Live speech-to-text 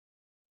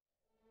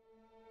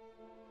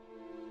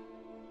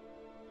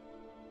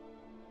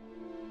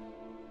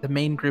the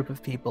main group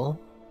of people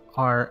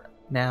are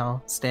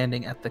now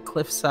standing at the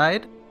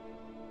cliffside.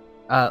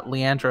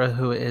 Leandra,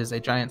 who is a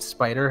giant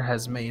spider,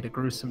 has made a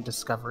gruesome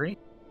discovery.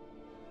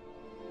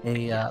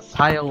 A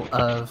pile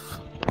of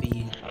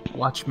the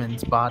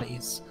watchmen's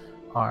bodies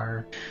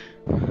are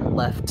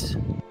left,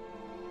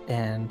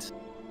 and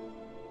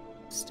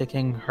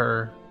sticking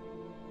her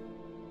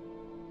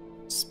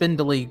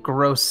spindly,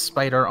 gross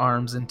spider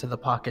arms into the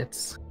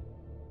pockets,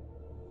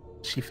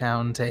 she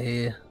found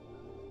a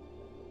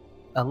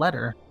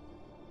letter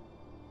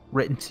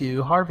written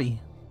to Harvey.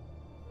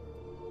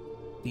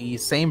 The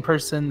same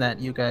person that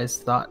you guys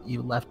thought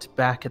you left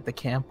back at the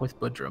camp with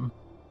Budrum.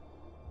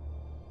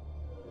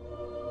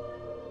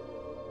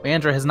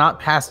 Leandra has not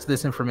passed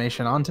this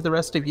information on to the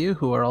rest of you,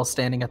 who are all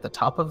standing at the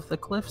top of the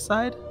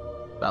cliffside,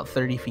 about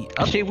 30 feet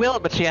up. She will,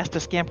 but she has to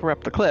scamper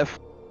up the cliff.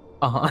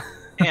 Uh-huh.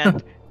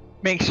 And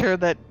make sure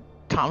that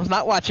Tom's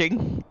not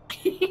watching.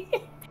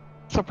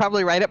 So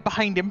probably right up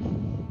behind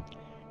him.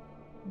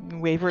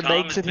 Wave her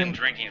legs at him. Tom has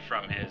been drinking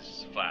from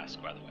his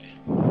flask, by the way.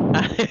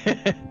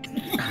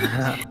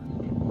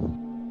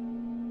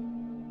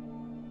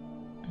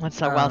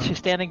 So while she's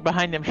standing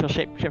behind him, she'll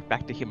shapeshift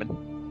back to human.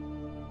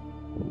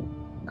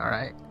 All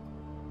right.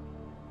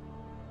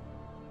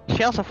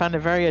 She also found a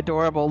very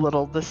adorable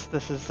little, this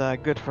is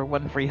good for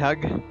one free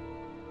hug.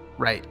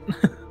 Right.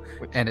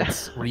 And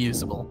it's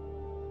reusable.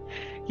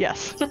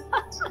 Yes.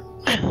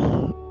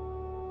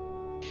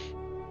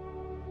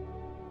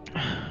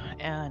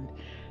 And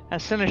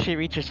as soon as she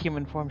reaches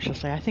human form, she'll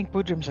say, I think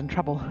Budrum's in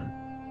trouble.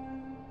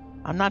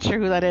 I'm not sure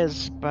who that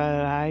is,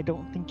 but I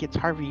don't think it's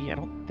Harvey. I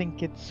don't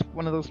think it's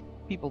one of those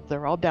people.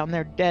 They're all down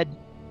there dead.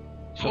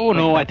 Oh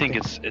no, I don't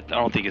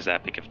think it's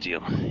that big of a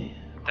deal.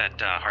 That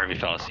Harvey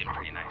fella seemed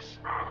pretty nice.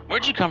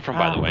 Where'd you come from,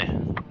 by the way?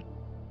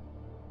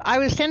 I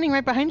was standing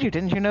right behind you,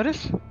 didn't you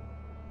notice?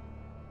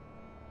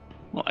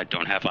 Well, I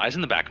don't have eyes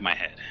in the back of my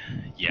head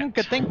yet.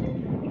 Good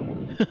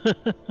thing.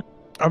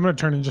 I'm gonna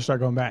turn and just start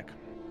going back.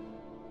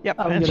 Yep,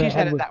 and she's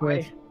headed that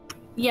way.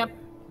 Yep.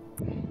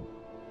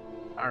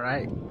 All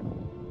right.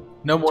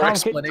 No more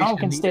explanation. Tom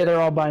can stay there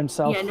all by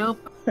himself. Yeah,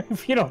 nope.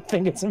 If you don't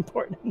think it's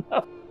important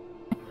enough.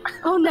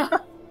 Oh no.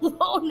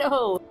 Oh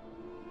no.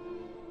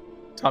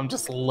 Tom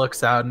just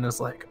looks out and is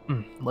like,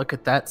 look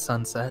at that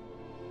sunset.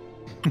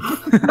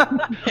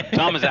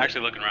 Tom is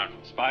actually looking around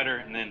for the spider,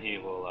 and then he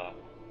will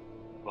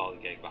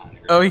lollygag behind the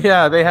group. Oh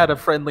yeah, they had a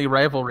friendly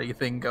rivalry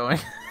thing going.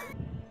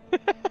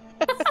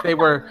 They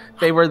were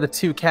the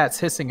two cats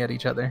hissing at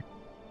each other.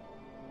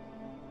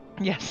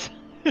 Yes.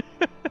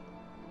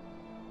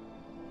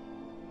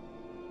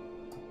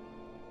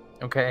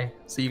 Okay,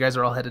 so you guys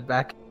are all headed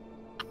back?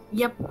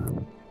 Yep.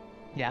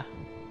 Yeah.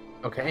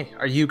 Okay,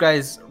 are you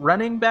guys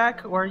running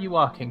back or are you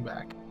walking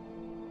back?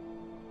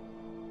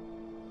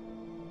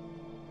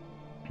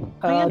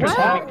 Just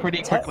moving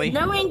pretty quickly.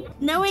 Knowing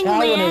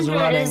Talon is Leandra,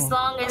 running.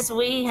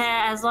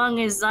 as long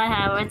as I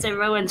have, I'd say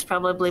Rowan's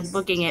probably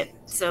booking it.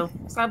 So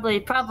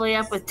probably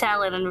up with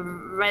Talon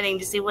and running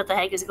to see what the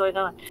heck is going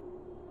on.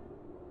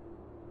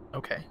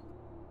 Okay.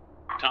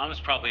 Tom is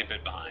probably a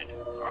bit behind.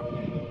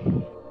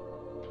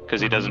 Because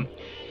he doesn't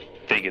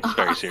think it's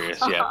very serious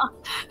yet.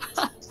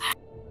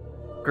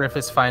 Griff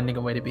is finding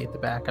a way to be at the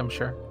back, I'm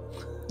sure.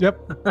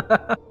 Yep.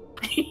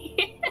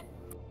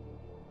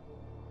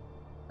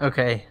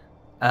 Okay.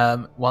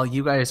 While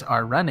you guys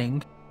are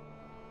running,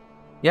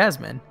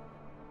 Yasmin,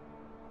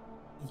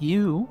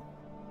 you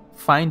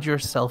find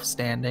yourself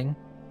standing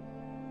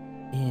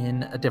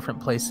in a different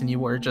place than you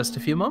were just a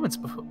few moments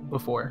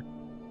before.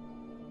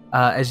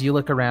 As you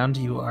look around,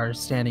 you are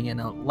standing in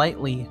a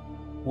lightly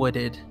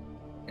wooded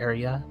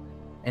area,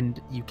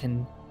 and you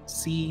can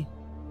see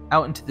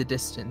out into the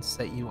distance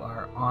that you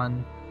are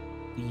on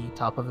the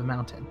top of a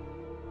mountain.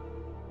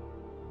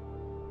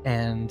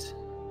 And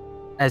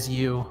as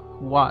you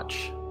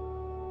watch,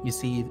 you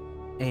see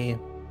a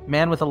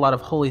man with a lot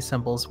of holy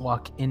symbols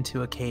walk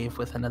into a cave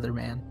with another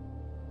man.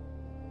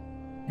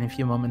 And a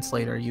few moments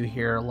later, you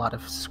hear a lot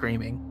of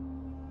screaming.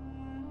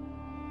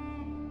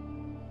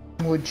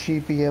 Would she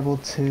be able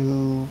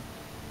to...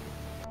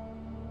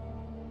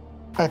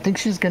 I think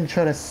she's going to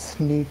try to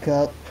sneak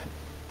up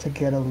to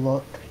get a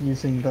look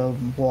using the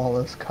wall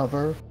as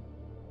cover.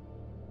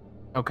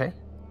 Okay.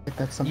 If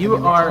that's something You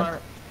are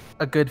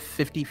a good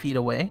 50 feet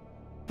away.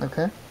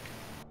 Okay.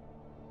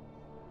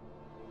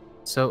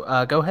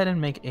 So go ahead and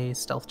make a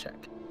stealth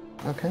check.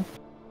 Okay.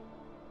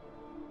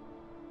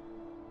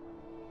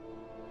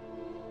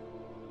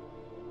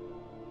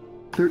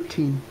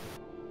 $13.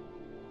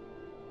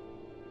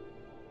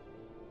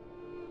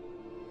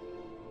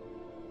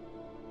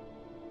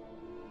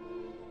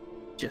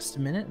 Just a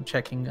minute. I'm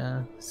checking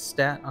a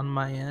stat on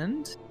my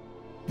end.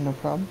 No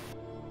problem.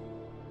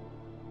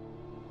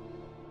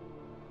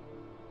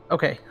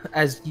 Okay.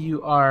 As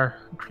you are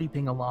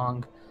creeping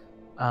along,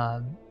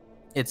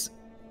 it's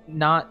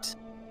not...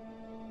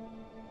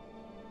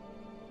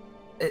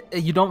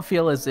 you don't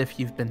feel as if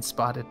you've been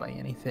spotted by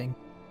anything,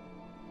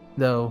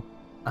 though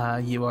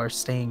you are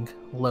staying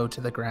low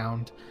to the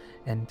ground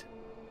and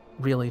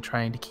really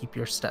trying to keep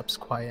your steps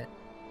quiet.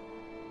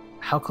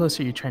 How close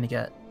are you trying to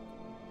get?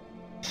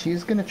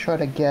 She's gonna try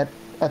to get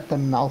at the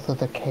mouth of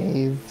the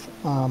cave,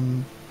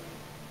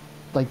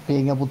 like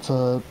being able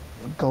to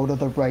go to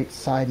the right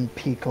side and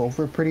peek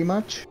over pretty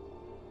much.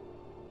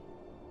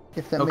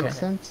 If that makes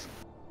sense.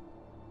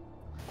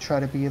 Try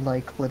to be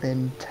like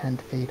within 10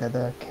 feet of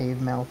the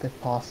cave mouth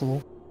if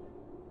possible.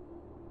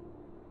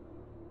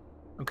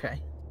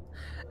 Okay.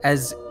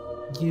 As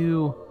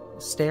you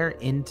stare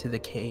into the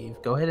cave,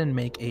 go ahead and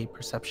make a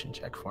perception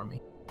check for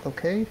me.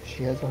 Okay,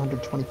 she has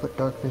 120-foot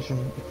dark vision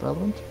if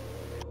relevant.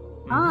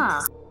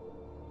 Ah.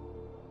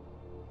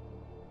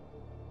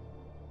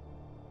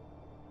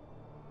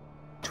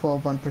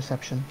 12 on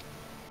perception.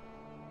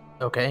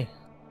 Okay.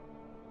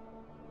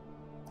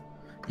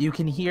 You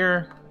can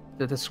hear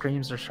that the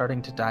screams are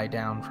starting to die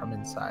down from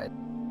inside.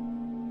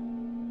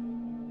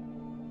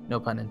 No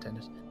pun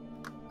intended.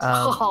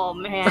 Oh,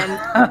 man.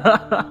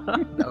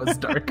 That was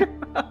dark.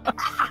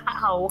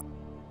 Ow.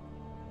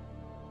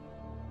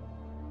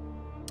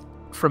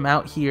 From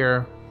out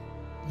here,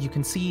 you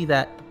can see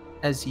that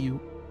as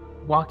you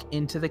walk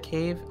into the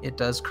cave, it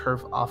does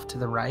curve off to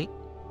the right.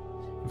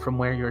 And from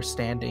where you're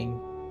standing,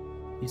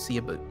 you see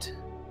a boot.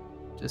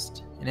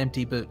 Just an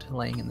empty boot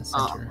laying in the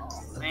center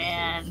of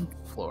man.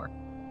 the floor.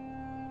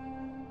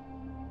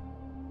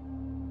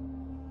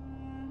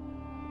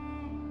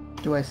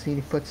 Do I see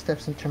any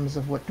footsteps in terms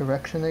of what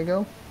direction they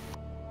go?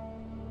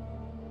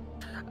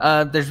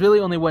 There's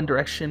really only one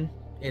direction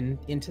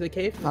into the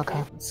cave.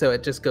 Okay. So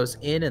it just goes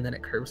in and then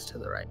it curves to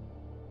the right.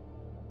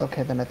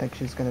 Okay, then I think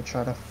she's gonna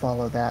try to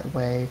follow that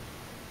way.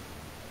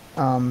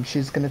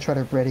 She's gonna try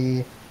to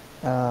ready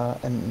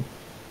an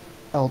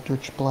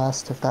Eldritch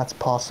Blast if that's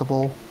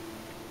possible.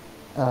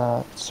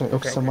 So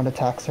if someone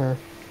attacks her.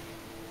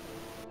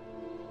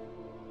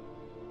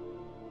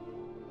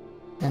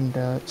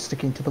 And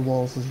sticking to the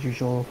walls as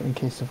usual in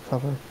case of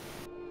cover.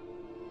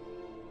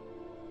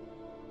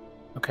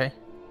 Okay.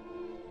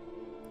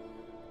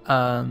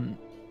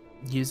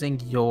 Using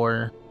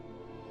your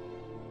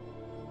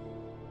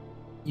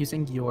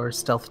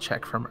stealth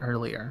check from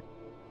earlier,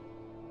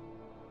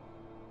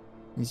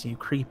 as you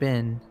creep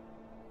in,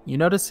 you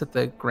notice that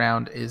the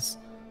ground is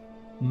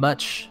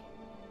much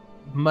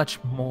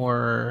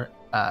more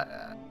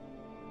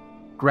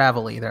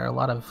gravelly. There are a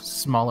lot of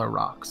smaller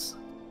rocks.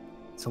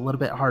 It's a little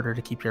bit harder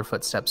to keep your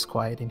footsteps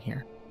quiet in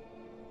here.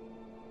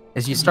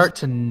 As you start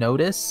to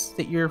notice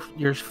that your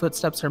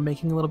footsteps are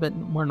making a little bit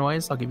more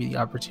noise, I'll give you the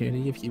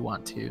opportunity if you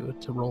want to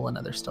roll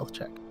another stealth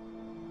check.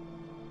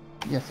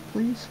 Yes,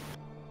 please.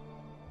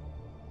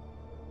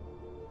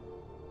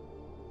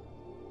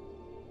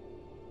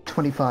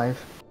 $25.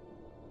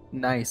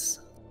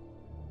 Nice.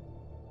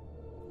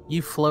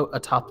 You float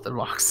atop the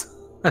rocks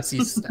as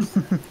you step.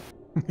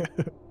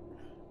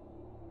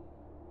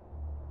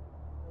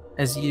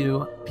 As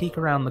you peek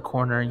around the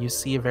corner, you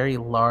see a very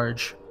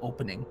large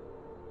opening.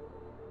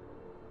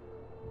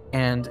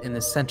 And in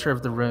the center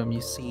of the room,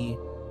 you see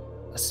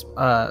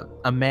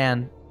a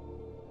man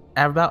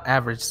about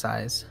average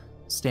size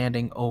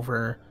standing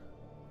over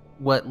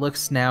what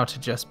looks now to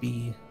just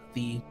be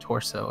the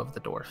torso of the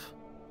dwarf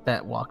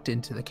that walked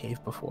into the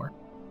cave before.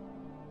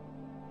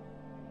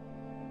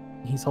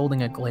 He's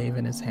holding a glaive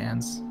in his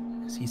hands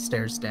as he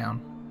stares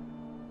down,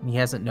 and he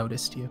hasn't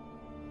noticed you.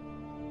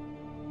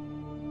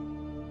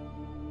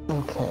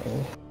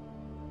 Okay.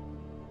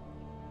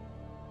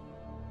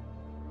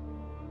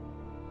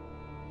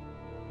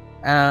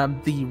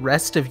 The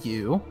rest of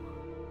you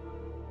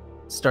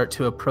start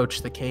to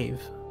approach the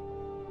cave.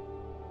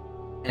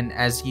 And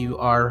as you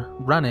are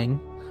running,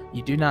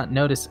 you do not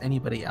notice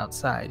anybody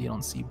outside. You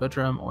don't see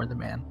Budrum or the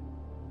man.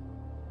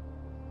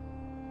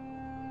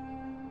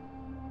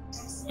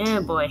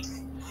 Oh boy.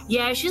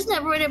 Yeah, she's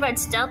not worried about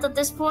stealth at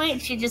this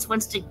point. She just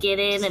wants to get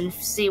in and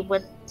see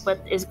what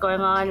is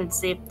going on and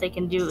see if they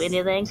can do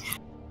anything.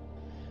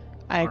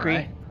 I agree.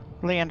 Right.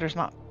 Leander's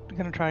not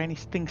gonna try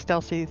anything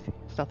stealthy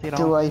at all.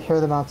 Do I hear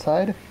them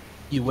outside?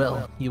 You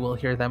will. You will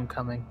hear them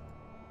coming.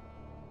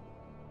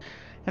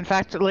 In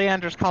fact,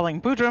 Leander's calling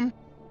Budrum.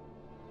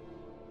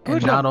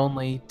 And not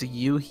only do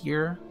you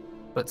hear,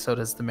 but so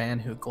does the man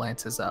who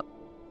glances up.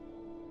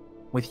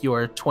 With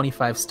your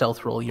 25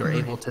 stealth roll, you're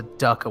able to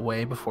duck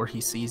away before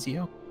he sees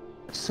you.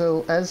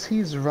 So as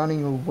he's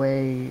running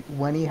away,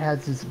 when he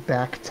has his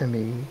back to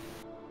me,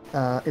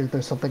 is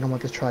there something I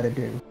want to try to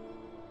do?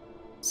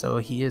 So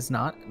he is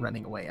not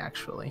running away,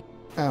 actually.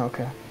 Oh,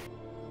 okay.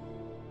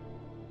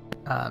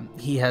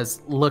 He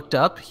has looked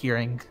up,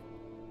 hearing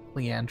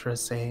Leandra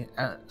say,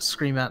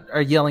 scream out,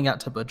 or yelling out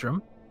to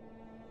Budrum.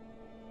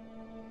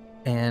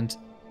 And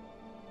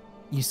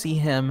you see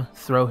him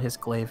throw his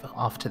glaive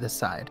off to the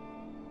side.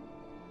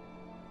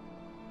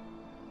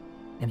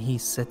 And he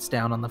sits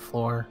down on the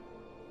floor,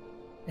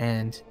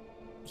 and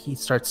he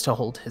starts to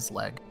hold his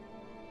leg.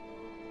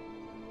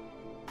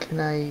 Can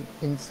I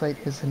insight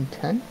his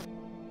intent?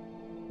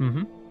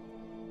 Mm-hmm.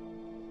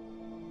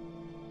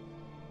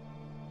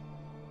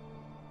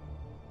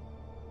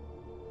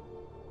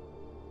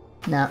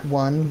 Nat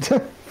 1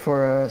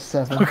 for a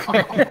 7.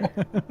 Okay.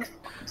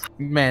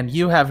 Man,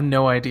 you have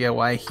no idea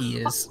why he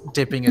is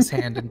dipping his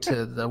hand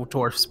into the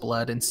dwarf's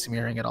blood and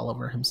smearing it all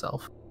over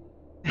himself.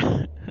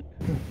 Is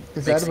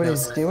Makes that what no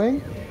he's sense.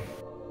 doing?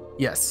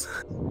 Yes.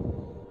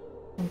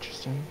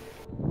 Interesting.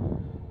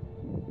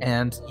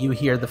 And you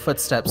hear the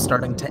footsteps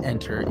starting to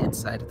enter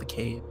inside of the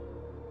cave.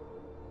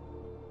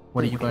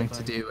 What are you going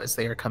to do as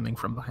they are coming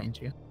from behind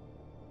you?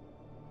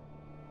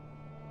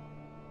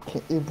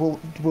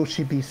 Will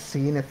she be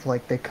seen if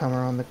like they come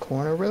around the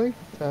corner? Really,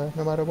 no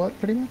matter what,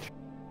 pretty much.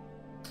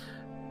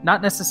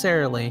 Not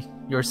necessarily.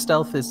 Your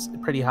stealth is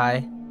pretty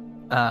high.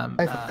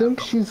 I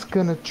think she's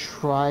gonna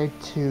try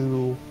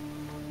to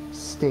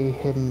stay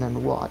hidden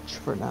and watch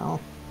for now.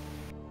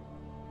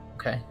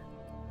 Okay.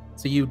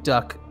 So you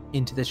duck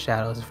into the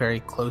shadows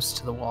very close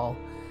to the wall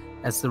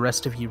as the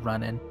rest of you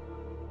run in.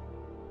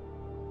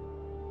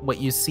 What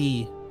you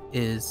see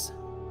is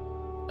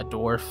a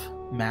dwarf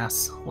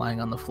mass lying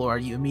on the floor.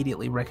 You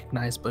immediately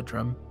recognize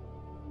Budrum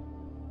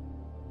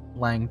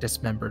lying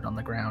dismembered on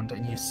the ground,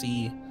 and you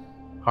see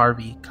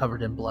Harvey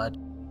covered in blood.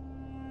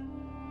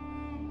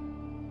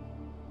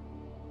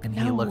 And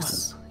he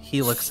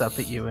looks up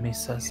at you and he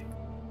says,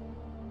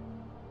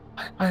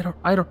 I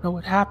don't know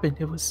what happened.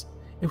 It was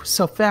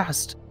so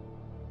fast.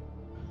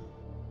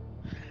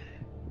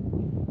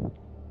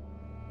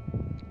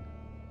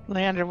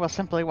 Leander will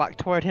simply walk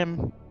toward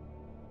him.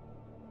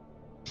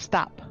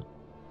 Stop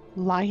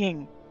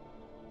lying.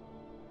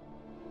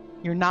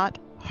 You're not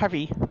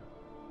Harvey.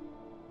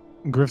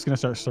 Griff's gonna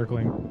start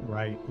circling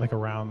right, like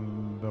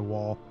around the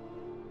wall.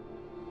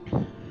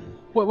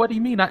 What do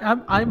you mean?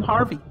 I'm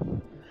Harvey.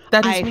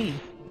 That is me.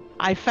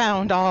 I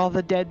found all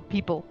the dead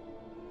people.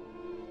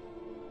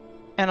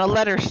 And a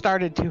letter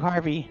started to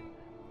Harvey,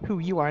 who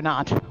you are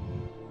not.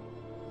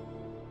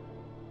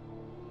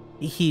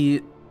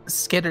 He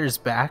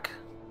skitters back,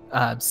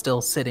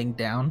 still sitting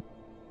down.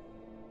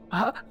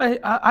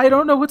 I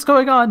don't know what's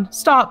going on.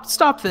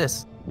 Stop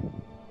this.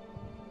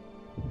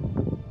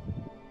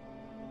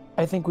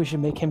 I think we should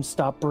make him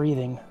stop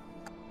breathing.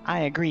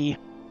 I agree.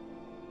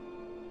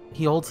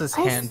 He holds his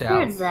I hand feared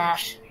out,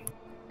 that.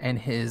 and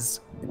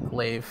his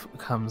glaive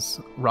comes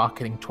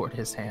rocketing toward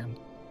his hand.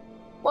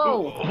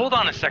 Whoa. Hold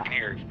on a second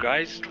here,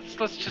 guys.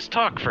 Let's just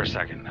talk for a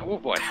second. Oh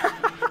boy.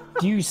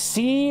 Do you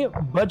see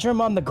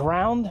Budrum on the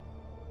ground?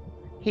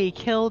 He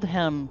killed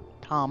him,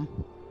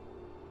 Tom.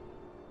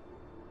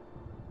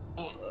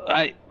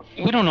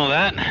 We don't know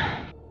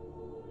that.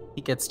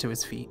 He gets to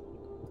his feet.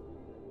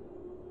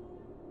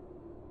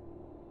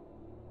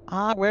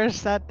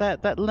 Where's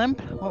that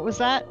limp? What was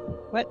that?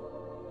 What?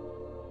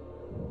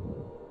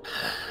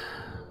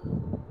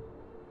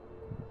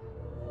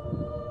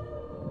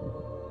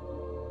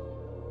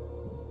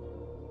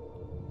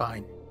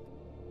 Fine.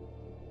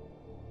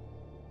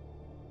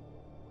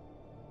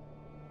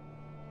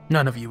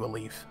 None of you will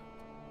leave.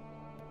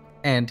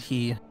 And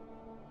he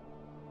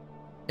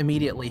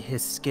immediately,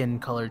 his skin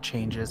color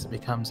changes,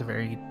 becomes a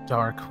very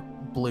dark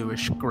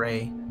bluish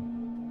gray,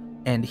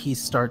 and he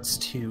starts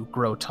to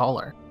grow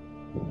taller.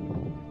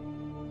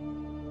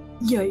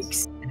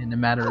 Yikes. And in a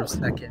matter of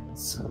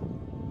seconds,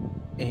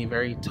 a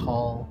very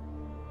tall,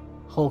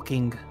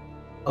 hulking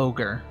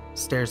ogre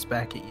stares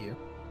back at you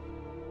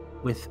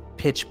with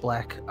pitch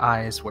black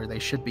eyes where they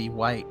should be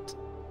white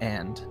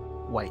and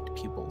white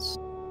pupils.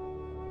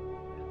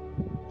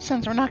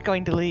 Since we're not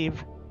going to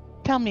leave,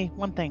 tell me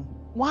one thing.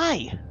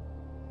 Why?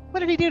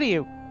 What did he do to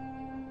you?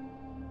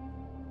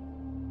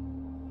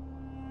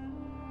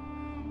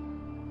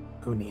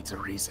 Who needs a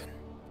reason?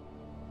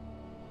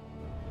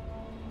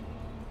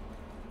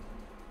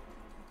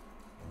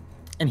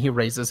 And he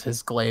raises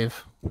his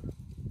glaive.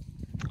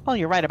 Oh,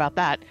 you're right about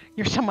that.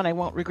 You're someone I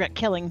won't regret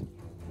killing.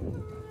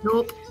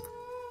 Nope.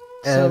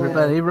 So-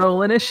 Everybody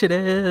roll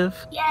initiative.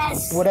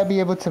 Yes. Would I be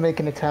able to make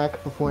an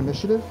attack before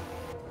initiative?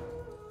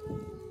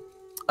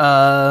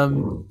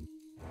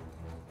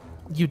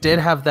 You did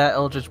have that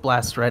Eldritch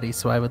Blast ready,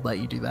 so I would let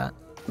you do that.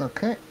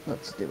 Okay,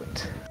 let's do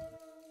it.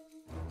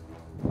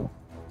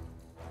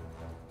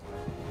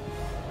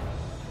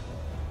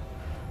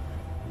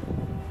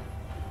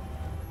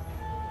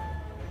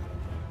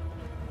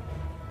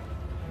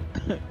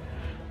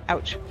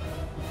 Ouch.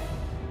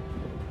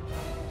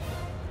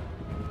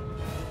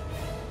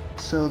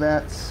 So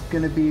that's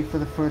gonna be for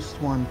the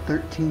first one,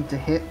 13 to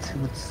hit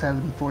with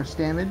 7 force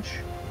damage.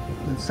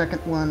 And the second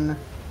one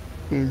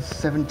is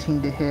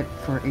 17 to hit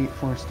for 8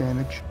 force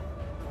damage.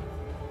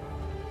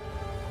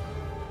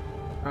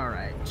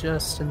 Alright,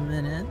 just a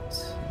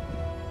minute.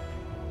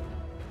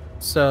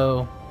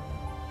 So...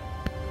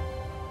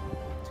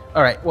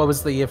 Alright, what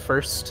was the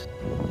first?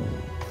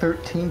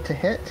 13 to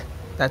hit.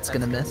 That's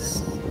gonna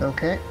miss.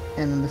 Okay,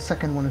 and then the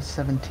second one is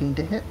 17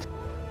 to hit.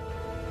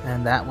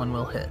 And that one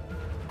will hit.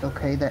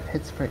 Okay, that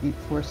hits for 8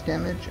 force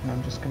damage, and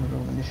I'm just gonna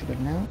roll initiative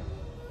now.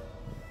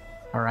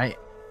 Alright.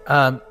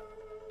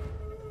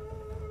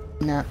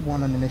 Nat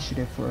 1 on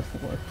initiative for a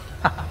 4.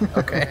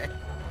 Okay.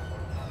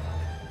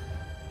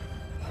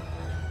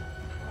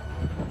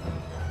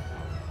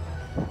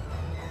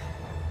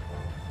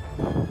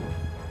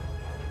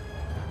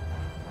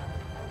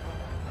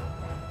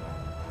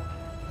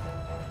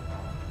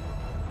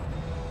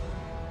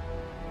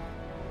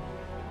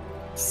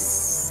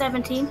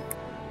 17.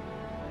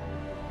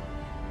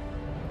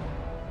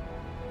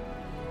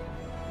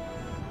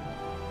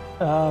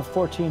 Uh,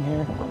 14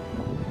 here.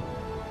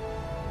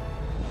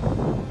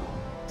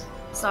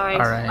 Sorry,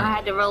 All right. I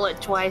had to roll it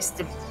twice.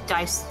 The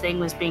dice thing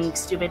was being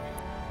stupid.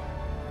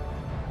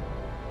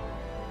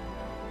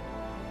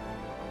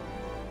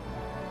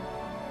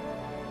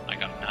 I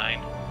got a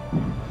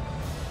 9.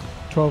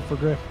 12 for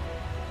Griff.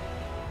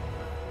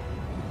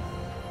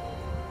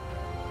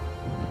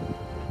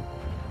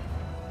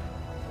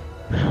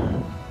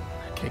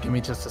 Okay, give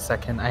me just a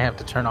second. I have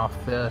to turn off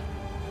the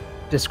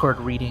Discord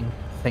reading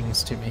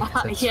things to me.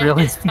 'Cause it's Yeah,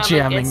 really it's probably,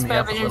 jamming it's me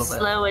up a probably little bit.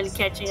 slow and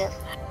catching up.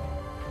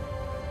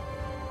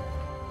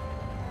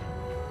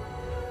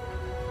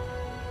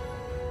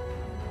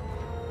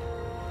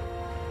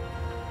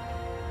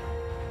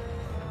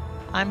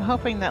 I'm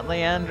hoping that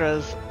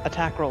Leandra's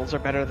attack rolls are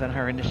better than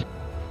her initiative.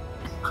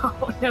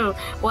 Oh no!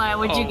 Why?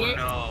 What'd you get?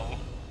 No.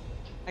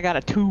 I got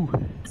a 2.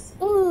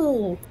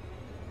 Ooh!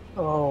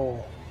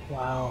 Oh,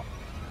 wow.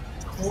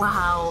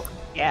 Wow!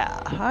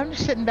 Yeah, I'm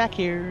just sitting back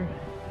here.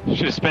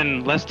 Should have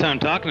spent less time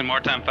talking and more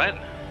time fighting.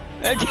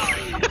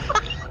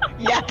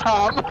 Yeah,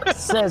 Tom.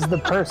 Says the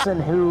person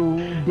who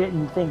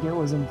didn't think it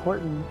was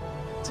important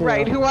to...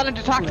 Right, who wanted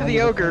to talk to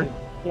the ogre?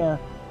 Yeah.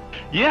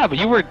 Yeah, but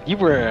you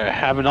were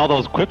having all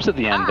those quips at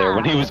the end there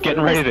when he was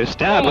getting ready to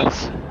stab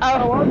us.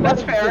 Oh,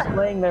 that's Just fair.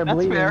 laying there That's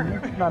bleeding.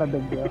 fair. It's not a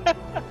big deal.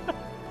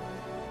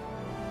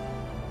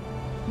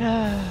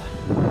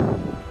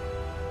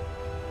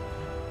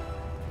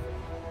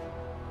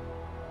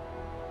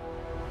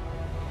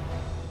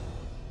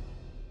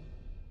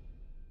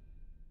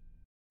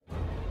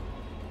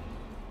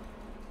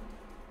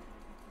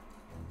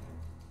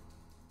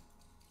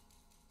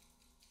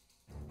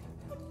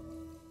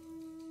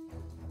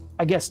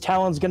 I guess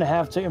Talon's gonna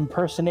have to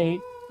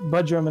impersonate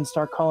Budrum and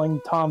start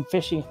calling Tom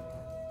Fishy,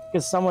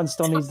 because someone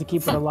still needs to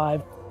keep it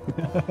alive.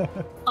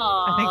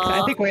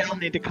 I think we all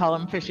need to call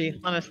him Fishy,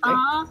 honestly.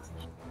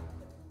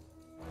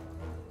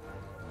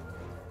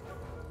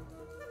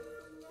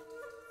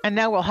 And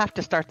now we'll have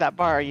to start that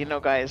bar, you know,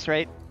 guys,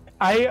 right?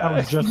 I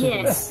was just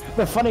thinking Yes.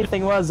 The funny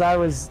thing was, I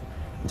was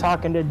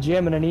talking to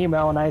Jim in an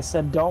email, and I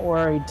said, "Don't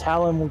worry,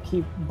 Talon will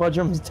keep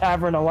Budrum's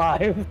Tavern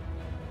alive."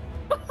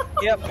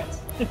 Yep.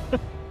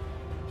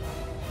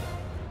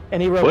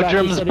 And he wrote back, he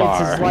Budrum's said it's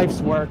his Bar.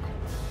 life's work.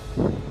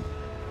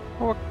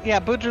 Or, yeah,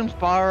 Budrum's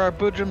Bar or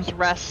Budrum's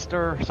Rest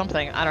or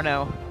something. I don't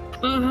know.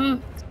 Mm-hmm.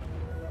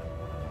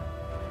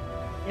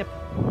 Yep.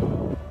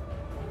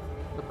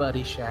 The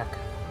Buddy Shack.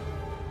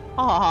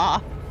 Aww.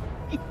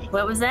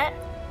 What was that?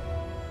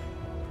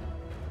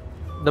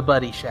 The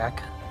Buddy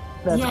Shack.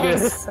 That's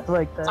Yes. good. I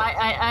like that.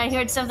 I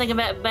heard something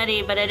about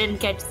Buddy, but I didn't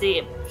catch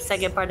the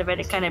second part of it.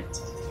 It kind of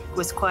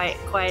was quiet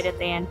at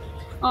the end.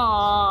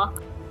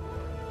 Aww.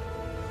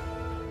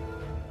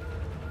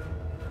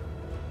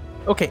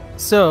 Okay,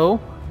 so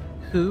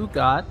who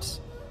got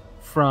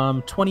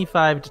from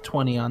 25 to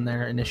 20 on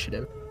their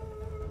initiative?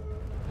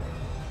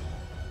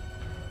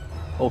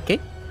 Okay.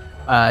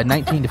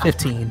 19 to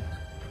 15.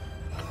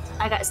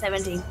 I got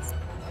 17.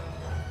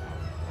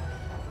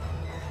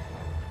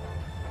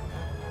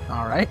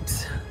 All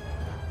right.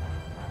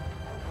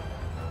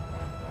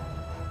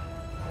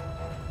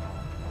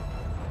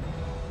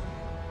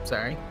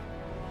 Sorry.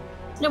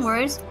 No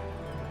worries.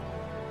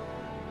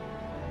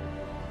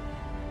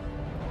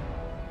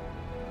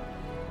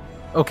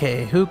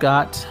 Okay, who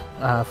got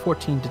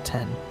 14 to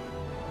 10?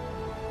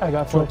 I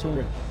got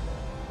 14.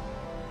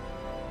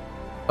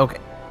 Okay.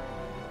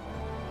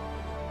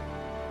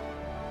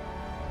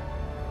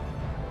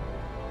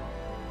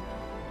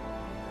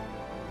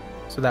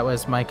 So that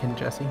was Mike and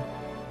Jesse.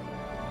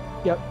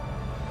 Yep.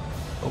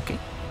 Okay.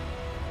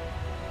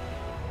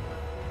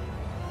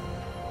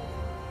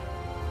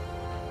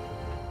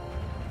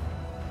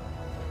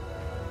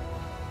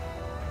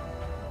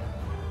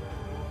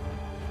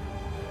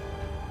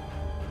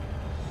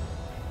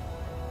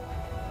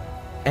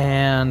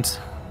 And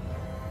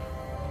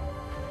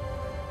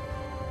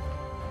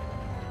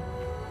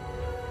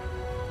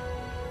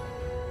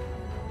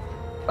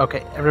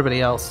okay,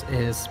 everybody else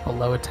is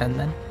below a 10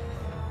 then?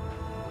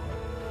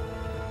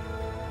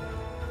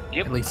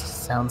 Yep. At least it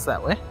sounds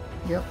that way.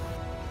 Yep.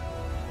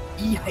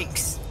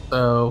 Yikes.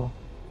 So,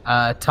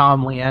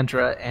 Tom,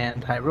 Leandra,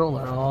 and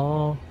Hyrule are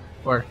all,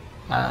 or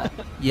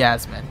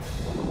Yasmin.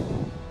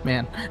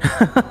 Man,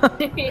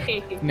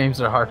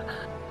 names are hard.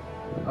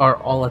 Are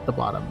all at the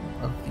bottom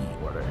of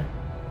the order.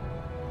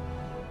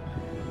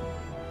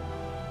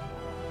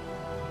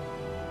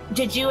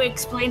 Did you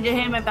explain to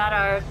him about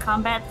our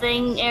combat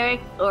thing,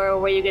 Eric, or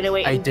were you gonna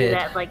wait I and do did.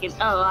 that?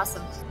 Oh,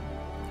 awesome,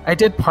 I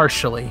did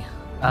partially.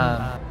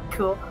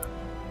 cool.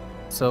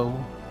 So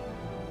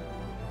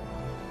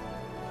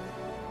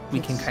we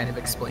can kind of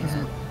explain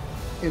it.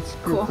 It's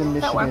group Cool,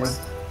 that works.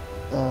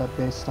 initiative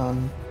based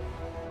on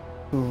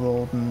who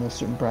rolled in a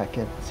certain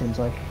bracket, it seems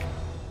like.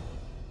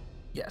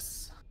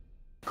 Yes.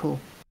 Cool.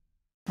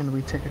 And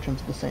we take our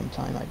turns at the same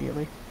time,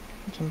 ideally,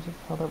 in terms of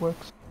how that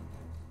works.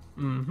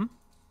 Mm-hmm.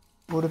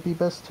 Would it be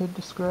best to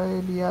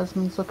describe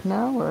Yasmin's look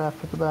now or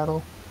after the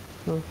battle?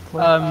 Give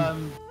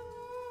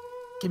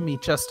me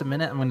just a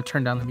minute. I'm going to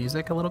turn down the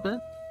music a little bit.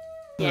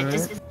 Yeah,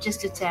 Alright.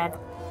 just a tad.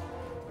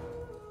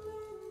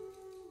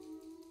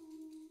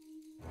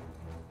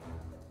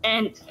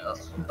 And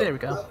There we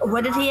go.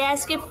 what did he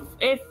ask if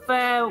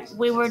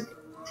we were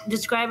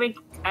describing?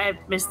 I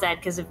missed that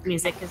because of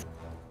music.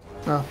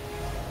 Oh.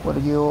 What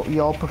do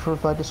y'all prefer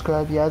if I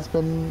describe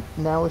Yasmin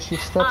now as she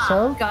steps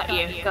out? Got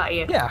you.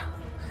 Yeah.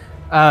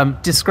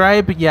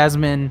 Describe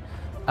Yasmin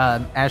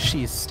as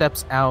she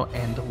steps out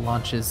and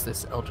launches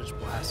this Eldritch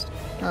Blast.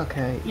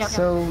 Okay, Yep.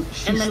 so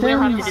she And then stands... we'll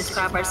have to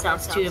describe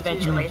ourselves too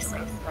eventually.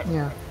 But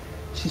Yeah.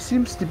 She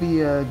seems to be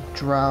a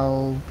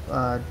drow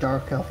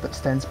dark elf that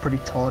stands pretty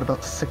tall at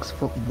about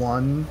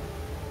 6'1",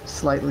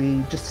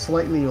 just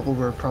slightly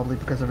over, probably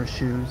because of her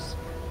shoes.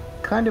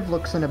 Kind of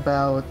looks in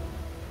about,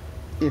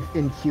 if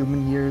in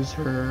human years,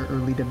 her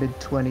early to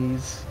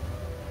mid-20s.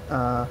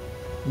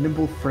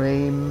 Nimble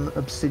frame,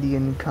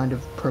 obsidian kind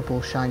of purple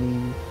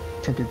shiny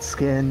tinted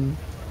skin.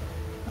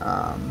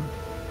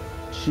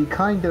 She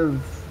kind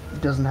of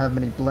doesn't have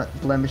many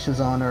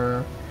blemishes on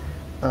her.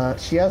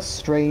 She has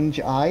strange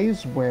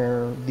eyes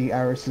where the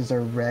irises are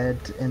red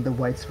and the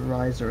whites of her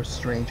eyes are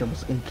strange,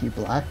 almost inky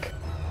black.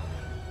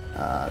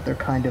 They're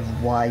kind of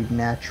wide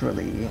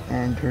naturally,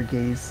 and her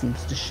gaze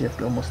seems to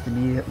shift almost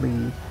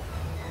immediately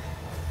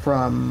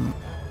from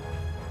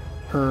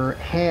her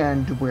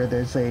hand, where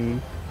there's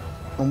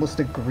almost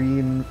a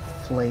green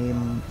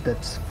flame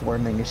that's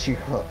forming as she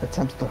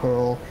attempts to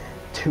hurl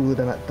two of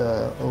them at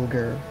the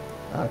ogre,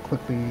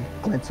 quickly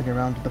glancing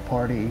around to the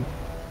party,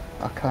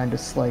 a kind of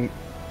slight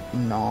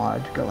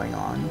nod going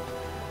on.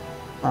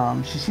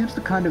 She seems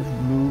to kind of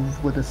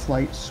move with a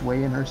slight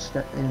sway in her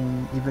step,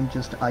 and even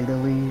just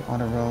idly on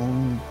her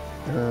own.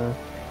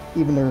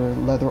 Even her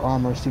leather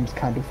armor seems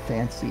kind of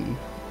fancy,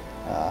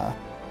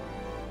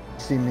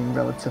 seeming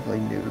relatively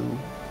new.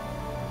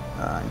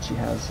 And she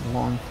has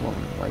long flowing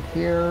white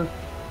hair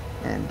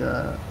and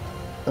a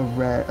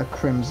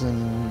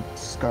crimson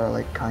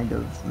scarlet kind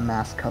of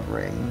mask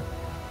covering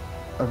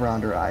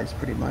around her eyes,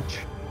 pretty much.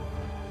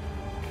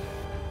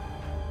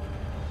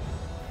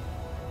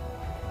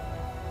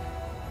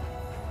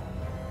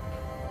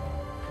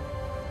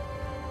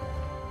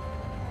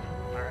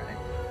 Alright.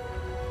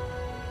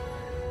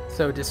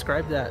 So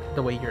describe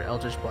the way your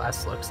Eldritch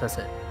Blast looks as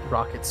it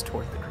rockets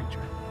toward the creature.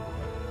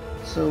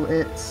 So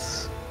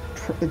it's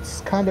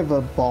kind of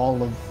a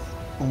ball of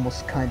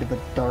almost kind of a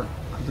dark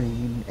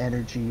green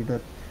energy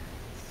that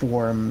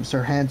forms.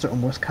 Her hands are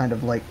almost kind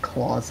of like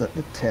claws at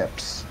the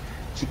tips.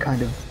 She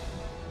kind of,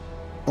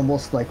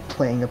 almost like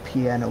playing a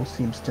piano,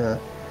 seems to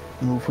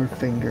move her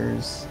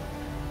fingers,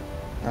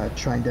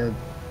 trying to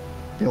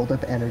build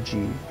up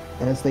energy.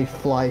 And as they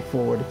fly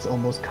forward, it's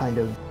almost kind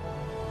of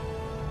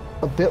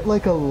a bit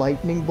like a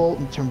lightning bolt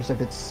in terms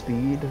of its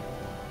speed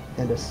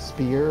and a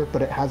spear,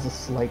 but it has a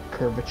slight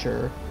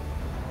curvature.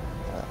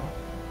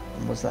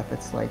 Almost like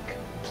it's like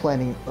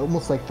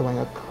almost like throwing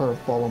a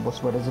curveball,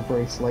 almost, where there's a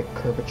very slight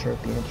curvature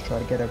at the end to try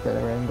to get a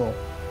better angle.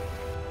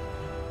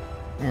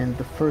 And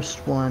the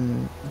first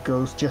one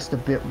goes just a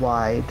bit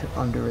wide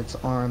under its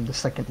arm, the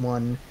second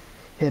one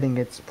hitting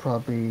its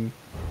probably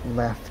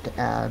left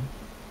ab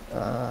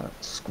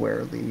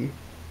squarely,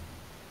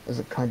 as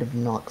it kind of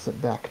knocks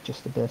it back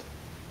just a bit.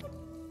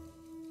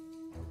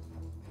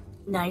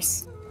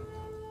 nice.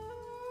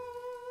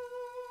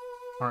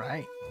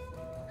 Alright.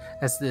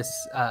 As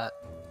this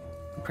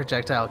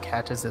projectile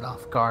catches it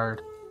off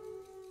guard,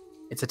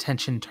 its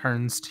attention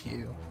turns to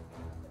you,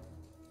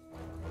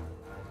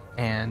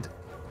 and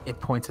it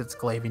points its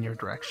glaive in your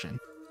direction.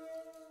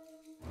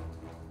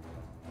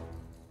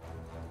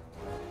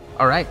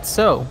 Alright,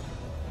 so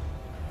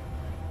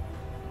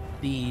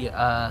the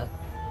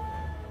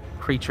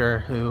creature,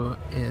 who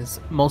is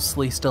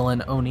mostly still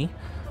an Oni,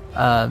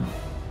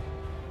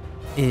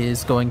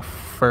 is going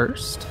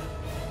first.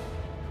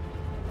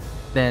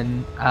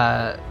 Then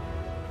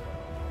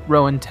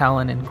Rowan,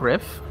 Talon, and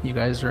Griff, you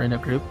guys are in a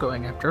group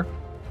going after.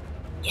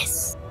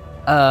 Yes.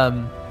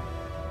 And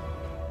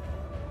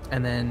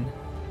then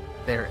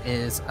there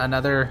is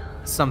another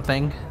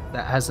something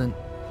that hasn't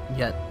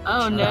yet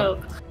Oh shown no. up,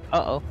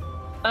 Uh-oh.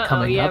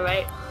 coming Yeah, up.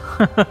 right.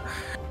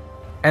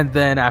 And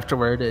then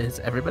afterward is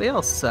everybody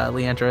else,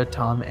 Leandra,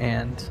 Tom,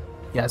 and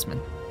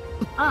Yasmin.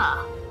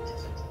 Ah.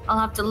 I'll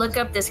have to look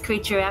up this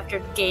creature after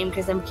the game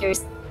because I'm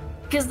curious.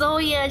 Because the whole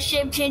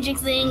shape-changing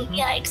thing,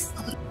 yikes.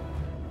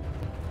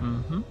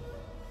 Mm-hmm.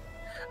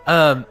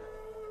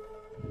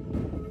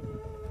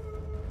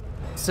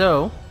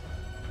 So,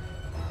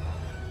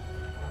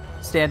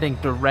 standing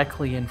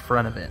directly in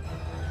front of it,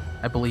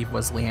 I believe,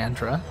 was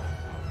Leandra.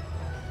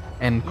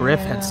 And Griff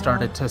had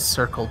started to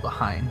circle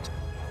behind.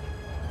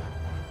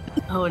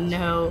 Oh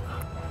no.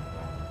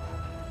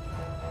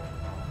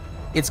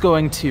 It's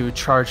going to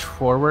charge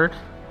forward.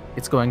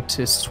 It's going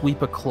to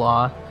sweep a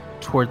claw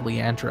toward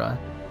Leandra,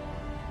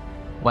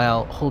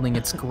 while holding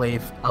its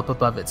glaive up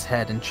above its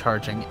head and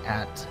charging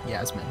at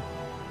Yasmin.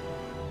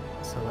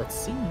 So let's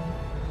see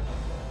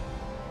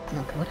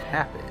what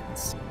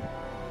happens.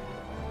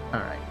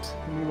 Alright,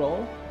 can we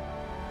roll?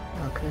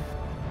 Okay.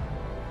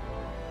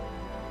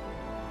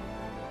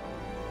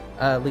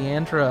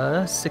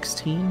 Leandra,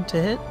 16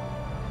 to hit.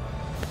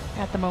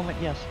 At the moment,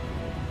 yes.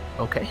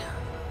 Okay.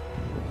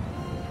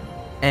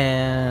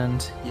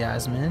 And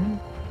Yasmin,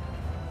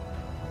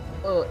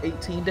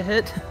 18 to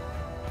hit.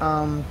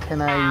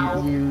 Can I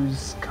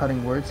use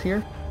cutting words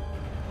here?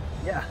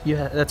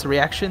 Yeah, that's a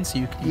reaction, so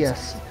you can use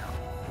Yes. it.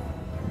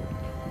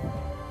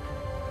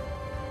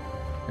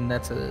 And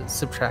that's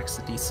subtracts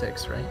the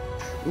d6, right?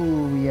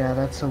 Ooh, yeah,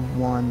 that's a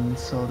 1,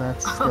 so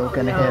that's still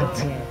gonna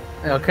hit.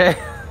 Okay.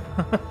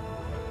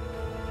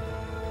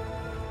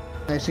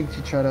 I think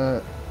she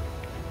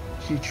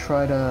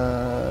tried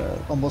to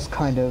almost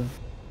kind of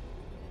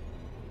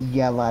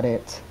yell at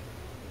it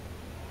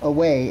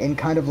away, and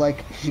kind of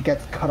like she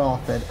gets cut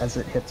off it as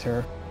it hits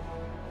her.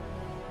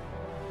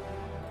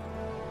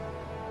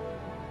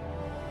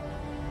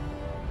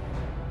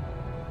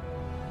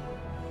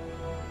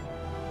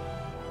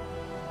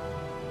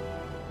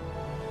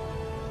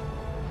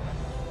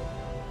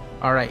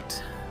 All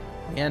right,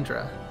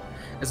 Leandra,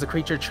 as the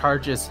creature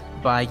charges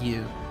by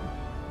you,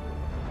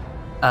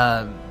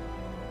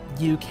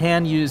 you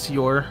can use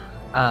your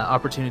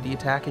opportunity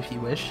attack if you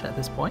wish at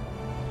this point.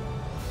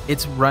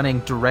 It's running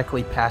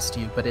directly past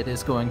you, but it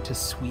is going to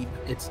sweep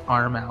its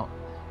arm out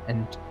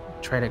and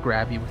try to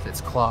grab you with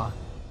its claw.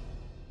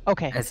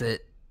 Okay. As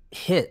it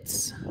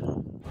hits,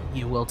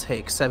 you will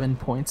take 7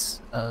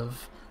 points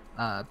of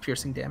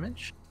piercing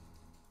damage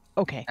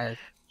Okay. as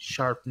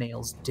sharp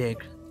nails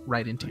dig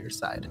right into your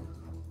side.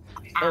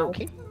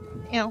 Okay.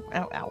 Ow,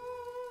 ow,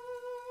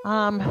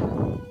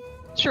 ow.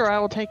 Sure, I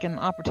will take an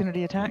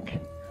opportunity attack.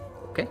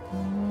 Okay.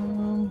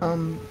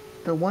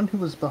 The one who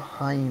was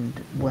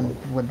behind when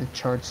the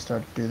charge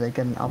started, do they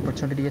get an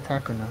opportunity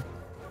attack or no?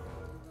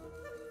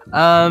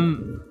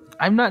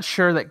 I'm not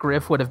sure that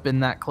Griff would have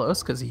been that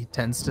close because he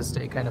tends to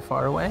stay kind of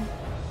far away.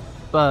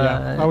 But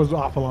Yeah, I was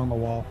off along the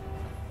wall.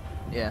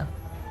 yeah.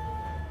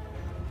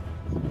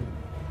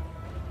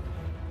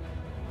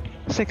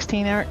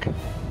 16, Eric.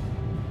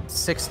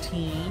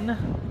 16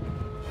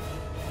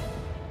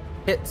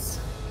 hits.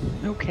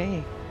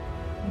 Okay.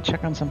 Let me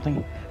check on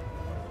something.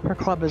 Her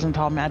club isn't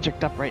all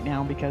magicked up right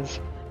now because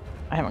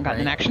I haven't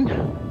gotten an Right. action.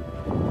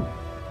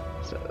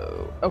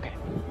 So, okay.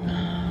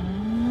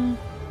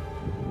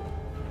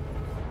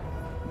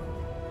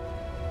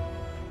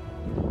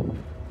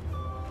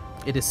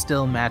 It is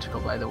still magical,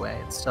 by the way.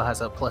 It still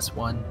has a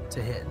 +1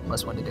 to hit,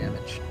 +1 to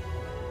damage.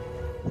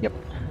 Yep.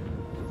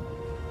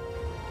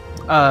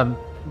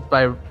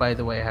 By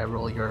the way,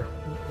 Hyrule, your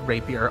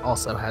rapier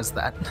also has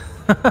that.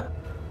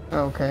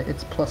 Okay,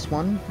 it's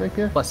 +1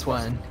 rapier?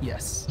 +1,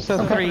 yes.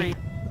 So 3.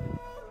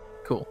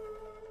 Cool.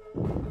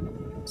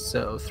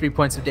 So 3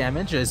 points of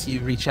damage as you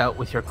reach out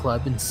with your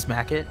club and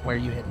smack it. Where are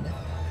you hitting it?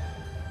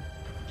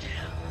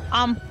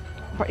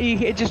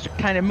 It just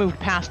kind of moved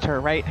past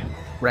her, right?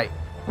 Right.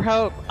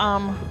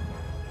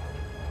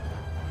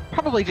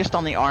 Probably just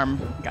on the arm.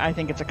 I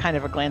think it's a kind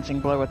of a glancing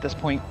blow at this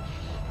point.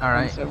 All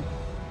right. So,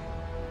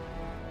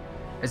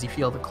 As you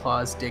feel the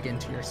claws dig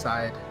into your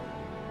side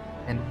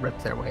and rip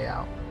their way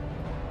out.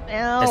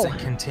 ow. As it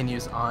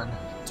continues on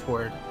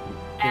toward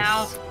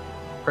Ow. this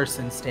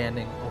person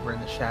standing over in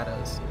the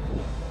shadows.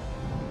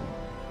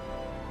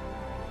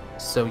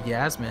 So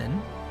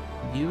Yasmin,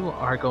 you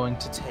are going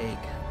to take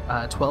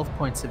 12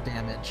 points of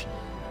damage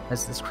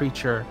as this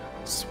creature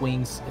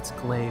swings its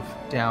glaive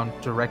down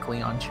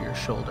directly onto your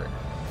shoulder.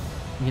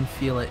 You can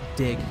feel it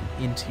dig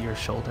into your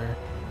shoulder,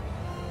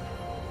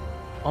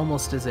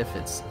 almost as if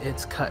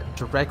it's cut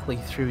directly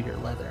through your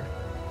leather.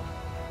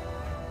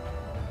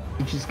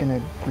 She's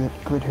gonna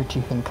grit her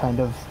teeth and kind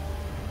of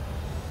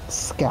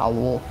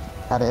scowl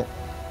at it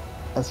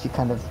as she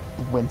kind of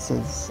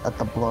winces at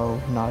the blow,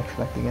 not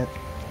expecting it.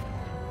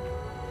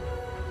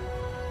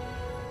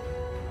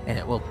 And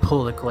it will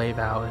pull the glaive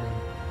out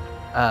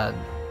and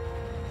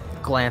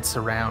glance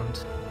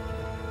around,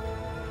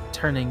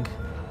 turning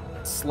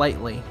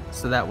slightly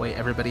so that way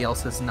everybody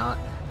else is not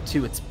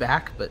to its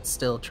back, but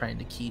still trying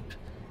to keep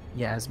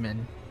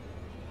Yasmin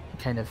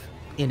kind of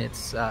in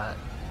its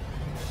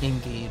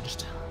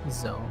engaged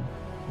zone,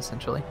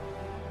 essentially.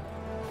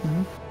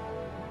 Mhm.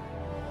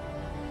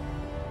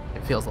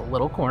 It feels a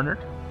little cornered,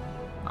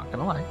 not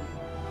gonna lie.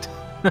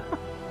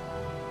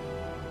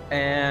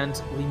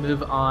 And we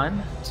move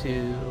on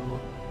to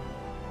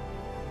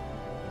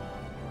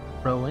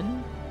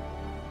Rowan,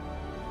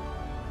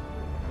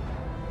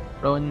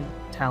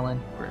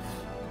 Talon, Griff.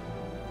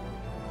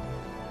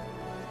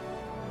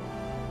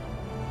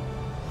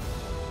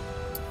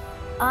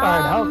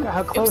 Alright,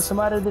 how close oops. am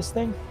I to this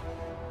thing?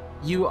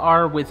 You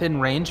are within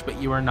range,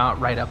 but you are not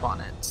right up on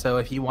it. So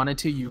if you wanted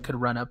to, you could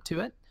run up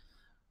to it.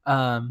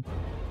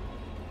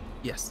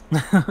 Yes.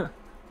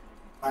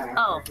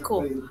 Oh,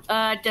 cool.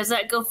 Does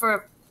that go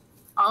for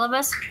all of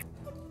us?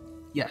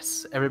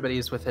 Yes, everybody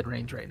is within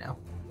range right now.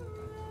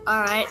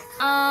 All right.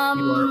 You are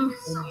only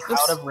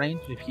out of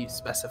range if you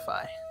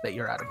specify that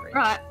you're out of range.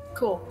 Right.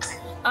 Cool.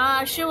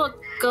 She will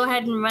go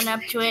ahead and run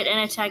up to it and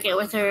attack it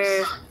with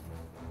her.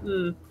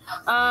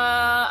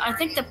 I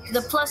think the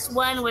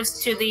 +1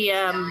 was to the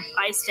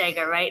ice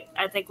dagger, right?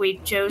 I think we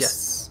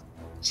chose.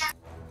 Yes.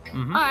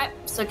 Mhm. All right,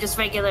 so just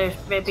regular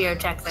rapier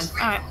attack then.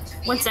 All right,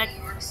 1 sec.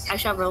 I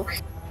shall roll.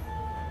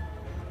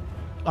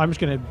 I'm just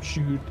gonna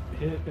shoot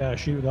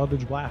with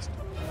Eldritch Blast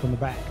from the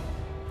back.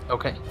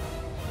 Okay.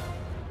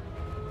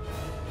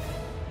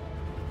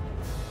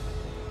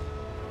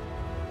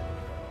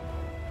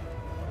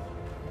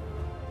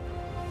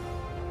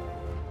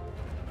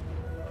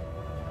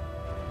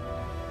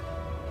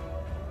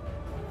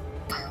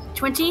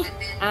 $20,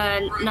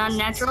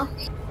 non-natural.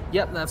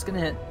 Yep, that's gonna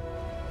hit.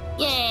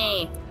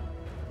 Yay!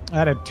 I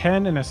had a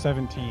 10 and a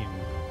 17.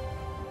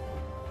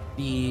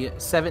 The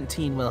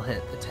 17 will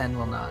hit. The 10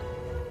 will not.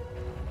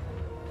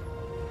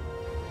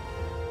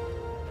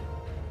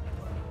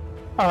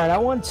 All right, I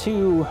want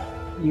to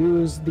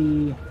use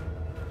the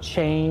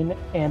chain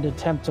and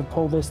attempt to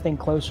pull this thing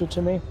closer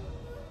to me.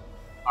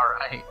 All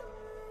right.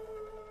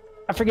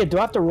 I forget, do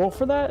I have to roll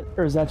for that,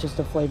 or is that just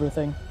a flavor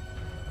thing?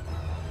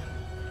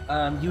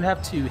 You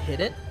have to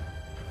hit it.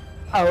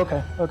 Oh,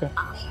 okay, okay.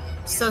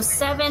 So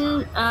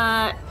 7,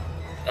 I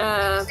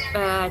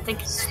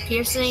think it's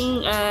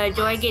piercing.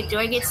 Do I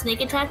get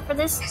sneak attack for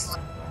this?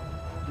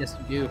 Yes,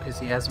 you do, because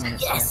he has me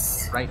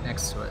Yes! right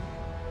next to it.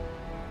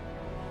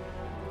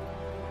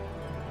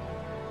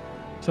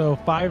 So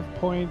 5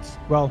 points,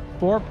 well,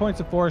 4 points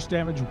of force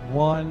damage,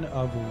 1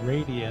 of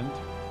radiant,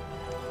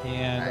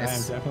 and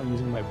Nice. I'm definitely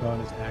using my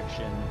bonus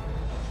action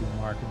to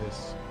mark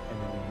this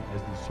enemy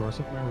as the source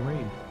of my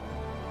raid.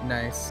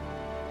 Nice.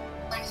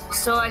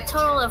 So a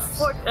total of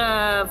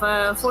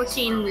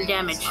 14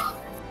 damage.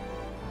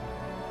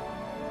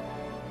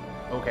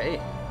 Okay.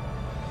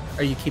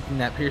 Are you keeping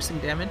that piercing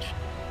damage?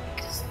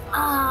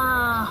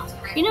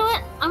 You know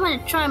what? I'm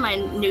gonna try my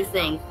new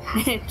thing,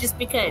 just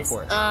because. Go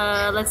for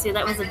it. Let's see.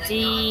 That was a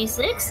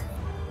D6.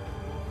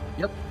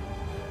 Yep.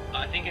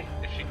 I think if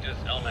she does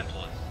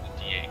elemental,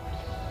 it's a D8.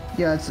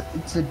 Yeah, it's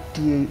a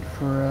D8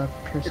 for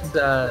piercing.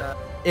 It's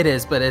it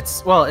is, but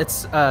it's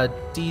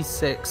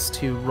D6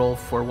 to roll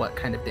for what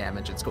kind of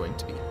damage it's going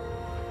to be.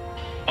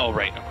 Oh,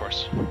 right, of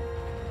course.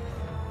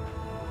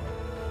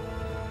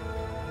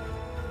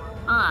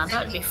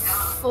 That would be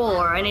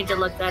 4. I need to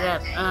look that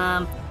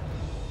up.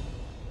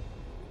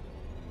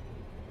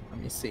 Let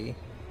me see.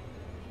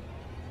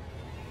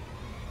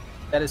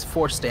 That is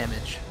force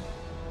damage.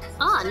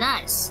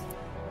 Nice.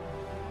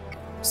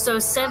 So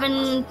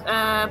 7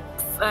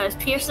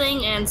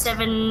 piercing and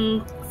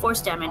 7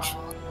 force damage.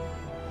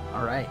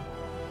 All right.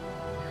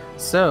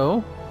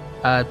 So,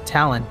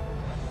 Talon,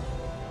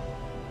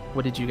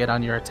 what did you get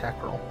on your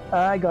attack roll?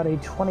 I got a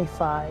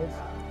 25.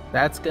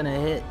 That's gonna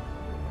hit.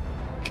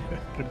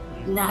 Good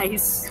for you.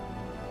 Nice.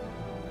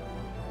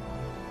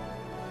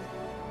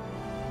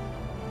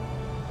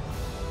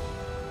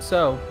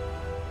 So,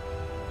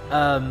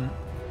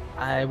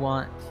 I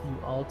want you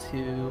all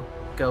to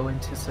go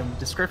into some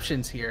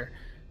descriptions here.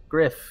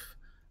 Griff,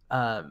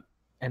 and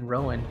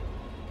Rowan,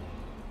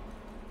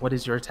 what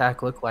does your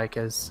attack look like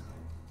as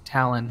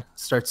Talon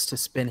starts to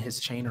spin his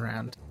chain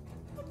around?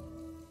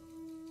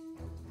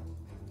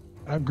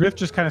 Griff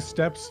just kind of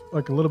steps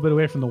like a little bit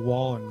away from the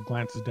wall and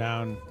glances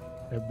down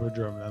at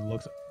Boudreaux and then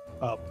looks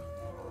up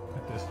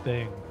at this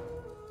thing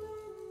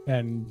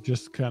and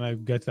just kind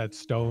of gets that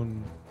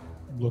stone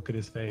look at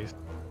his face.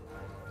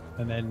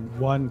 And then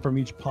one from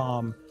each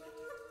palm,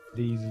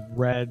 these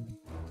red,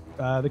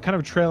 they kind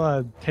of trail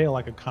a tail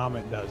like a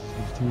comet does.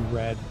 These 2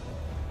 red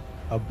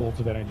bolts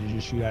of energy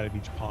just shoot out of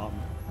each palm.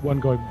 One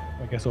going,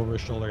 I guess, over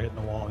his shoulder, hitting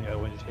the wall, and the other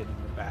one just hitting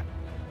the back.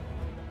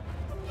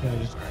 And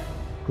I just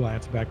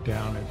glance back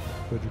down at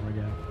Boudreaux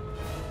again.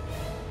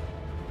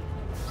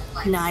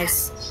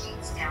 Nice.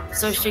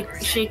 So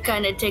she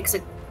kind of takes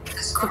a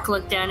quick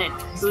look down at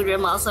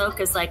Boudreaux also,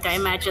 because like I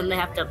imagine they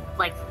have to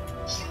like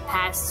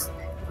pass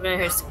where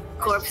his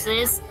corpse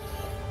is.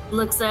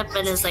 Looks up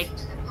and is like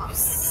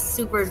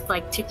super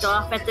like ticked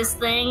off at this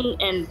thing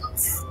and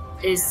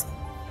is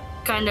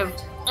kind of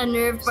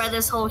unnerved by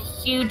this whole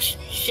huge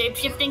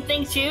shape-shifting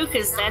thing too,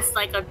 because that's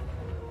like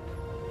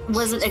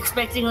wasn't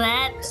expecting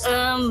that.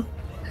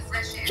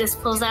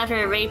 Just pulls out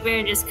her rapier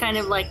and just kind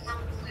of like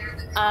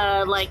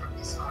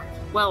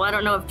well, I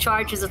don't know if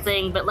charge is a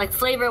thing, but like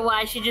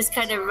flavor-wise, she just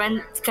kind of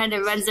runs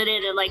at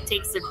it and like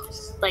takes a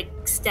like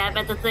stab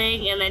at the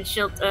thing, and then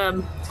she'll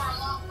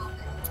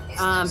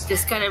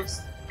just kind of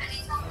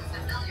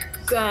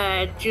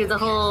do the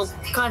whole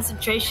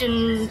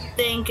concentration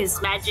thing because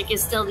magic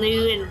is still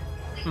new, and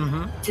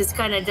just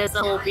kind of does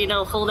the whole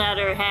hold out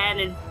her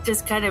hand and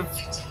just kind of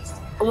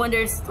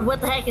wonders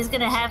what the heck is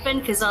gonna happen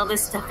because all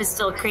this stuff is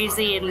still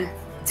crazy and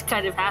it's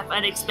kind of half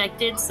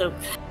unexpected. So.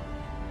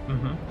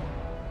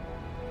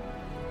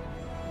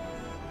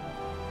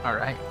 All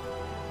right.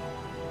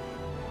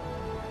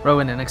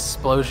 Rowan, an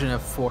explosion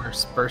of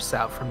force bursts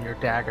out from your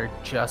dagger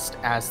just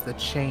as the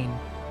chain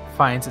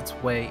finds its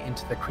way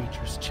into the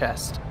creature's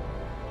chest.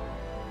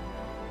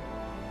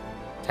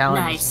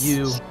 Talon, Nice.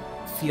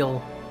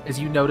 as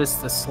you notice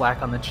the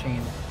slack on the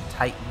chain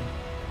tighten,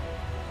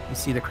 you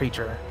see the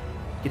creature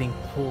getting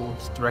pulled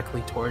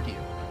directly toward you.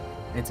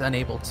 It's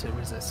unable to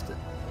resist it.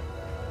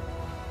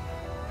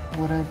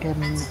 Would I get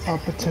an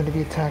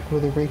opportunity attack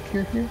with a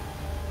rapier here?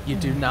 You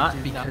do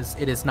not, because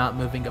it is not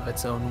moving of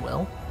its own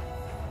will.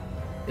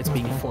 It's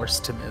being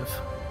forced to move.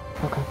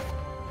 Okay.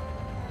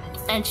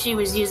 And she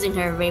was using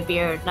her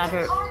rapier, not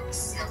her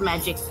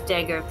magic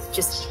dagger,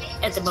 just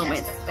at the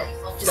moment. But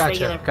just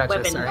regular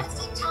weapon. Sorry.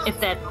 If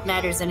that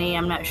matters any,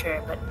 I'm not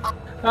sure, but...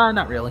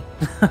 Not really.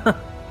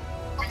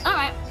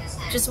 Alright.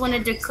 Just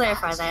wanted to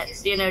clarify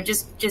that, you know,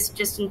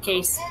 just in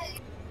case.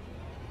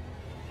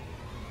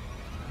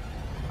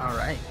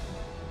 Alright.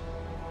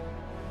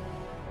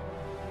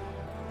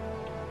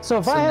 So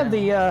if I have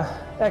the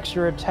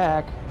extra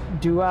attack,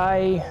 do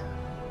I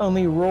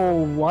only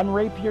roll one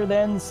rapier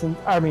then? Since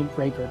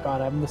rapier.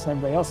 God, I'm listening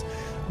to everybody else.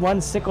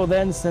 One sickle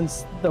then,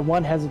 since the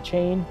one has a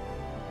chain.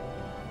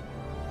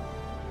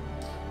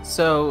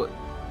 So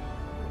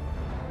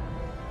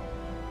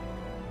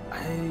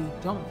I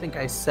don't think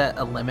I set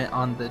a limit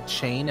on the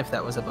chain if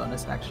that was a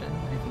bonus action.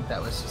 I think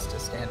that was just a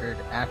standard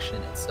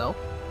action itself.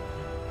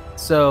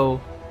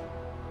 So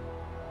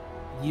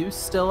you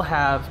still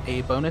have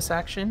a bonus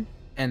action,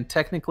 and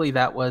technically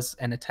that was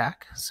an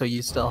attack. So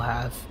you still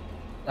have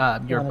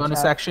your bonus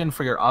attack. action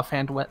for your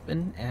offhand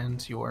weapon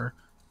and your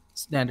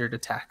standard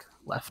attack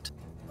left.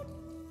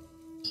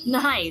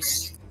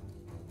 Nice.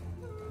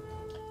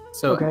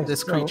 So Okay,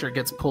 this creature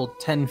gets pulled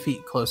 10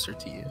 feet closer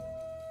to you.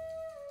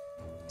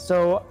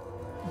 So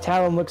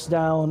Talon looks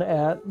down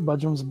at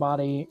Budrum's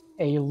body,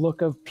 a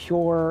look of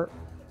pure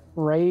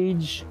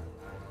rage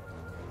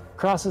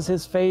crosses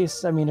his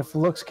face. I mean, if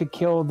looks could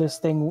kill this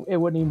thing, it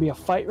wouldn't even be a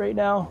fight right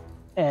now.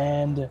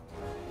 And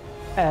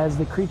as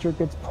the creature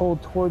gets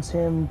pulled towards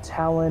him,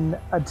 Talon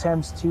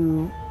attempts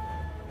to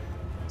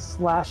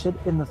slash it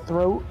in the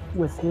throat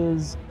with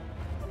his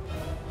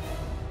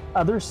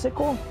other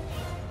sickle.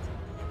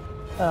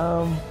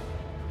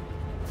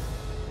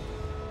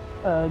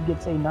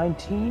 Gets a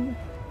 19.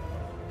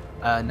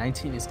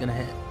 19 is gonna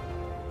hit.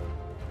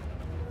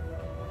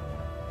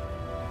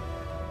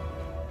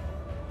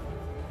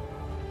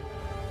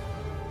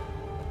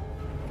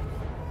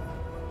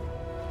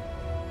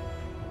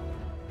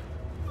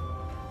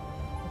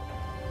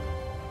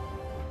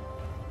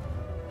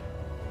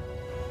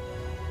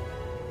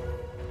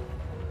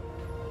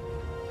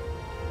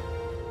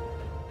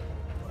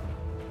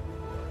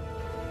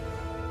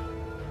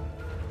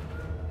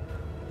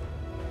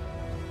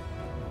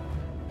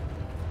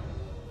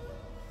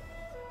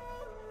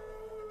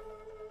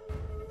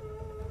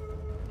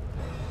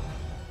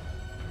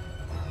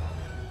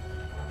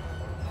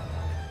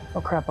 Oh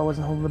crap, I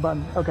wasn't holding the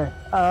button. Okay.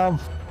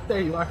 There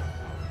you are.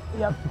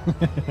 Yep.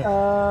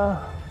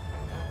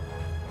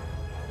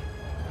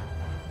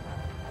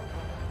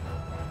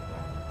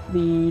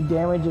 The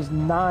damage is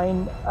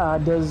 9.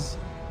 Is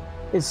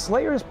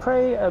Slayer's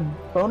Prey a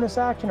bonus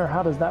action, or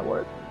how does that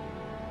work?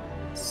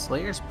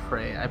 Slayer's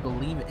Prey, I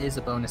believe, is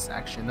a bonus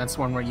action. That's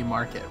one where you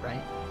mark it,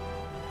 right?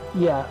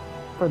 Yeah,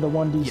 for the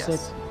 1d6.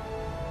 Yes.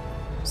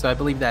 So I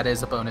believe that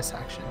is a bonus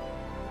action.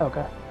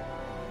 Okay.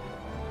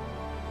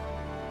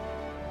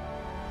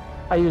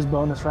 I use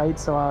bonus, right?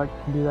 So I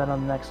can do that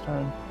on the next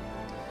turn.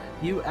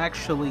 You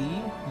actually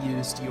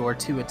used your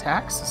 2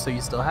 attacks, so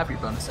you still have your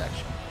bonus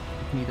action.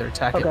 You can either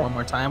attack it one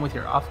more time with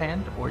your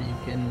offhand, or you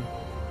can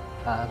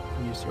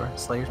use your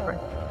Slayer's Prey.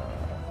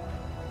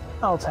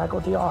 I'll attack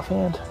with the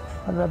offhand.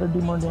 I'd rather do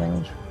more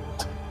damage.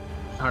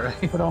 All right.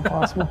 If at all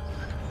possible.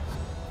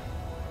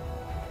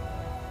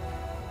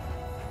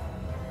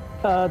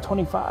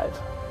 25.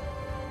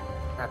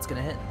 That's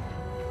gonna hit.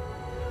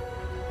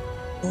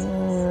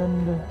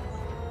 And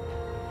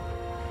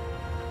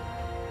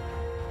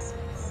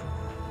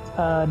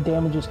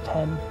damage is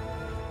 10.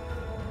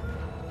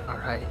 All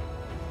right.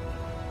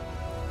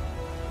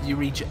 You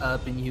reach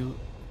up and you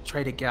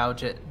try to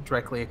gouge it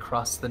directly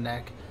across the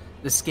neck.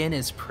 The skin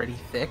is pretty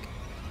thick.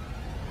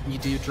 You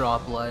do draw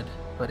blood,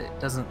 but it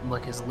doesn't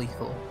look as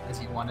lethal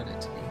as you wanted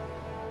it to be.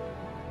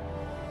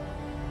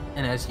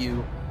 And as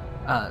you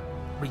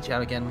reach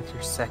out again with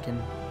your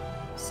second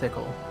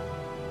sickle,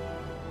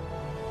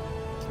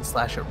 you can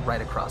slash it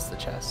right across the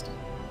chest.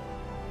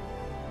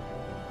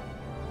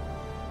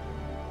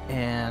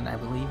 And I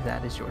believe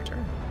that is your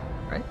turn,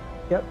 right?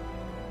 Yep.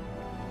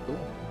 Cool.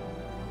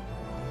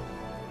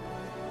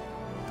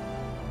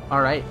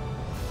 All right.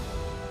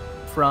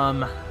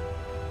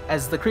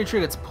 As the creature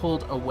gets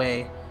pulled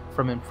away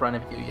from in front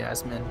of you,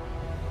 Yasmin,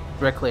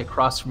 directly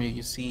across from you,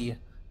 you see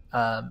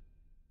a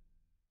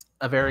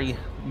very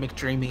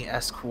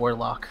McDreamy-esque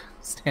warlock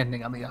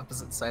standing on the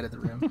opposite side of the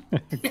room.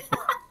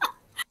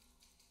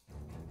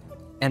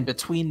 And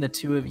between the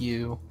two of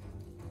you,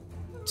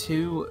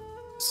 2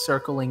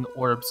 circling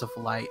orbs of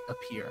light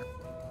appear.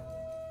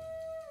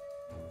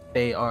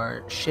 They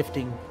are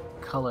shifting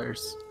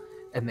colors,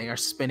 and they are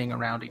spinning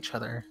around each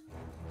other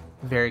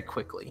very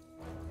quickly.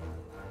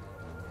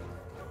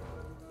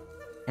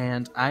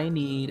 And I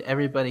need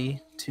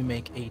everybody to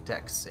make a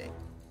dex save.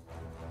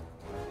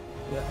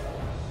 Yeah.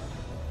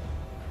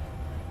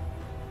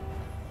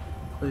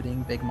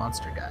 Including Big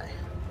Monster Guy.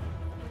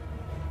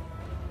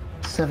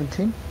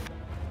 17.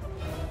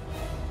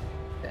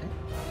 Okay.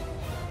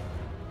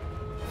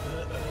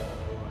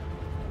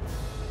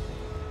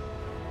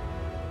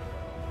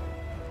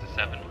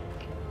 7.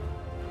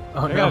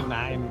 Oh I got a no.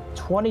 9.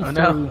 23. Oh,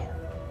 no.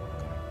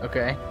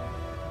 Okay.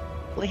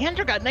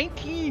 Leandra got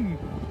 19.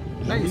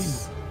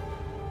 Nice.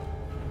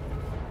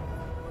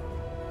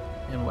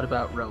 And what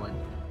about Rowan?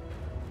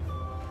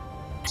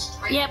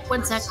 Yep,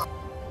 1 sec.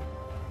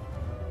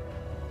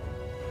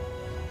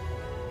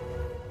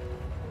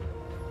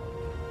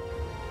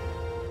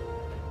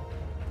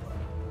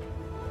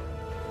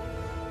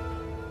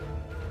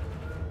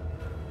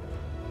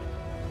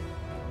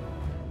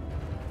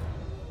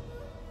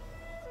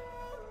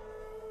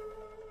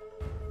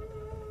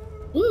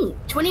 Ooh,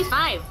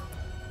 25.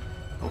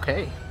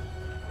 Okay.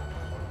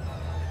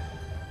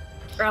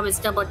 Or I was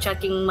double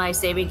checking my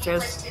saving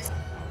throws.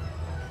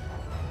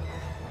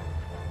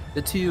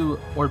 The two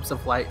orbs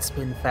of light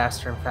spin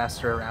faster and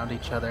faster around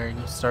each other, and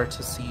you start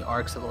to see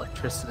arcs of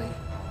electricity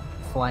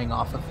flying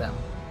off of them.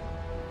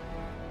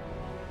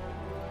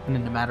 And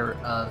in a matter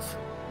of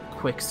a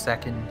quick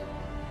second,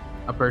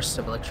 a burst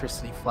of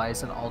electricity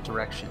flies in all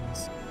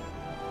directions.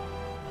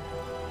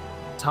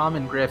 Tom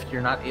and Griff,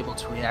 you're not able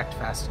to react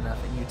fast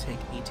enough, and you take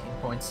 18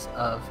 points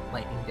of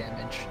lightning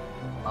damage,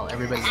 while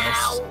everybody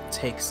else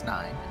takes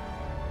 9.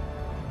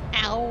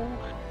 Ow.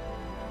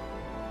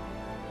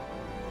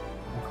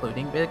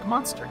 Including Big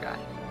Monster Guy,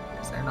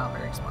 because they're not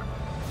very smart.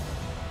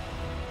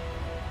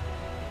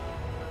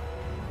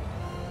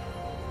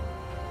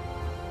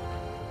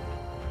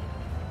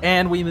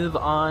 And we move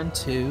on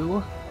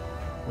to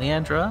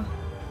Leandra,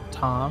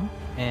 Tom,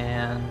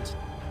 and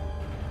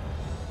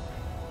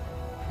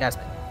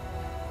Yasmin.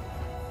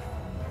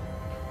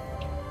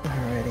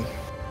 Alrighty.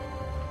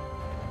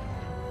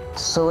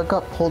 So it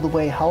got pulled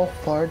away. How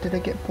far did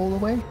it get pulled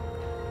away?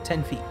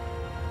 10 feet.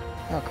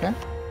 Okay.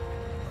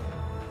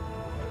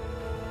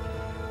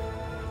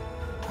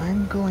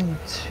 I'm going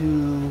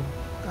to...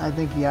 I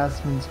think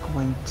Yasmin's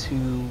going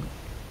to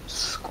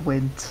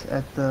squint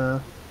at the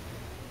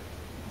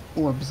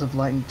orbs of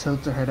light and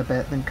tilt her head a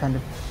bit, then kind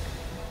of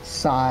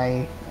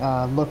sigh,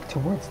 look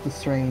towards the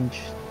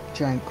strange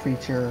giant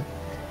creature,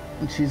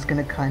 and she's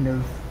gonna kind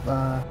of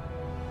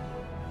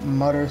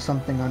mutter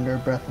something under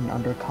her breath in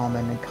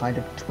Undercommon and kind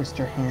of twist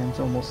her hands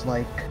almost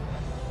like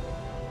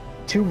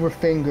two of her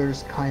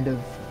fingers kind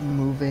of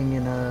moving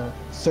in a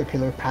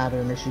circular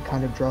pattern as she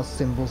kind of draws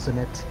symbols in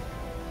it,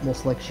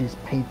 almost like she's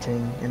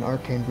painting, and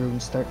arcane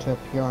runes start to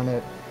appear on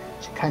it.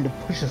 She kind of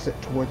pushes it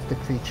towards the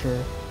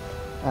creature.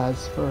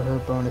 As for her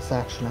bonus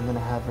action, I'm going to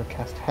have her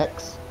cast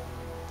Hex.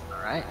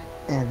 Alright.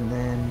 And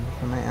then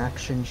for my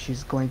action,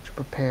 she's going to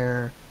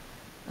prepare,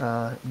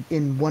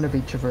 in one of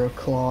each of her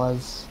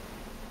claws,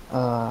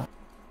 try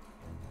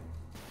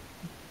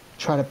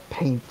to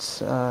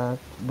paint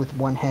with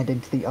one hand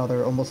into the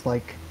other, almost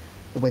like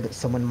the way that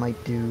someone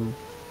might do.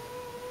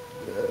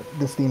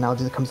 This is the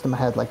analogy that comes to my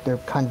head, like they're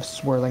kind of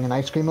swirling an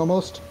ice cream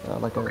almost,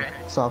 like a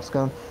soft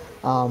scone.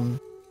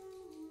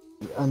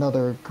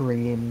 Another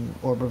green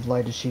orb of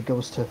light as she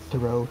goes to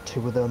throw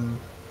two of them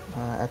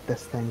at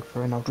this thing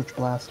for an Eldritch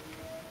Blast.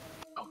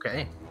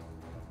 Okay.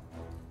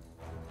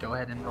 Go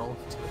ahead and roll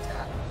to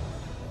attack.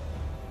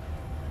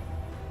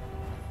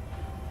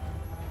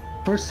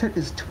 First hit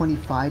is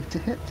 25 to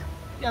hit.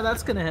 Yeah,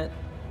 that's gonna hit.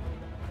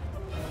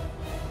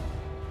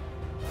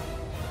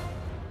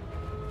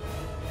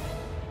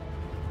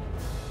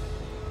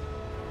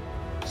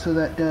 So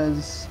that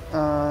does,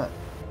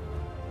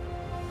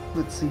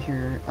 let's see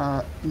here,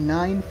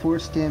 9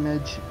 force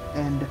damage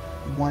and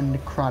 1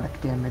 necrotic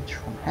damage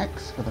from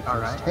Hex for the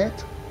first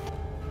hit.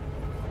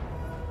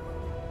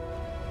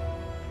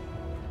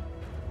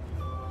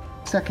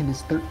 Second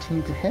is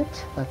 13 to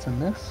hit, that's a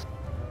miss.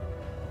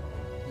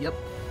 Yep.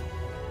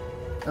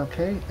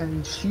 Okay,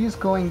 and she's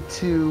going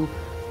to,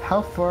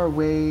 how far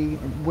away,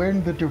 where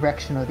in the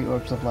direction are the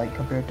orbs of light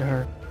compared to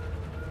her?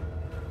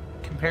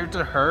 Compared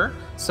to her,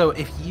 so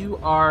if you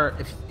are,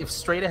 if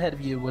straight ahead of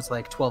you was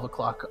like 12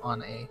 o'clock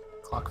on a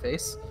clock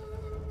face,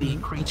 the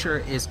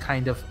creature is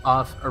kind of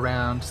off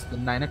around the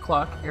 9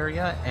 o'clock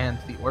area, and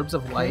the orbs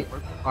of light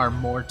are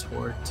more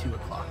toward 2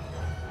 o'clock.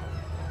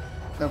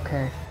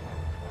 Okay.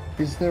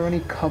 Is there any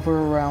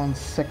cover around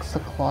 6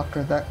 o'clock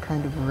or that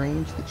kind of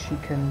range that she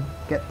can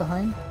get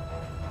behind?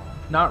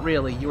 Not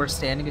really. You are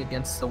standing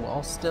against the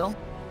wall still.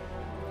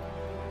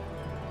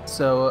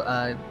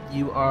 So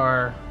you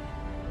are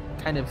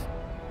kind of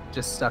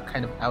just stuck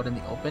kind of out in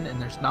the open,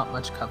 and there's not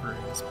much cover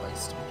in this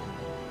place to begin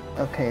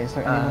with. Okay, is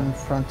there anyone in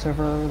front of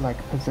her, like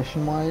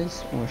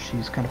position-wise, or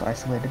she's kind of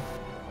isolated?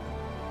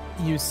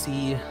 You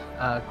see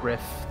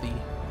Griff, the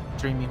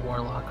dreamy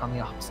warlock, on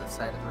the opposite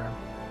side of the room.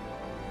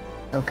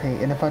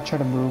 Okay, and if I try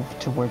to move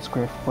towards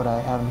Griff, would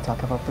I have an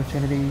attack of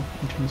opportunity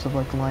in terms of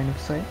like line of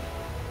sight?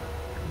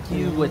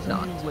 You would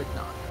not.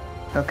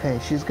 Okay,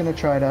 she's gonna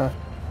try to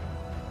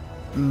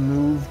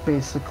move,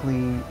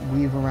 basically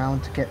weave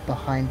around to get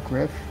behind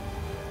Griff,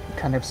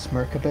 kind of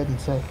smirk a bit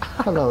and say,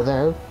 hello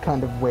there,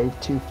 kind of wave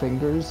 2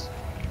 fingers,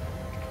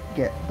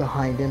 get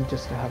behind him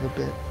just to have a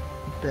bit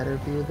better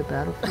view of the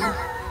battlefield.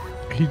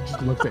 He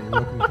just looks at you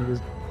real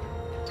confused.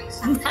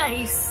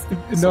 Nice.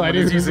 No, I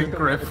didn't using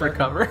Griff for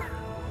cover.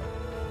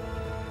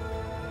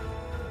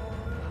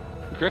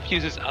 Griff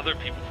uses other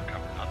people for cover.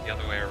 the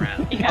other way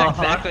around. Yeah,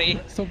 exactly.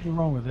 There's something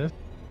wrong with this.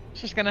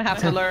 She's gonna have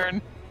to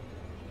learn.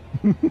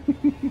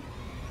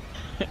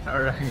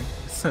 All right.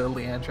 So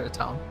Leandra,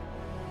 Tom.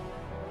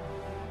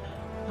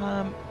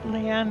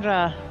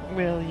 Leandra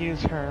will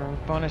use her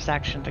bonus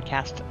action to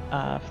cast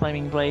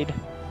Flaming Blade.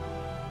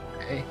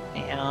 Okay.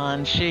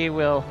 And she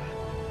will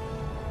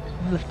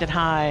lift it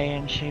high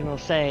and she will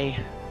say,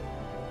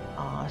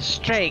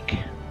 Strake,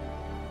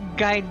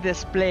 guide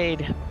this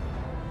blade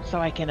so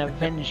I can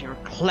avenge your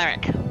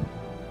cleric.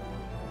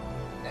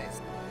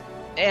 Nice.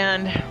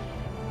 And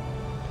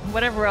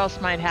whatever else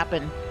might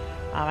happen,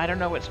 I don't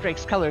know what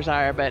Strake's colors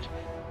are, but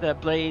the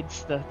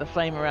blades, the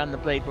flame around the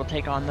blade will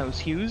take on those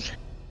hues.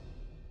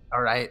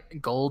 All right.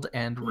 Gold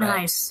and red.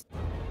 Nice.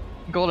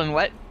 Golden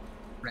what?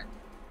 Red.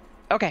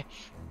 Okay.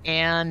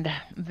 And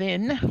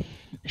then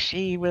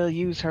she will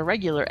use her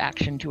regular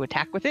action to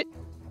attack with it.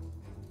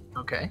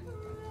 Okay.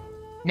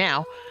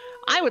 Now,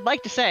 I would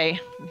like to say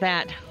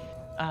that,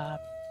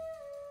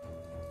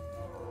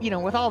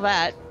 with all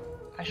that,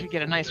 I should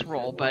get a nice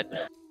roll, but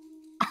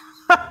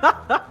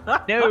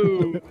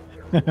no,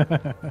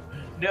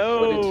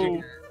 What did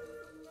you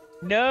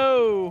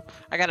no,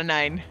 I got a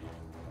 9.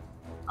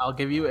 I'll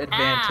give you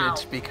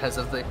advantage Ow. because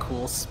of the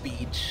cool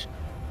speech,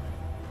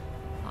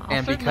 I'll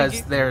and certainly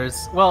because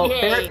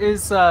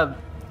do-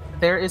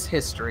 there is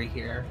history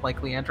here.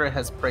 Like Leandra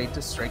has prayed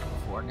to Strike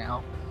before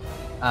now.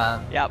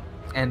 Yep.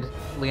 And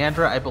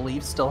Leandra, I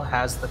believe, still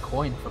has the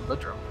coin from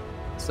Budrum.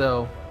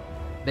 So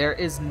there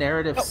is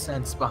narrative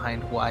sense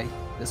behind why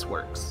this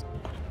works.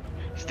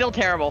 Still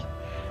terrible.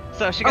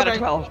 So she got Okay. a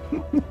 12.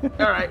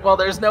 All right. Well,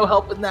 there's no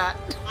help in that.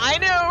 I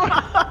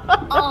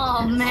know.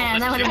 Oh man,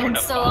 that would have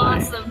been so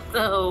awesome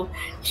though.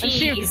 And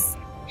she- Jeez.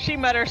 She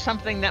mutters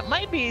something that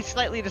might be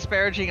slightly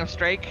disparaging of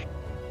Strake.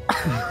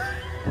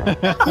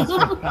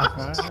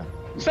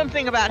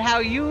 Something about how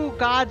you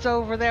gods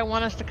over there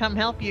want us to come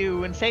help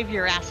you and save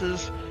your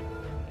asses,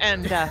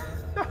 and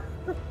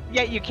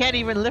yet you can't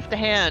even lift a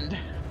hand,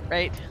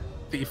 right?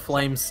 The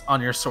flames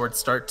on your sword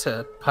start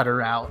to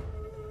putter out.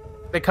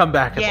 They come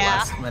back at the Yeah.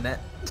 last minute.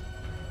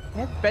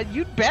 Yeah, but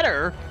you'd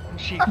better.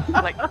 And she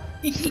like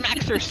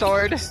smacks her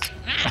sword.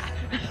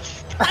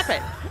 Stop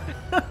it.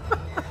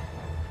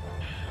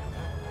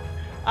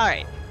 All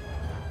right.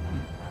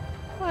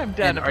 I'm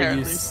done. And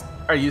Apparently,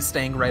 are you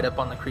staying right up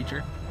on the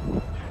creature?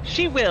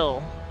 she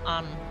will.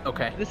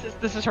 Okay,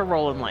 This is her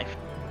role in life.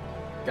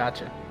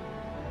 gotcha.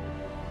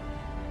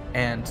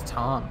 And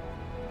Tom.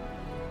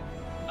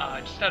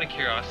 Just out of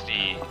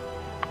curiosity,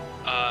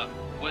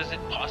 was it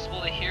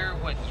possible to hear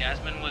what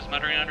Yasmin was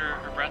muttering under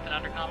her breath in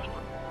Undercommon?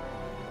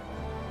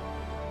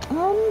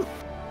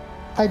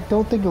 I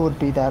don't think it would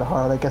be that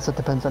hard. I guess it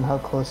depends on how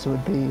close it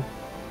would be.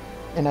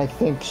 And I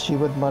think she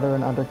would mutter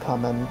an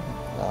undercommon.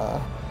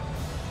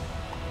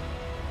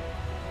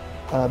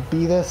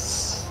 Be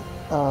this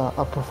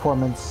a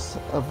performance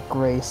of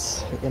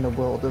grace in a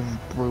world of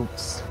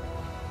brutes.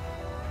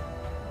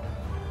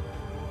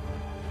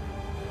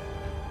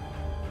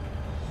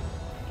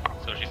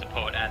 So she's a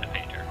poet and a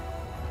painter.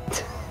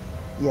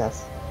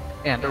 Yes.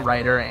 And a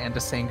writer, and a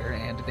singer,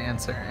 and a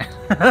dancer.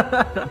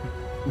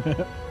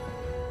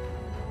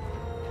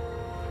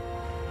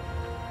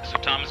 So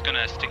Tom is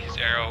gonna stick his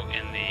arrow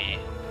in the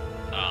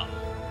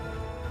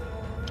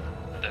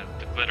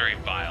glittery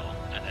vial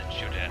and then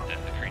shoot it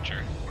at the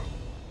creature.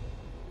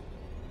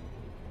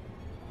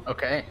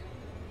 Okay.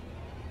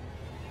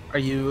 Are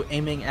you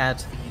aiming at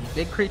the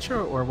big creature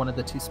or one of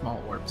the two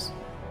small orbs?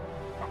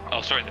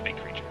 Oh, sorry, the big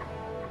creature.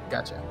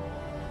 Gotcha.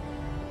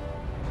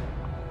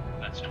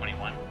 That's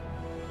 21.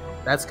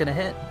 That's gonna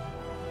hit.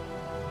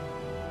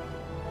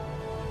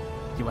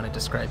 Do you want to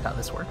describe how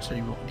this works, or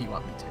do you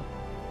want me to?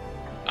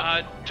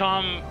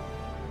 Tom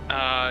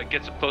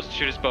gets up close to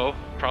shoot his bow,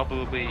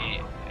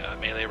 probably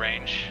melee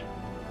range,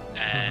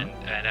 and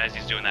as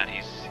he's doing that,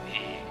 he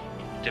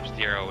dips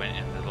the arrow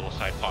in the little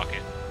side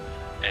pocket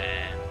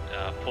and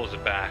pulls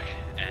it back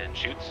and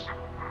shoots.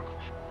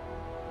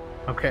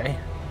 Okay.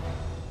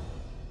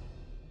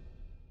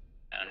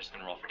 And I'm just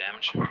gonna roll for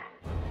damage.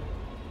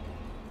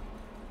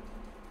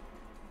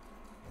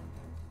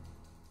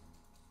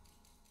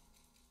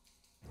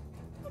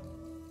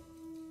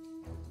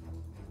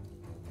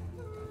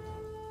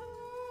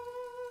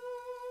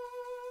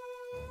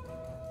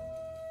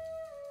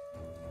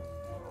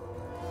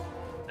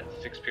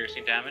 That's 6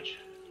 piercing damage.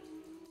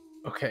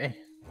 Okay.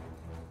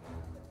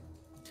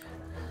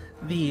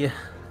 The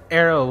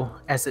arrow,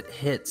 as it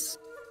hits,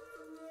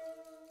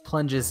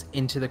 plunges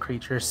into the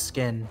creature's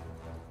skin,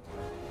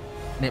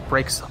 and it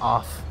breaks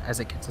off as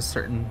it gets a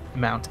certain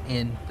amount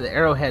in. The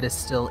arrowhead is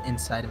still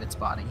inside of its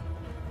body,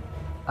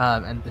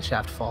 and the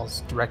shaft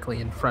falls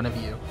directly in front of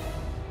you.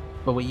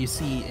 But what you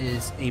see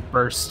is a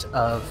burst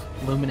of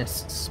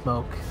luminous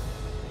smoke.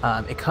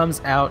 It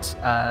comes out,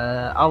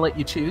 I'll let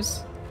you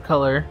choose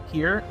color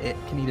here. It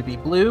can either be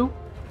blue,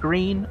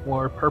 green,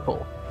 or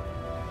purple.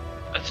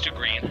 Let's do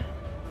green.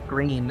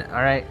 Green.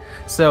 All right.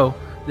 So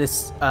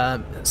this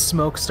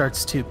smoke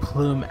starts to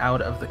plume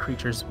out of the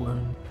creature's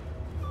wound,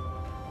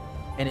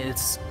 and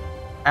it's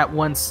at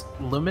once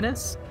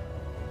luminous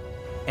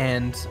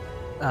and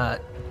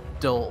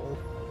dull.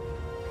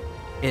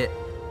 It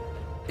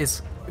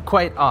is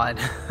quite odd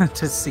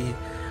to see.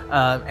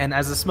 And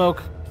as the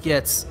smoke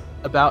gets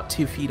about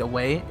 2 feet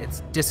away,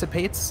 it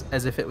dissipates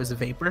as if it was a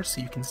vapor,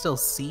 so you can still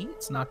see.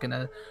 It's not going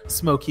to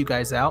smoke you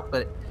guys out,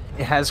 but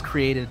it has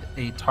created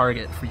a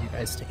target for you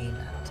guys to aim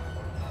at.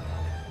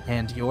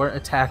 And your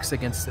attacks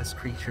against this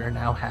creature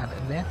now have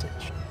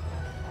advantage.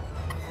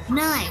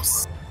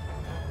 Nice.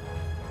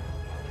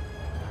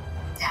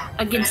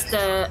 Against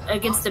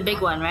the big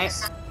one, right?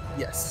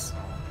 Yes.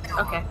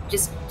 Okay,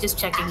 just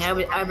checking.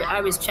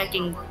 I was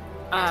checking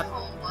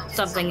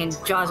something, and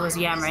Jaws was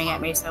yammering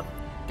at me. So.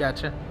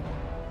 Gotcha.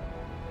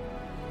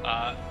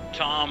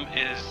 Tom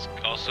is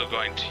also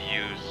going to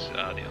use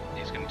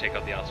he's going to take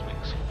out the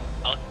Alchemist's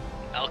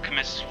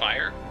Alchemist's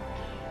Fire.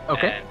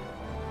 Okay. And,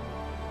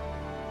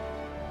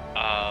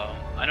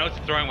 I know it's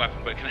a throwing weapon,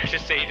 but can I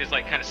just say he just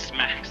like kind of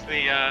smacks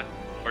the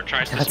or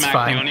tries to smack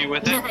fine. the Oni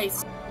with it?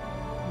 Nice.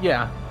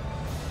 Yeah.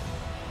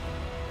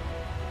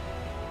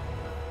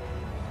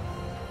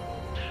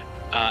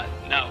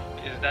 No,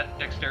 is that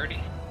dexterity?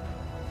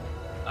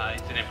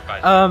 It's an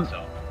improvised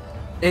so.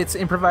 It's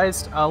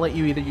improvised. I'll let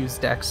you either use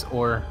dex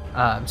or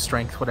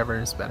strength, whatever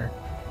is better.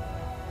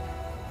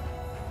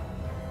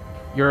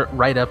 You're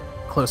right up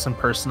close and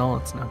personal.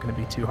 It's not going to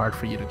be too hard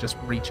for you to just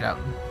reach out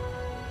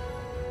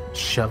and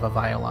shove a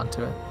vial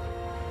onto it.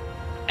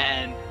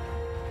 And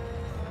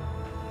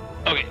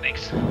okay,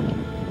 thanks.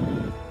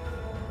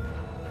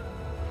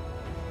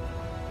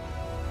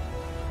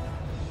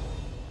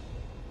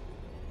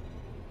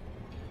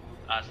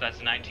 So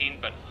that's a 19,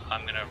 but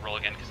I'm gonna roll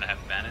again because I have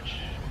advantage.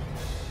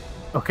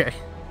 Okay.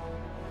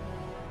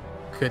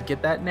 Could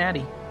get that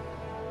natty.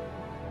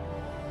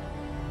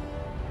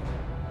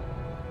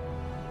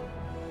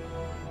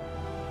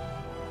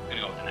 I'm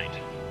gonna go with the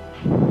 19.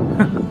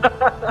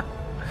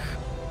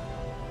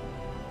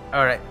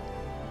 All right.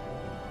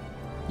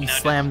 You Now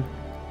slam.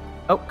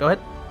 Oh, go ahead.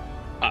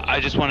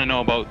 I just want to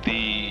know about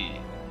the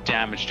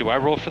damage. Do I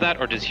roll for that,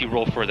 or does he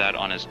roll for that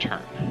on his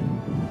turn?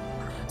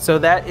 So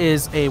that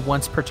is a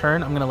once per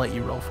turn. I'm going to let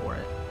you roll for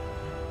it.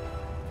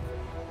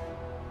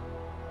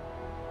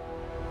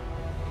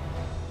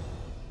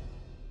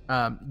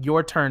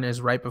 Your turn is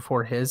right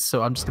before his,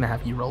 so I'm just going to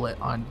have you roll it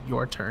on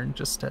your turn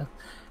just to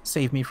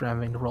save me from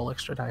having to roll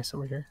extra dice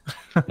over here.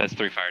 That's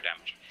 3 fire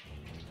damage.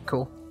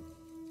 Cool.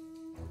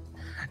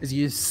 As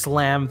you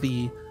slam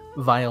the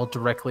vial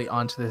directly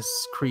onto this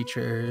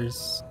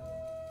creature's...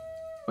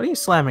 What are you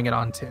slamming it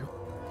onto?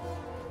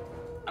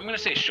 I'm gonna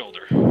say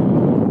shoulder.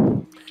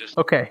 Just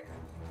Okay.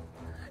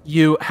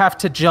 You have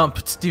to jump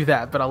to do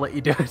that, but I'll let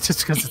you do it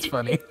just because it's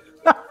funny.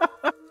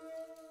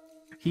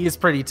 He is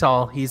pretty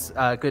tall. He's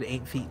a good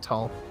 8 feet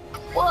tall.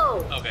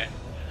 Whoa. okay.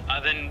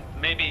 Then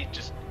maybe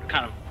just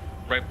kind of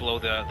right below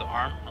the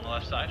arm on the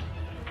left side.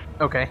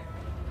 Okay.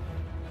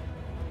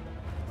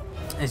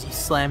 As you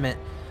slam it,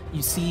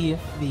 you see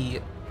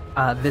the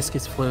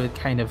viscous fluid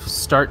kind of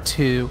start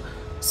to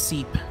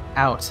seep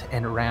out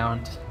and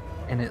around,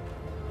 and it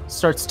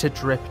starts to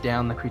drip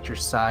down the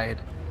creature's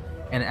side.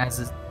 And as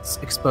it's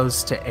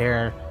exposed to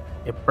air,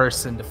 it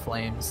bursts into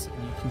flames,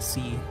 and you can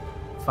see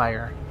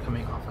fire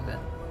coming off of it.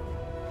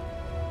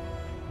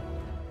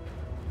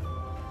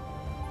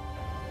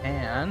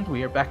 And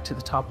we are back to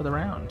the top of the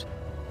round.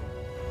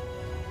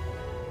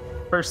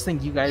 First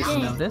thing you guys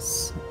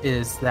notice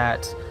is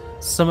that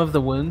some of the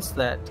wounds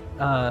that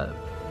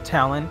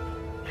Talon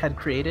had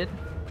created,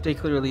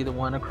 particularly the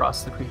one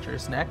across the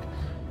creature's neck,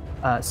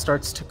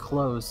 starts to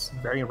close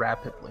very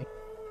rapidly.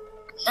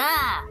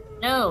 Ah,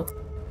 no.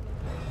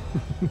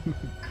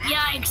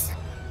 Yikes.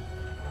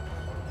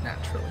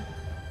 Naturally.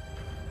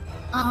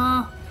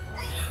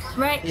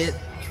 Right.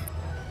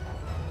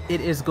 It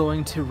is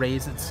going to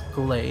raise its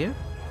glaive,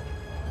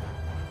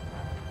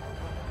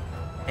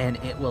 and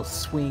it will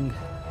swing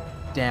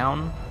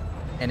down,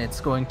 and it's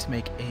going to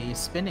make a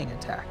spinning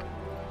attack.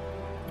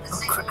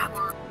 Oh, crap.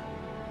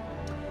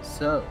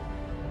 So,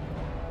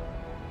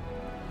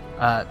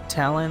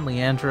 Talon,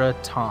 Leandra,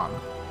 Tom.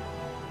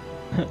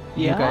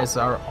 You guys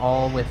are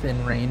all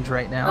within range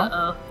right now.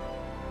 Uh-oh.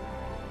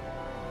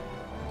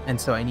 And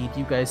so I need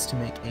you guys to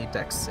make a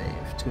dex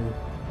save to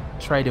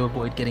try to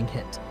avoid getting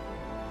hit.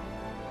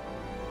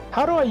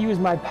 How do I use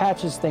my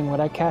patches thing? Would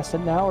I cast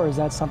it now, or is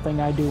that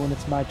something I do when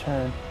it's my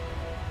turn?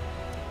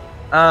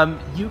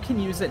 You can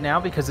use it now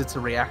because it's a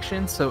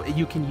reaction, so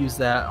you can use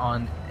that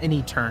on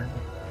any turn.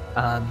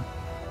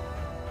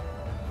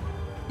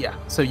 Yeah,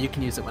 so you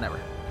can use it whenever.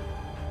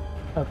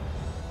 Okay.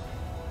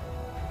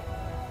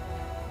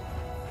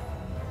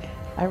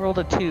 I rolled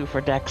a 2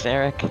 for Dex,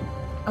 Eric.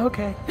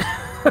 Okay.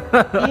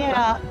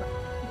 Yeah.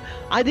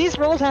 These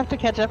rolls have to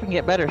catch up and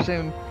get better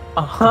soon.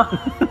 Uh-huh.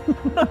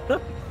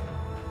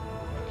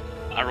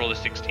 I rolled a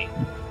 16.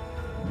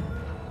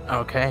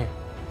 Okay.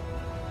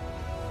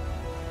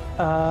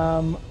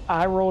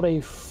 I rolled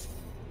a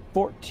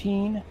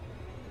 14.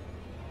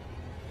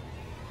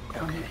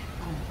 Okay.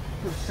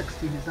 For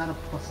 16, is that a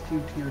 +2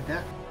 to your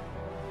deck?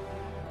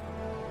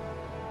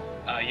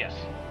 Yes.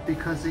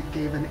 Because it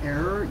gave an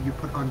error, you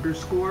put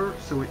underscore,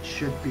 so it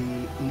should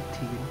be 18.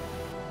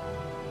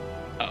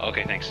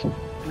 Okay, thanks.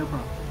 No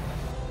problem.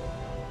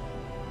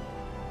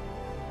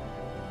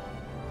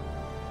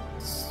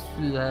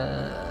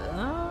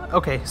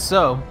 Okay,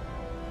 so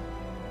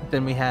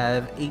then we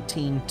have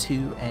 18,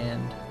 2,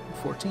 and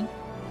 14.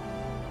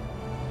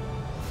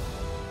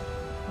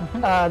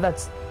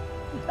 That's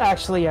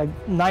actually a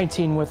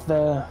 19 with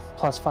the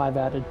 +5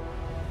 added.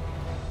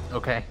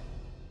 Okay.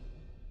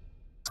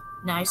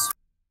 Nice.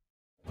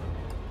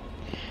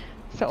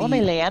 So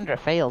only Leandra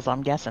fails,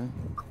 I'm guessing.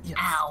 Yes.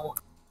 Ow.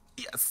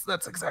 Yes,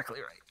 that's exactly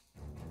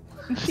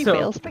right. She So-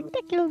 fails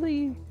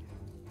spectacularly.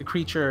 The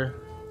creature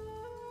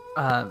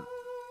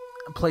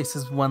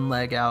places one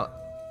leg out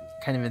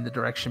kind of in the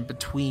direction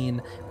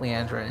between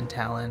Leandra and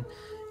Talon,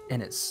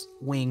 and it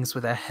swings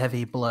with a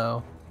heavy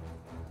blow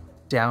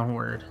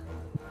downward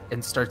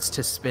and starts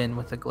to spin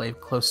with the glaive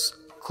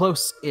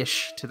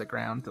close-ish to the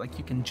ground, like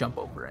you can jump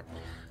over it.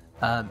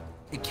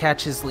 It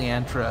catches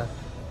Leandra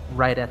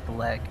right at the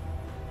leg,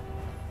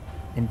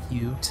 and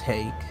you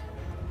take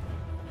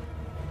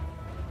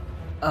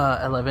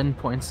 11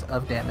 points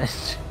of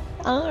damage.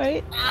 All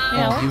right.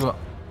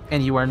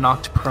 And you are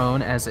knocked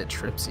prone as it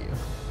trips you.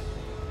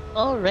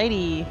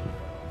 Alrighty.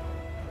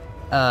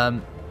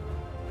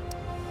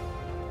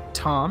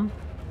 Tom,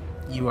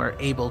 you are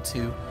able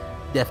to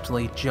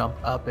deftly jump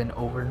up and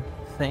over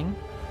thing.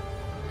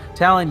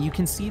 Talon, you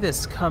can see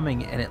this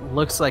coming, and it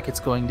looks like it's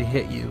going to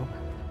hit you.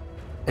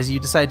 As you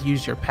decide to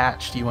use your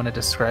patch, do you want to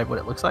describe what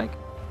it looks like?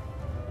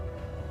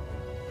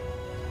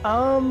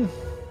 I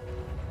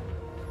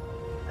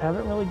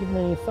haven't really given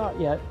any thought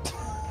yet,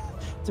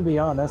 to be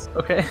honest.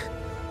 Okay.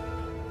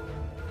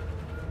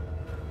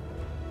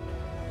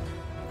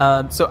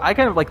 So I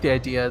kind of like the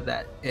idea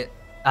that it,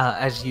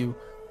 as you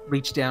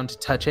reach down to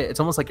touch it, it's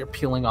almost like you're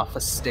peeling off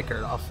a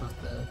sticker off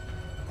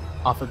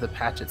of the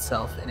patch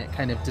itself, and it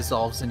kind of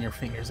dissolves in your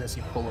fingers as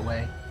you pull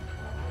away.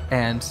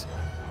 And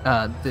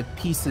the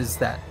pieces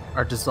that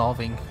are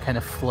dissolving kind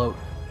of float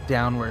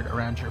downward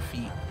around your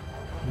feet.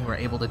 You are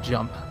able to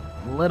jump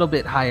a little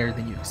bit higher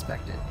than you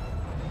expected.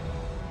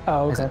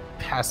 Oh, As okay. it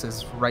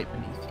passes right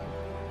beneath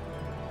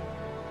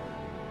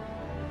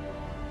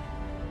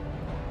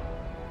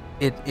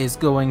you. It is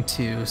going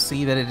to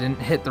see that it didn't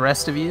hit the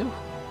rest of you.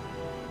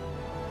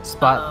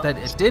 Spot that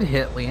it did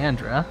hit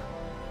Leandra.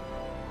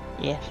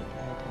 Yes.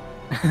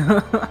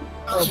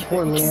 Oh,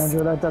 poor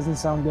Leandra, that doesn't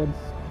sound good.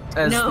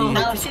 As No.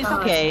 the Oh, she's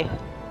okay.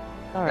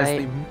 All as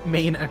right. the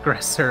main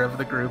aggressor of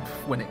the group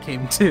when it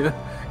came to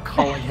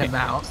calling him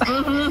out.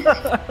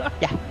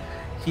 Yeah.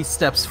 He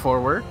steps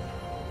forward,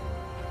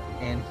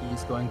 and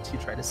he's going to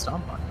try to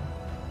stomp on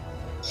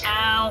you.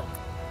 Ow.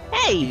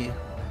 Hey. He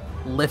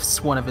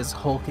lifts one of his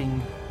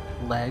hulking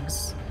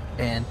legs,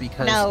 and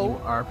because No.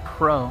 you are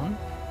prone,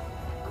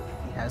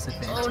 he has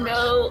advantage. Oh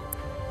no.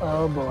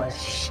 Oh boy.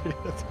 Shit.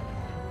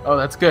 Oh,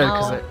 that's good,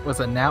 because No. it was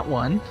a nat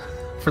 1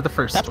 for the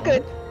first That's one.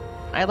 good.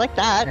 I like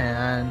that.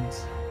 And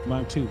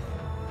Mine too.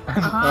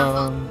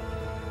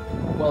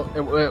 well,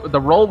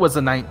 the roll was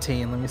a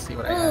 19. Let me see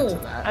what I add to Ooh.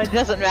 that. It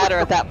doesn't matter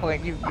at that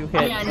point. You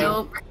hit. Yeah,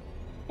 nope.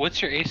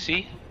 What's your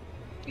AC,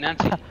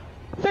 Nancy?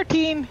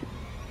 13.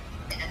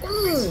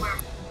 Ooh.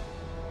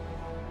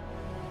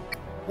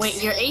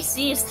 Wait, your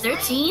AC is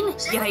 13?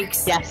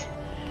 Yikes. Yes.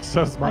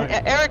 So's mine.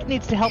 Eric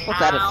needs to help with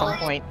that at some Ow.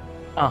 point.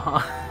 Uh-huh.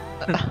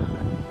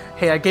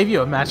 Hey, I gave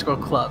you a magical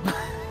club.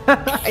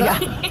 Yeah.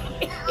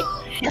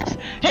 Yes.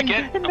 You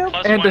get a no-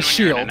 plus and one a when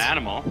shield. you're an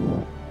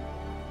animal.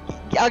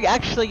 I'll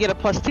actually get a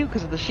 +2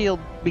 because the shield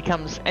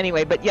becomes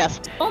anyway. But yes,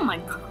 Oh my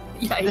god.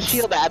 Yikes. the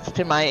shield adds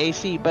to my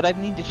AC. But I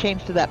need to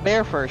change to that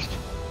bear first,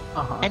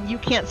 Uh-huh. and you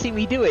can't see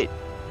me do it.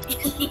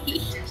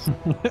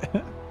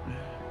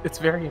 It's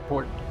very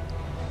important.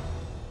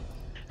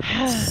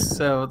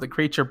 So the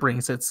creature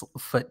brings its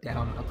foot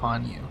down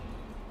upon you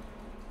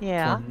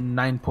Yeah. for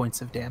 9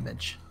 points of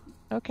damage.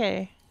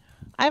 Okay.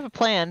 I have a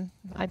plan.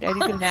 I do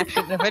get an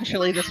action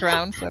eventually this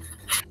round. So.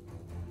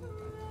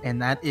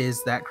 And that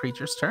is that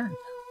creature's turn.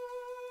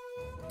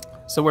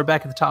 So we're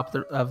back at the top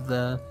of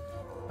the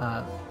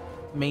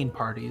main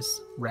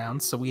party's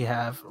round. So we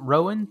have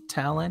Rowan,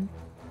 Talon,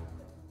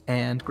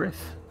 and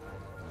Griff.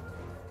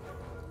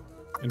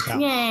 In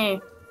town.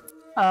 Yay.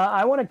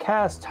 I want to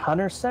cast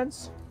Hunter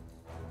Sense.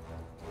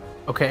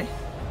 Okay.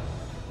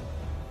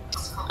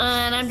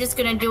 And I'm just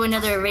gonna do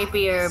another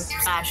rapier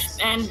slash.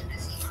 And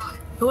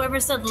whoever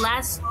said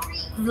last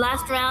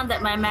round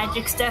that my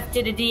magic stuff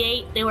did a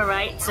D8, they were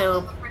right.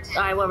 So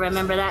I will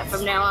remember that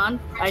from now on.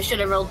 I should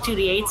have rolled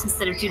 2d8s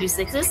instead of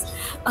 2d6s.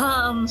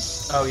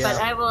 Oh yeah.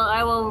 But I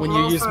will. When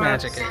roll you use for,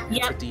 magic, it's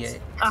Yep. a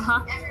D8.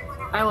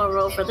 I will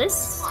roll for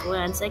this.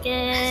 1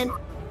 second.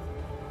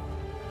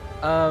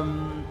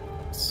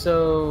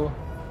 So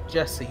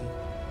Jesse,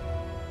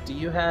 do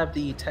you have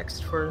the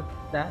text for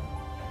that?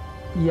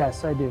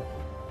 Yes, I do.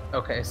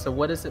 Okay, so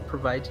what does it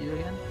provide you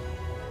again?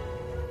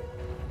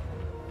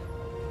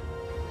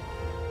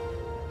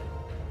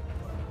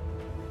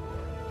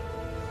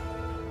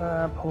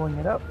 Pulling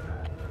it up.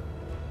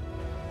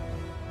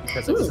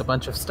 because it was a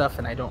bunch of stuff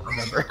and I don't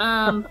remember.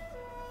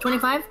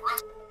 25.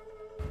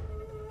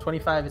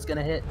 25 is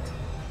gonna hit.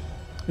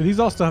 These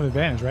all still have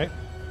advantage, right?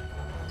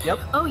 Yep.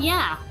 Oh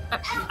yeah,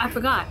 I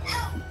forgot.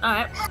 All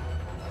right.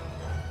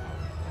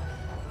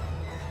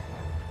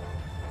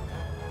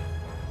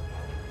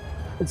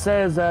 It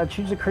says,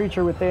 choose a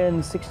creature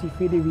within 60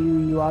 feet of you.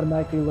 You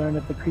automatically learn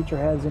if the creature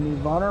has any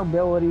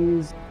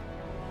vulnerabilities,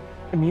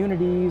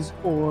 immunities,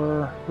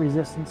 or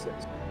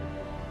resistances.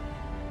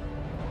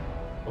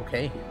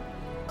 Okay.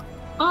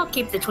 I'll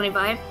keep the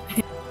 25.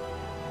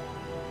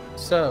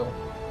 So,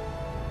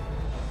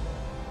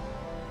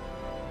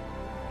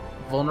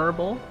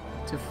 vulnerable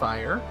to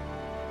fire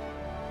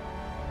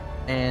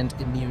and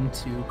immune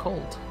to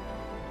cold.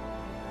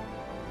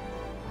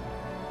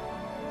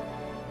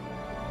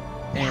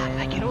 Yeah,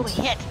 I can only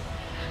hit.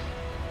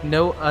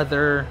 No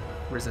other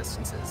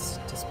resistances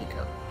to speak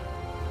of.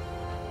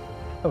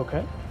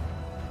 Okay.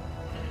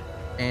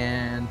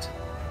 And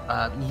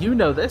you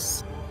know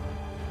this,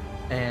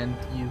 and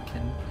you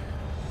can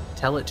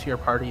tell it to your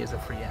party as a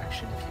free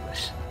action if you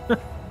wish.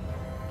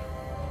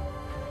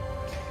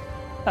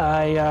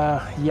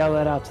 I yell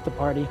that out to the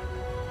party.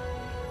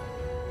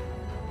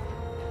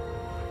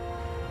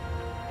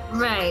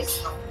 Right.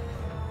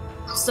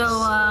 So,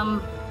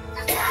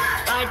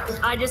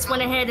 I just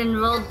went ahead and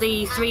rolled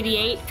the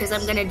 3d8 because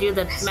I'm gonna do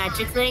the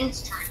magic thing.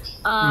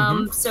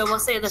 So we'll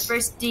say the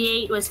first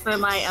d8 was for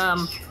my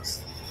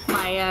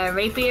my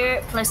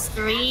rapier plus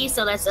 3,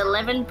 so that's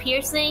 11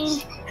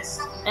 piercing.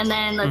 And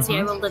then let's see,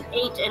 I rolled an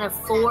 8 and a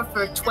 4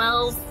 for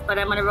 12, but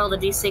I'm gonna roll the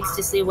d6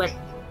 to see what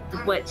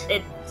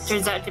it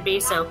turns out to be.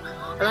 So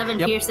 11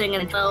 piercing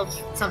and 12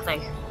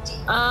 something.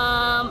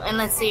 And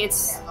let's see,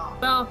 it's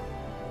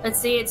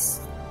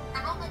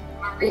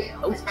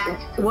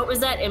what was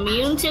that?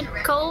 Immune to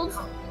cold?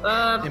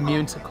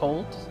 Immune to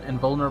cold and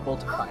vulnerable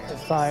to fire.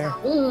 Fire.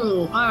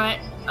 Ooh, alright.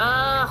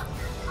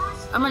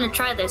 I'm gonna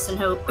try this and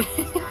hope.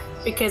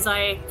 Because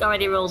I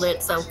already rolled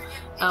it, so,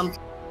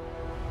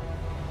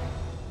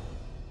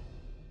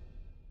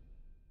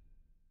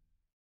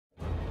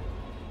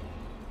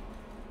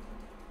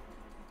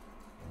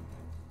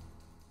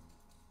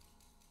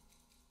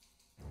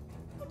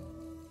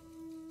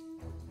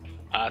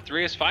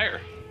 3 is fire.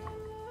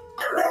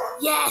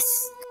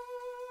 yes!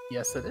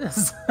 Yes, it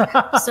is.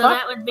 So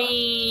that would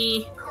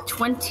be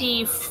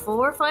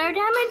 24 fire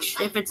damage?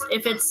 If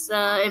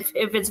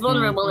it's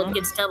vulnerable, it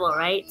gets double,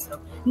 right? So,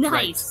 nice!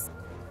 Right.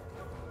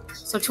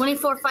 So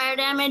 24 fire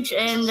damage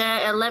and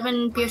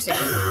 11 piercing.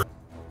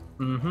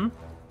 Mm-hmm.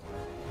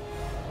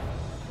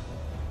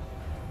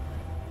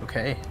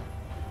 Okay.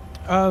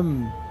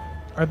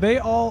 Are they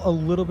all a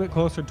little bit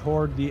closer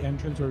toward the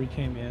entrance where we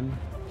came in?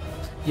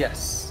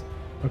 Yes.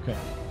 Okay.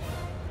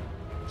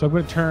 So I'm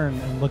going to turn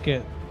and look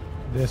at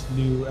this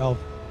new elf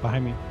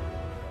behind me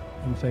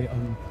and say,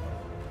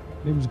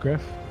 name's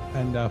Griff,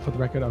 and for the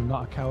record, I'm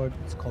not a coward.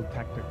 It's called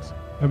tactics.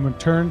 I'm going to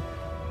turn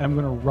and I'm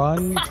going to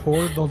run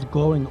toward those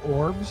glowing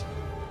orbs.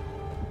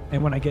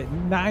 And when I get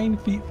 9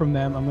 feet from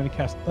them, I'm going to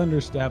cast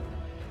Thunder Step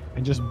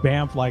and just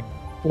bamf like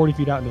 40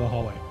 feet out into the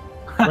hallway.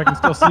 So I can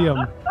still see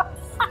them,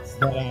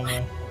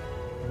 but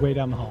way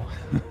down the hall.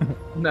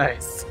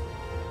 Nice.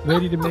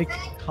 Ready to make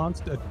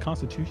a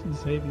Constitution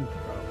saving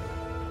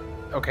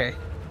throw. Okay.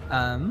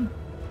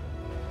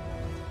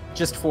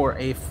 Just for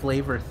a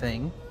flavor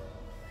thing,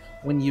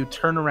 when you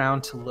turn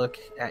around to look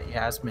at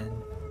Yasmin,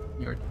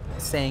 you're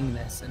saying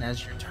this, and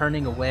as you're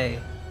turning away,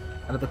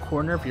 out of the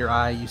corner of your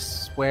eye, you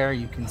swear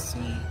you can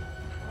see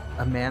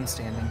a man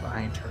standing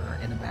behind her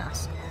in a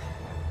mask.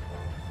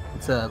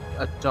 It's a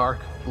dark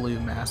blue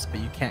mask, but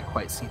you can't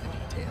quite see the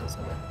details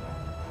of it.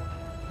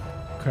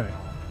 Okay.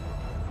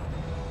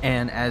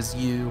 And as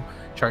you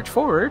charge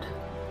forward,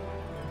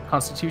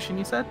 Constitution,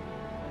 you said?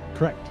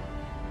 Correct.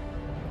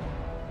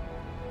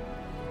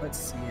 Let's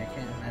see, I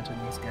can't imagine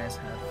these guys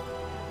have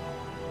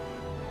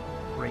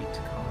great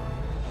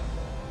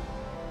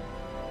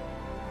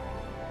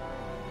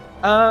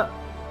con.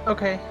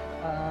 Okay.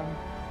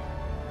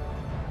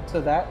 So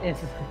that is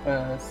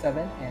a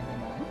 7 and a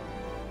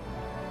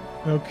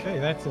 9. Okay,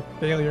 that's a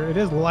failure. It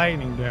is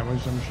lightning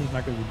damage. I'm sure it's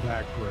not going to be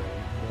that great.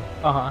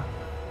 Uh-huh.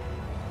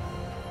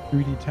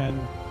 3d10.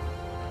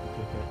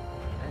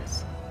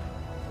 Nice.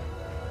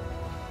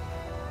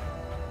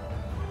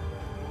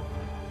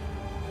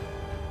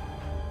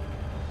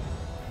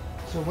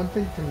 So one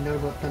thing to note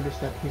about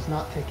Thunderstep, he's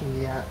not taking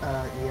the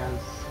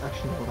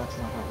actually no, that's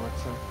not how it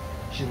works. So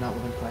she's not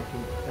within 5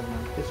 feet. Never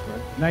mind.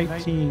 Discord.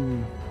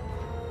 19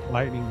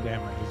 lightning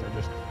damage as I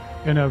just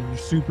in a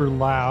super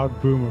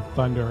loud boom of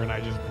thunder, and I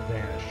just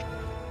vanished.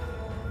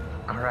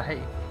 All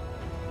right.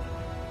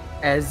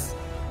 As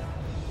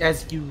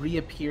you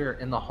reappear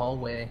in the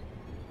hallway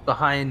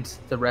behind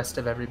the rest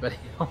of everybody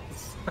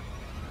else,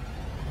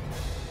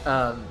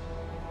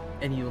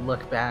 and you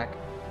look back,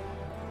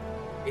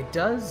 it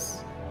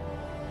does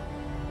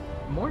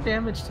more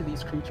damage to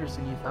these creatures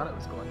than you thought it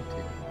was going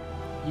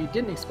to. You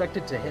didn't expect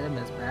it to hit them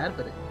as bad,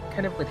 but it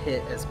kind of would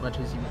hit as much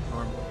as you would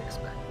normally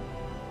expect.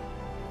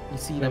 You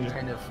see them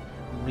kind of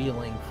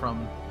reeling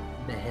from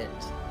the hit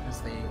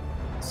as they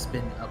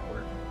spin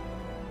upward.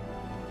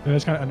 And I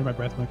was kind of under my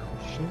breath, I'm like, oh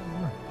shit.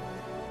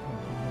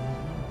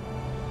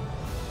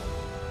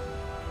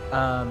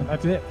 And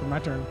that's it for my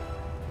turn.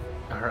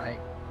 All right.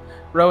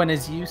 Rowan,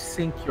 as you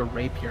sink your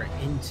rapier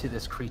into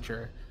this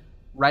creature,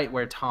 right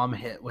where Tom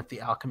hit with the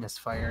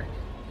alchemist fire,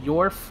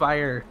 your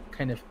fire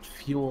kind of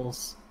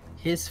fuels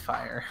his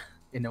fire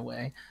in a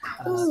way.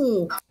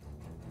 Ooh,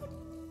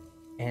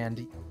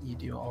 And you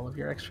do all of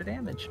your extra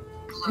damage.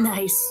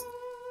 nice.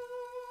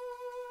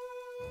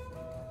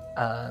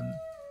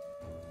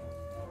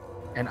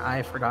 And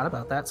I forgot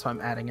about that, so I'm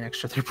adding an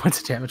extra 3 points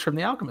of damage from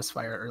the alchemist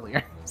fire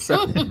earlier. So,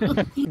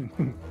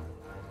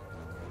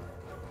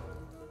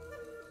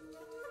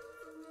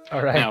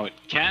 all right. Now, it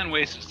can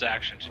waste its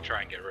action to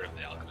try and get rid of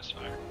the alchemist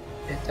fire.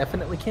 It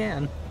definitely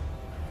can.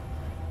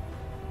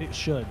 It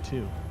should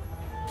too.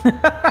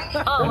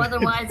 Oh,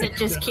 otherwise it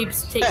just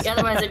keeps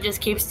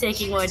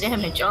taking more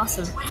damage.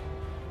 Awesome.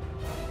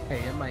 Hey,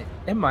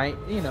 it might,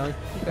 you know,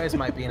 you guys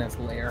might be in its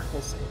lair.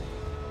 We'll see.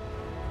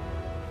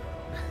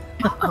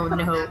 Oh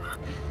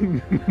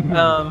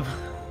no.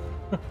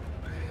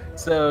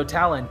 So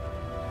Talon,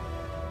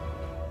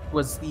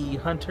 was the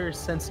hunter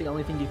sense the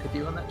only thing you could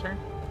do on that turn?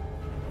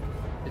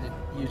 Did it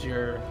use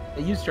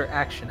it used your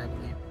action, I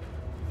believe.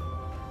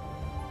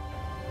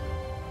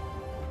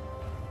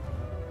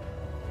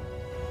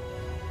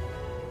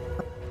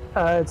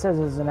 It says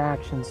it's an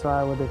action, so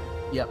I would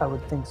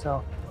think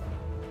so.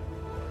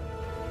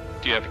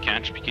 Do you have a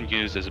cantrip you can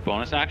use as a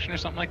bonus action or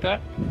something like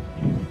that?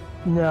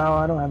 No,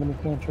 I don't have any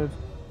cantrips.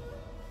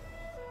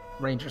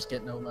 Rangers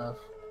get no love.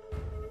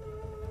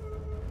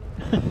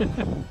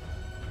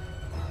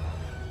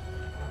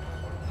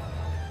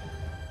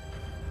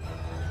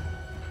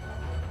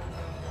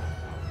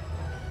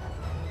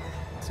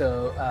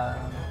 So,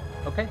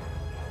 okay.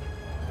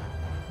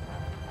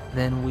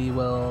 Then we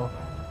will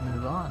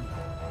move on.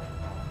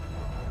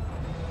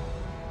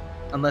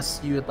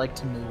 Unless you would like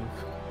to move,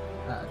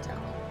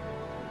 Talon.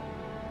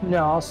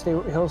 No, I'll stay.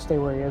 He'll stay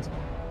where he is.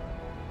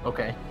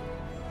 Okay.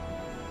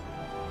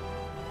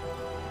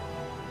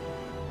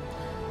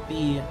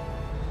 The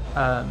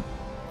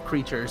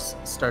creatures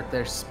start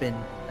their spin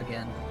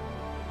again.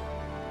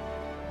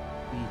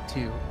 The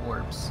two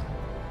orbs.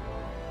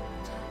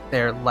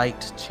 Their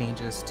light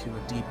changes to a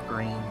deep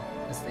green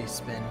as they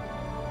spin.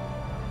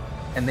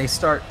 And they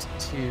start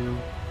to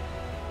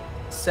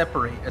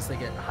separate as they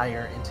get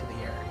higher into the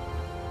air,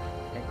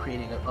 and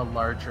creating a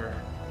larger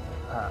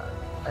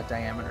a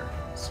diameter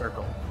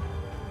circle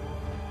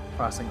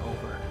crossing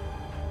over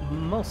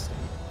most of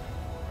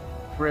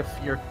you. Griff,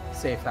 you're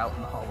safe out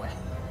in the hallway.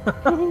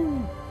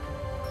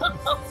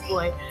 Oh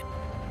boy.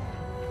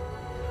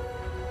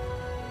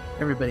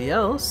 Everybody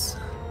else,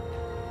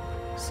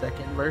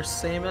 second verse,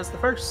 same as the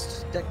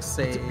first. Dex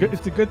save.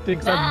 It's a good thing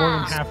because I'm more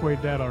than halfway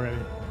dead already.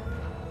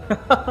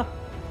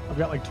 I've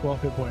got like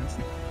 12 hit points.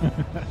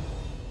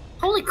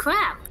 Holy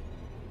crap.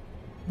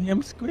 Yeah,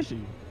 I'm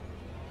squishy.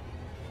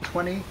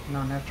 20,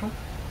 non-natural.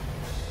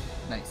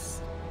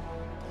 Nice.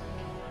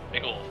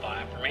 Big ol'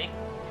 5 for me.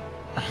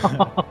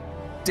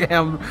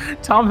 Damn,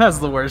 Tom has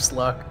the worst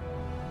luck.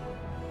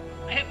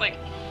 I hit like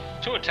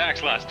 2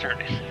 attacks last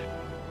turn.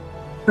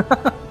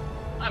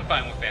 I'm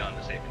fine with failing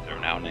the saving throw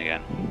now and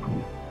again.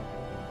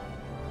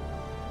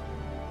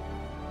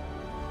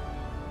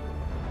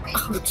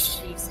 Oh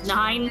jeez.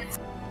 9.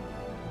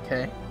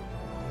 Okay.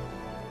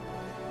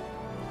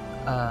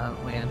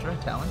 Leandra,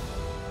 Talon.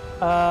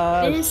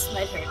 This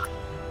might hurt.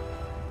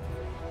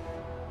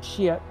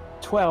 Shit,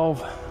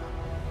 12.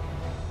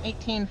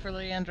 18 for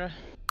Leandra.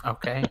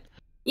 Okay.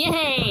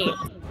 Yay!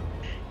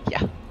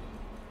 Yeah.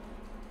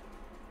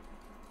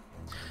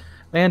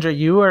 Leandra,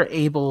 you are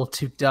able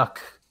to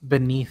duck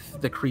beneath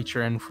the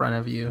creature in front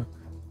of you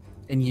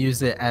and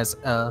use it as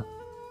a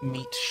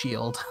meat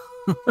shield.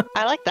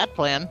 I like that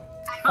plan.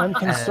 I'm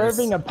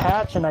conserving a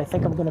patch, and I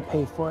think I'm gonna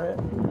pay for it.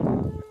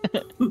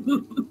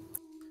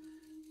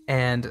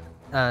 And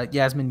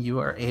Yasmin, you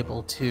are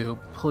able to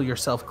pull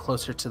yourself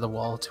closer to the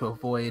wall to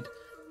avoid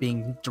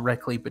being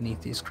directly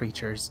beneath these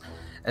creatures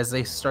as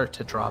they start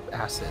to drop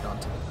acid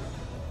onto the ground.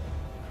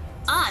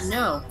 Ah,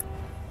 no.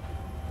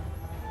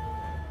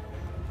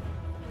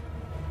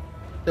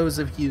 Those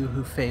of you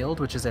who failed,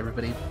 which is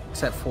everybody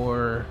except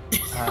for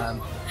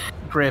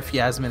Griff,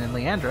 Yasmin, and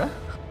Leandra,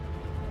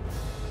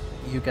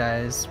 you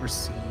guys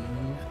receive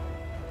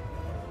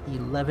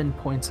 11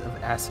 points of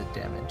acid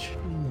damage.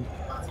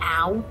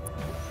 Ow.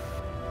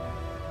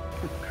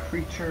 The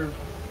creature,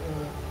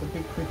 the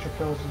big creature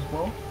fails as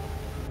well.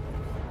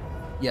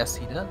 Yes,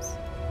 he does.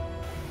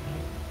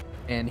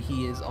 And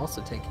he is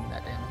also taking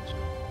that damage.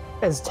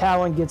 As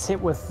Talon gets hit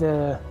with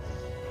the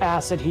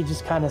acid, he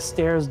just kind of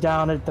stares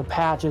down at the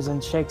patches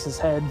and shakes his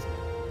head.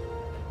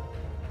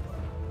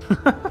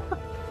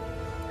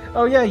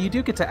 Oh yeah, you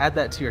do get to add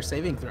that to your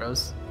saving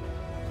throws.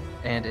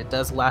 And it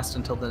does last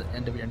until the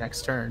end of your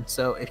next turn.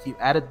 So if you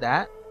added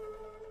that,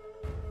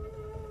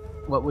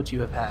 what would you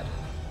have had?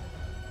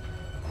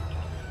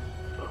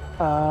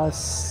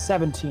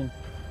 17.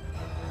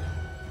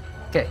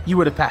 Okay, you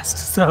would have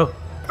passed. So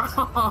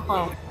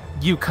Oh,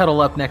 you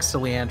cuddle up next to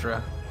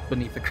Leandra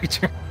beneath the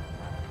creature,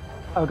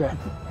 Okay.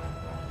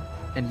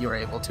 and you are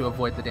able to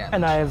avoid the damage.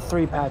 And I have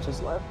 3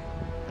 patches left.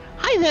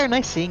 Hi there,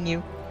 nice seeing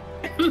you.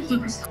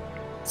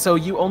 So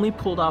you only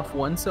pulled off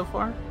 1 so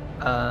far?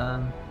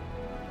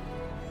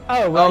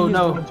 Oh, well, I used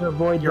no. one to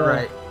avoid You're the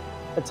right.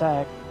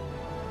 attack.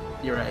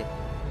 You're right.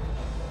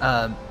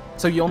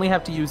 So you only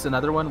have to use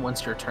another one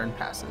once your turn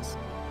passes.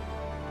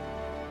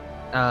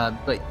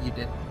 But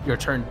your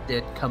turn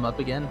did come up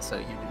again, so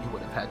you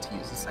would have had to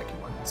use the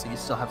second one. So you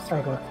still have 3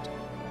 Okay. left.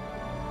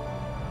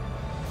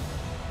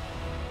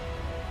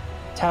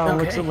 Talon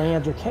looks Okay.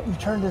 at Leandra. Can't you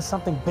turn into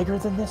something bigger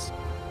than this?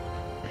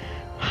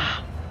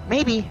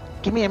 Maybe.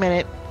 Give me a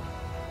minute.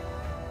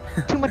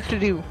 Too much to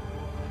do.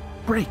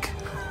 Break!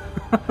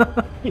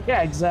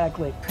 Yeah,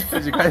 exactly.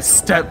 As you guys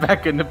step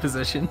back into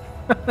position.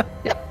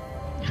 Yep.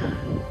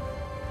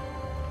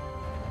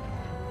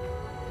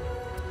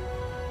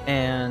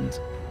 And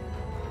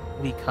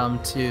we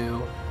come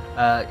to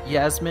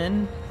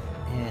Yasmin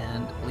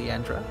and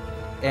Leandra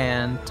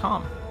and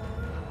Tom.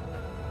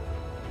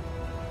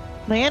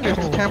 Leandra's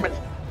determined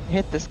to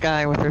hit this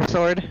guy with her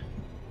sword.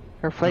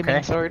 Her flaming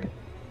Okay. sword.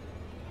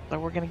 So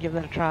we're gonna give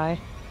that a try.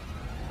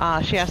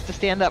 She has to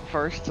stand up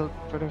first, so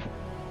sort of...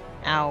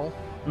 Ow.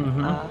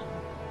 Mm-hmm.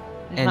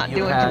 She's And not you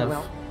doing have too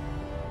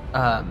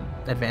well.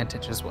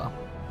 advantage as well.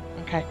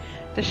 Okay.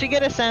 Does she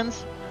get a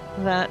sense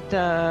that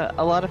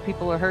a lot of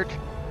people are hurt?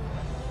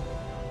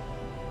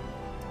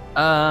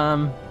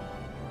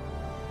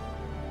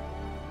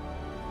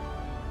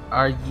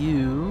 Are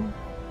you?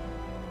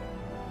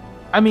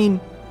 I mean,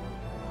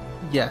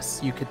 yes,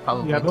 you could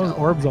probably. Yeah, those tell.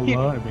 orbs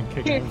alone have been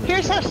kicking.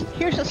 Here's how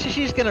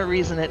she's gonna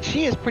reason it.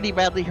 She is pretty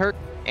badly hurt,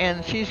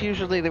 and she's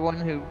usually the one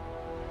who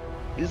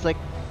is like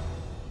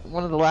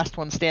one of the last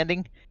ones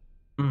standing.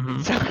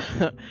 Mhm.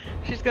 So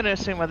she's gonna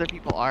assume other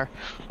people are.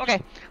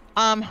 Okay.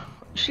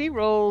 She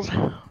rolls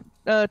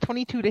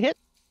 22 to hit.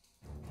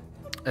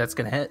 That's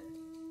gonna hit.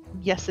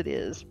 Yes, it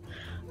is.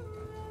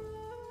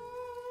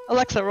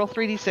 Alexa, roll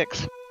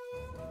 3d6.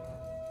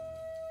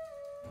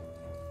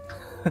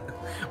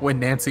 When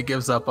Nancy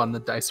gives up on the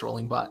dice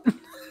rolling bot.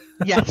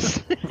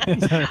 Yes.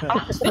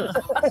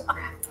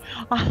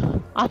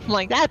 I'm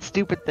like, that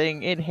stupid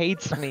thing, it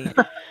hates me.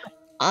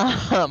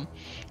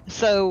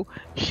 So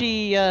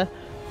she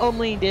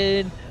only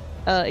did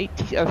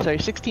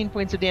 16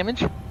 points of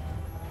damage. Okay.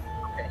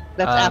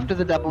 That's after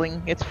the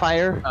doubling. It's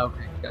fire.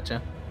 Okay,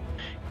 gotcha.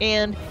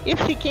 And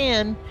if she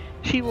can,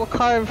 she will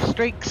carve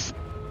Strake's,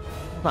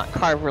 not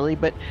carve really,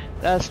 but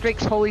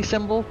Strake's holy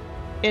symbol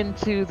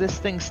into this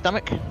thing's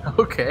stomach.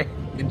 Okay,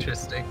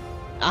 interesting.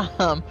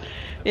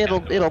 It'll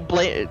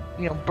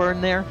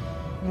burn there.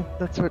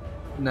 That's what.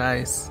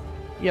 Nice.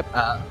 Yep.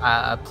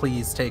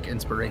 Please take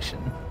inspiration.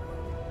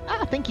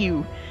 Thank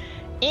you.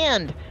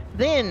 And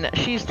then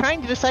she's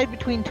trying to decide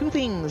between 2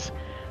 things,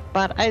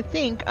 but I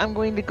think I'm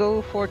going to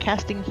go for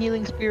casting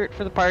Healing Spirit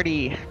for the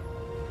party.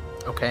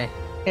 Okay.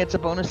 It's a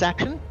bonus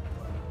action,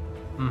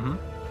 Mm-hmm.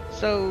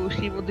 so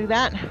she will do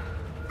that.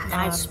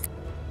 Nice.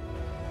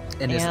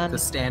 And is it And- the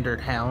standard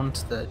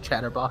hound, the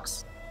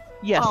chatterbox?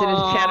 Yes, it is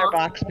Aw.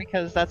 Chatterbox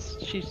because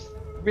she's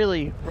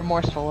really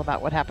remorseful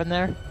about what happened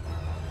there.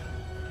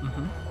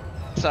 Mm-hmm.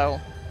 So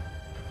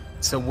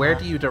So where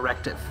do you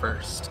direct it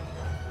first?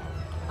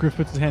 Griff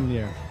puts his hand in the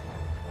air.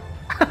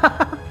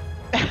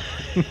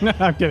 No,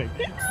 I'm kidding.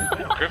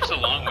 Griff's a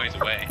long ways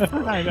away.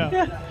 I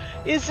know.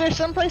 is there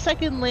someplace I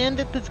can land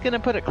it that's going to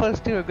put it close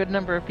to a good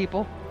number of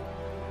people?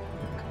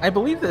 I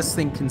believe this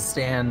thing can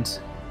stand.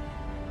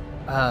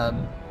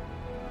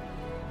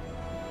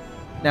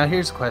 Now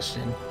here's a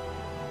question: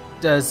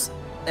 does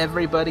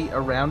everybody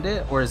around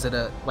it, or is it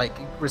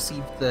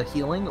receive the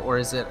healing, or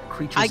is it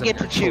creatures? I of get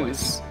their to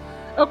choose. choice?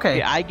 Okay.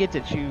 Yeah, I get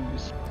to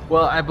choose.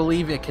 Well, I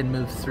believe it can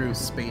move through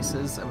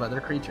spaces of other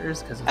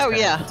creatures because it's Oh kind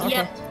yeah. of Okay.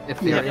 Yep.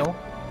 ethereal.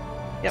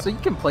 Yep. So you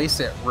can place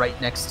it right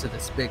next to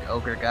this big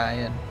ogre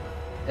guy,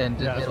 and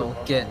Yeah, that's it'll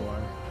what get those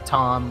are.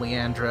 Tom,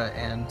 Leandra,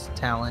 and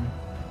Talon.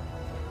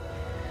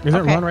 Is it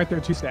Okay. run right there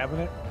too, stabbing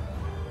it?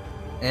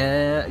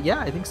 Yeah,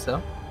 I think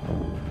so.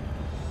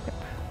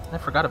 I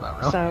forgot about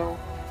Rowan. So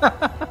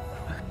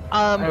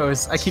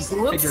I keep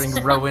Whoops. figuring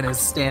Rowan is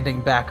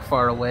standing back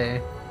far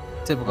away.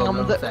 Typical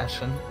Rowan the-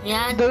 fashion.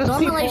 Yeah, Those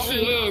normally people-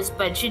 she is,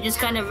 but she just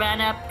kind of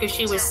ran up because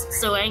she was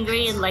so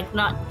angry and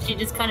she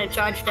just kind of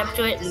charged up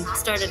to it and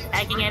started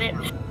hacking at it.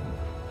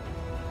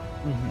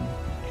 Mm-hmm.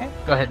 Okay.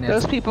 Go ahead, Nancy.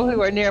 those people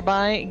who are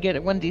nearby get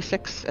a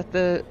 1d6 at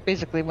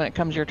basically when it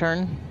comes your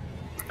turn.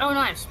 Oh,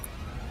 nice.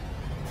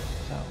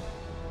 So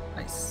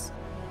Nice.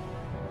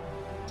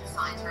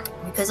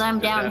 Because I'm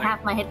down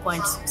half my hit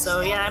points,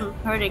 so yeah, I'm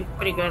hurting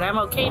pretty good. I'm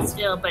okay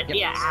still, but Yep.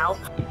 yeah, ow.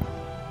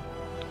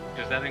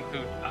 Does that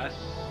include us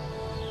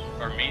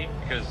or me?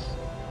 Because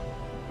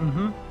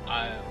Mm-hmm.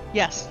 I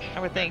yes, I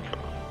would think.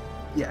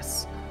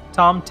 Yes.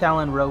 Tom,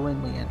 Talon,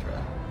 Rowan,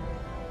 Leandra.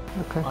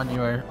 Okay.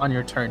 On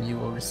your turn, you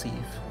will receive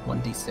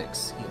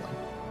 1d6 healing.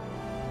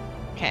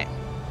 Okay.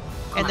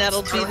 And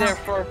that'll be there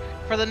for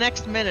the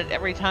next minute.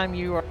 Every time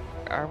you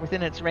are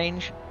within its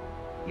range,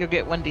 you'll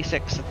get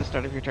 1d6 at the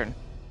start of your turn.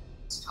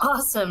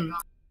 Awesome.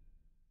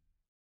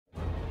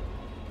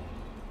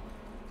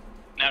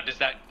 Now, does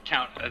that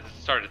count as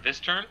the start of this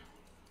turn?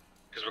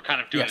 Because we're kind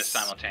of doing this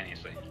Yes.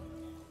 simultaneously.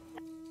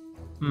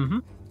 Mm-hmm.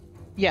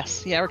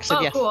 Yes, yeah, Eric said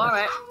Oh, yes. cool. All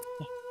right.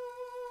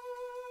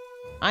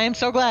 I am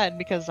so glad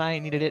because I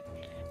needed it.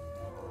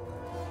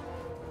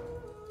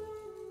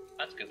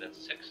 That's good. That's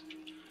 6.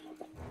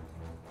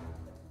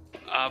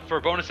 For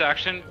a bonus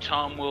action,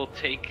 Tom will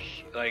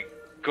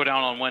go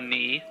down on one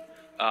knee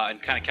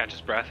and kind of catch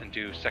his breath and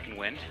do second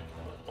wind.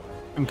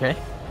 Okay.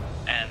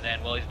 And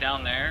then while he's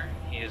down there,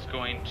 he is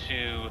going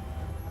to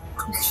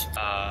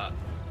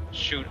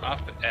shoot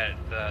up at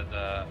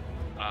the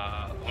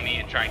Oni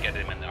and try and get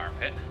him in the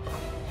armpit.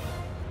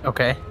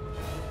 Okay.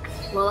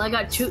 Well, I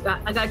got 2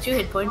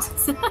 hit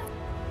points.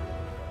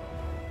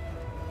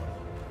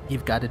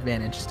 You've got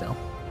advantage still.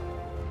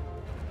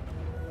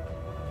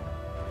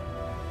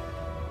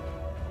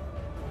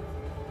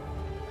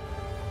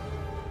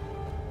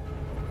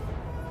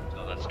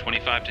 So that's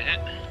 25 to hit.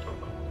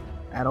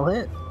 That'll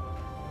hit.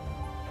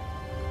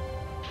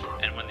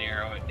 And when the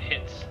arrow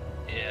hits,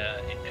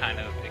 it kind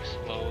of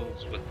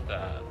explodes with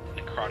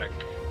necrotic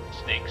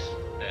snakes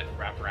that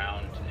wrap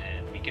around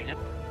and weaken him.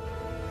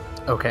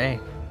 Okay.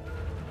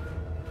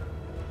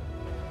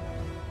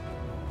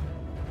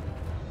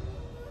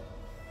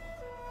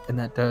 And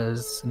that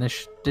does an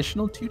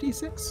additional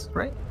 2d6,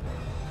 right?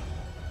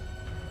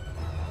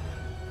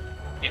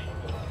 Yep.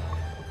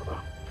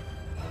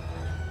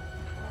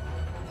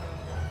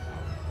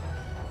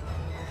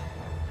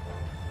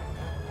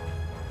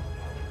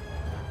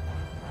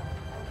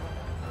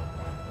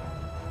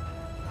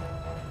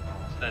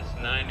 So that's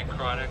 9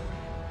 necrotic,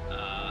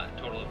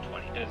 total of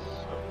 20. Does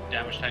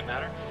damage type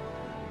matter?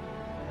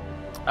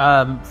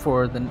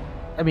 For the...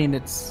 I mean,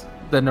 it's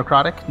the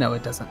necrotic? No,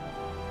 it doesn't.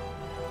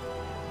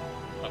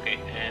 Okay,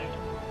 and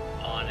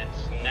on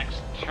its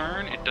next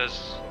turn, it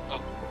does...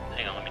 Oh,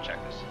 hang on, let me check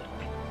this.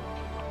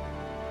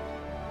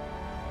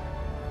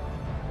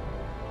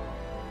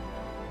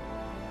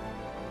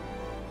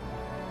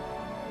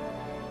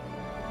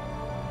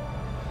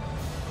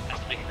 Has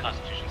to make a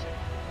Constitution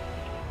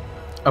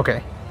save.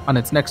 Okay. On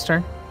its next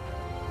turn?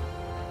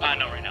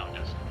 No, right now it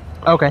does.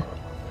 Okay.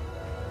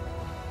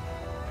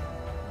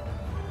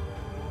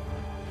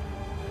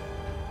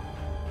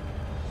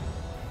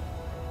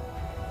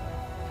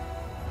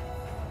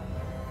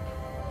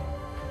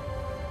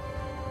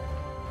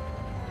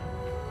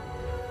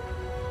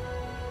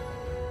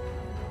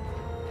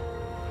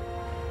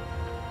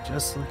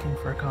 Just looking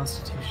for a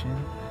constitution.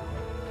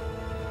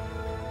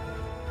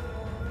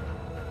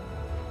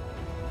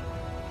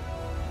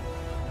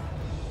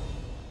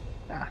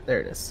 Ah,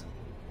 there it is.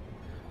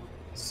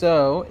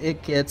 So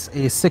it gets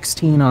a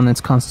 16 on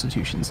its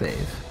constitution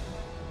save.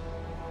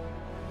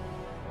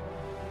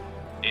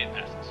 It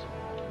passes.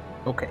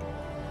 Okay.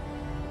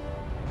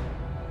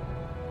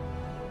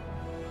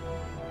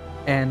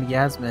 And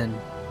Yasmin,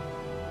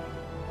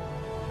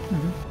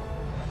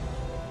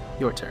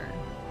 your turn.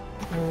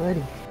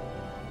 Alrighty.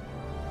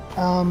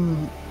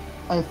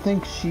 I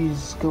think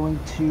she's going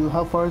to...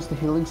 How far is the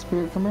healing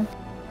spirit from her?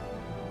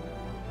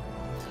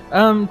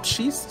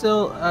 She's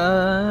still,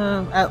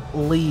 at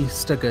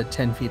least a good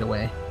 10 feet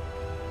away.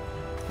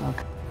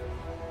 Okay.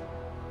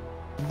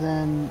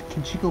 Then,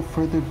 can she go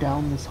further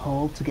down this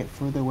hall to get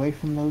further away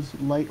from those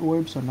light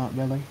orbs, or not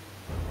really?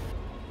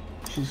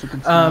 She's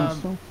looking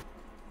still?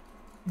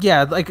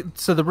 Yeah,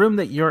 so the room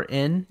that you're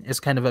in is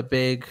kind of a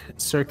big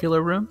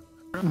circular room,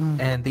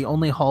 and the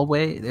only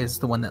hallway is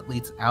the one that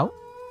leads out.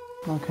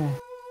 Okay.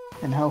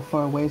 And how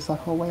far away is that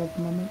hallway at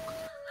the moment?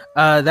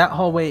 That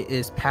hallway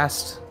is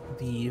past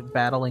the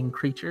battling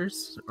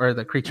creatures, or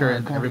the creature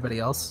and Okay. everybody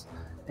else,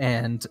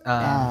 and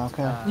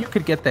okay. you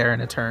could get there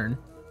in a turn.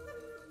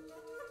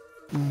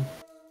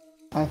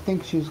 I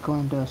think she's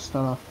going to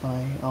start off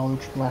by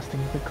Eldritch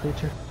blasting the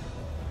creature.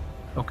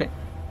 Okay.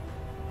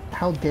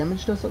 How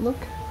damaged does it look?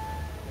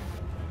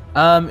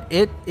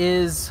 It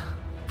is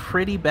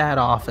pretty bad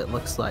off, it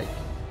looks like.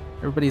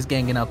 Everybody's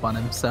ganging up on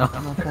him, so...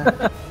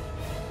 Okay.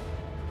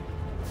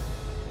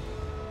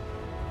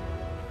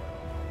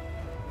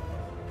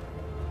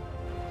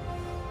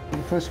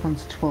 The first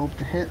one's 12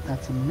 to hit,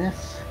 that's a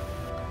miss.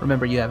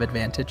 Remember, you have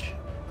advantage.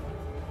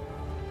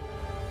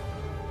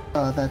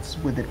 That's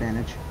with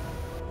advantage.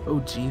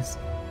 Oh, jeez.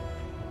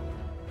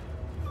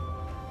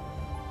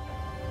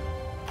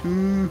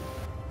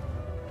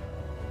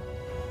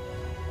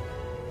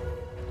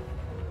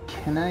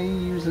 Can I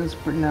use this?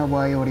 No,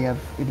 well, I already have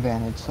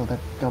advantage, so that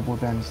double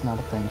advantage is not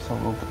a thing, so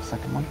I'll roll for the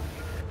second one.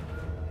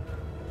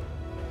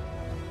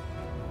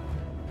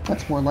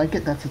 That's more like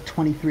it, that's a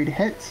 23 to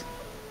hit.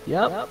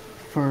 Yep.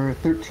 For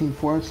 13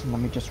 force, and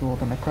let me just roll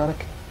the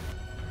necrotic.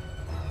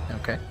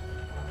 Okay.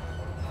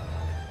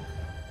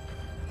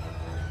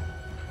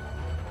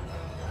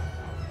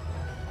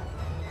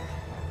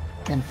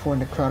 And 4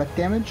 necrotic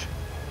damage.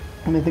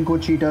 And I think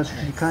what she does,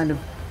 she kind of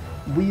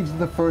weaves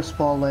the first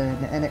ball in,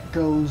 and it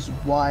goes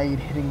wide,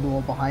 hitting the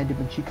wall behind him,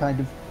 and she kind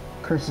of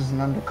curses an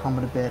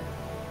undercomment a bit.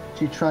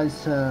 She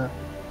tries to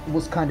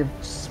almost kind of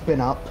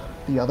spin up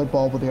the other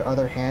ball with her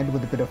other hand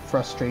with a bit of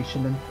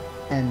frustration,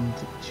 and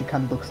she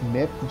kind of looks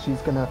miffed, and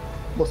she's gonna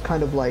almost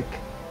kind of like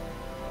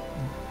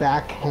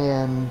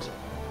backhand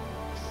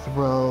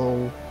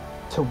throw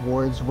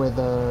towards where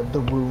the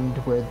wound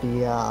where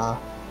the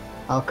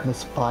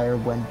alchemist fire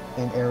went,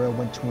 an arrow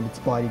went toward its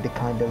body to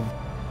kind of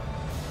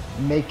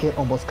make it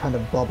almost kind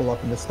of bubble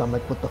up in the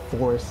stomach with the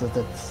force as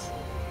it's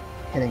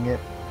hitting it,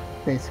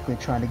 basically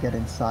trying to get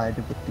inside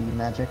with the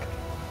magic.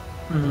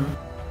 Mm-hmm.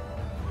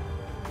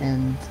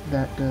 And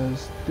that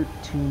does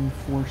 13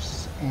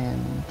 force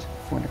and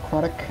 4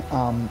 necrotic.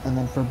 And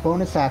then for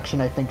bonus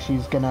action, I think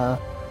she's gonna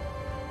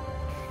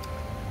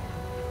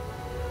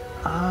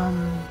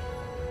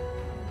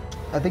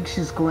I think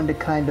she's going to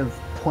kind of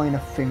point a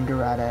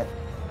finger at it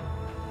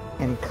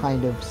and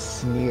kind of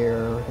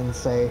sneer and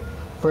say,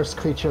 "First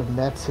creature of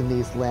Nets in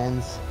these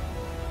lands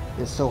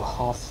is so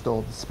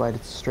hostile despite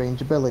its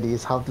strange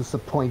abilities. How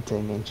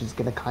disappointing." And she's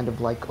gonna kind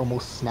of like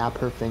almost snap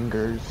her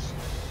fingers,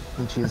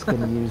 and she's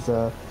gonna use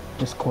a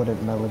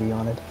discordant melody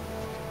on it.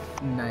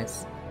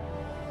 Nice.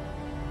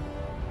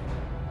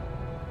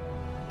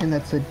 And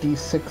that's a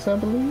D6, I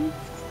believe?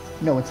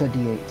 No, it's a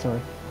D8, sorry.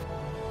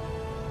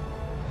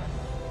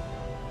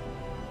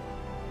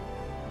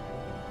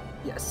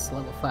 Yes,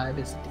 level 5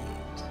 is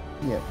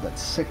D8. Yeah,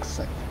 that's 6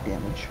 psychic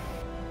damage.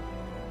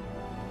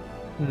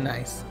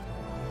 Nice.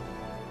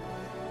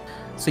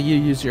 So you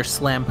use your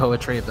slam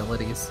poetry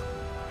abilities,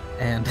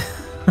 and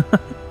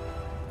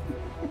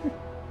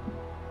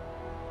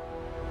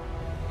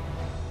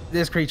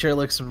this creature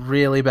looks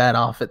really bad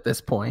off at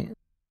this point.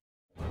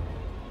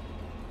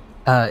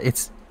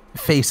 Its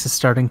face is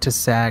starting to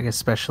sag,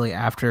 especially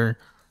after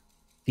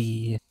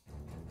the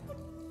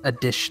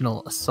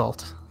additional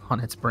assault on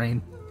its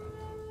brain.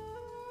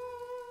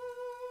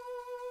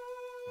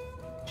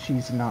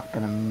 She's not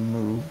gonna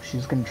move.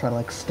 She's gonna try to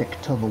like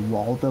stick to the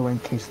wall though in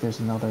case there's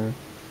another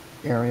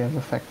area of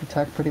effect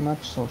attack pretty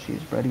much, so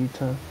she's ready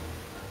to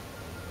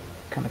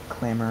kind of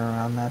clamber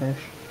around that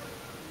ish.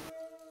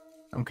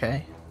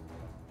 Okay.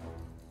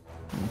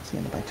 And that's the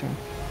end of my turn.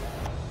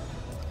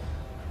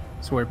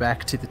 So we're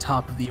back to the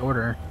top of the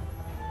order.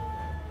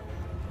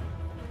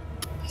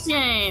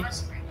 Yay.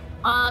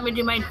 Let me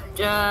do my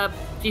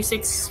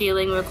D6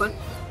 healing real quick.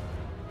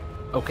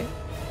 Okay.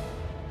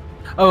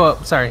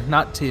 Oh, sorry,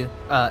 not to.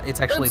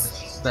 It's actually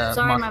the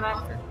Sorry, monster. my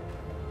bad.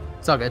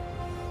 It's all good.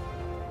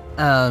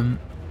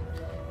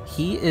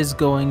 He is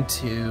going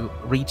to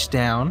reach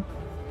down,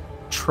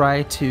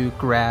 try to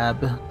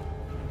grab.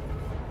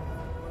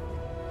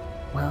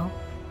 Well,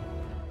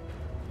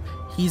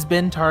 he's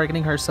been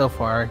targeting her so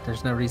far.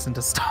 There's no reason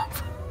to stop.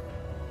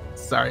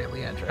 Sorry,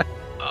 Leandra.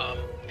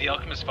 The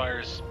alchemist fire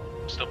is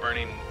still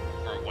burning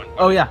for 1.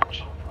 Oh yeah,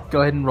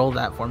 go ahead and roll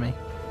that for me.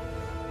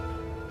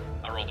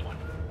 I rolled 1.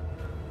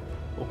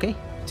 Okay,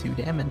 2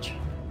 damage.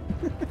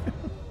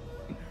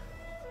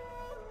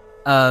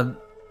 So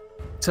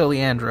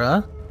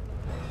Leandra.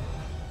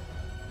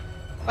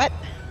 What?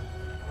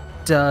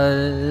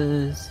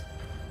 Does...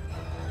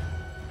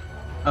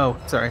 Oh,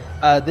 sorry.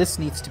 This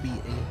needs to be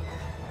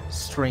a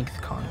strength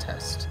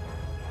contest.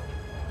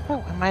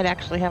 Oh, I might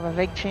actually have a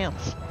vague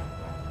chance.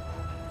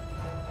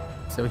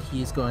 So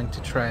he's going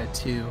to try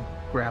to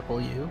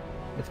grapple you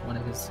with one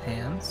of his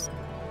hands.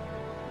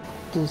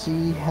 Does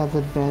he have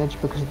advantage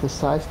because of the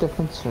size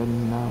difference or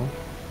no?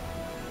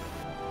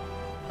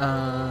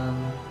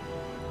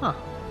 Huh.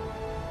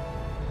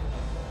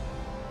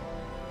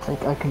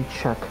 Like I can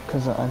check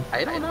because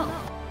I don't know.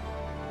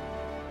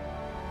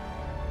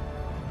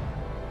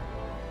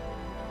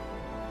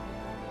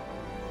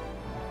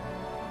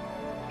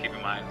 Keep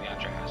in mind,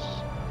 Leandra has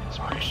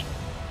inspiration.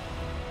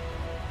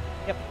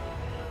 Yep.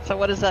 So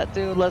what does that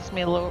do? Lets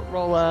me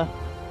roll a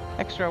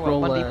extra what?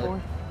 Roll 1d4,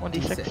 1d6.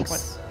 D6.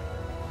 What?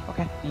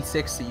 Okay.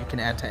 D6 that you can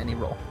add to any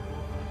roll.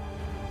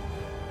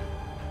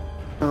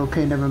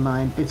 Okay, never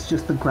mind. It's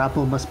just the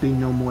grapple must be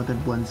no more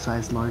than one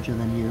size larger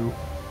than you.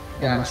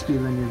 It must be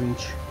within your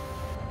reach.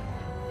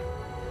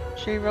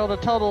 She rolled a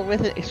total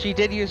with it. She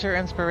did use her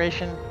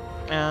inspiration,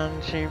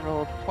 and she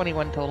rolled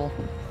 21 total.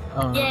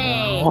 Oh,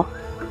 Yay! no.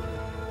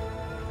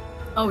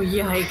 Oh,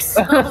 yikes.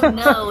 Oh,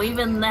 no,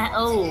 even that.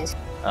 Oh.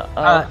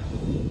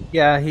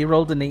 Yeah, he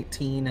rolled an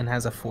 18 and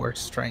has a 4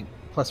 strength,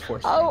 plus 4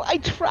 strength. Oh, I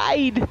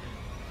tried!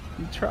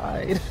 He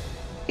tried.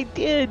 I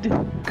did!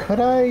 Could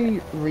I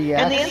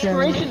reaction? And the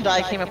inspiration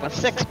die came up with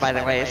 6, by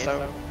the way,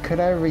 so... Could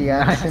I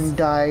reaction Nice.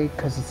 die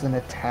because it's an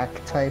attack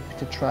type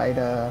to try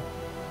to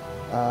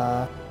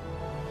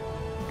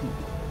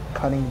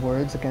cutting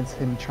words against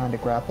him trying to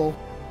grapple?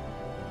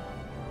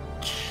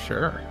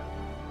 Sure.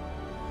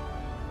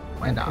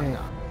 Why not? Okay.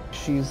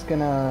 She's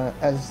gonna,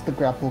 as the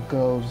grapple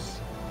goes,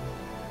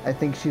 I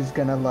think she's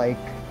gonna like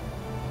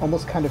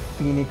almost kind of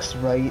Phoenix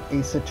Wright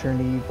Ace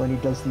Attorney when he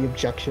does the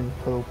objection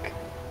poke.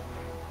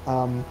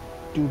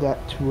 Do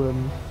that to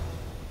him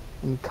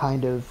and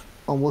kind of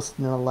almost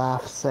in a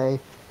laugh say,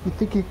 "You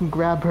think you can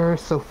grab her?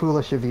 So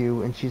foolish of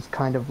you." And she's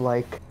kind of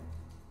like,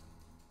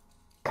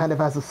 kind of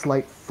has a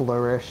slight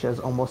flourish as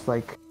almost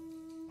like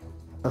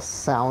a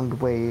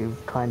sound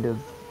wave, kind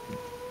of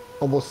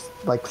almost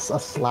like a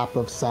slap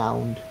of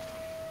sound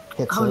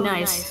hits Oh, it.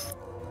 nice.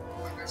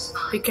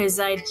 Because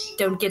I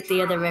don't get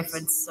the other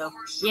reference, so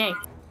yay.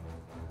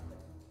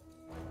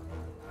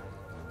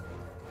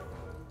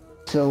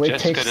 So it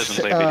Jessica takes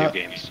doesn't play video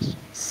games.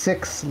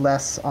 6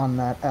 less on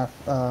that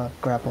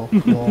grapple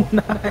roll.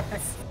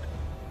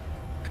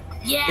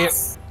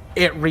 Yes.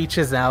 It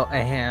reaches out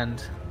a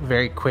hand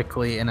very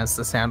quickly, and as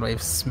the sound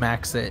wave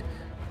smacks it,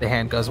 the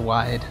hand goes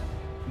wide,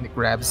 and it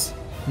grabs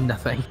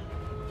nothing.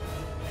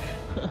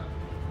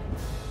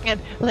 And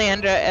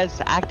Leandra,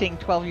 is acting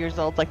 12 years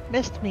old, like,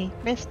 missed me.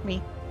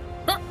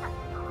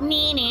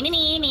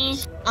 Nee.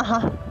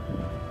 Uh-huh.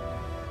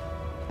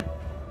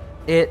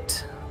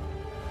 It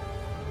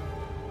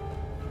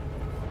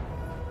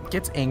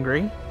gets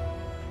angry,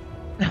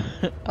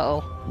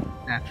 Oh,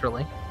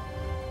 naturally.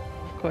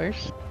 of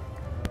course.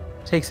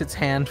 Takes its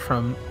hand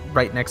from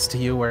right next to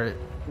you where it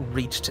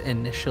reached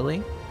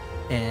initially,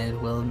 and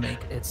will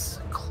make its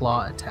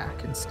claw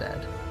attack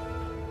instead.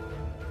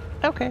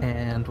 Okay.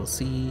 And we'll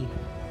see.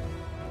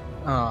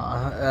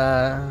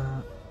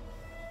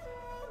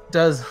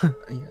 Does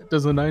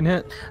a 9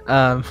 hit?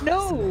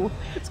 No!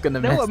 It's gonna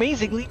No, miss.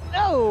 amazingly,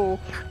 no!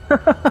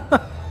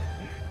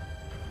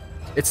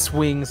 It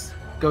swings,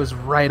 goes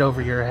right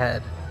over your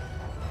head.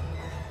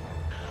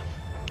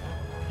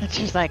 And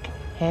she's like,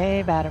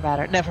 hey,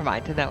 batter. Never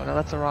mind. No,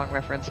 that's the wrong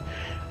reference.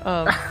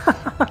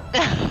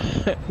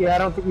 Yeah, I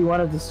don't think he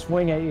wanted to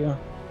swing at you.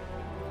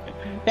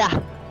 Yeah.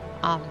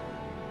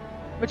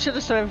 But she'll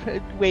just sort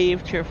of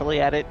wave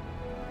cheerfully at it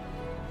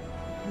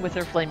with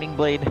her flaming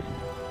blade.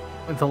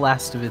 With the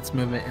last of its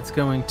movement, it's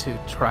going to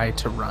try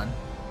to run.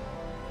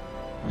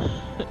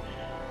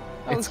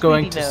 It's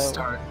going to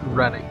start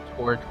running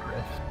toward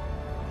Griff.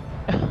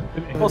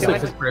 Mostly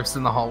because Griff's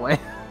in the hallway.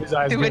 His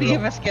eyes Do get any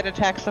of real- us get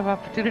attacks of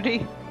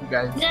opportunity? You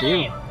guys do.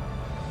 Yay.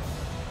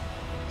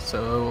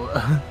 So,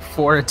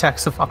 4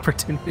 attacks of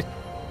opportunity.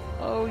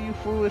 Oh, you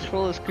foolish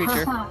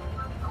creature.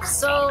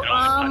 So, Can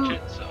only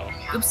punch it, so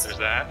oops. there's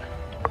that.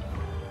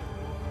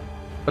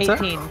 What's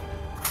that? 18.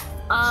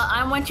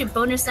 I want to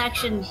bonus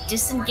action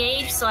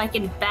disengage so I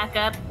can back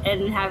up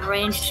and have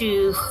range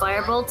to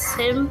firebolt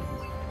him.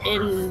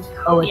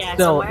 Oh, it's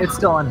somewhere.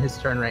 still on his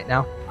turn right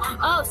now.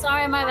 Oh,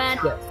 sorry, my bad.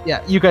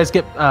 Yeah. You guys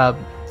get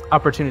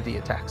opportunity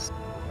attacks.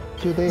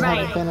 Do they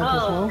Right. have advantage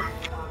as Oh.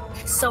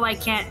 well? So I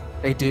can't.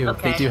 They do.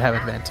 Okay. They do have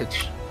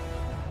advantage.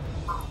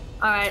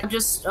 All right,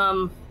 just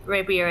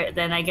rapier it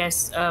then, I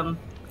guess.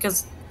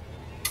 Because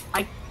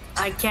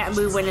I can't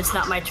move when it's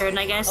not my turn.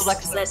 I guess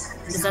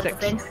is that the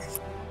thing?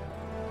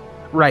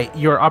 Right.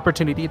 Your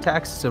opportunity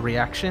attacks is a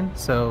reaction,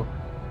 so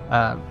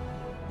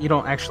you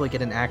don't actually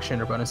get an action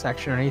or bonus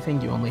action or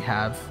anything. You only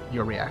have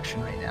your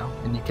reaction right now,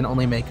 and you can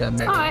only make a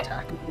melee Alright.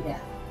 attack.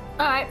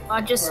 All right,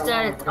 I'll just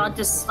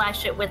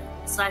slash it with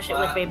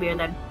rapier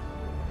then.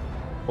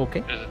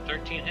 Okay. Does a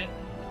 13 hit?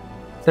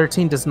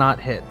 13 does not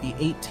hit. The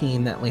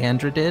 18 that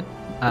Leandra did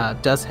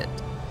does hit.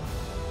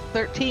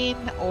 13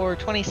 or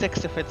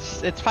 26 if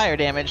it's fire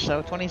damage,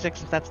 so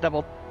 26 if that's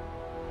doubled.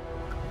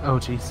 Oh,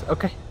 jeez.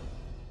 Okay.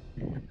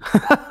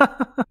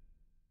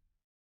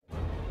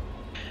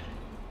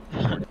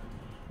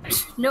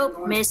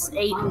 Nope, miss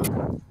 8.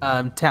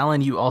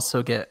 Talon, you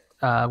also get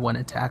 1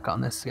 attack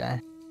on this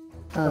guy.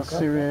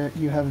 Syria,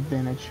 you have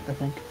advantage, I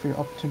think, for your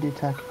opportunity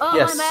attack. Oh,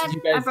 Yes, my bad.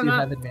 you I guys do forgot.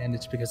 have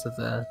advantage because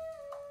of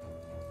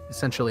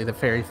essentially the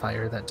fairy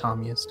fire that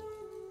Tom used.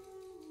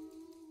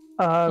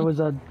 It was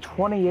a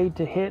 28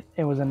 to hit.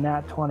 It was a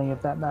nat 20,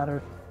 if that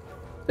matters.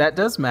 That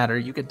does matter.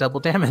 You get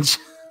double damage.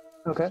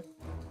 Okay.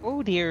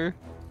 Oh dear.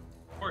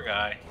 Poor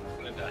guy. He's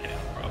gonna die now,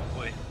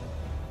 probably.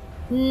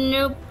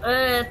 Nope.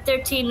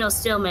 13 will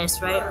still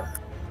miss, right?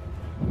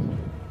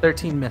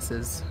 13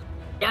 misses.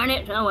 Darn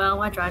it. Oh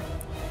well, I tried.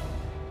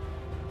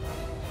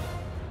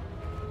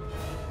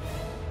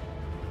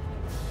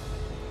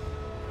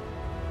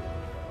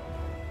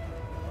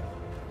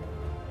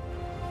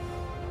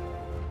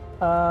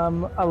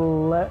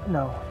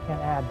 No,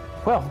 can't add.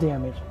 12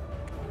 damage.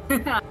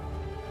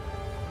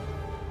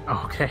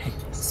 Okay.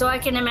 So I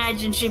can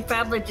imagine she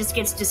probably just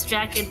gets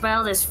distracted by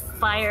all this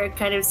fire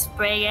kind of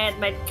spraying at,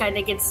 but kind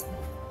of gets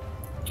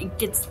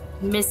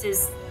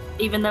misses,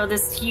 even though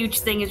this huge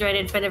thing is right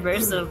in front of her.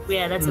 So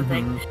yeah, that's the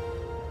thing.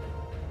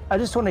 I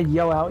just want to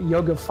yell out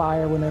yoga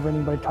fire whenever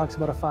anybody talks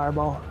about a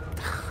fireball.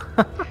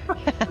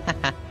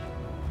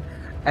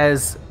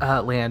 As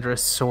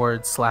Leandra's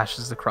sword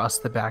slashes across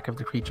the back of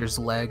the creature's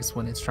legs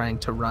when it's trying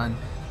to run,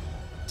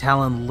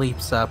 Talon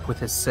leaps up with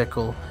his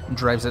sickle and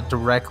drives it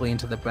directly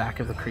into the back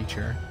of the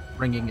creature,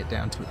 bringing it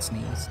down to its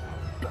knees.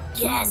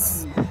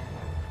 Yes.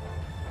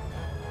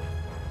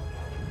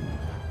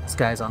 This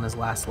guy's on his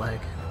last leg.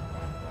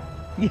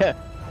 Yeah.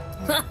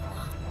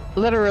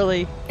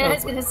 Literally. I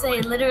was gonna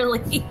say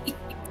literally.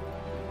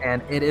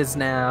 And it is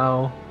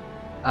now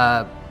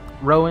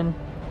Rowan,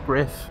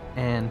 Griff,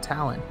 and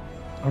Talon.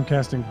 I'm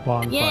casting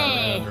bonfire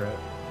Yay. under it.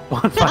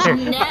 Bonfire.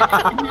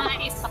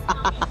 Nice.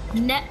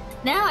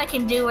 Now I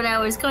can do what I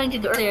was going to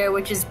do earlier,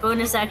 which is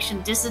bonus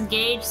action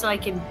disengage, so I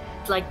can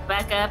like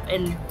back up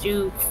and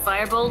do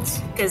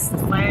firebolts because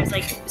fire is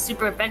like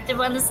super effective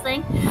on this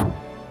thing.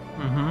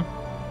 Mm-hmm.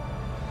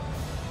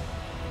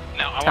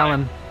 Now,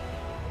 Talon.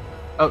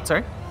 Oh,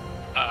 sorry.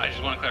 I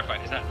just want to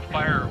clarify: is that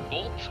fire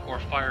bolt or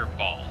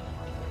fireball?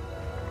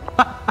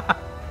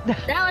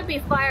 That would be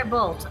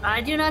Firebolt. I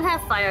do not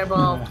have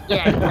Firebolt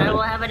yet. I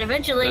will have it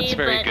eventually. That's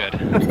very but...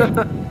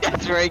 good.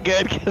 That's very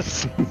good,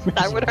 because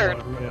that would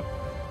hurt.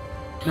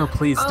 No,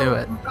 please do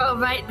it. Oh,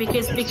 right,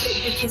 because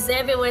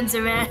everyone's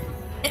around.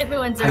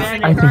 Everyone's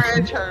around. I think-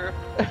 Encourage her.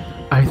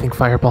 I think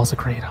Fireball's a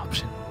great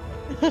option.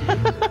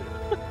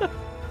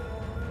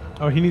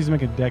 Oh, he needs to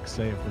make a dex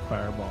save for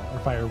fireball or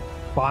fire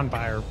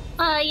bonfire.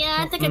 Yeah,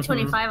 I think a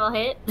 25 will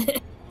hit.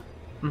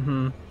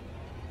 Mm-hmm.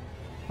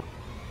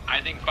 I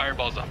think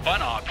Fireball's a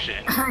fun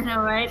option, I know,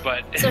 right?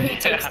 but So he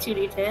takes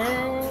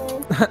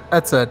 2d10.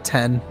 That's a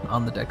 10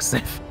 on the dex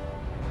save.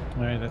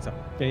 All right, that's a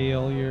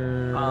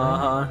failure.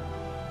 Uh-huh.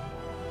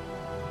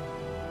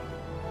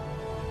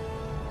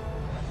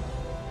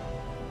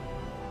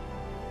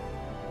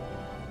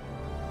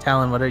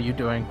 Talon, what are you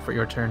doing for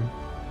your turn?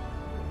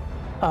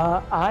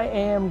 I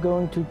am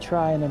going to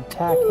try and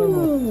attack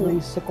him with 3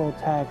 sickle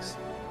attacks.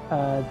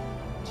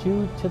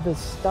 2 to the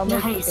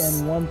stomach Nice.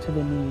 and 1 to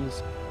the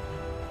knees.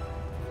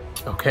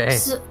 Okay.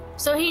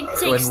 So he ahead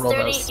takes and roll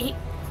 30. those.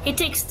 He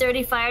takes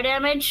 30 fire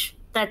damage.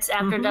 That's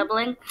after Mhm.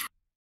 doubling.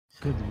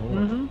 Good lord.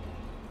 Mm-hmm.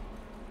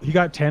 He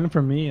got 10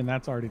 from me, and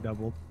that's already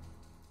doubled.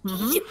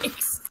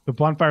 Yes. The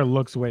bonfire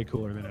looks way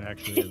cooler than it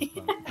actually is.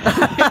 though.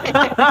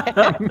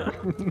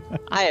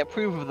 I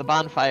approve of the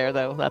bonfire,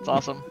 though. That's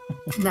awesome.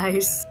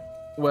 Nice.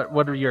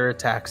 What are your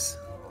attacks,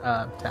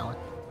 Talon?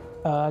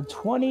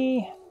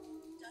 20,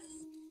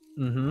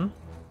 Mm-hmm.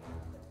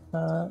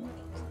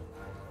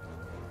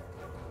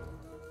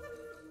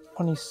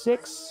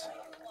 26,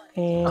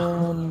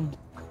 and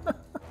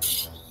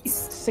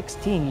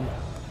 16.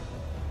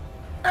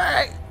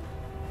 Alright.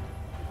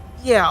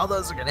 Yeah, all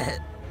those are gonna hit.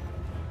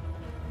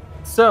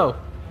 So,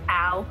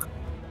 Ow.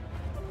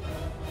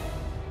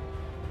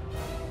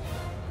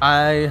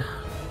 I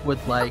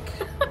would like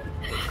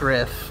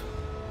Griff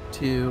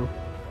to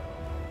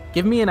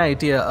give me an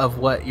idea of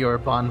what your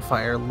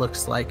bonfire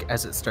looks like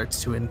as it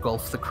starts to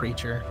engulf the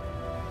creature.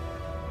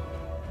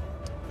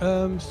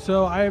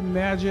 So I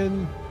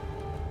imagine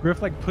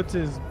Griff like puts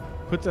a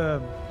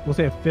we'll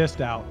say a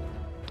fist out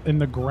in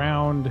the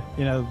ground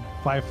in a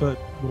 5-foot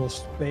little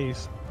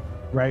space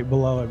right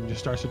below him,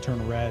 just starts to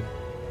turn red,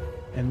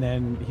 and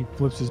then he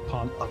flips his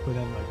palm up and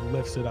then like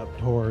lifts it up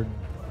toward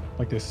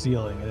like the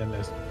ceiling, and then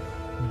this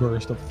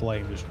burst of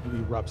flame just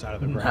erupts out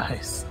of the ground.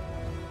 Nice.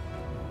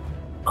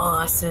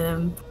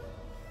 Awesome.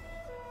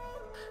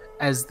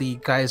 As the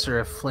geyser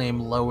of flame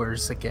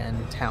lowers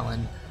again,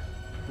 Talon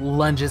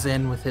lunges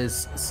in with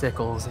his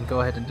sickles, and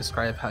go ahead and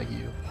describe how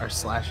you are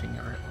slashing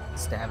or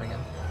stabbing him.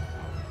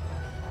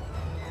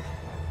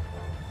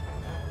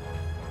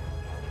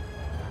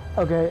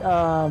 Okay,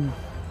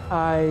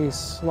 I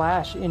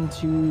slash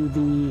into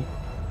the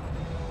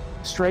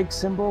strike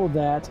symbol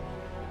that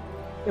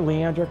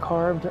Leandra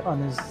carved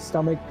on his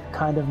stomach,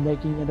 kind of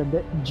making it a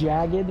bit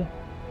jagged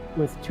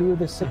with 2 of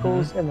the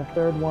sickles, and the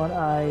third one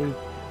I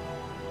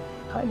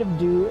kind of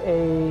do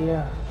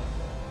a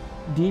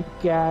deep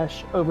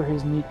gash over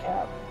his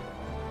kneecap.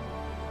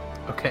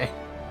 Okay.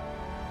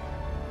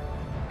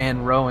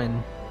 And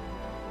Rowan,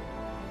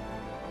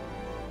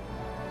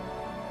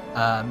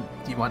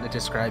 do you want to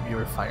describe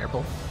your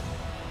firebolt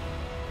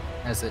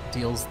as it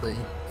deals the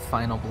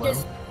final blow?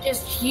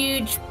 Just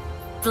huge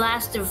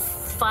blast of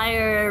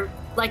fire,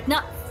 like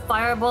not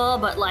fireball,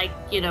 but like,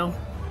 you know,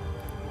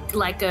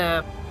 like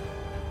a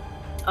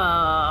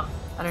I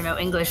don't know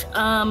English.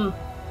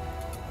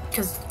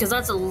 Cause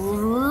that's a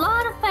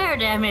lot of fire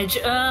damage.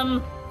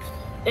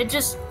 It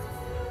just,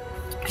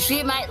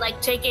 she might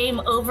like take aim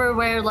over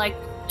where like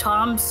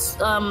Tom's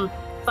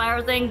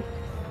fire thing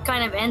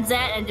kind of ends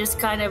at, and just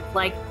kind of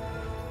like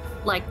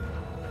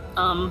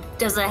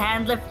does a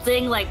hand lift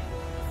thing, like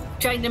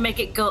trying to make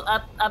it go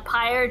up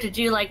higher to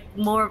do like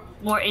more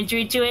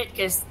injury to it,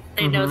 because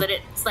they know that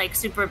it's like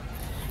super,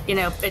 you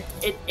know,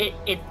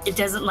 it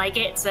doesn't like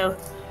it, so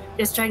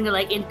just trying to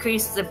like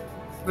increase the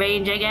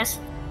range, I guess.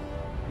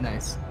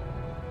 Nice.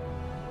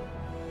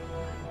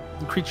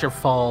 The creature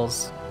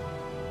falls,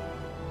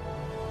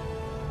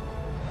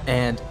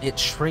 and it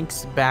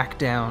shrinks back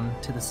down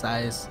to the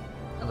size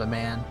of a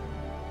man,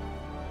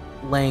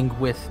 laying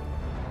with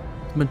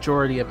the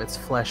majority of its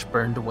flesh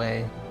burned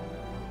away.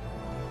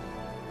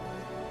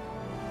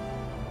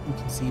 You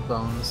can see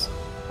bones.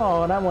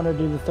 Oh, and I want to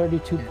do the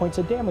 32 points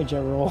of damage I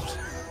rolled.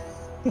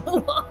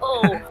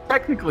 Whoa!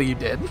 Technically, you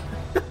did.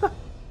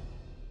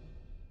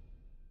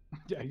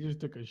 Yeah, he just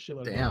took a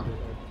shitload Damn. of damage.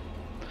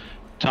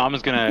 Tom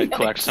is gonna Yikes.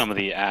 collect some of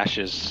the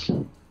ashes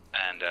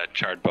and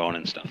charred bone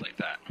and stuff like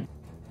that.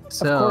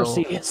 So, Of course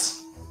he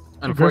is.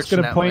 Griff's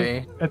gonna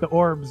unfortunately, point at the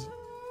orbs.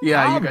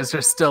 yeah, you guys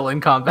are still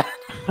in combat.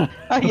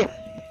 Yeah.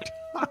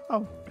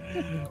 Oh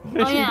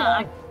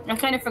yeah, I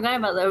kind of forgot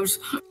about those.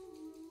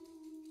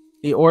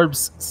 The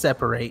orbs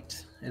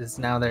separate. It is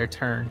now their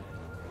turn.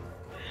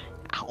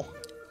 Ow.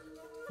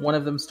 One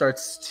of them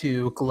starts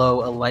to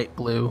glow a light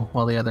blue,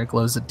 while the other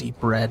glows a deep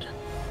red.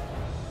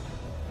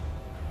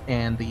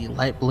 And the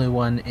light blue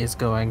one is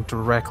going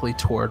directly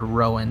toward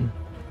Rowan.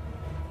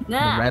 The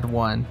Nah. red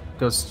one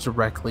goes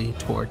directly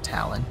toward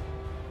Talon.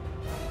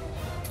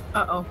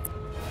 Uh-oh.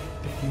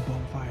 Thank you,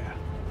 bonfire.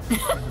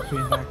 I'm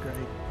feeling that great.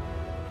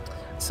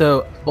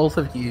 So both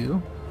of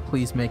you,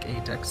 please make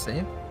a dex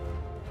save.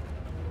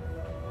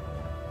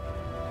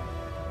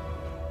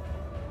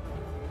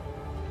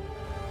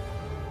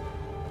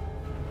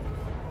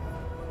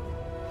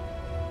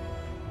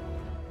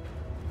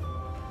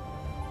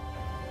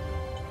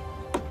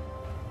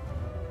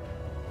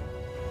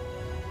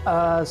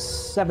 Uh,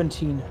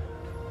 17.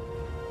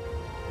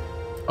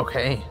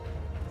 Okay.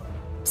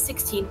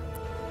 16.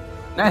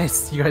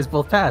 Nice. You guys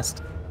both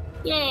passed.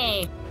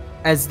 Yay!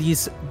 As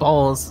these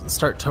balls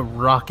start to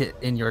rocket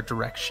in your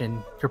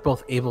direction, you're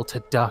both able to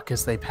duck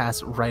as they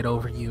pass right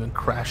over you and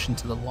crash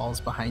into the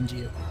walls behind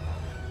you.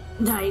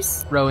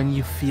 Nice. Rowan,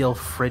 you feel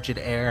frigid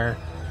air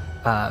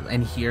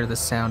and hear the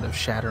sound of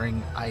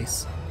shattering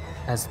ice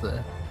as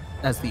the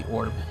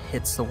orb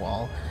hits the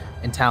wall.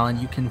 And Talon,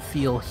 you can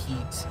feel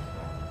heat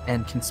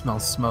and can smell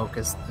smoke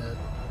as the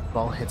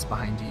ball hits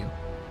behind you.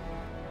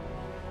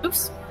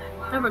 Oops.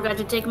 I forgot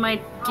to take my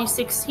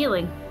D6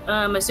 healing.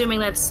 Assuming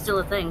that's still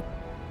a thing.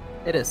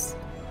 It is.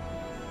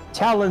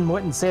 Talon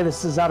wouldn't say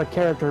this is out of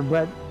character,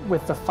 but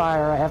with the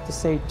fire, I have to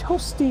say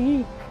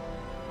toasty.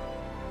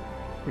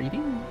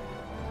 Reading?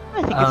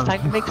 I think it's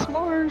time to make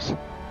s'mores.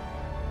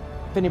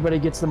 If anybody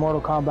gets the Mortal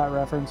Kombat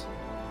reference.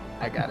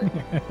 I got it.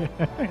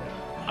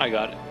 I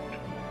got it.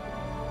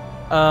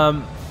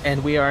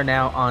 And we are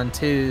now on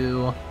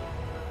to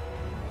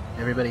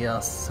everybody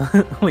else.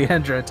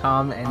 Leandra,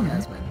 Tom, and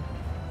Yasmin.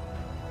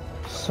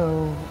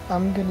 So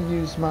I'm gonna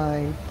use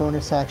my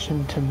bonus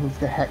action to move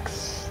the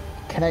hex.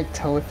 Can I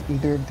tell if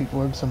either of the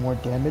orbs are more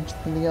damaged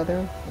than the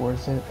other, or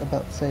is it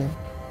about the same?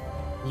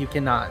 You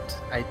cannot.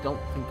 I don't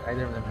think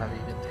either of them have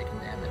even taken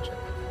damage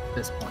at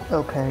this point.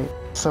 Okay,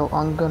 so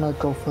I'm gonna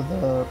go for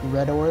the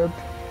red orb,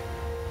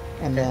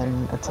 and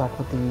then attack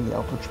with the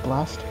Eldritch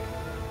Blast.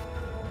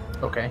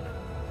 Okay.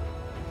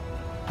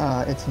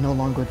 It's no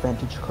longer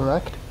advantage,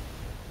 correct?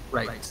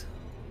 Right.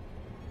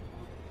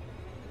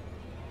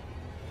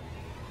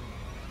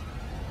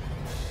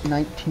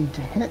 19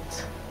 to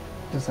hit.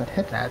 Does that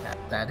hit?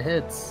 That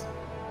hits.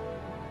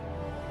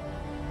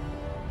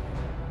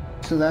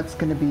 So that's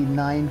gonna be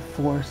 9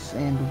 force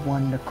and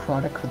 1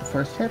 necrotic for the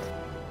first hit.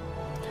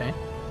 Okay.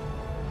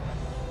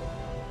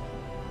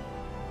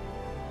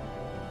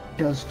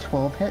 Does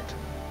 12 hit?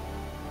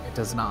 It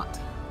does not.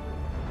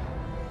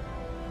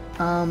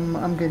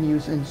 I'm gonna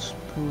use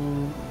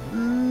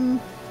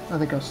I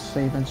think I'll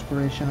save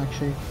inspiration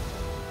actually.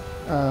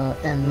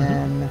 And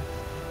then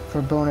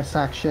for bonus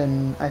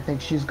action, I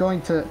think she's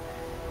going to.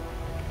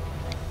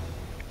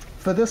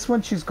 For this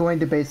one, she's going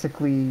to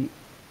basically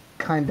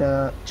kind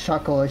of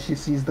chuckle as she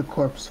sees the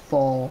corpse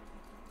fall,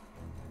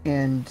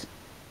 and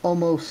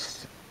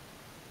almost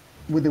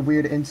with a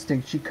weird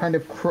instinct, she kind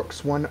of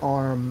crooks one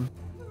arm.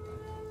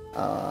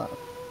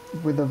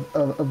 With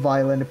a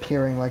violin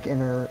appearing like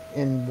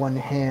in one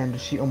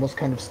hand, she almost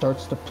kind of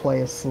starts to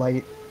play a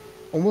slight,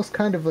 almost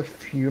kind of a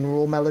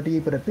funeral melody,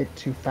 but a bit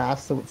too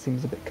fast, so it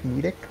seems a bit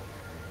comedic.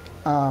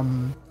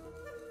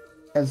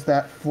 As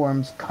that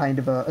forms kind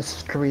of a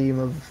stream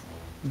of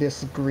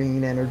this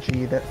green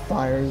energy that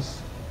fires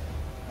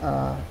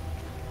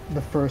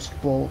the first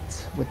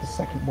bolt, with the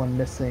second one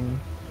missing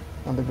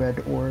on the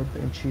red orb,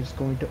 and she's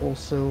going to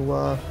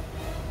also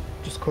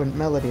discordant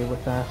melody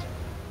with that.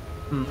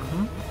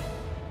 Mm-hmm.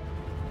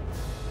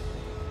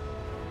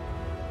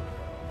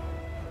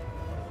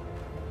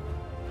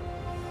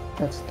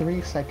 That's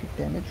 3 psychic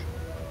damage.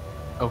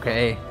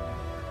 Okay.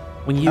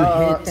 When you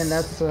hit... And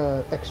that's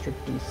extra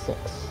d6.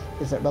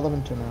 Is that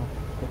relevant or no?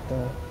 With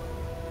the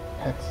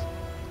hex?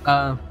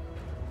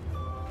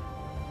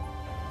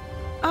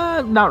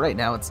 Not right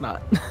now, it's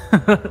not.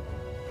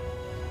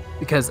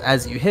 Because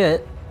as you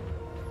hit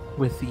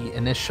with the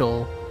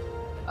initial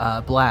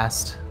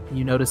blast,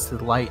 you notice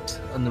the light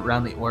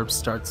around the orb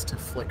starts to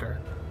flicker.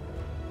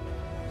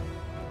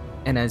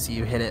 And as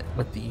you hit it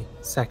with the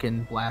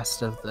second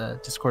blast of the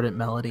discordant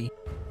melody,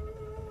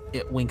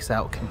 it winks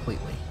out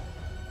completely.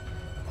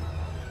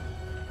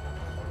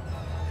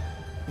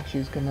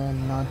 She's gonna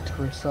nod to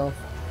herself.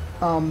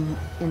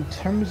 In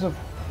terms of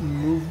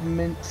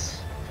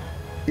movement,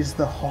 is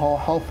the hall,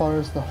 how far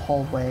is the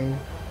hallway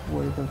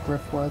where the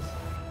griff was?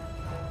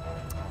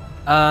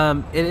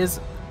 It is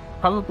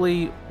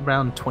probably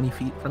around 20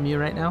 feet from you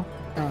right now.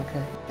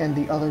 Okay. And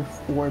the other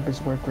orb is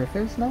where Griff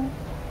is now?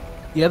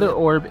 The other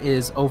orb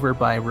is over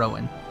by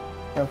Rowan.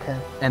 Okay.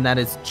 And that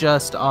is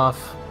just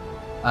off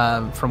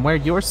from where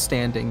you're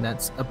standing.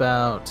 That's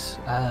about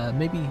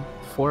maybe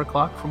 4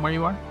 o'clock from where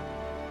you are.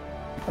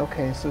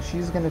 Okay, so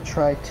she's gonna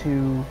try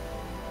to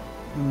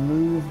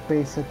move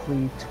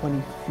basically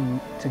 20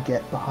 feet to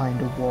get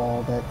behind a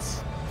wall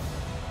that's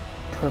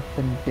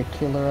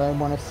perpendicular, I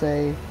want to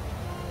say,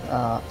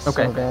 Okay.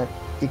 so that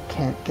it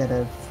can't get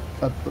a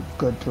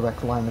good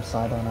direct line of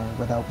sight on her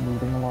without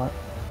moving a lot.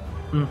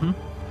 Mm-hmm.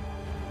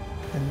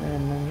 And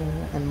then I'm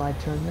gonna end my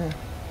turn there.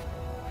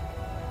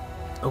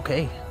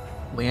 Okay.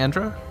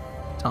 Leandra?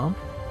 Tom?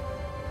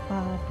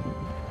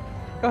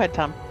 Go ahead,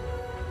 Tom.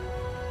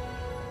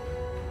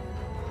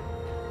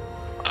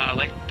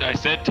 Like I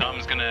said,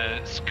 Tom's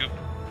gonna scoop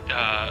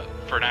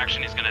for an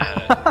action, he's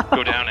gonna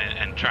go down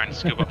and try and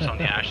scoop up some of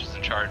the ashes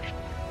and charred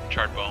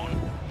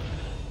bone.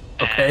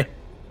 Okay.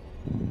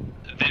 And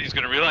then he's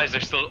gonna realize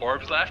there's still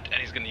orbs left, and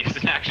he's gonna use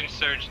an action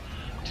surge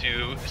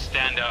to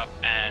stand up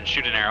and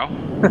shoot an arrow.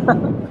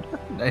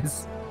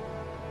 Nice.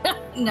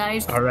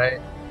 Nice. All right.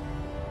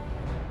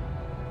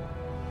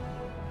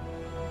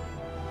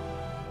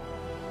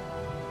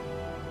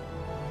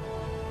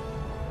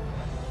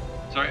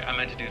 Sorry, I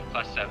meant to do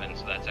 +7,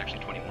 so that's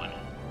actually 21.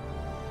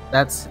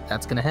 That's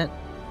gonna hit.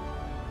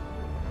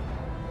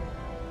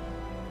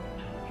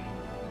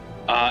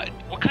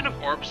 What kind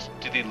of orbs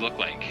do they look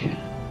like?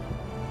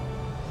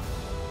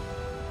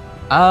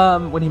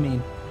 What do you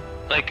mean?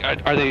 Like,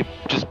 are they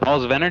just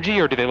balls of energy,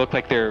 or do they look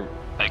like they're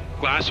like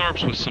glass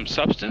orbs with some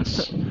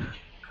substance?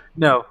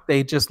 No,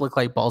 they just look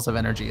like balls of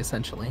energy,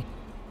 essentially.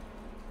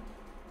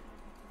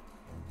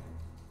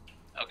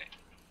 Okay.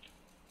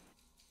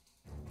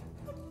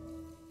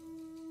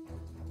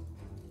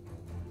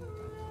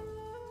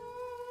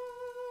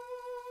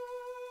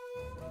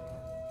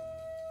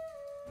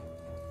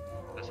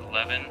 That's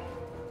 11.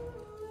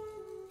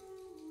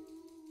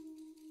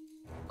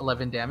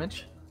 11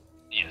 damage.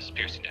 Yes,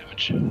 piercing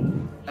damage.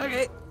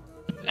 Okay.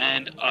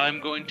 And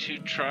I'm going to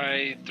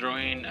try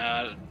throwing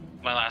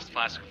my last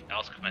flask of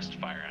alchemist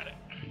fire at it.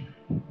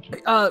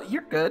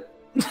 You're good.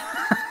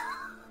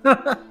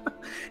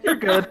 You're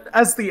good.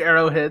 As the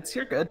arrow hits,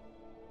 you're good.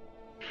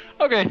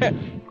 Okay.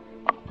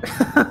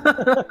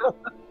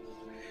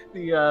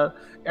 The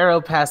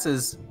arrow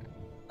passes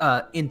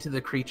into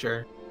the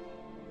creature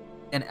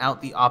and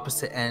out the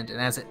opposite end, and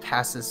as it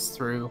passes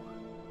through,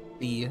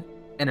 the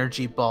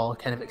energy ball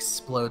kind of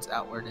explodes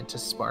outward into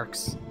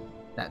sparks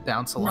that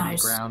bounce along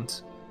Nice. the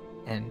ground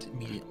and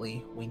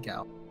immediately wink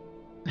out.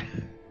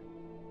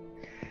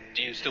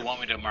 Do you still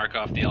want me to mark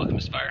off the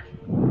alchemist fire?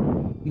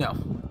 No.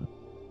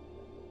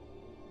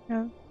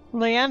 Yeah.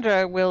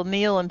 Leandra will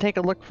kneel and take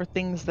a look for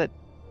things that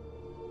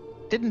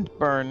didn't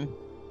burn.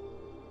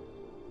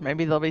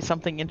 Maybe there'll be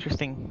something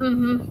interesting.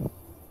 Mm-hmm.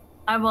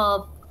 I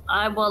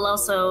would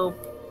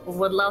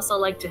also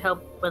like to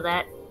help with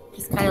that.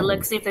 Just kind of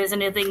look, see if there's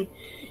anything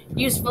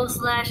useful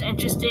 /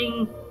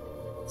 interesting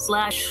 /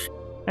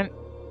 And-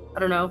 I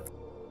don't know.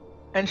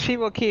 And she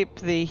will keep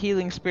the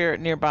healing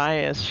spirit nearby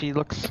as she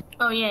looks,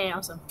 Oh yeah,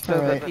 awesome. so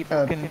that Alright,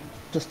 people can.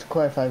 just to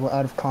clarify, we're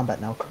out of combat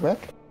now,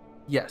 correct?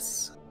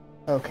 Yes.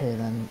 Okay,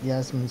 then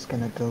Yasmin's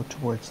gonna go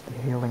towards the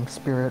healing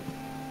spirit,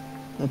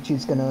 and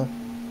she's gonna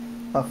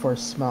offer a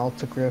smile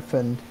to Griff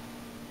and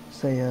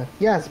say,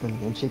 Yasmin,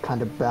 and she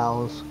kind of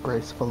bows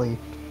gracefully.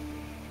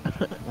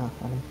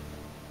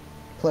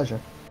 Pleasure.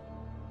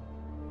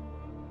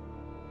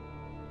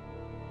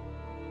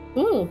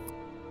 Ooh.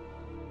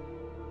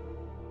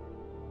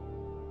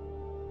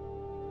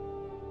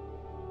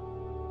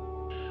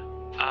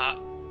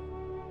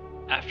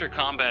 After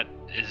combat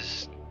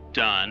is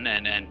done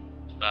and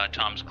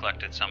Tom's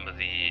collected some of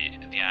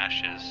the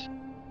ashes,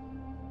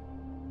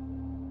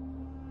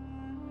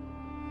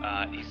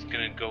 he's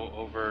gonna go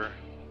over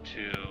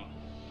to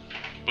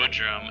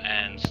Budrum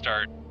and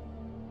start.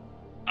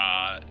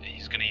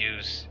 He's gonna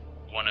use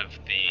one of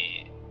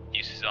the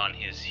uses on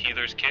his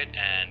healer's kit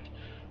and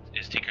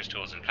his tinker's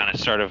tools and kind of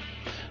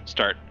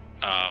start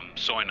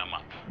sewing them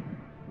up.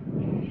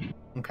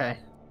 Okay.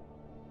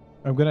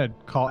 I'm gonna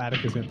call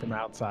Atticus in from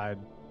outside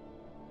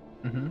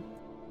Mm-hmm.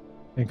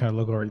 and kind of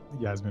look over at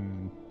Yasmin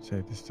and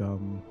say this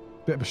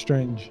bit of a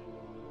strange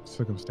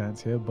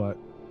circumstance here, but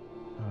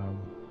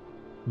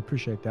we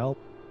appreciate the help.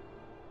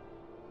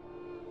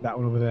 That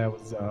one over there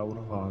was one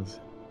of ours.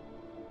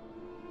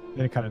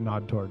 Then kind of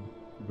nod toward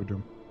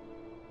Budrum.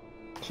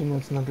 She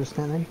nods an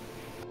understanding.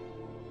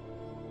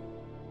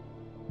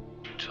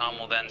 Tom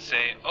will then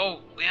say, "Oh,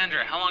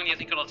 Leandra, how long do you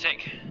think it'll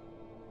take?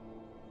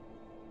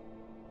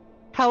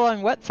 How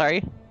long? What?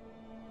 Sorry.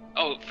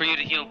 Oh, for you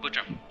to heal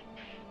Budrum."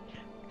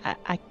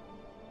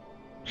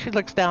 She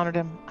looks down at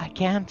him. I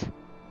can't.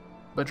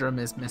 Budrum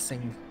is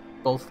missing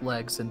both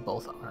legs and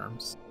both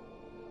arms.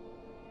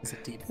 There's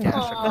a deep gash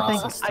across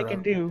Nothing his I throat.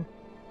 can do.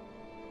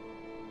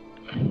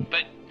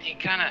 But he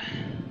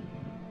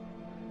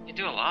you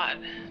do a lot.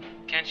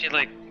 Can't you,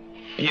 like,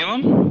 heal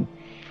him?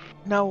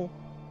 No.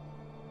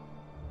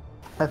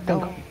 I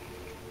think No.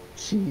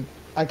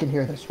 I can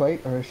hear this,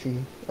 right? Or is she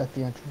at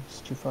the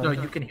entrance too far? No,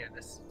 you can hear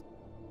this.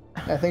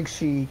 I think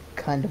she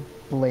kind of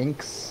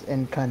blinks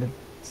and kind of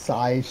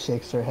sighs,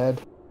 shakes her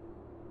head.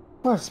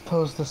 I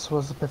suppose this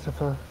was a bit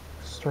of a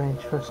strange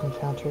first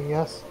encounter,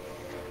 yes?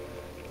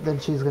 Then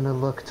she's gonna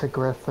look to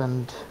Griff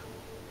and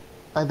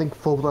I think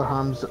fold her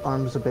arms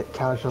a bit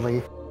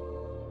casually.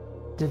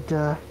 Did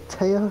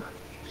Taya,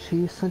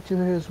 she sent you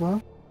here as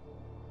well?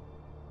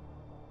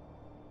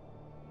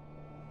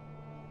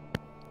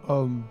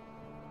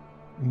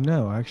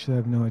 No, actually I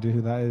have no idea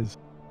who that is.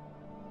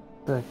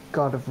 The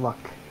God of Luck.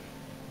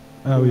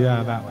 Oh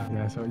yeah, that one.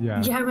 Yeah, so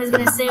yeah. Yeah, I was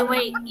gonna say,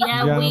 wait,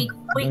 Yeah, no,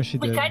 she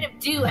we did. kind of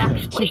do She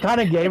actually.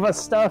 kind of gave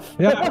us stuff.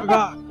 Yeah, I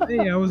forgot.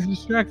 Yeah, I was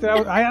distracted.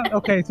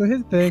 Okay, so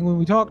his thing, when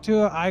we talked to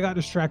her, I got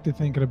distracted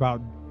thinking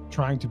about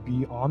trying to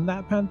be on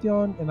that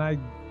pantheon, and I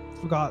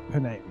forgot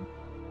her name.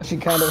 She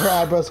kind of, her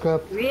eyebrows go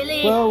up.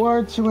 Really? Well,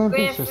 aren't you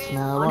Griff, ambitious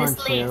now,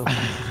 honestly.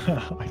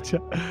 aren't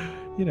you?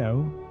 You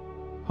know,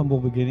 humble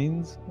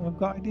beginnings. I've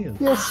got ideas.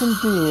 Yes,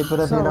 indeed, but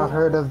have you not So-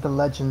 heard of the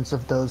legends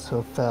of those who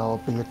have fell,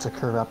 be it to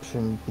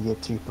corruption, be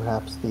it to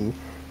perhaps the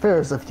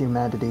fears of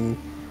humanity,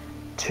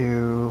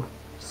 to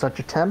such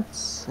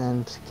attempts,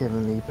 and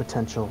given the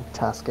potential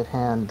task at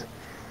hand,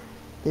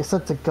 they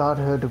said that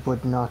godhood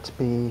would not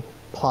be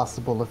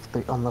possible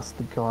unless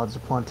the gods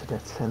wanted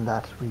it, and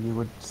that we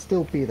would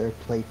still be their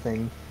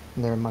plaything,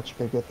 and there are much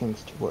bigger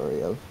things to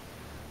worry of.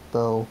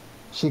 Though,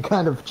 she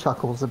kind of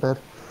chuckles a bit.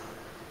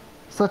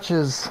 Such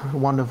is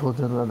wonderful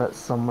to know that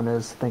someone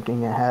is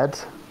thinking ahead,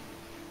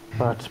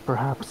 but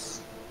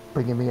perhaps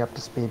bringing me up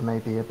to speed may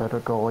be a better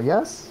goal,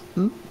 yes?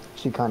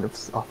 She kind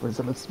of offers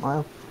him a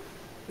smile.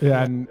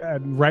 Yeah, and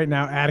right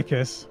now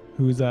Atticus,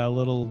 who's a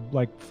little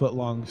like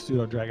foot-long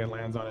pseudo-dragon,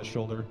 lands on his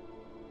shoulder.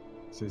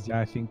 Says,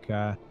 "Yeah, I think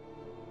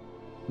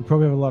we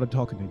probably have a lot of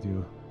talking to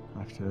do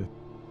after."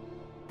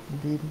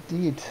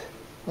 Indeed.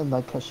 And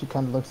like how she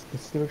kind of looks at the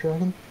steel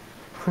dragon.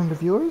 Friend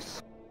of yours?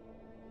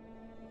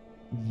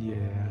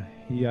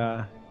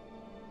 Yeah,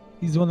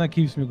 he's the one that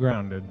keeps me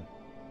grounded,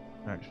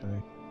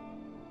 actually.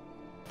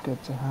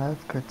 Good to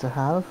have, good to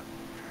have.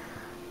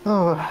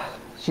 Oh,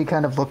 she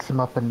kind of looks him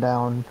up and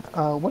down.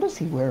 What is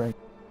he wearing?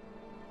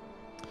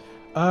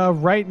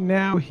 Right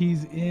now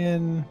he's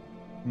in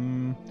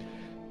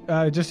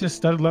just his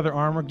studded leather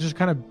armor, just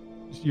kind of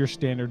your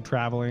standard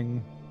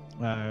traveling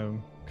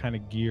kind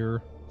of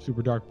gear,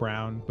 super dark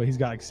brown, but he's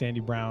got like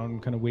sandy brown,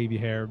 kind of wavy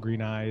hair,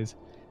 green eyes,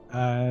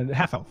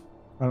 half elf.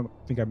 I don't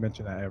think I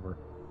mentioned that ever.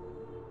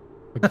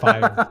 Like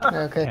 5,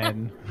 Okay.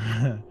 10.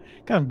 Kind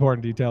of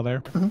important detail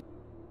there.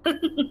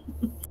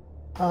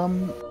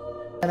 And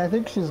I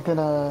think she's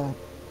gonna,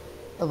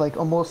 like,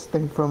 almost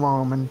think for a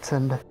moment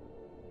and,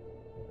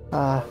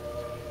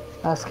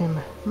 ask him,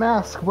 may I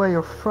ask where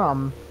you're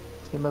from?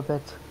 Seem a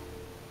bit,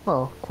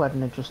 well, quite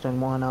an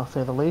interesting one, I'll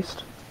say the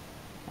least.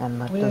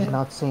 And that does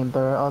not seem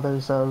there are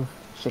others of,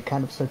 she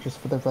kind of searches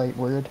for the right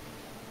word.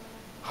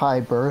 High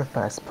birth,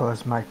 I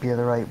suppose, might be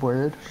the right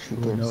word. She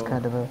gives no.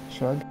 kind of a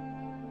shrug.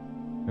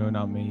 No,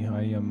 not me.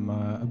 I am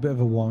a bit of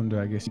a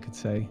wanderer, I guess you could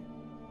say.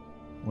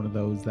 One of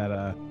those that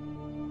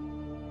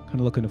kind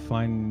of looking to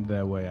find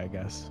their way, I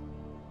guess.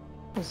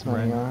 As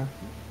many Ran- are,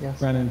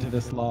 yes. Ran into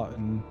this lot,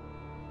 and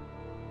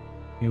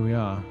here we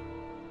are.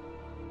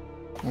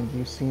 And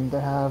you seem to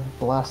have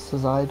blasts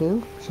as I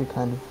do. She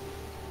kind of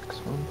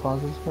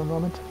pauses for a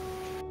moment.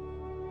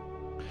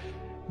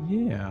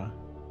 Yeah.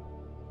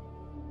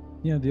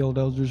 Yeah, the old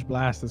Eldritch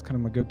Blast is kind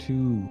of my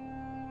go-to.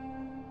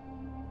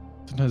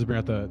 Sometimes I bring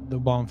out the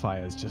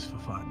bonfires just for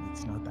fun.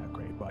 It's not that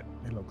great, but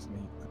it looks neat.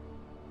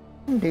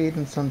 Indeed,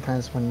 and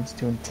sometimes when it's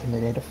to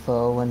intimidate a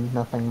foe, and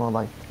nothing more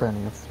like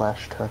burning of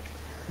flesh to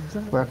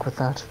work with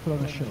that. Put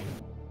on a show.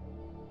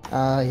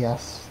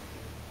 Yes.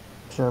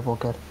 Sure, we'll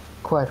get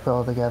quite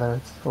well together.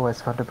 It's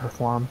always fun to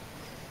perform.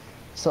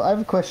 So I have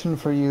a question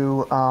for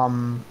you,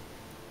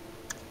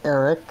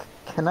 Eric.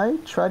 Can I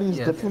try to use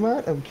Yes.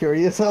 Diplomat? I'm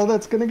curious how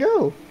that's gonna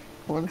go.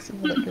 I want to see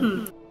how that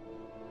goes.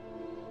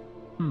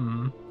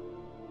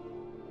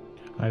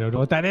 I don't know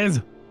what that is.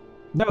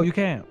 No, you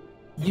can't.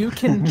 You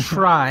can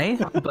try,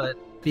 but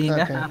being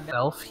a Okay.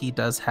 half-elf, he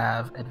does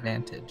have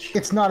advantage.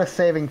 It's not a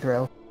saving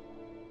throw.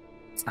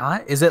 It's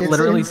not? Is it It's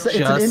literally it's just...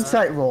 an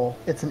insight roll.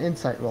 It's an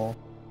insight roll.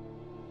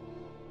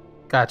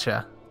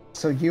 Gotcha.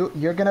 So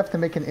you're gonna have to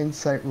make an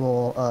insight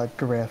roll,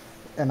 Griff,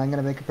 and I'm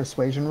gonna make a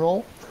persuasion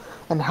roll.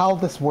 And how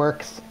this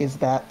works is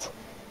that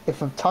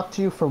if I've talked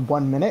to you for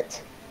 1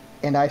 minute,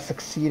 and I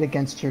succeed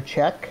against your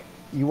check,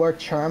 you are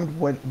charmed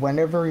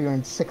whenever you're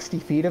in 60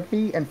 feet of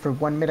me, and for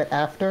 1 minute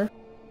after.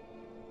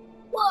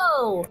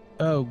 Whoa!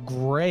 Oh,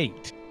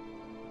 great.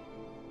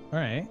 All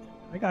right,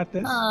 I got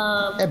this.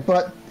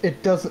 But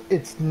it doesn't.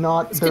 It's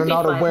not. This They're could be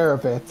not fun. aware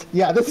of it.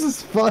 Yeah, this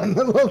is fun.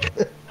 I love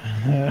it.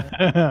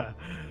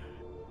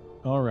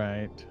 All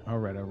right.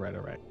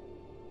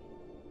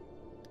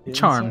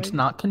 Charmed, Insight?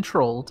 not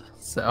controlled,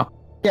 so...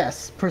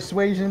 Yes,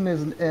 persuasion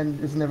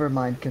is never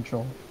mind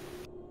control.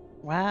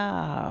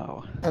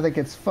 Wow. I think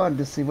it's fun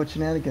to see what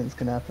shenanigans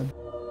can happen.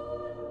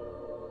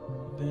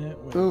 That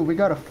way. Ooh, we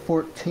got a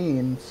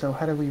 14. So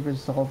how do we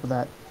resolve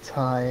that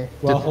tie?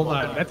 Well, hold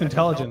on. That's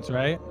intelligence,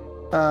 right?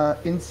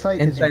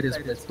 Insight Insight is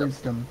is wisdom.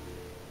 wisdom.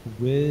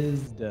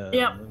 Wisdom.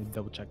 Yep. Let me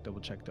double check.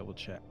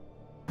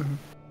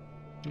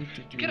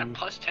 You get a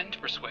plus 10 to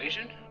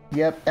persuasion?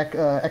 Yep,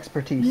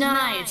 expertise.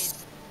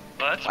 Nice.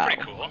 Well, that's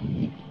pretty cool.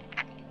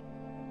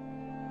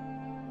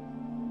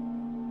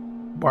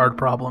 Bard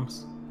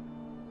problems.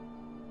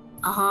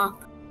 Uh-huh.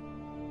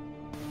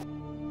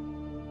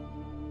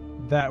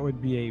 That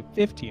would be a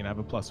 15. I have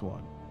a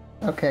 +1.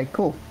 Okay,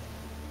 cool.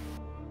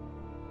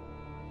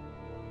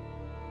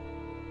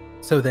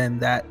 So then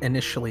that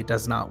initially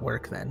does not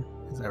work then.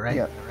 Is that right?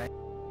 Yeah.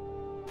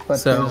 But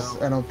So-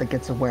 I don't think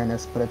it's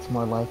awareness, but it's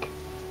more like...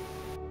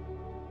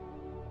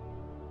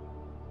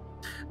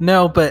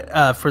 No, but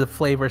for the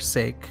flavor's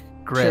sake,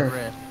 Griff,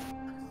 Sure.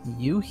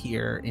 you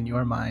hear in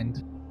your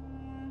mind,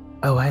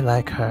 oh, I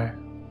like her.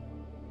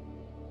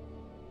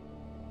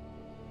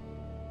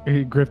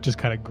 Griff just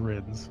kind of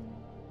grins.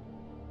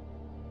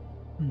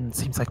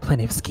 Seems like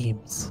plenty of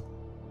schemes.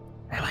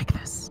 I like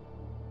this.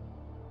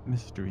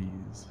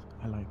 Mysteries.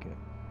 I like it.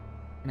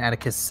 And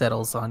Atticus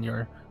settles on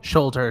your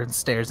shoulder and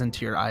stares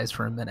into your eyes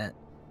for a minute,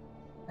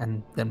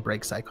 and then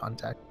breaks eye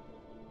contact.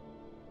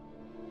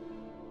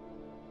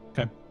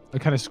 Okay. I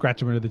kind of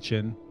scratch him under the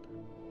chin.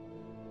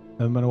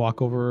 And I'm going to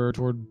walk over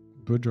toward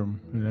Boudrum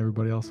and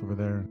everybody else over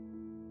there.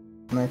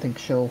 And I think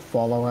she'll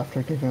follow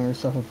after giving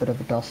herself a bit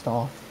of a dust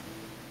off.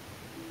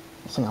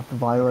 Pulling out the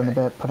violin a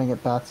bit, putting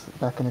it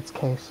back in its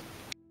case.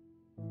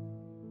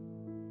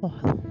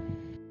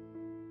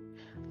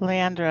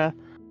 Leandra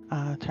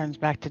turns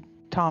back to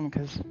Tom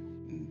because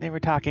they were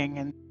talking,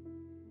 and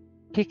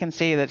he can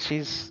see that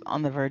she's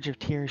on the verge of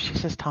tears. She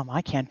says, "Tom,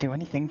 I can't do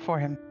anything for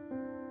him.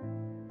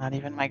 Not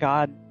even my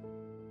God.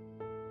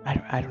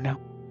 I don't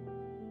know.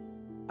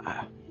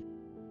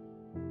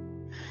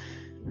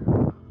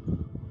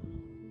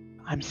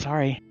 I'm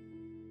sorry."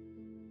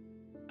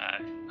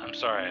 I'm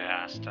sorry I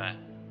asked.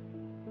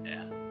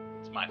 Yeah,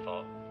 it's my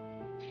fault.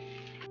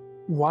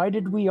 Why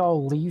did we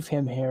all leave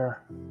him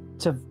here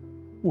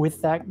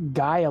with that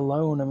guy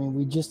alone? I mean,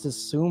 we just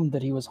assumed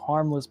that he was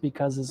harmless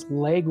because his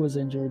leg was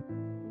injured.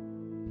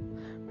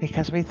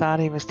 Because we thought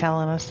he was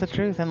telling us the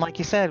truth, and like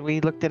you said,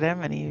 we looked at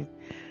him and he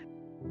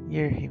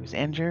was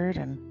injured,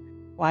 and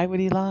why would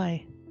he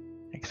lie?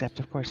 Except,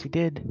 of course, he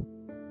did.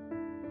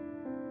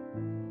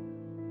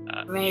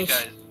 Right. You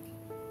guys,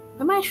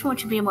 We might want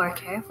to be more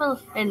careful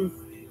and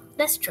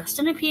less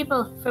trusting of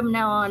people from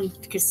now on,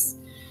 because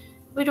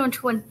we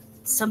don't want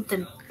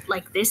something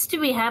like this to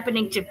be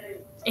happening to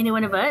any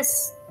one of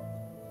us.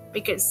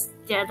 Because,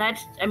 yeah,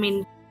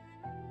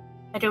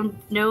 I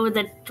don't know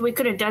that we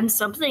could have done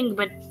something,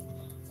 but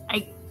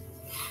I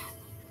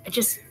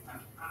just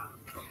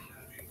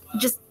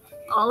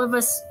all of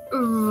us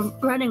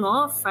running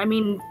off. I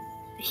mean,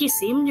 he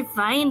seemed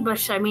fine,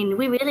 but I mean,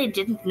 we really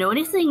didn't know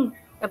anything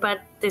about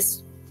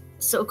this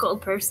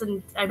so-called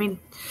person. I mean,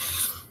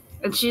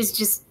 and she's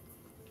just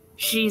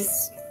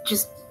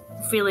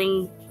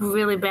feeling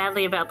really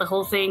badly about the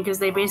whole thing because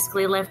they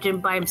basically left him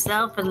by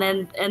himself, and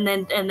then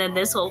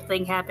this whole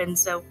thing happened.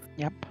 So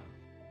Yep.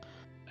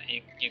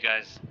 you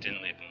guys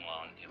didn't leave him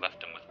alone. You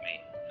left him with me,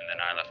 and then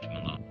I left him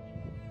alone.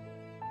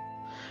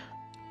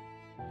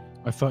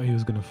 I thought he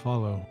was going to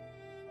follow.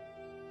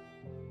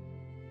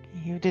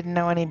 You didn't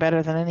know any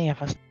better than any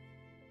of us.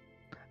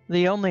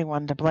 The only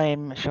one to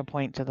blame, she'll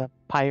point to the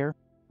pyre.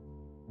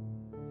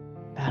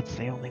 That's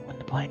the only one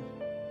to blame.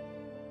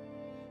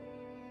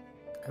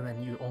 And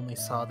then you only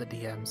saw the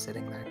DM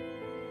sitting there.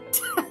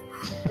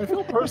 I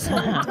feel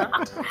personally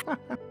attacked.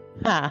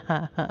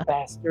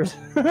 Bastard.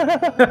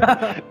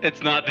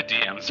 It's not the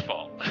DM's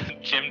fault.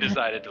 Jim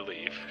decided to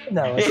leave.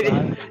 No, it's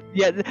not.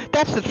 Yeah,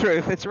 that's the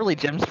truth. It's really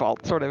Jim's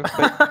fault, sort of.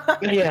 But...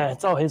 Yeah,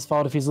 it's all his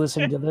fault if he's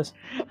listening to this.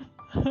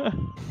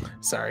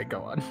 Sorry,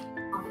 go on.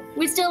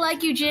 we still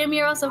like you, Jim.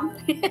 You're awesome.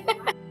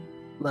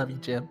 Love you,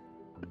 Jim.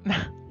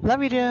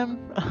 Love you, Jim.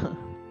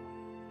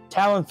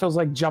 Talon feels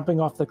like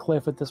jumping off the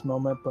cliff at this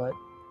moment, but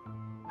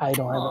I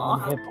don't have Aw.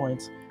 that many hit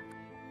points.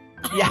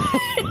 Yeah.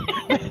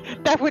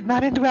 That would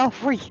not end well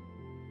for you.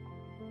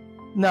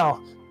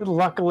 No,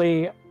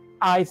 luckily,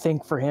 I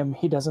think for him.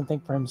 He doesn't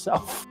think for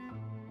himself.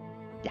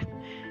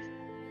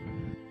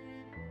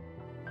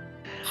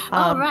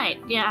 All right.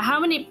 Yeah. How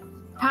many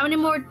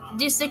more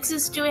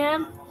D6s do we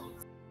have?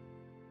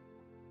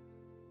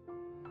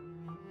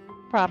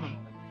 Problem.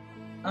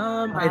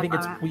 I think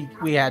it's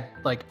we had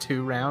like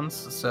 2 rounds,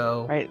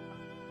 so Right.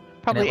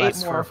 and Probably it 8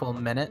 lasts for more. a full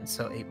minute,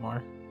 so 8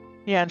 more.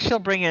 Yeah, and she'll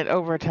bring it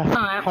over to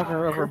Alright.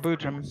 hover over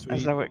Boudrum Sweet.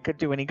 as though it could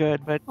do any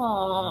good, but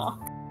Aww.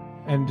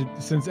 And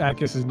since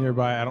Atticus is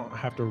nearby, I don't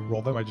have to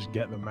roll them. I just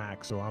get the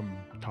max, so I'm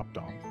top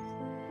dog.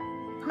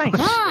 nice.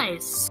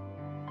 Nice.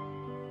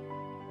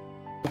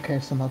 Okay,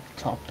 so I'm not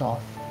topped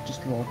off.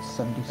 Just rolled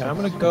 76. And I'm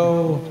gonna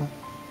go.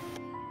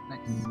 Nice.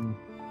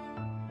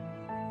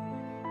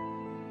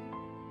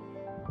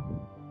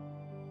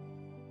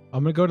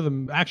 I'm gonna go to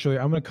the. Actually,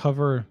 I'm gonna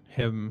cover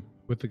him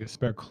with like a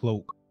spare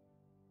cloak,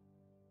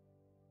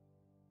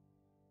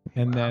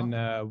 and then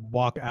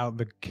walk out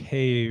the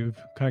cave.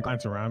 Kind of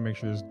glance around, make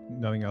sure there's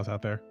nothing else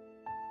out there.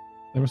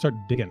 Then we'll start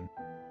digging.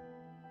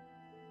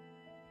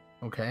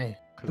 Okay.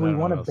 'cause Do I we don't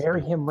know want what to else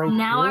bury do. him right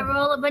Now I here?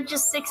 roll a bunch of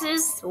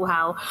 6s.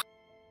 Wow.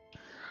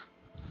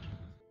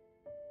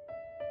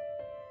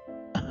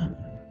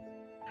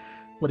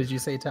 What did you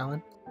say,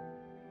 Talon?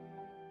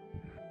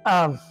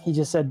 He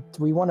just said,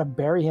 do we want to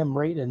bury him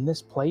right in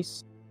this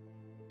place?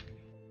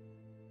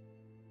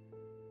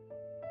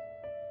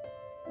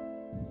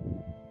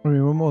 I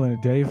mean, we're more than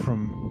a day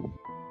from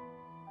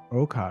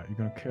Okot. You're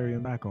gonna carry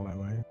him back all that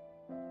way,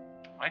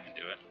 I can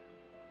do it.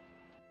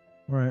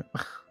 right?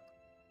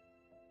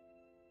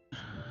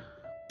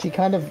 She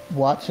kind of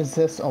watches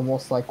this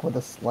almost like with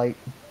a slight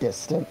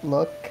distant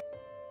look.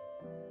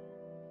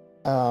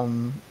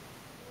 And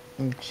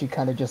she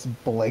kind of just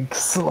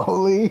blinks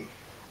slowly,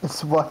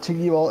 just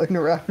watching you all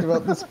interact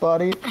about this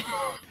body.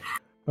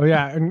 Oh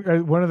yeah, and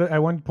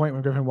at one point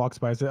when Griffin walks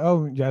by, I said,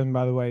 "Oh, Jasmine,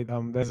 by the way,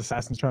 there's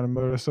assassins trying to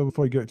murder us. So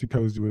before you get too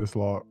cozy with this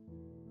lot,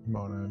 you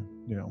wanna,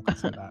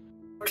 say that."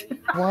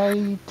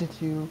 Why did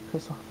you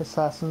piss off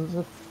assassins,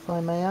 if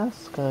I may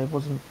ask? I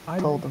wasn't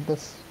told of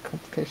this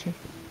complication.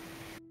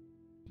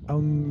 How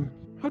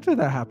did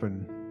that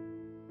happen?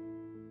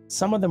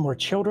 Some of them were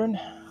children.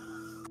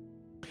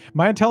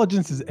 My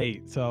intelligence is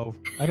 8, so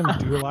I don't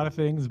do a lot of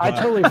things. But...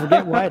 I totally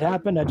forget why it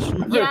happened. I just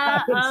remember it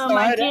happened. So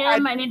my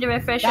DM, I need to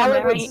refresh your I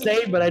memory. would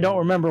say, but I don't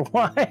remember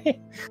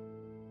why.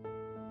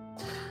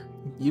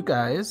 You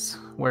guys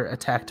were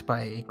attacked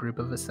by a group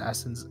of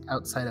assassins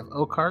outside of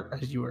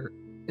Oakheart as you were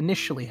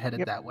initially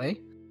headed that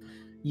way.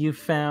 You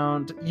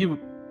charmed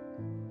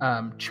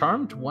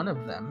one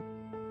of them.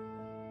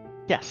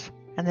 Yes,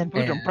 and then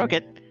Boudreaux broke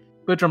it.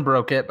 Boudreaux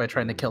broke it by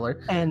trying to kill her.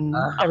 And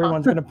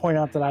everyone's going to point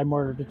out that I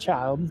murdered a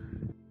child.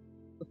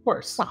 Of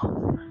course.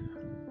 Well,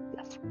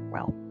 yes.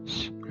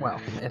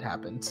 Well, it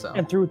happened. So.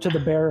 And threw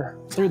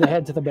the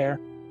head to the bear.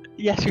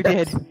 Yes, you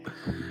did.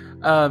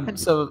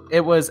 So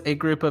it was a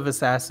group of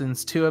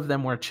assassins. 2 of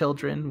them were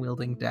children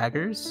wielding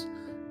daggers.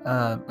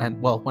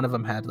 One of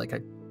them had like a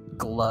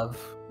glove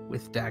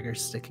with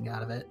daggers sticking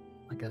out of it,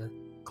 like a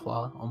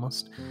claw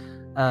almost.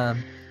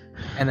 And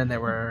then there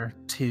were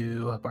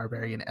 2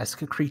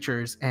 barbarian-esque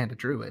creatures and a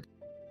druid.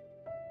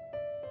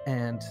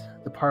 And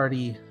the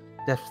party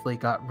deftly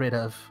got rid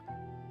of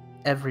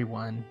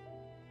everyone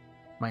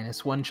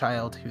minus one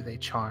child who they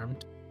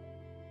charmed.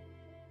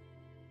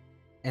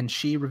 And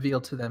she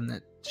revealed to them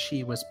that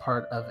she was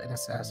part of an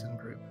assassin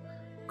group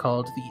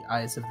called the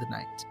Eyes of the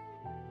Night.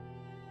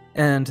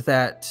 And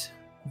that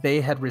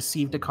they had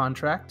received a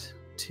contract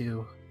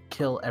to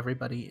kill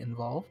everybody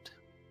involved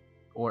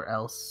or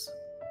else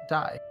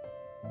die.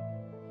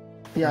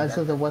 The Eyes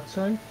of the what,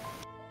 sorry?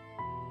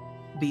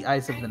 The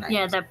Eyes of the Night.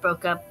 Yeah, that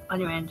broke up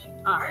on your end.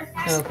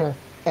 Okay.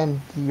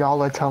 And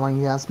y'all are telling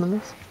Yasmin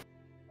this?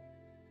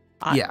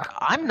 Yeah.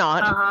 I'm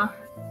not. Uh-huh.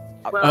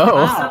 Well,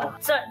 Oh. Wow.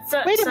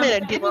 Wait a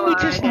minute, didn't we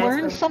just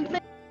learn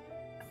something?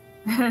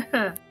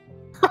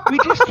 We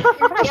just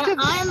trusted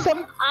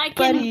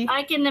somebody.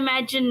 I can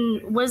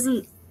imagine,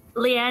 wasn't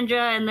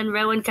Leandra and then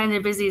Rowan kind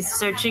of busy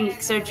searching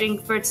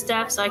for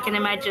stuff, so I can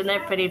imagine they're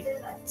pretty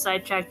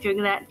sidetracked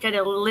doing that, kind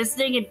of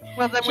listening. And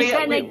well, then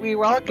we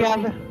were all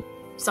gathered.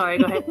 Sorry,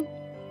 go ahead.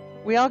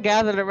 We all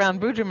gathered around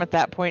Boudreaux at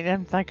that point,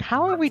 and it's like,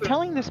 how are we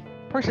telling this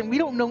person? We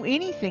don't know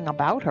anything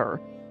about her.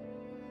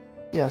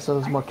 Yeah, so I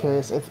was more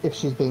curious if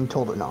she's being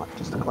told or not,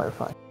 just to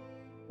clarify.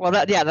 Well,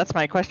 that's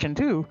my question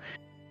too.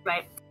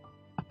 Right.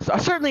 So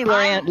certainly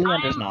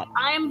Leandra's not.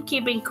 I'm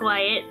keeping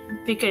quiet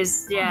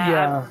because,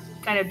 I'm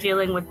kind of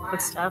dealing with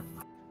stuff.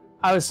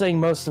 I was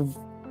saying most of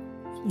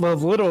the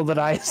little that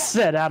I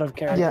said out of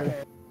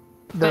character.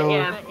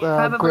 Yeah.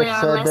 Probably Griff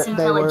our said less that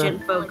they were,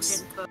 intelligent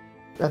folks.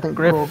 I think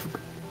Griff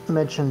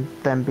mentioned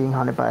them being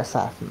hunted by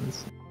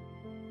assassins.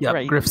 Yep,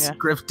 Right,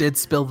 Griff did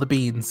spill the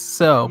beans.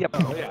 So,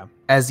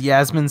 as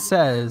Yasmin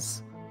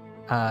says,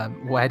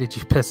 why did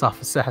you piss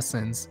off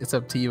assassins? It's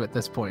up to you at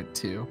this point,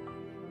 too.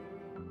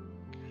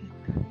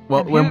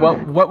 What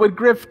would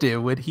Griff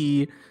do? Would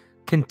he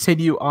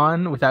continue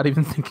on without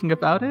even thinking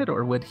about it?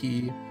 Or would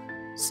he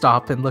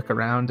stop and look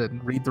around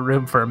and read the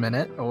room for a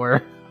minute?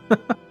 Or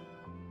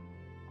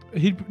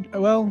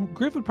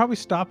Griff would probably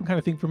stop and kind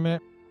of think for a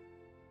minute.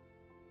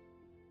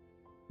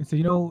 And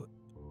say,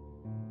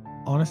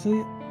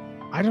 honestly,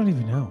 I don't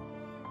even know.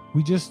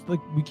 We just we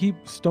keep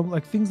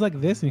things like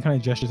this, and he kind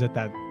of gestures at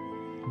that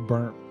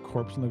burnt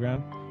corpse on the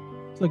ground.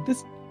 It's like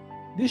this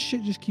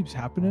shit just keeps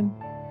happening,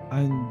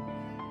 and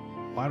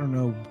I don't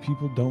know.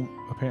 People don't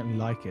apparently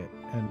like it,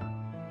 and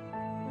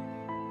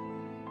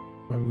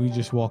when we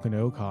just walk into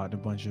Oakheart, and a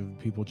bunch of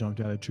people jumped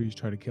out of the trees,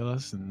 try to kill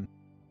us, and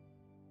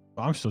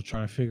I'm still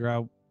trying to figure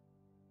out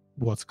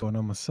what's going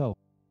on myself.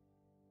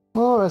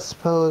 Well, I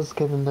suppose,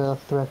 given the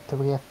threat that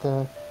we have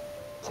to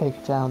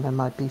take down, there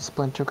might be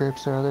splinter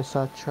groups or other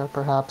such, or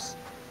perhaps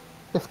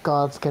if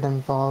gods get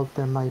involved,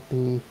 there might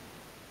be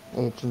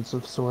agents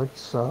of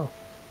sorts, so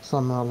a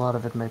lot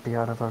of it may be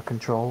out of our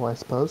control, I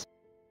suppose.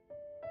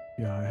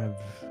 Yeah,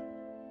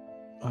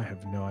 I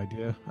have no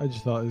idea. I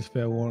just thought it was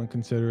fair warning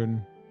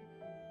considering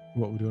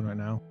what we're doing right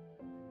now.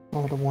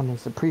 Well, the one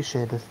is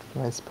appreciated.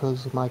 I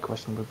suppose my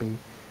question would be,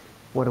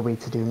 what are we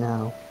to do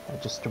now? I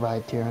just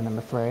arrived here and I'm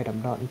afraid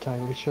I'm not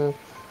entirely sure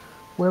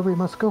where we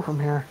must go from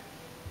here.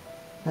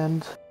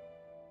 And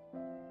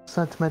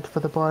sentiment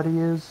for the body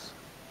is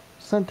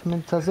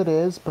sentiment as it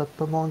is, but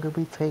the longer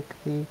we take,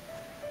 the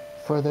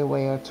further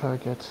away our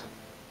target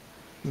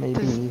may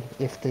be,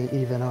 if they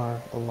even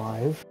are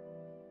alive.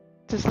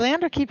 Does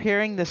Leander keep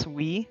hearing this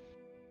we?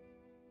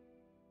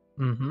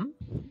 Mm-hmm.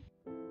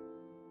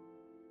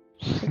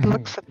 She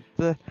looks at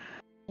the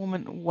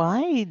woman.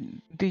 Why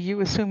do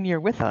you assume you're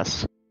with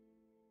us?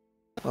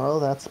 Well,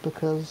 that's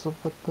because of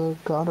what the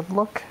God of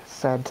Luck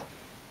said.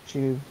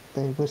 They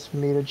wished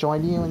me to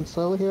join you, and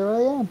so here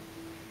I am.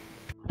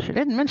 She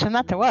didn't mention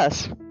that to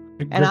us.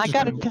 And I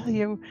gotta tell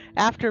you,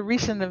 after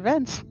recent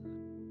events,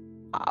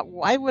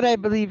 why would I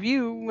believe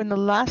you when the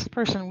last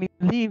person we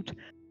believed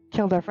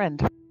killed our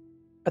friend?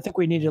 I think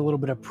we need a little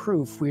bit of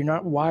proof.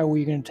 Why are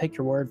we going to take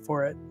your word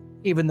for it,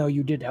 even though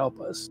you did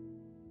help us?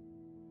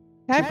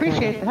 I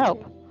appreciate the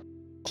help.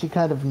 She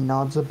kind of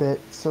nods a bit.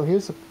 So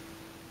here's a...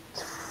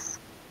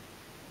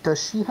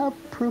 Does she have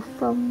proof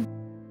from...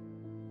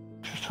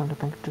 Just trying to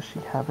think, does she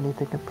have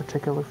anything in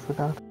particular for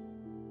that?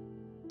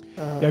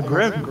 Yeah,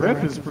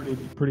 Griff is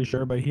pretty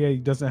sure, but he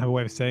doesn't have a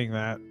way of saying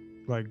that,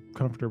 like,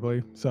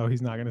 comfortably, so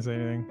he's not going to say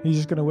anything. He's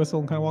just going to whistle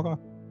and kind of walk off.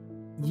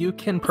 You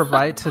can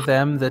provide to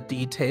them the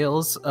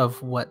details of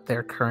what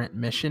their current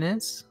mission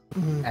is,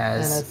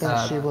 as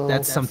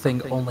that's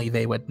something only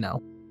they would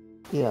know.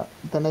 Yeah,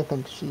 then I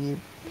think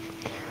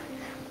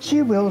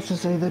she will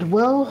just say that,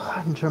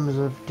 well, in terms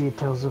of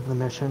details of the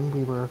mission,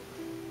 we were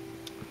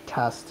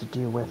tasked to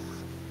do with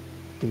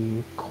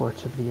the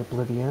Court of the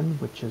Oblivion,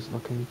 which is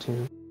looking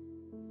to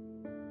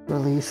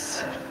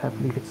release, I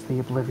believe it's the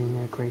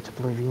Oblivion, Great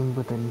Oblivion,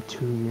 within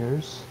 2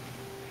 years.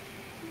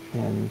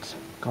 And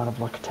God of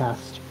Luck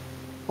tasked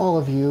all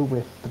of you,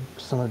 with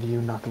some of you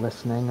not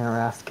listening, are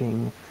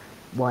asking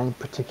why in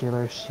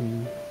particular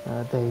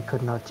they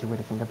could not do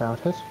anything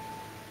about it.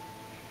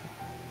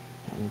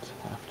 And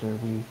after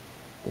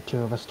the two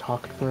of us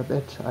talked for a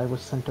bit, I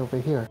was sent over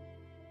here.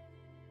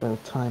 So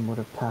time would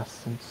have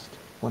passed since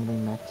when we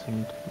met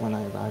and when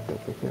I arrived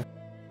over here.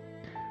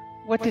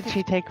 What did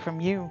she take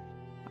from you?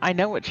 I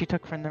know what she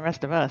took from the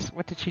rest of us.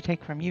 What did she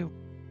take from you?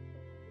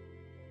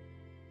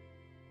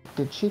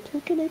 Did she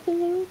take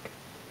anything, Eric?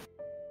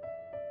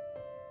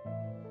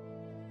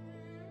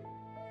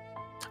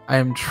 I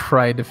am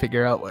trying to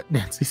figure out what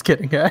Nancy's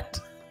getting at.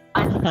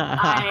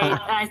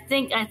 I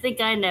think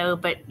I know,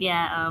 but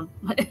yeah.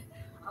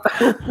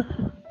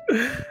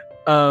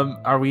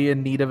 Are we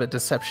in need of a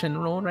deception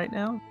roll right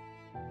now?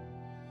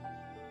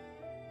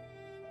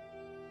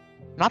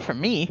 Not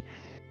from me.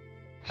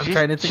 I'm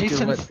trying to think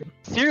she's of what.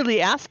 Sincerely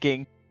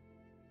asking.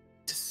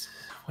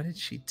 What did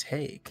she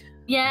take?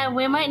 Yeah,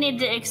 we might need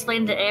to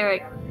explain to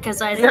Eric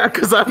because I'm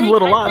a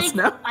little lost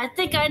now. I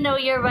think I know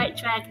your right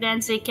track,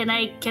 Nancy. Can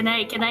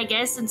I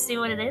guess and see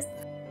what it is?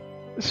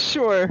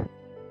 Sure.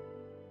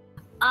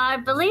 I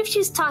believe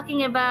she's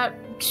talking about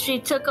she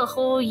took a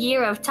whole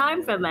year of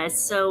time from us,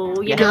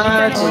 so you know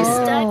Gotcha.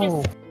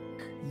 we're stuck.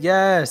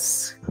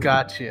 Yes,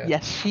 gotcha.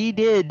 Yes, she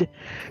did.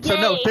 So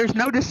no, Yay. there's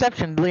no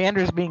deception.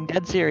 Leander's being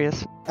dead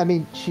serious. I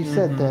mean, she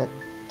said that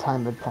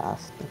time had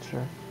passed, but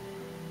sure.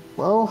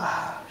 Well,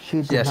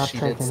 she did not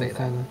take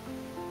anything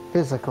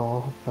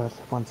physical, but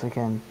once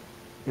again,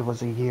 it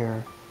was a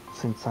year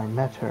since I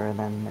met her, and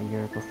then a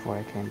year before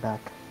I came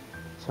back.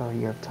 So a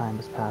year of time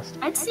has passed.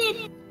 I'd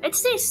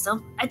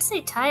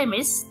say time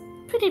is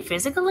pretty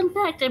physical, in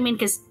fact. I mean,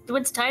 because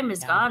once time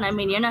is gone, I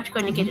mean, you're not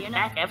going to get it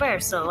back ever.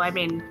 So I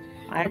mean,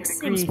 it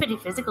seems pretty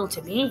physical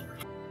to me.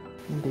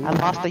 Indeed. I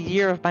lost a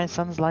year of my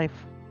son's life.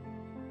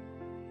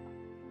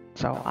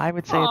 So I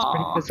would say it's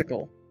pretty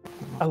physical.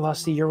 I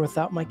lost a year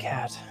without my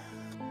cat.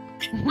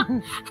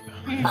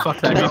 Fuck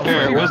To be that.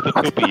 fair, it was the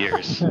poopy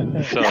years.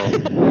 So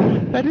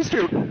That is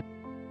true.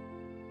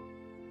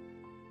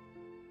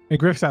 Hey,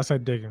 Griff's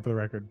outside digging, for the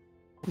record.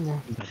 Yeah.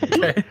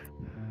 Okay.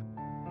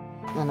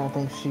 And I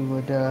think she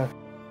would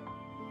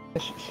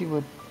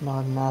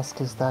nod and ask,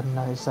 is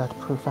that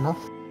proof enough?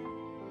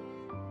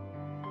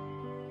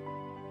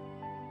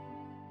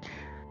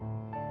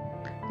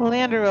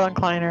 Leander will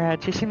incline her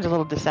head. She seems a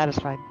little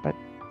dissatisfied, but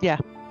yeah.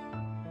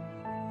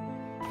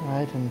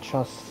 Right, and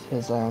trust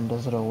his errand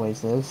as it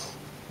always is.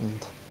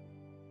 And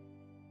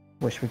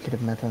wish we could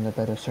have met under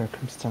better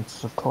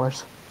circumstances, of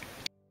course.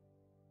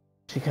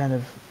 She kind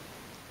of,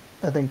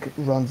 I think,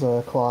 runs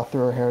a claw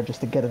through her hair just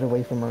to get it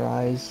away from her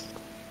eyes.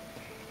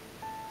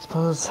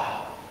 Suppose,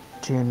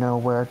 do you know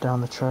where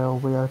down the trail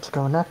we are to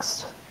go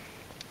next?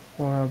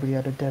 Or are we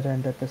at a dead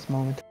end at this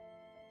moment?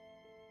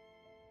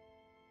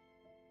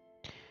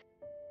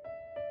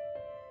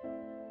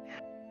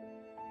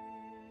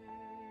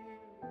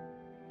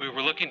 We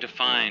were looking to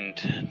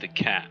find the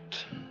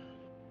cat.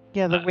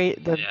 Yeah, the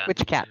yeah.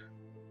 witch cat.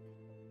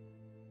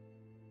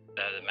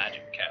 The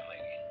magic cat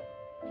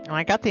lady. And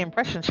I got the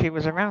impression she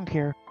was around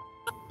here.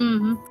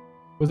 Mm-hmm.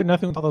 Was it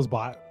nothing with all those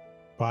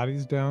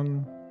bodies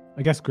down?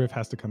 I guess Griff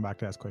has to come back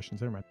to ask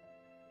questions. Never mind.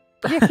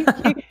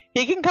 Yeah,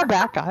 he can come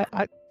back.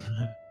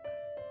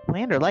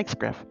 Leander likes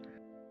Griff.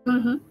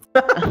 Mm-hmm.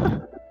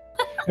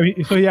 I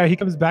mean, so yeah, he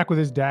comes back with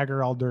his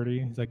dagger all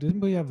dirty. He's like, does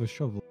anybody have a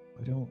shovel?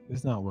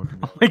 It's not working.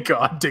 Oh my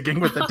god, digging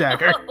with the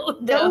dagger. Oh,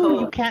 No, no.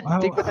 you can't I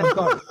dig with a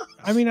thought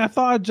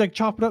I'd like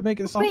chop it up, make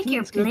it soft. Break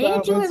your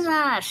blade doing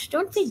that.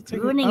 Don't be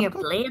ruining your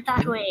blade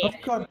that way.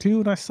 I've got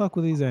two, and I suck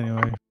with these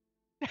anyway.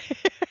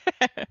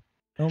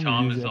 Don't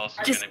Tom use is it.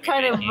 also Just gonna be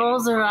kind of making-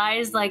 rolls her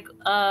eyes like,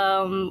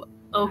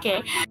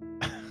 okay.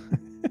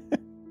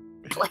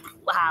 Like,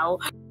 wow.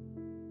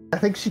 I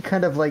think she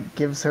kind of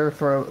gives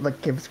Griff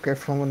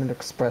an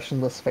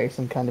expressionless face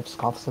and kind of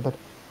scoffs a bit.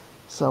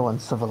 So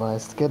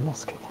uncivilized.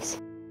 Goodness.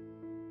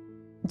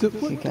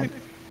 What,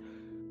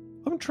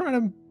 I'm trying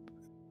to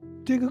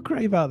dig a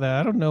grave out there.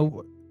 I don't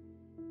know.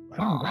 I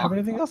don't have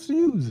anything else to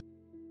use.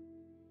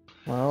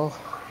 Well,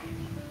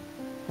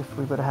 if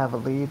we were to have a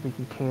lead, we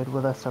can carry it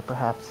with us, or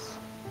perhaps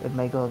It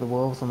may go to the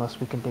wolves unless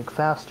we can dig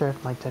faster.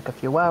 It might take a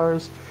few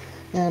hours.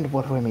 And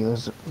what do we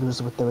lose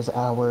with those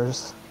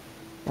hours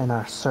in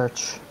our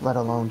search, let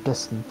alone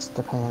distance,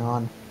 depending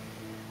on...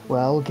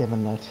 Well,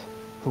 given that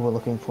who we're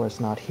looking for is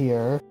not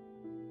here,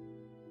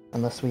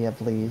 unless we have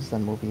leads,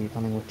 then we'll be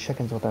running with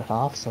chickens with our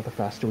off, so the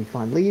faster we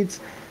find leads,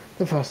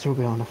 the faster we'll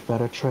be on a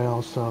better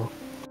trail, so...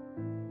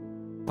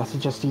 I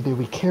suggest either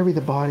we carry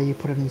the body,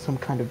 put it in some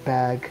kind of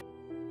bag,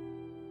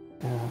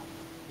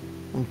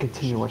 and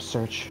continue our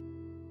search.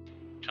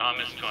 Tom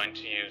is going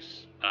to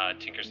use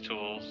Tinker's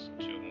tools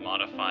to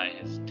modify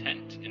his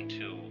tent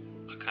into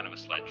a kind of a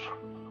sledge.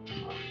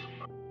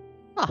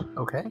 Huh,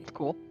 Okay. that's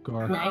cool.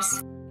 Gar.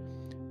 Nice.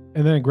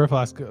 And then Griff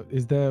asks,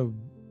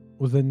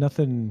 was there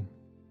nothing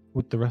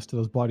with the rest of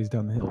those bodies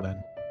down the hill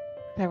then?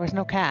 There was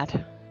no cat.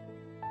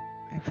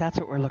 If that's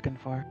what we're looking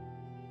for.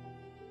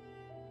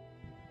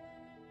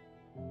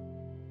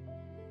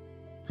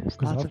 There's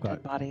 'Cause lots I've of got-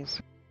 dead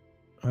bodies.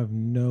 I have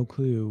no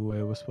clue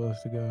where we're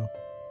supposed to go.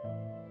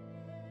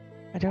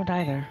 I don't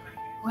either.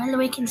 Well,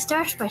 we can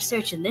start by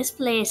searching this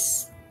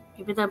place.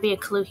 Maybe there'll be a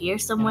clue here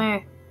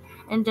somewhere.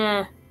 And,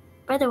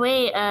 by the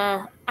way,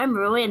 I'm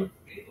Rowan.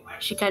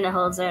 She kind of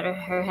holds out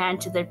her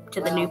hand to the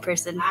new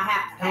person,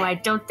 who I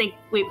don't think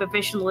we've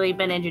officially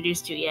been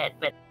introduced to yet,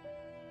 but...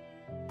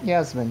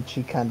 Yasmin,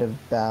 she kind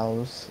of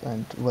bows,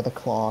 and with a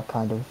claw,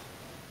 kind of,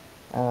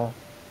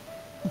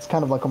 it's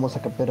kind of like almost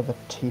like a bit of a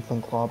teeth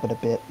and claw, but a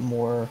bit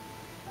more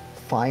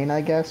fine,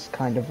 I guess.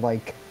 Kind of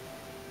like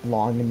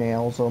long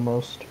nails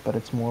almost, but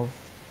it's more of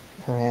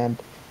her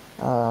hand.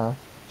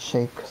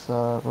 Shakes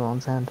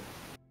Ron's hand.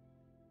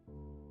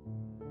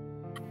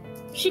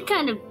 She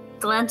kind of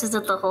glances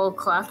at the whole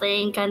claw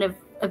thing, kind of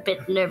a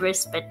bit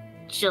nervous, but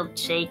she'll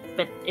shake,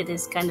 but it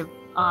is kind of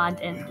odd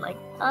and like,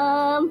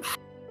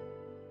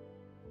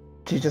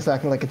 She's just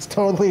acting like it's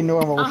totally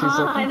normal. She's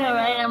like, I know,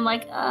 right? I'm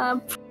like,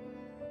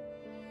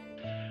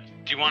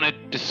 Do you want to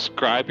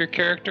describe your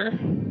character,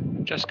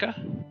 Jessica?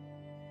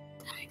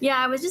 Yeah,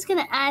 I was just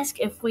gonna ask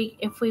if we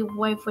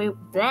wanted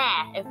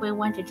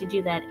to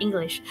do that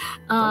English.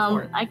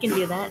 for it. I can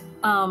do that.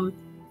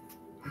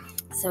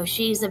 So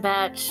she's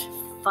about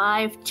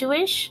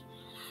 5'2"-ish.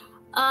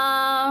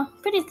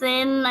 Pretty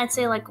thin. I'd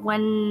say like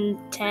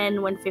 110,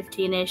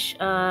 115-ish.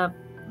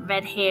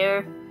 Red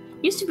hair.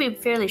 Used to be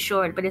fairly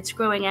short, but it's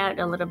growing out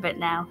a little bit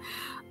now.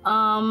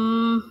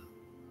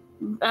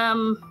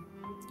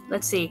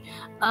 Let's see.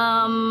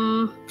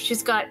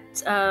 She's got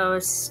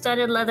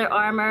studded leather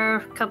armor,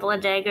 a couple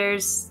of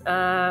daggers,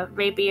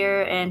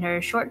 rapier, and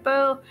her short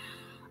bow.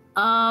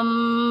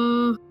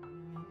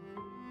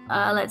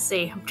 Let's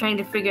see. I'm trying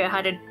to figure out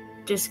how to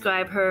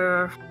describe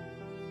her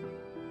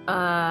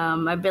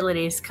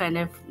abilities, kind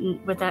of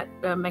without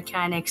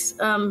mechanics.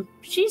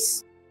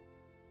 She's,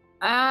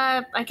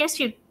 I guess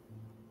you'd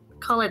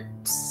call it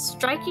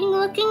striking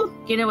looking.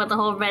 You know, with the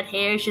whole red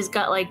hair. She's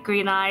got like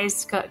green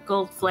eyes, got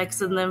gold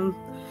flecks in them.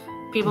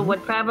 People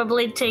would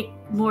probably take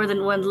more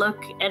than one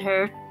look at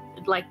her,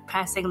 like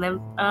passing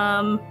them.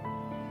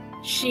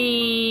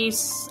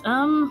 She's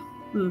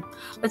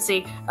let's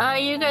see.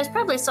 You guys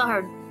probably saw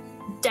her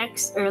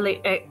dex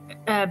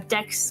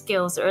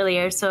skills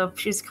earlier, so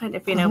she's kind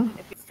of, you know,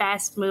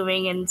 fast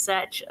moving and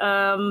such.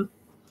 Might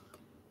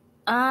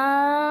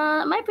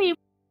be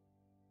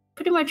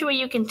pretty much what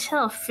you can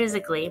tell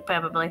physically,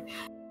 probably.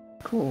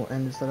 cool.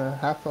 And is that a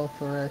half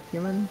elf or a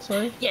human?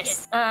 Sorry.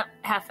 Yes,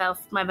 half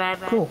elf. My bad.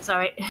 Cool.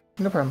 Sorry.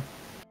 No problem.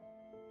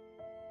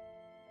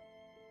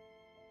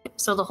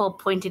 So the whole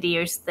pointed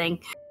ears thing.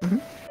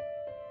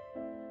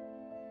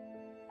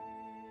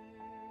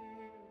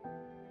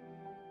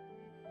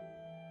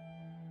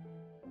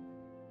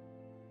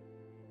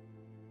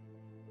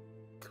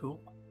 Cool.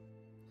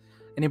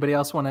 Anybody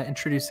else want to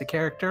introduce a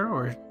character,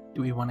 or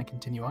do we want to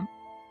continue on?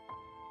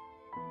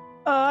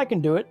 I can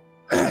do it.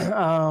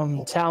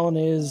 Talon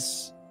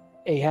is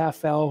a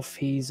half elf.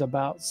 He's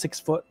about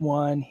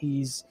 6'1".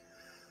 He's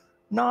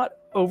not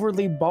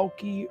overly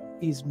bulky.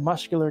 He's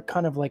muscular,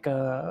 kind of like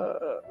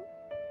a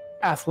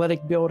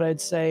athletic build,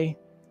 I'd say.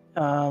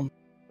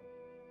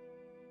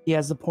 He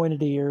has the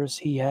pointed ears.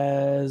 He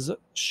has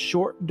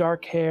short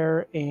dark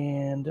hair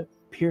and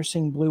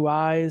piercing blue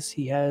eyes.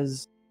 He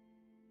has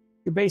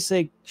your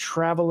basic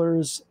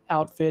traveler's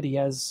outfit. He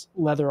has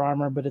leather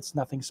armor, but it's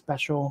nothing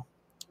special.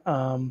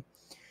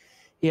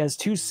 He has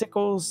 2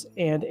 sickles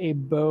and a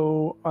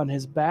bow on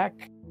his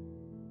back.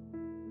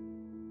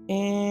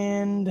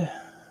 And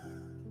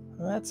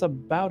that's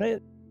about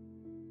it.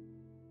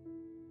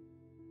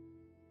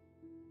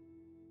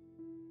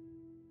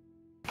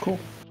 Cool.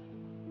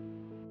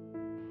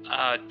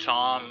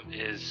 Tom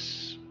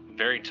is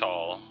very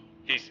tall.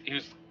 He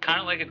was kind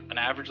of like an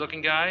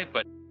average-looking guy,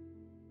 but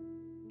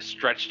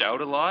stretched out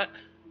a lot.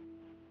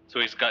 So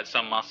he's got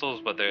some muscles,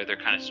 but they're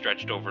kind of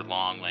stretched over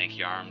long,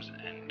 lanky arms,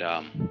 and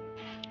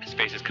his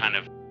face is kind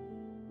of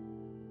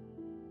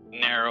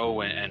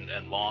narrow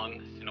and long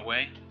in a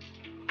way.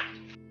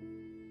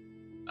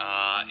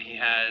 He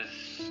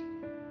has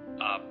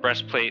a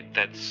breastplate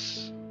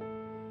that's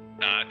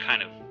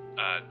kind of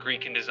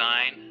Greek in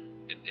design.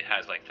 It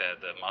has like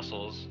the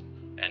muscles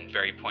and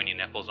very pointy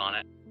nipples on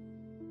it.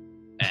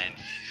 And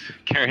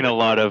Carrying a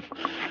lot of.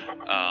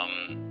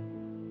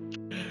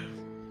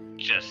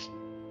 just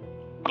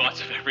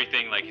lots of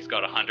everything. Like he's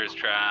got a hunter's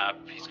trap,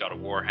 he's got a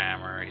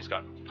warhammer, he's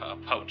got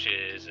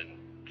pouches and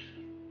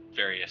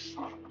various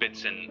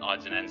bits and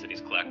odds and ends that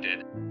he's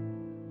collected.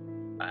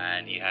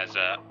 And he has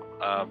a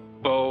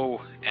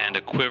bow and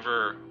a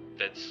quiver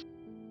that's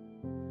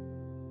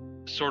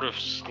sort of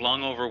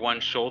slung over one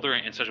shoulder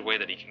in such a way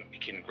that he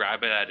can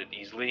grab it at it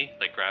easily,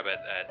 like grab it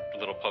at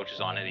little pouches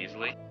on it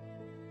easily.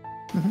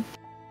 Mm-hmm.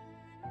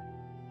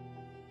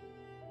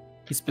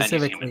 He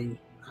specifically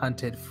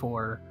hunted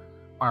for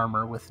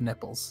armor with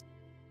nipples.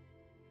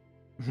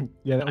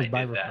 Yeah, that was I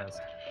by did that.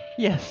 request.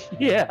 Yes.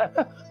 Yeah.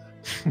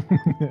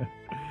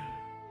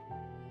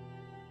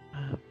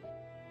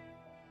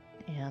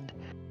 And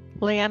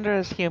Leandra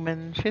is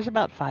human. She's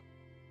about 5.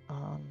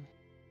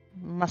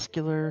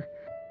 Muscular,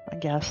 I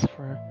guess,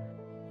 for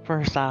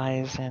her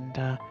size,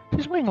 and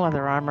she's wearing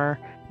leather armor,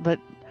 but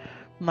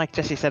like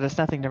Jesse said, it's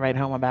nothing to write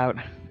home about.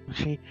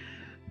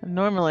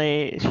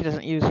 Normally she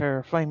doesn't use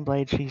her flame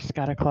blade. She's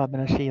got a club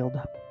and a shield,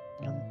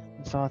 and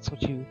so that's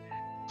what you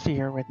see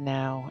her with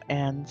now.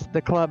 And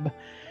the club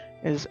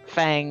is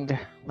fanged,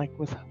 like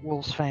with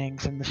wolf's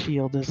fangs, and the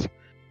shield is,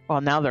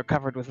 well, now they're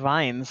covered with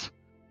vines.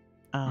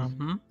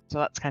 So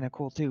that's kind of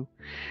cool too.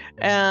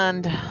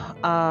 And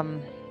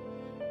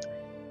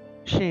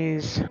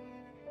she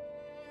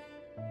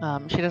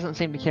doesn't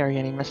seem to carry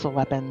any missile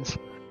weapons.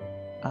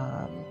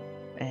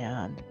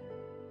 And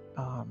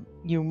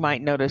you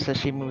might notice as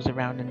she moves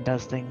around and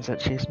does things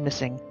that she's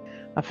missing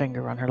a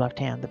finger on her left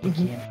hand, the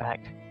pinky, in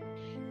fact.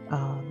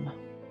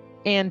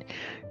 And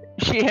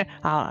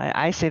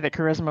I say that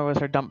charisma was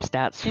her dump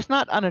stats. She's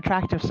not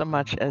unattractive so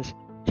much as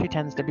she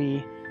tends to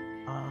be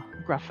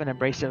gruff and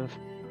abrasive,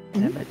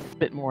 and a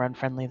bit more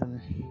unfriendly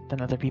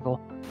than other people.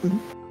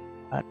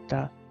 But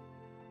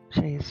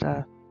she's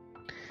so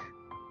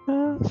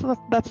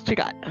that's what you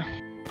got.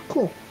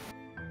 Cool.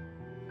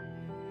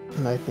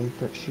 And I think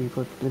that she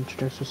would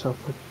introduce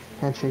herself with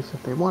handshakes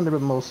if they wanted,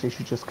 but mostly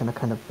she's just gonna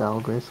kind of bow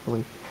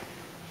gracefully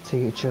to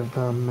each of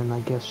them, and I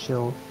guess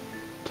she'll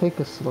take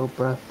a slow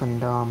breath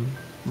and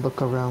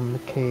look around the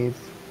cave.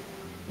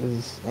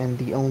 And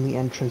the only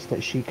entrance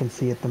that she can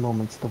see at the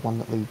moment's the one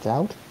that leads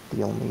out.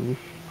 The only.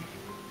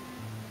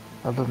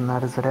 Other than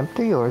that, is it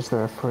empty, or is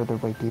there a further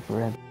way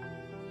deeper in?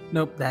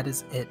 Nope, that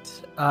is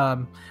it.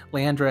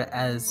 Leandra,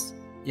 as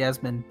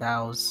Yasmin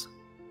bows,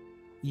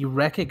 you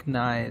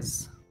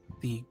recognize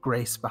the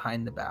grace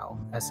behind the bow,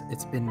 as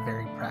it's been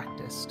very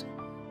practiced.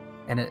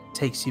 And it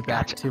takes you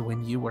back to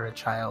when you were a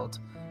child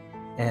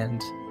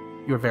and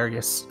your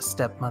various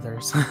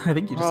stepmothers, I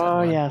think you just had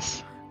one,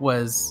 Yes.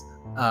 was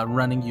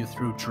running you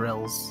through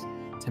drills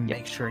to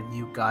make sure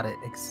you got it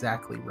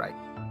exactly right.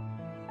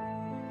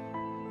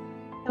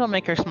 It'll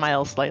make her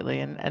smile slightly,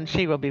 and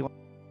she will be one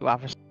who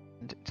offers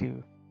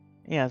to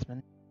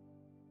Yasmin.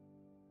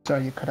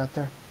 Sorry, you cut out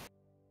there.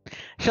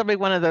 She'll be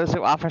one of those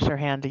who offers her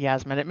hand to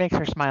Yasmin. It makes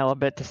her smile a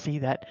bit to see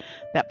that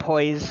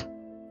poise.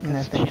 And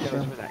I She think knows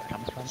where that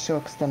comes from. she'll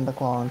extend the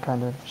claw and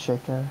kind of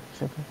shake her,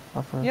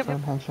 offer a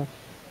firm handshake.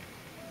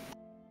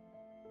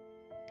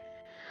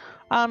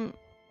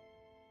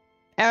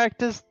 Eric,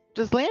 does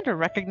Leandra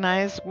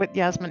recognize what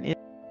Yasmin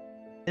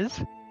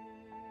is?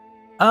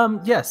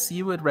 Yes,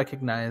 you would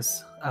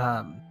recognize.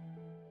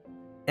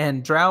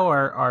 And drow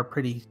are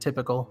pretty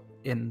typical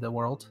in the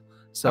world,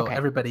 so Okay,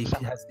 everybody so-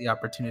 has the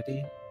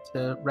opportunity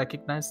to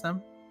recognize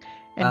them.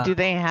 And do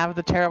they have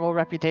the terrible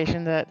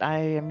reputation that I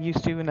am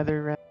used to in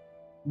other...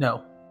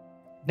 No,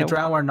 the No.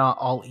 drow are not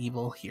all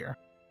evil here.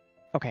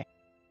 Okay.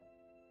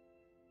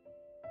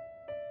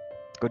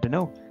 Good to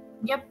know.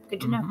 Yep,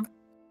 good to know. Mhm.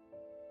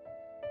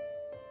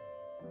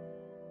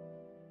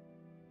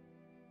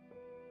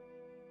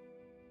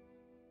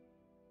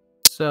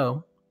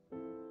 So,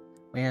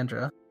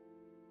 Leandra,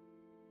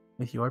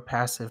 with your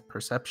passive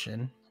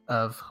perception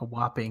of a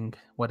whopping,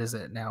 what is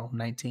it now,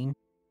 19?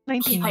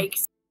 19.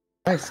 Yikes.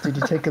 Nice. Did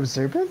you take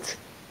observant?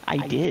 I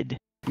did.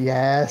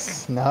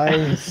 Yes.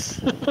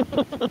 Nice.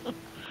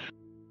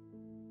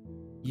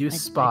 You I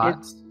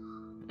spot...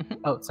 did.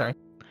 Oh, sorry.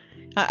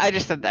 I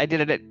just said I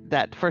did it at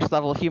that first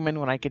level human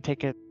when I could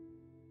take it.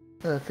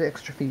 The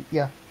extra feet.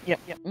 Yeah. Yep.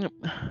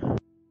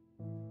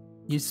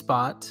 You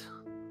spot,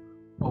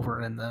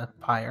 over in the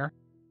pyre,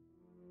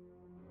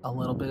 a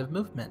little bit of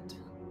movement.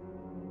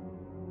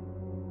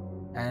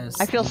 As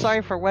I feel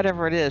sorry for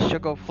whatever it is. She'll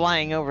go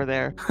flying over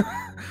there.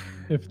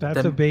 If that's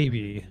Then- a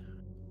baby,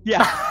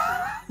 Yeah.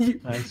 you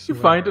I you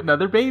find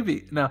another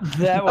baby. No.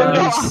 That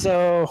was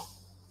so.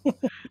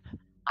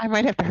 I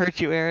might have to hurt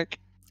you, Eric.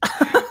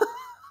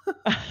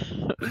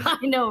 I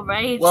know,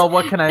 right? Well,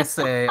 what can I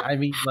say? I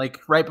mean,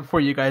 like, right before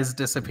you guys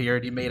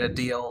disappeared, you made a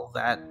deal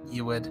that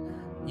you would,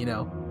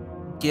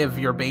 give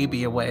your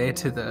baby away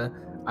to the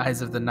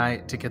eyes of the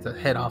night to get the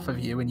head off of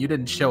you, and you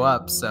didn't show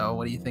up, so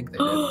what do you think they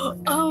did?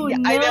 Oh Yeah,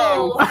 no! I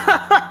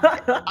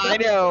know. I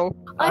know.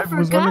 I I was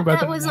wondering forgot about that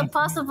that. was a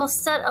possible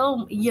set.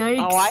 Oh, yikes!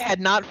 Oh, I had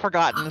not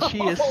forgotten. She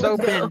is so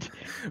bent.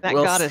 That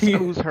We'll goddess see.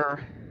 owes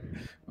her.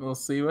 We'll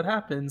see what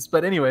happens.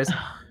 But anyways,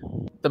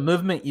 the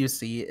movement you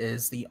see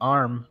is the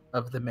arm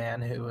of the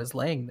man who is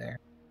laying there.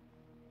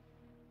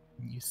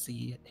 You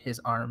see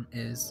his arm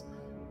is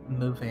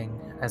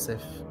moving as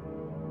if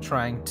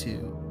trying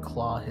to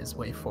claw his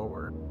way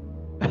forward.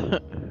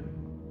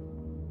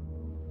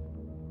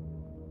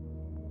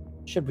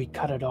 Should we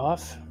cut it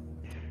off?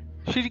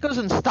 She goes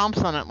and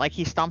stomps on it like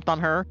he stomped on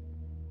her.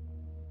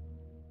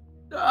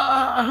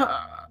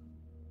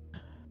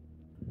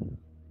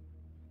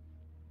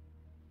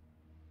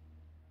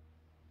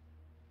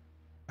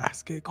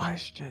 Ask it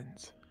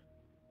questions.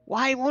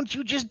 Why won't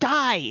you just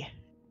die?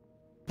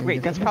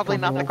 Wait, that's probably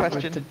not the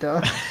question.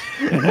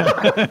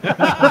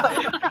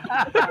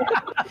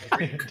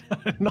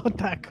 Not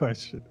that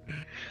question.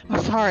 Oh,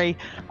 sorry.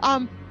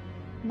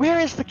 Where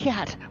is the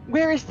cat?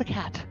 Where is the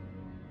cat?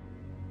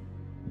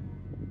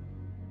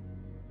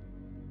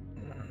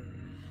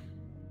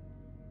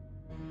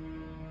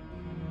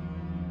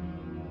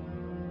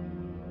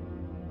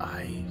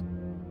 I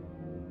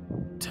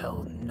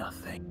tell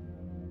nothing.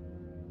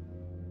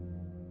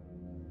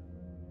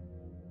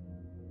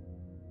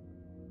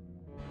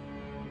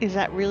 Is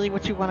that really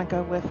what you want to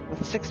go with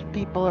 6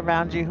 people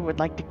around you who would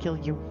like to kill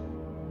you?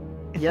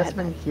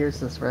 Yasmin hears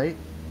this, right?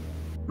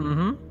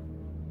 Mm-hmm.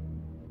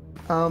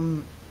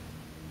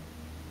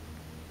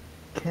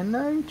 Can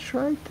I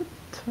try to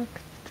talk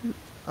to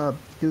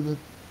do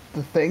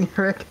the thing,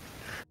 Rick?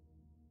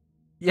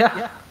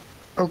 Yeah.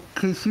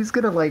 Okay, she's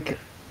gonna like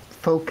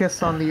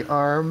focus on the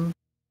arm,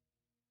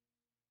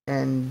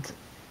 and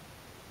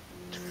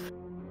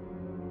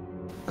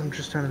I'm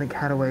just trying to think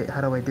how do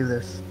I do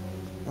this?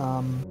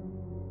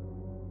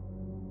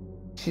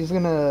 She's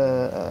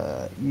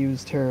gonna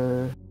use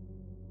her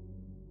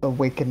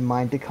awakened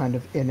mind to kind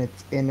of in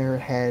her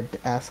head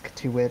ask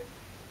to it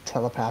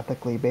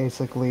telepathically,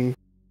 basically.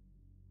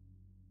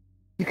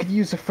 You could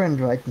use a friend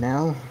right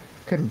now,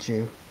 couldn't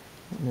you?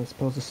 And I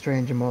suppose a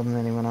stranger more than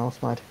anyone else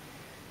might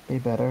be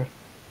better.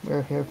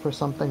 We're here for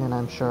something, and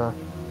I'm sure,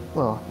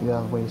 well, you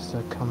have ways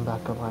to come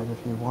back alive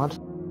if you want.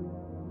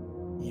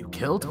 You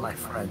killed my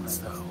friends,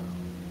 though.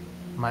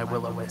 My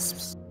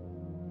will-o-wisps.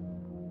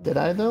 Did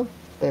I, though?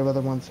 They were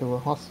the ones who were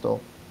hostile.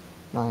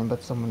 I am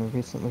but someone who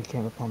recently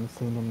came upon the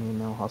scene and mean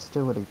no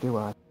hostility, do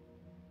I?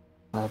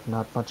 I have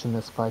not much in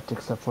this fight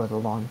except for the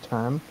long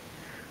term.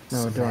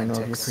 No, do I know of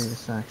your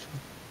previous action?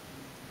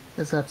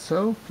 Is that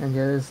so? And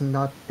yet isn't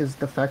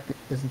the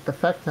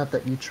fact not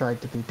that you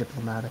tried to be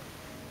diplomatic,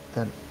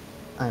 that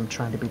I'm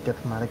trying to be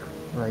diplomatic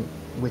right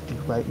with you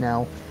right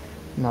now,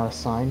 not a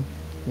sign?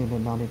 You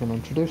did not even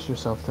introduce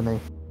yourself to me.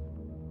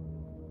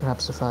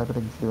 Perhaps if I were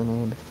to give you a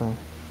name,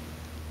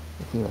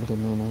 if you were to give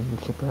me a name, we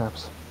could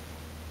perhaps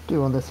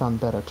do this on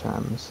better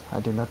terms. I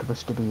do not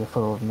wish to be a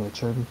foe of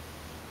nature,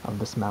 of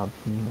this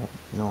mountain,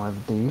 nor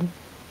of thee.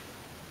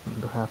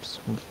 And perhaps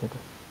we could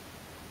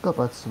go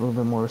about a little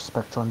bit more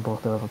respect on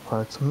both of our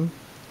parts.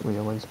 We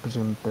always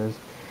presume that there's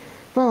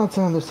violence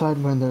on the side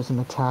when there's an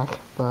attack,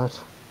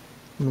 but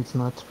it's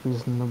not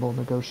reasonable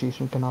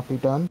negotiation cannot be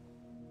done.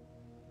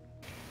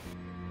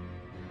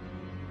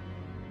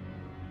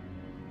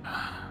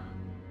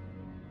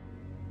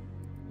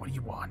 What do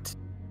you want?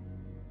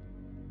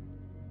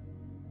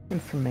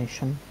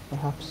 Information,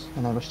 perhaps,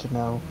 and I wish to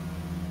know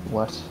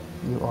what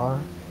you are.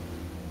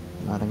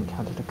 Not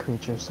encountered a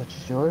creature such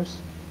as yours,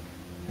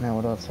 and I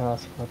would also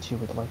ask what you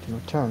would like in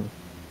return.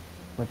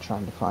 We're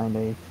trying to find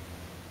a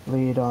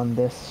lead on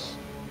this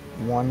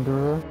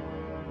wanderer,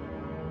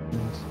 and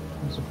in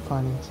terms of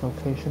finding its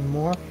location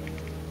more.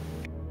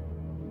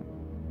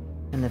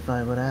 And if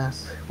I would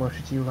ask, what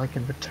would you like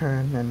in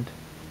return, and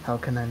how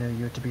can I know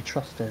you're to be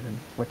trusted, and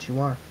what you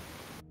are?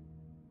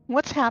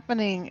 What's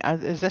happening?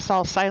 Is this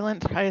all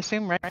silent, I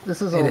assume, right?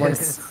 This is all It like,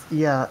 is.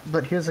 yeah,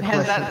 but here's a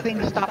Has question. that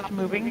thing stopped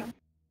moving?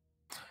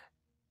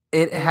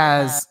 It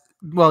has...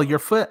 Well, your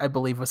foot, I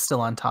believe, was still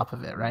on top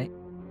of it, right?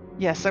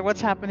 Yeah, so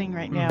what's happening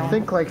right now? I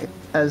think, like,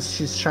 as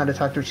she's trying to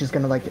talk to her, she's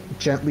gonna, like,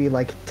 gently,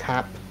 like,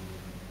 tap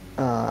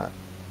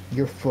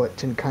your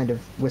foot and kind of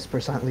whisper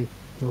silently,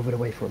 move it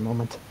away for a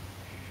moment.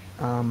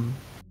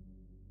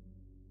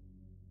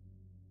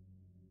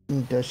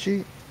 Does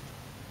she?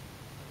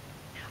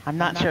 I'm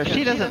not sure.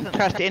 She doesn't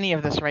trust any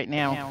of this right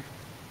now.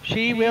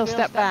 She will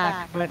step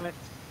back, but...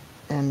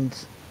 And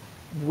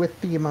with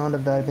the amount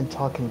of that I've been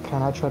talking,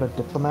 can I try to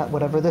diplomat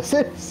whatever this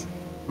is?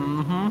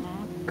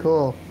 Mm-hmm.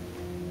 Cool.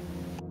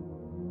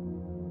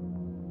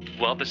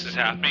 While this is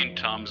happening,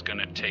 Tom's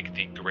gonna take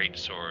the great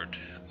sword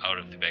out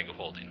of the bag of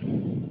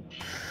holding.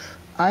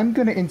 I'm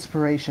gonna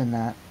inspiration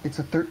that. It's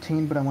a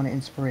 13, but I want to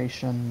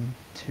inspiration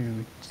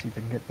to see if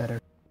I can get better.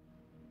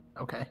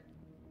 Okay.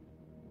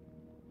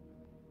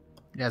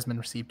 Yasmin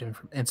received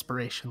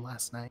inspiration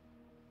last night.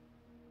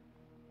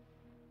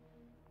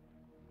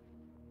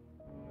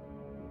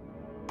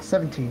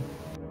 17.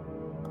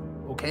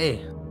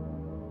 Okay.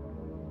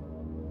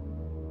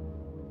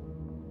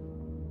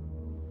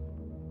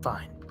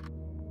 Fine.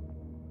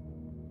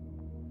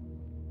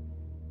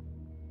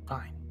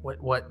 Fine.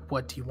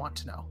 What do you want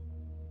to know?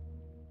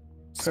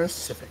 First,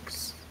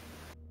 Specifics.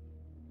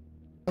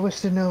 I wish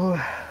to know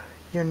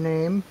your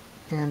name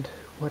And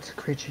what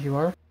creature you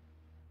are?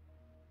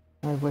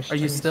 I wish Are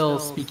to... you still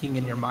speaking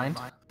in your mind?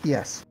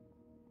 Yes.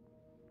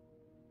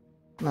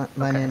 My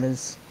Okay. name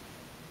is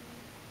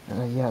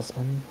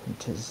Yasmin.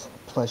 It is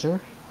a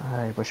pleasure.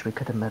 I wish we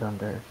could have met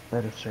under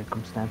better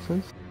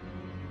circumstances.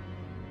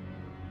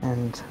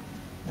 And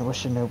I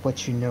wish to know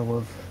what you know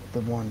of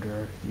the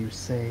Wanderer. You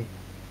say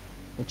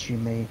that you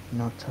may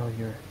not tell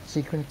your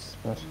secrets,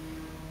 but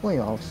we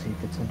all have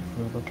secrets, and if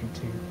we're looking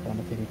to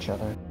benefit each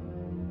other,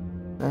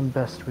 then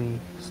best we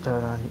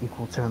start on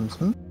equal terms,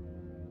 hmm?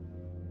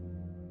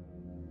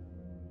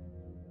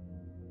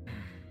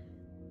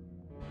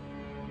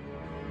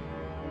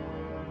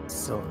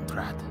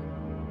 Silventrad.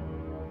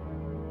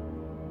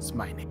 It's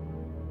my name.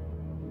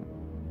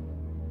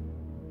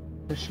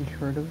 Has she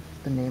heard of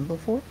the name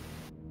before?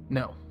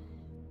 No.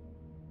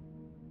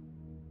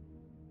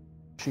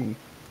 She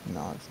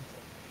nods.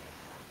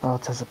 Well,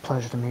 it is a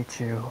pleasure to meet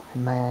you.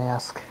 And may I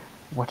ask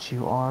what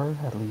you are,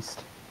 at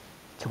least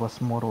to us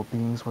mortal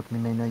beings, what we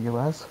may know you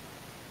as?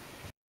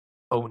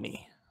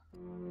 Oni.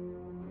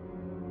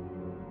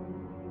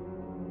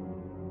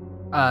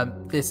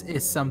 This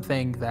is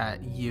something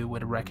that you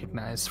would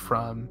recognize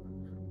from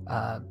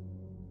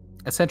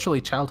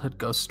essentially childhood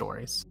ghost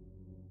stories.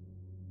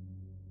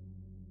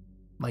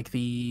 Like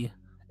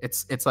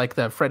it's like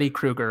the Freddy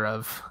Krueger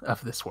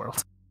of this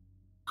world.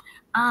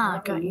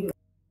 Ah, got you.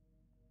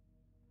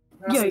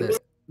 It's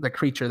the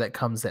creature that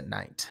comes at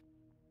night.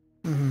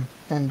 Mm-hmm.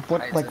 And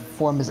what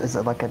form is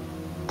it? Like a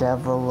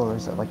devil, or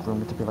is it like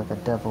rumored to be like a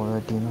devil or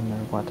a demon,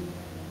 or what?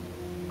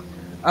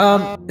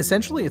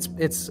 Essentially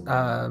it's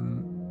I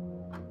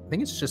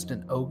think it's just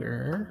an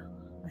ogre.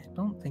 I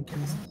don't think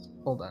it's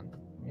hold on.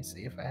 Let me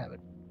see if I have it.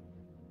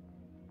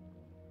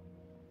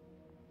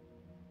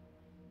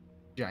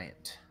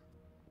 Giant.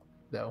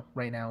 Though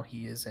right now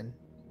he is in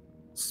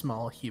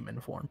small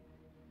human form.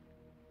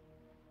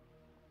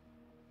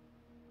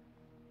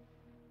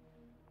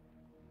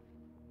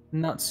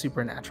 Not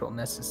supernatural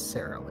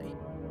necessarily.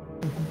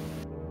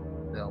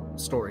 Though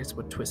stories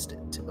would twist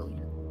it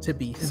to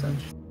be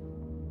such.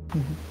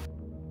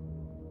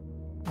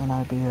 And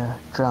I'd be a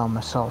drow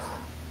myself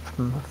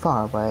from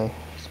far away,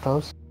 I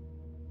suppose.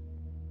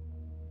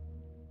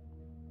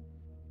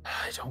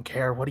 I don't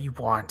care. What do you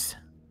want?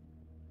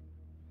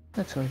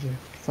 I told you,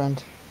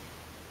 friend.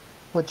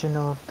 What'd you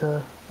know of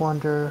the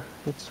Wanderer,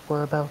 its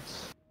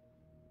whereabouts?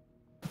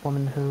 The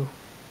woman who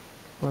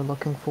we're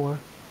looking for?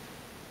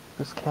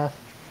 This cat?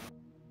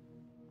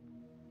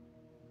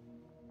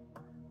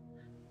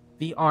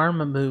 The arm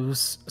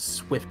moves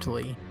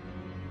swiftly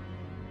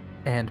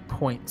and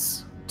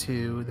points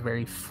to the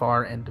very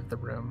far end of the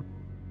room.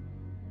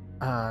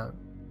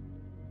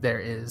 There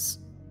is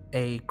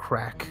a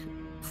crack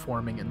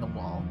forming in the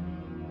wall.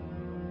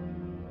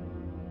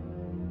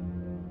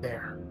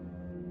 There.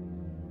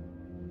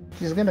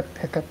 She's gonna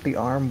pick up the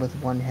arm with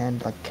one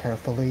hand, like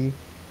carefully,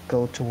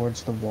 go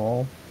towards the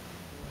wall.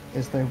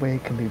 Is there a way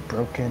it can be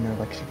broken, or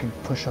like she can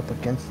push up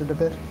against it a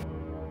bit?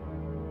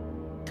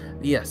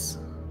 Yes.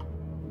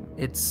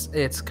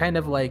 It's kind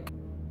of like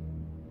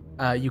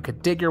you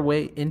could dig your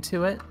way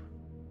into it,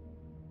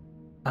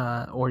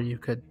 or you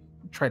could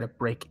try to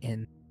break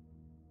in.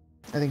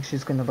 I think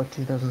she's gonna look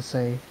to you guys and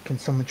say, can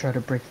someone try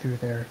to break through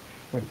there,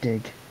 or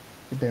dig?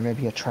 There may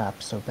be a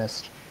trap, so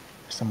best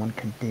if someone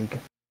can dig.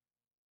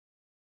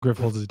 Griff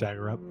holds his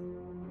dagger up.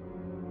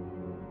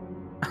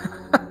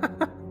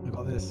 Look at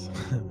all this.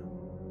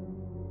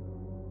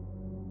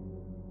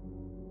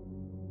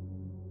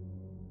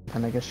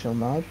 And I guess she'll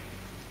nod.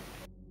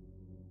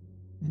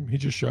 He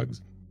just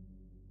shrugs.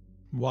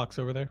 Walks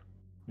over there.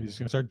 He's just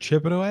gonna start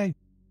chipping away.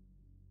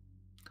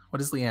 What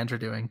is Leandra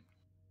doing?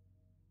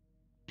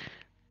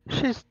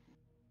 She's...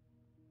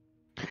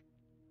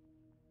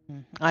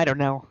 I don't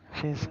know.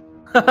 She's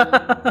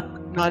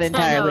not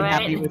entirely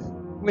happy with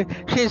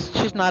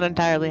she's not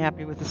entirely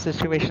happy with the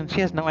situation.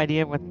 She has no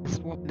idea what this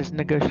woman is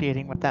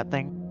negotiating with that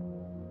thing.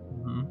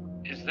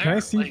 Is there, Can I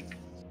see like...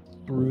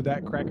 through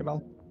that crack at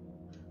all?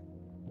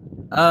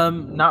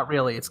 Not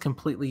really. It's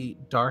completely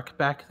dark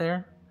back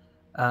there.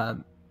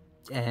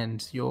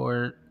 And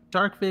your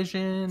dark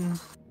vision...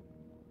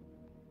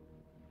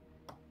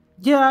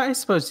 Yeah, I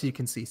suppose you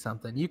can see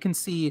something. You can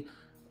see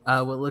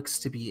what looks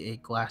to be a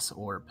glass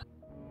orb.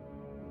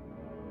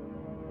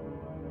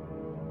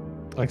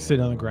 Like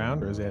sitting on the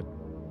ground, or is it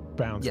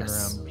bouncing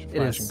Yes, around, it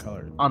flashing is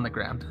colors? on the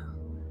ground.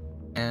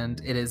 And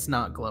it is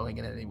not glowing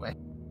in any way.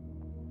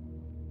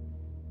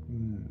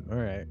 All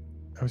right.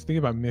 I was thinking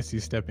about Missy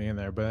stepping in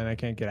there, but then I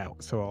can't get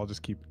out, so I'll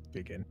just keep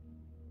digging.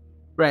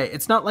 Right.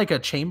 It's not like a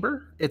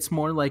chamber. It's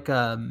more like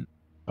Okay,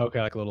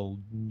 like a little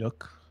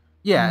nook.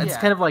 Yeah, it's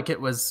kind of like it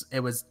was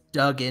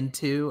dug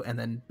into and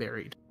then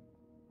buried.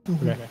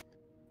 Okay.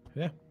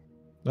 Yeah.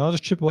 I'll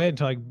just chip away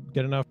until I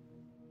get enough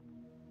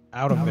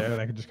out of there,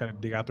 and I can just kind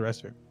of dig out the rest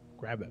of it.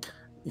 Grab it.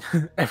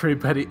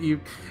 Everybody, you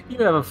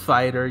have a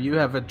fighter, you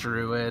have a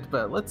druid,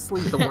 but let's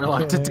leave the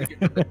warlock to dig it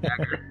with the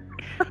dagger.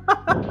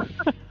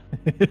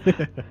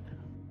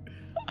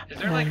 Is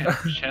there like a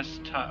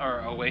chest or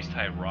a waist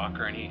high rock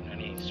or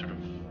any sort of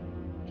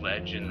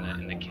ledge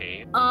in the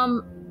cave?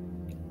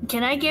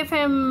 Can I give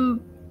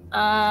him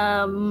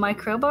my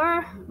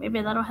crowbar?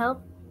 Maybe that'll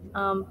help.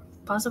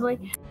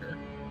 Possibly.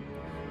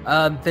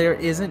 There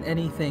isn't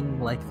anything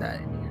like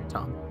that in here,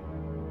 Tom.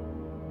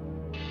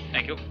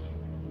 Thank you.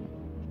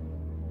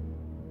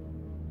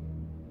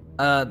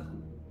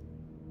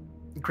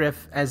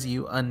 Griff, as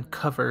you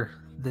uncover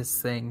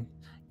this thing,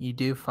 you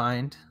do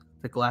find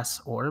the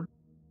glass orb.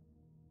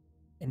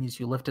 And as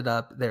you lift it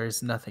up, there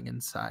is nothing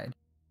inside.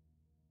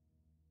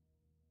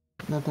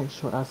 And I think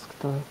she'll ask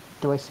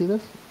do I see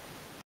this?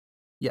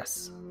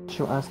 Yes.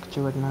 She'll ask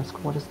Jewett and ask,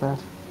 what is that?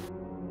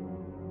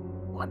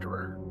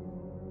 Wanderer.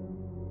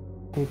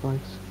 Hey,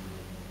 Blanks.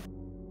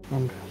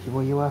 And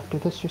were you after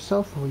this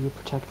yourself, or were you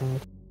protecting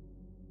it?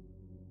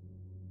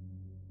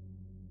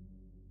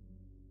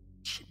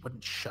 She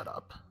wouldn't shut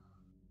up.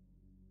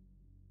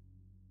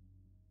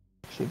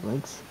 She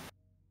blinks.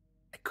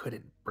 I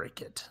couldn't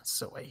break it,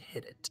 so I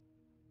hid it.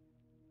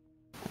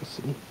 I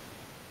see.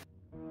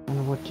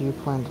 And what do you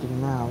plan to do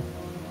now?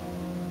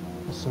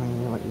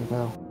 Assuming we let you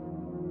go.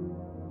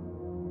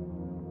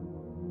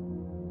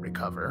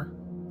 Recover.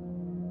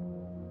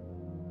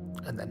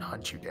 And then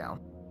hunt you down.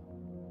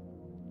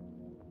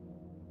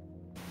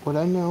 Would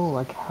I know,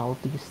 like, how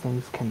these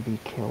things can be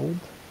killed?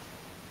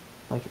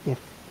 Like,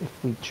 if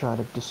we try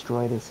to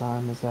destroy this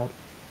arm, is that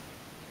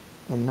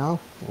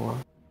enough, or...?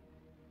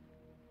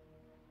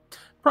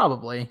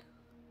 Probably.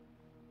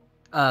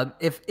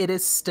 If it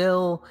is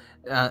still,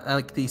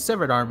 like the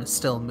severed arm is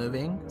still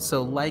moving,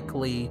 so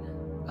likely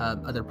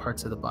other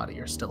parts of the body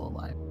are still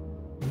alive.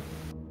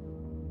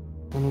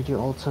 I need you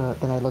all to,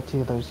 then I look to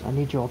the others, I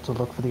need you all to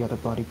look for the other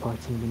body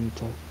parts, and we need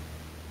to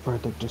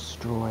further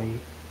destroy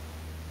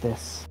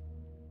this.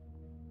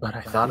 But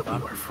I thought we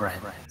were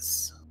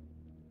friends.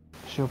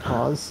 She'll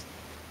pause,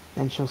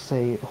 and she'll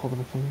say, hold up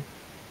a finger.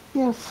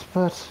 Yes,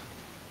 but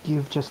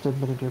you've just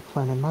admitted your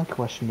plan, and my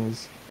question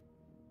is,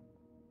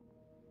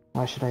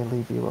 why should I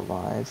leave you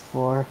alive?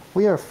 For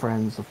we are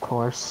friends, of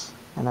course,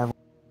 and I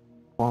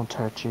won't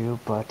hurt you,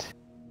 but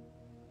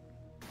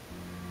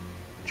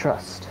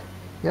trust,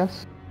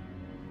 yes?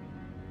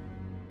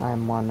 I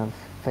am one of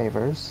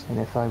favors, and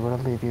if I were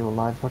to leave you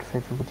alive, what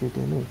favor would you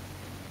do me?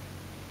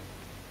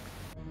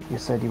 You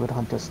said you would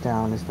hunt us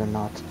down. Is there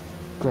not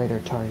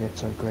greater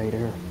targets or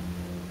greater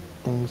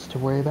things to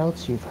worry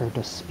about? You've heard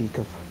us speak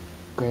of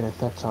greater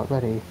threats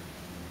already.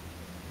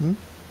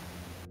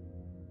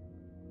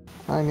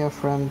 I'm your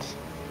friend,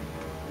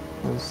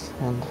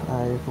 and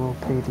I will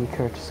pay thee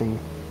courtesy.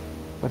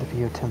 But if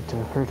you attempt to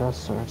hurt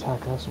us or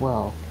attack us,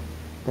 well,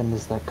 then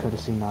is that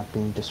courtesy not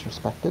being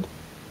disrespected?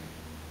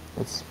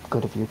 It's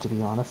good of you to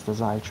be honest,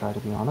 as I try to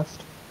be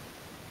honest.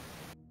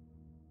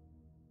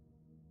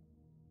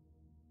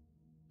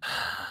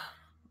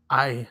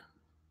 I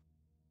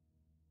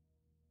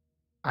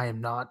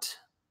am not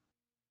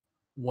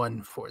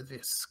one for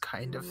this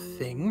kind of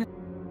thing.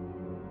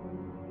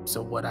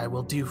 So what I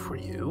will do for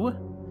you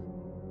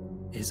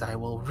is I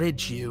will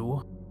rid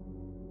you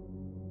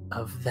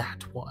of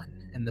that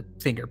one. And the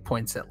finger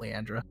points at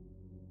Leandra.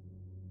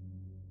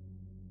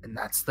 And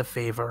that's the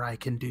favor I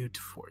can do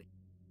for you.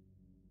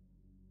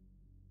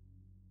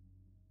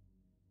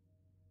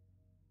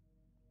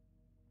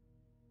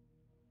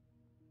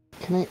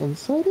 Can I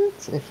insight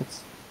it, if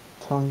it's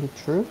telling the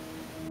truth?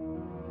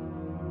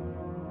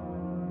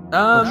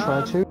 Or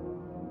try to?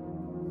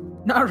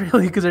 Not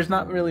really, because there's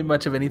not really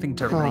much of anything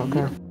to read.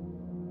 Okay.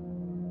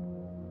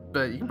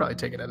 But you can probably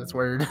take it at its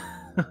word.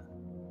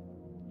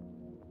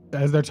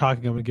 As they're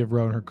talking, I'm gonna give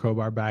Rowan her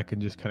crowbar back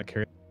and just kind of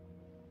carry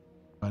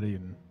buddy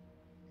and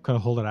kind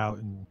of hold it out.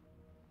 And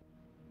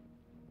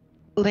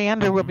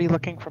Leander will be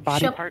looking for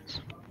body parts.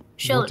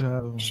 She'll what,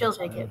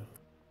 take it.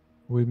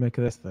 what do we make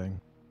of this thing?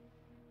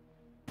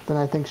 Then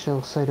I think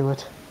she'll say to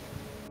it,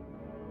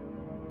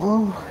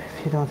 well,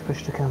 if you don't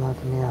wish to come out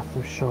with me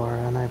after, sure,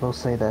 and I will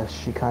say this.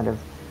 She kind of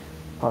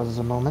pauses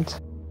a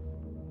moment.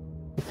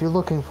 If you're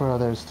looking for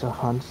others to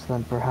hunt,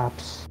 then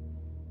perhaps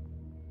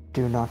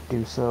do not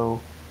do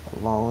so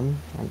alone,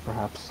 and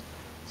perhaps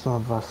some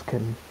of us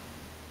can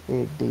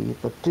aid thee,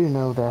 but do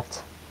know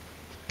that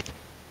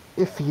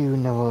if you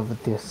know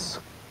of this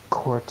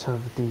court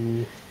of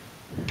the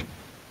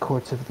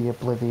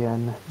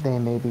Oblivion, they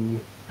may be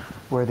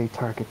worthy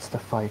targets to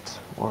fight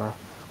or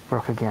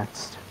work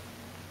against.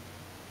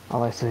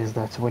 All I say is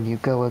that when you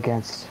go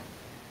against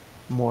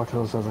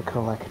mortals as a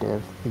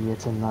collective, be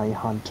it in thy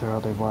hunt or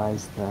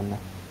otherwise, then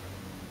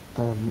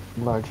the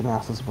large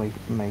masses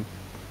may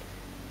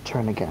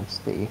turn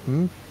against thee.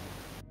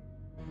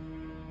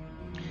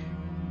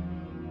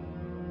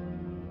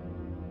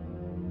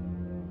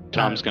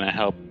 Tom's gonna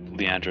help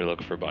Leandra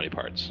look for body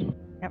parts.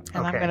 Yep,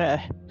 and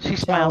Okay. she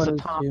smiles Talon at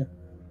is Tom. too.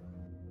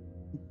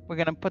 We're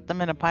gonna put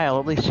them in a pile,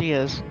 at least she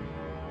is.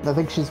 I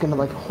think she's gonna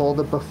like hold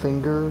up a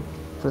finger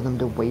for them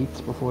to wait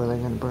before they're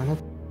gonna burn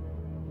it.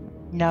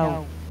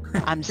 No.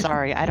 I'm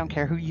sorry, I don't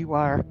care who you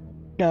are.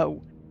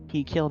 No.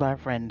 He killed our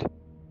friend.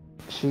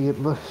 She's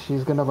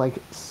gonna like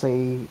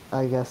say,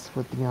 I guess,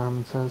 with the arm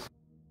and says,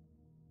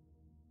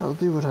 I'll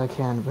do what I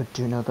can, but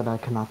do know that I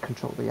cannot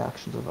control the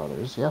actions of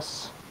others,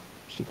 yes?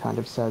 she kind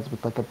of says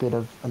with like a bit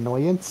of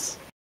annoyance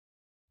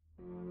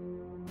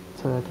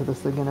to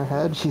this thing in her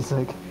head. She's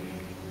like,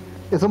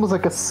 it's almost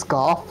like a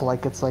scoff,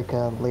 like it's like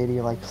a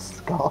ladylike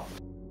scoff.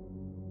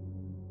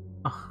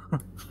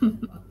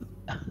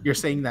 You're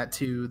saying that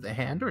to the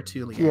hand or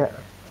to Leandra?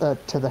 Yeah,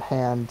 to the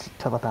hand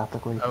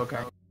telepathically. Okay.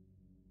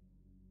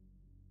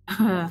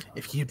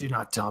 If you do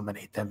not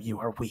dominate them, you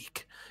are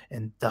weak,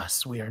 and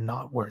thus we are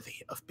not worthy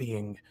of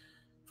being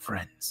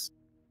friends.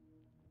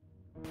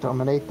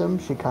 Dominate them?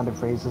 She kind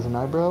of raises an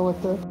eyebrow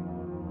at that.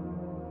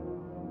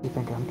 You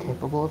think I'm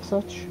capable of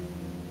such?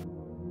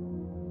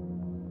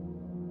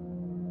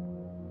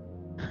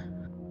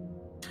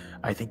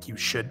 I think you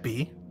should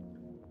be.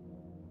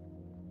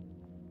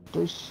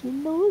 Does she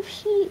know if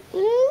she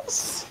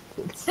is?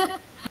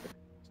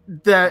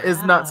 That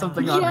is not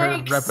something on her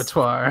Yikes.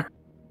 repertoire.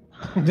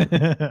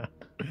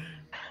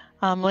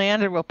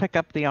 Leander will pick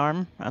up the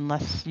arm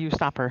unless you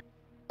stop her.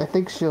 I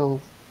think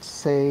she'll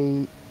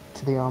say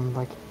to the arm,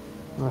 like,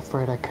 I'm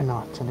afraid I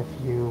cannot, and if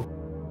you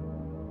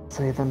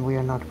say then we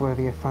are not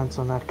worthy of friends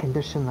on that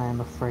condition, I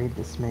am afraid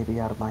this may be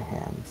out of my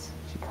hands.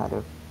 She kind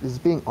of is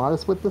being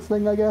honest with this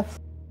thing, I guess.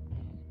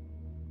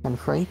 And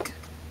frank.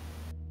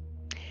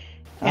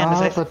 And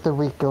as I- But the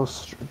weak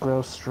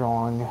grow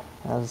strong,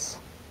 as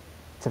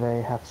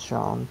today hath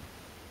shown.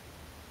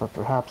 But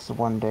perhaps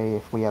one day,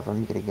 if we ever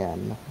meet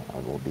again, I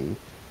will be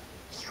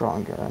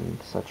stronger,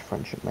 and such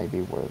friendship may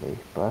be worthy.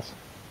 But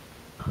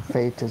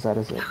fate is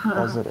as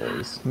it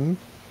is.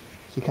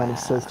 She kind of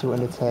says to it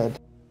in its head.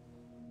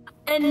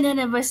 And none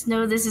of us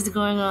know this is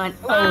going on.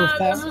 Oh, if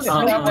This that, is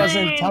if that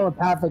wasn't great.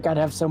 telepathic, I'd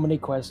have so many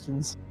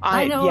questions.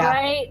 I know, yeah.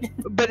 right?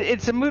 But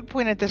it's a moot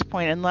point at this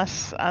point,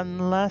 unless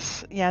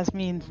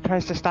Yasmin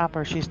tries to stop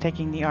her. She's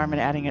taking the arm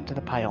and adding it to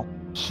the pile.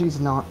 She's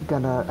not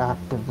gonna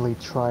actively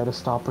try to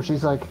stop her.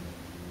 She's like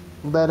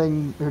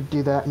letting her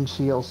do that, and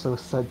she also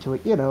said to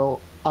it,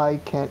 I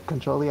can't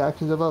control the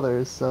actions of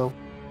others, so.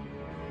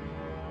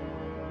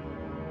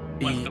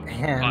 The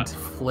hand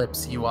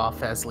flips you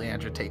off as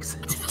Leandra takes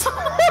it.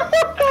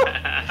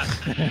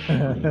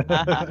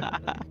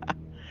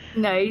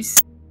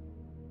 Nice.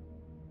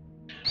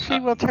 She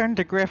will turn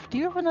to Griff. Do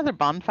you have another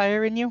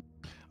bonfire in you?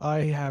 I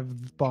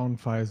have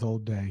bonfires all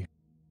day.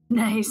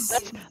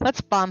 Nice. Let's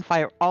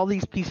bonfire all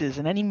these pieces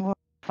and any more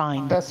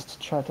find. Best to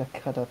try to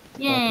cut up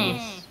the Yay.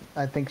 buttons.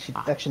 I think she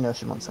actually no,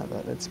 she won't say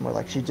that. It's more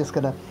like she's just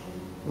gonna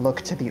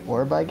look to the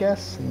orb, I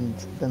guess, and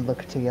then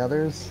look to the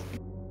others.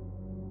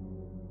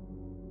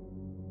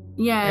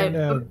 Yeah, And,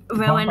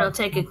 Rowan will bonfire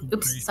take a. concentration.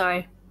 Oops,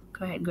 sorry.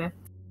 Go ahead, Griff.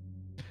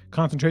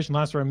 Concentration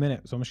lasts for a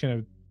minute, so I'm just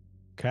gonna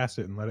cast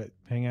it and let it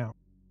hang out.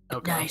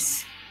 Okay.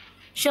 Nice.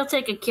 She'll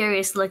take a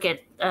curious look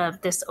at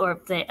this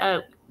orb thing.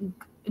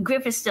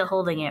 Griff is still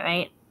holding it,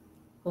 right?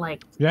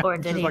 Like, Yeah, or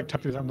it's did just he? like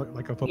tucked his arm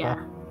like a football.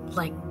 Yeah,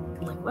 like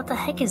what the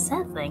heck is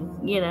that thing?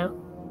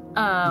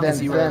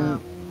 Then, you then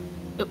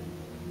Oop.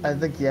 I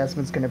think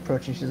Yasmin's gonna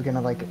approach and she's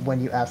gonna like,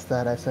 when you ask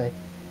that, I say,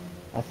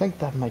 I think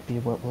that might be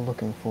what we're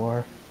looking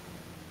for.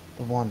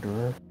 The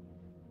Wanderer.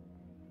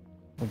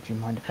 Would you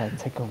mind if I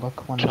take a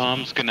look?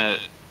 Tom's gonna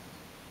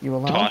You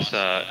alone? toss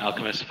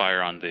alchemist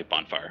fire on the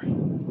bonfire.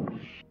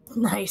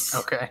 Nice.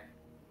 Okay.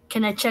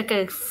 Can I check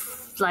a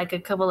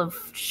couple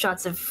of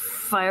shots of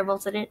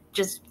firebolts at it,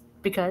 just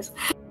because?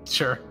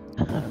 Sure.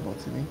 Incredible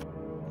to me.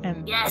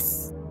 And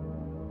Yes.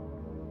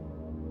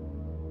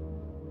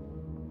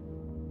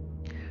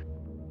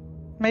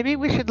 maybe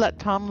we should let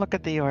Tom look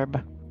at the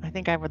orb. I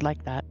think I would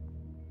like that.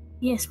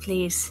 Yes,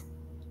 please.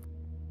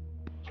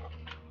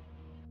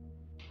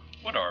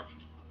 What orb?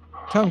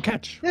 Tom,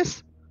 catch.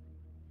 This.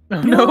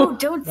 No,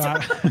 don't.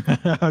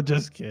 I'm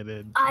just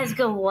kidding. Eyes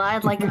go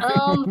wide, like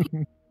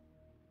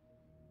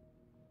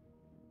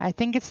I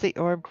think it's the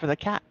orb for the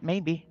cat.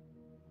 Maybe.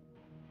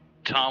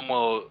 Tom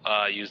will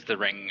use the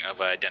ring of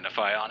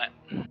identify on it.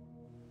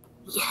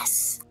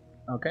 Yes.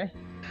 Okay.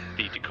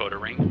 The Dakota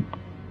ring.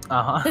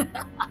 Uh-huh.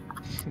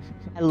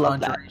 I love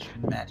that.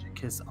 Conjuration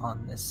magic is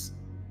on this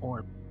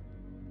orb.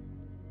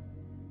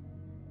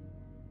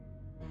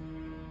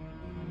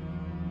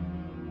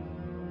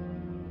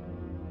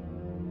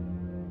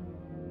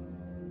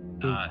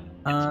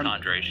 It's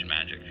conjuration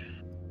magic.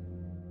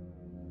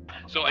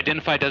 So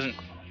identify doesn't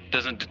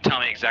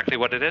tell me exactly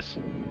what it is.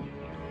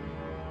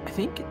 I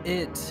think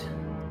it...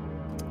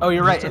 Oh,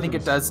 you're right. I think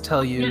it does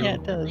tell you... Yeah,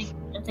 it does.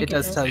 I think It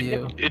does tell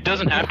you... It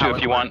doesn't have to How if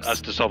it you want works.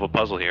 us to solve a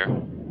puzzle here.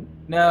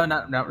 No,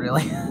 not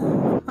really.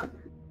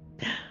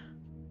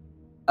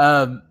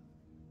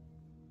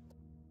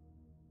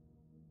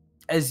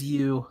 As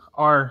you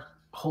are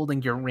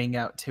holding your ring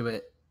out to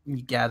it,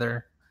 you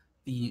gather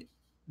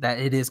that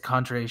it is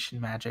conjuration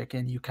magic,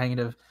 and you kind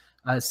of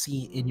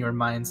see in your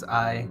mind's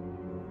eye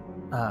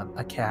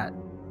a cat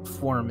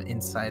form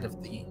inside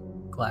of the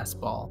glass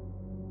ball.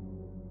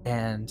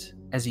 And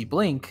as you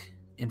blink,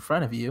 in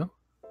front of you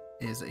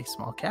is a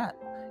small cat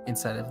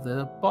inside of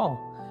the ball.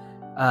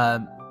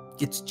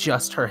 It's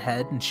just her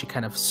head, and she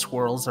kind of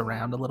swirls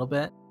around a little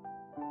bit.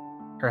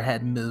 Her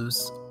head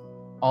moves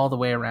all the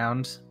way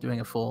around,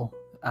 doing a full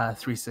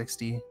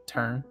 360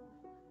 turn.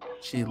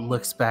 She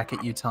looks back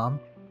at you,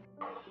 Tom.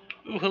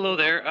 Ooh, hello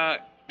there.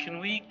 Can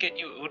we get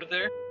you out of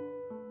there?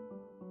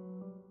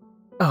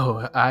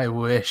 Oh, I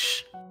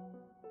wish.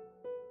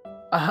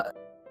 Uh,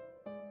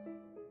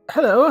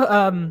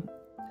 hello,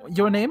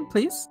 your name,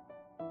 please?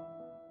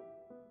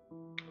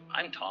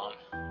 I'm Tom.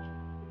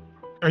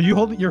 Are you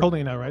holding? You're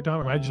holding it out, right, Tom?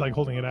 Or am I just like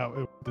holding it out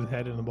with the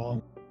head and the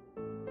ball?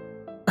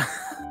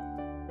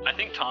 I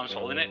think Tom's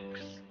holding it.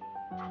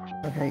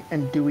 Okay,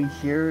 and do we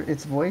hear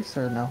its voice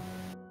or no?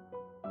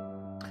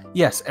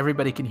 Yes,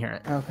 everybody can hear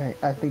it. Okay,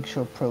 I think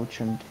she'll approach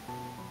and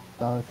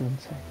bow through and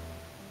say,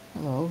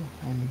 "Hello,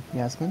 I'm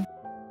Yasmin."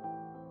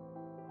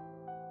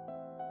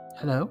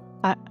 Hello?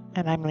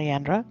 And I'm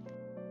Leandra.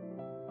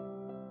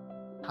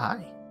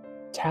 Hi.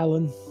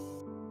 Talon.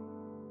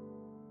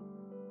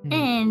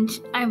 And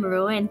I'm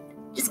Ruin.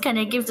 Just kind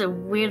of gives a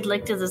weird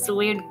look to this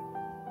weird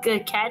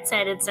good cat's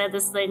head and said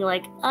this thing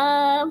like,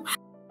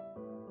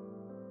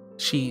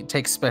 She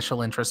takes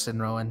special interest in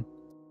Rowan.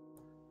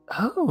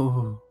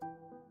 Oh,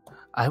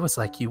 I was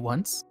like you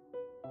once.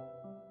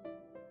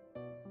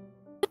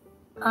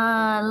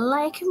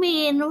 like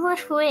me in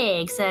what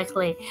way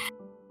exactly?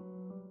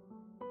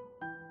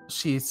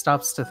 She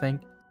stops to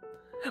think.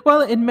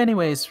 Well, in many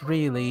ways,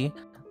 really.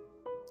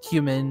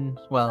 Human,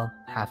 well,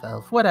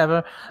 half-elf,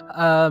 whatever.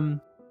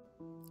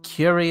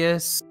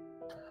 Curious,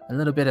 a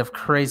little bit of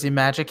crazy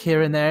magic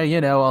here and there, you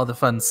know, all the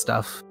fun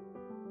stuff.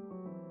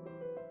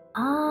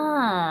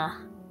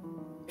 Ah.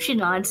 She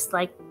nods,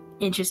 like,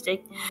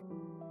 interesting.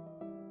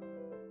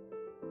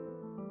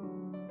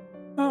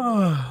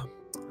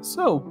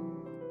 So,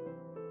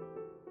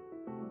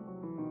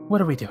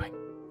 what are we doing?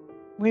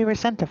 We were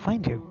sent to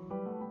find you.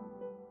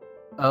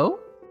 Oh?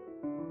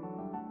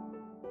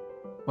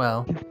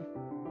 Well,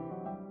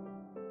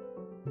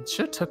 it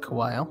sure took a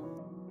while.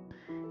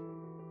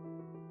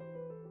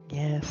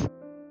 Yes.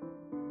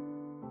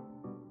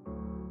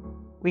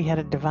 We had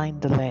a divine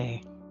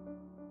delay.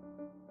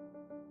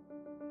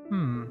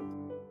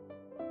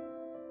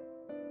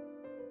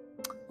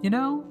 You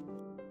know,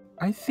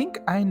 I think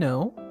I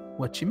know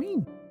what you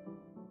mean.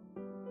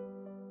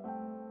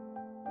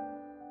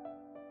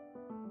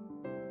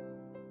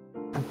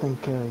 I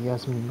think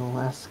Yasmin will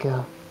ask.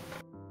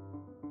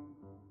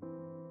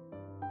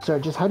 Sorry,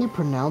 just how do you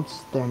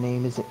pronounce their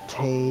name? Is it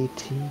Tay?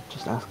 T?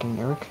 Just asking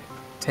Eric.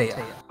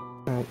 Taya.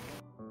 Alright.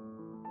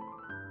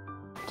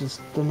 Does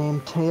the name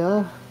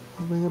Taya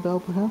ring a bell,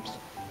 perhaps?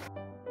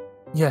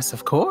 Yes,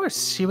 of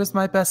course. She was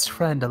my best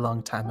friend a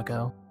long time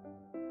ago.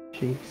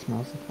 She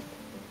smells it.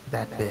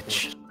 That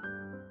bitch.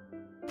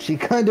 She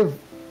kind of...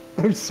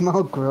 Her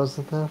smell gross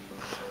at that.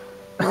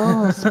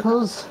 Oh, I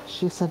suppose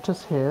she sent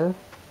us here.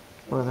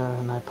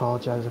 And I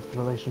apologize if the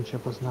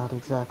relationship was not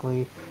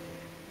exactly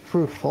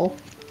fruitful.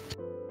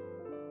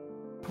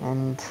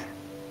 And...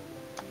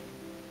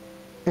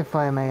 if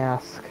I may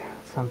ask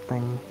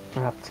something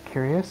perhaps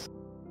curious.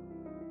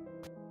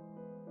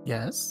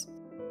 Yes?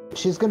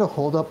 She's gonna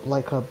hold up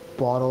like a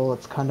bottle.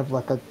 It's kind of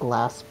like a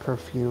glass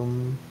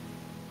perfume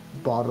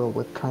bottle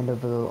with kind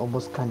of a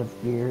almost kind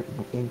of weird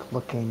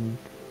ink-looking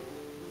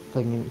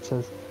thing. And it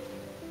says,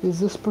 "Is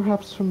this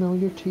perhaps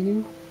familiar to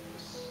you?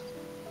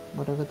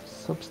 Whatever the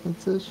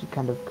substance is." She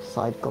kind of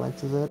side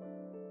glances it.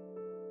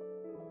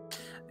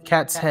 The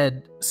cat's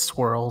head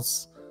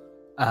swirls.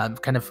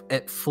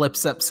 It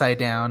flips upside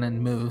down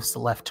and moves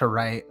left to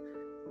right.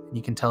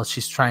 You can tell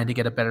she's trying to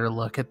get a better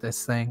look at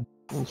this thing.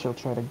 And she'll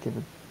try to give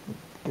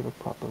a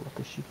proper look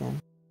as she can.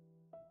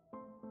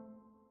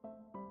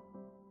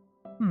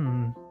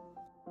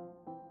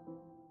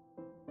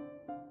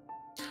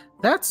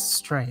 That's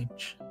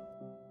strange.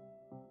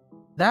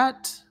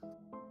 That's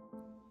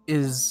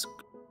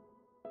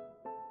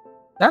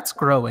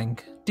growing.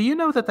 Do you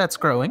know that that's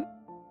growing?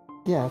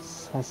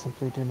 Yes, I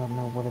simply do not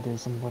know what it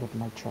is and what it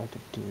might try to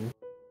do.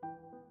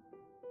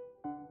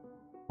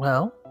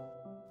 Well,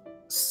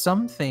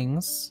 some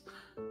things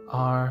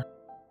are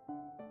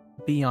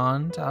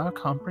beyond our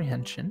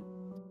comprehension,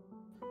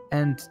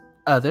 and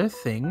other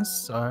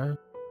things are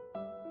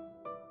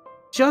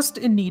just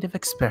in need of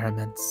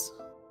experiments.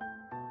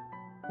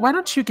 Why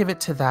don't you give it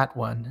to that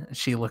one?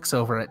 She looks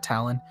over at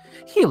Talon.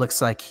 He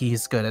looks like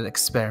he's good at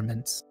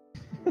experiments.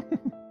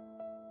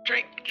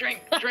 Drink,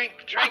 drink, drink,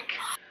 drink.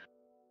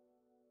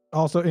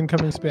 Also,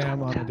 incoming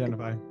spam on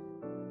identify.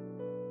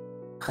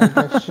 I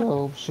guess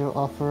she'll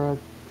offer a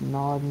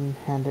nod and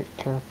hand it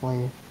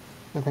carefully.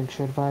 I think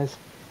she advised,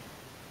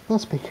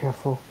 "Let's be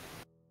careful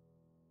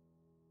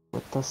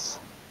with this,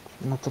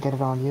 not to get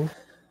it on you."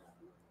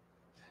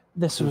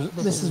 This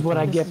is what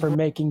I get for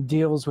making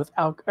deals with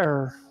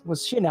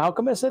was she an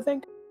alchemist, I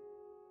think?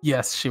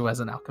 Yes, she was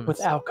an alchemist.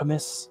 With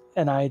alchemists,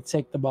 and I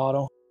take the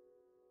bottle.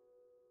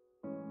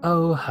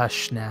 Oh,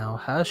 hush now,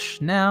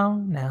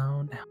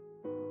 now.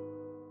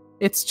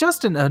 It's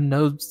just an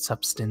unknown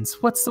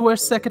substance. What's the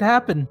worst that could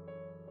happen?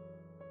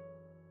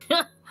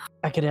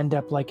 I could end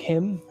up like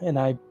him, and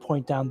I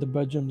point down to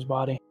Budrum's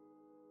body.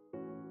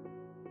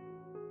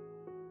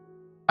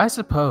 I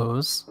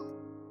suppose.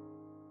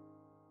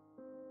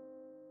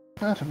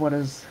 But what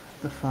is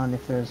the fun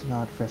if there's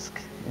not risk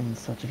in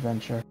such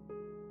adventure?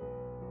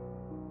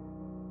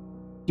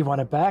 You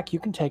want it back? You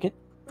can take it.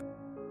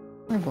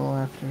 I will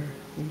after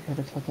we get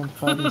it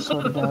identified and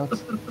sorted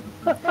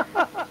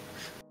out.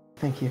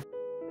 Thank you.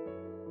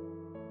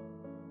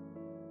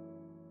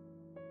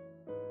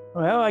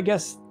 Well, I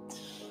guess.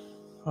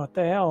 What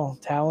the hell?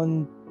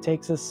 Talon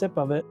takes a sip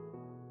of it.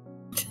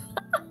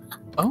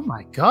 Oh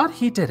my god,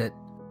 he did it.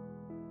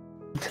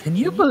 Can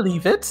you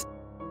believe it?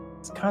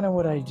 It's kind of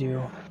what I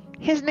do.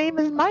 His name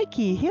is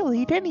Mikey. He'll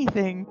eat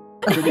anything.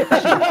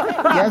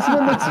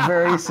 Yasmin looks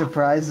very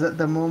surprised at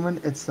the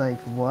moment. It's like,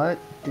 what?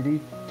 Did he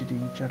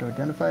try to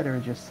identify it or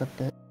just sipped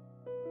it?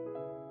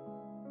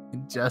 He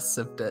just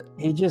sipped it.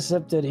 He just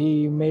sipped it.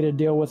 He made a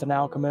deal with an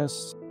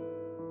alchemist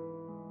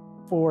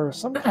for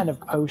some kind of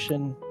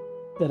potion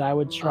that I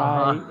would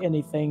try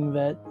anything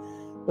that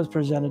was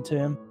presented to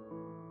him.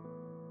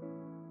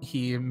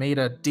 He made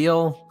a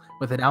deal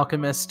with an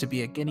alchemist to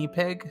be a guinea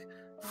pig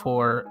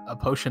for a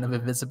potion of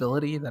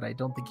invisibility that I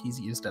don't think he's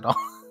used at all.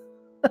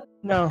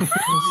 No.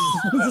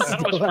 That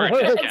was for a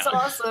discount. It's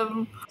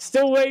awesome.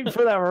 Still waiting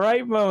for that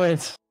right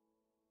moment.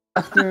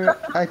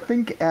 I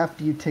think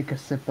after you take a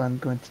sip, I'm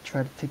going to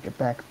try to take it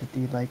back, but do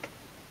you, like,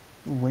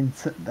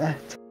 wince at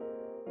that?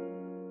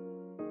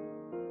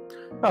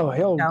 Oh,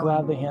 he'll Now-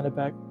 gladly hand it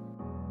back.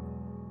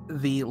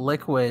 The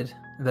liquid,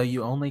 though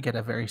you only get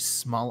a very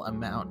small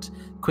amount,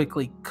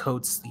 quickly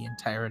coats the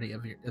entirety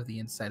of the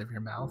inside of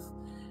your mouth,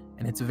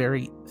 and it's a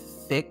very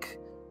thick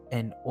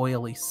and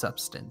oily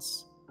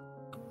substance.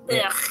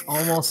 It Ugh.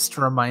 almost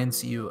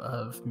reminds you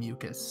of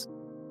mucus.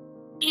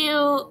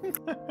 Ew.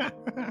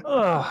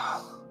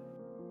 Ugh.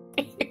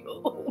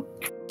 Ew.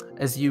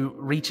 As you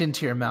reach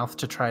into your mouth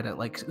to try to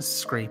like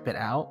scrape it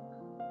out,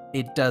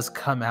 it does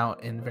come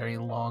out in very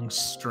long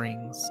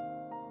strings.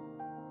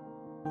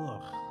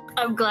 Ugh.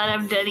 I'm glad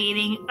I'm done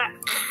eating.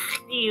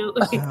 Ew.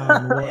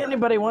 What,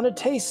 Anybody want to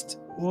taste?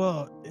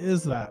 what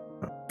is that?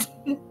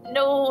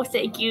 No,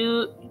 thank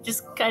you. It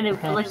just kind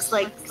of looks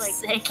like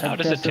sick. How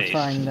does it taste?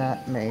 Identifying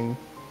that may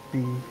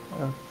be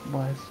a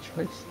wise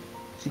choice.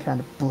 She kind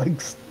of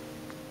blinks,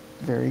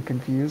 very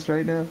confused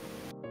right now.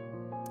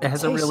 It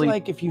has a Tastes really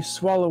like if you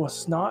swallow a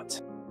snot.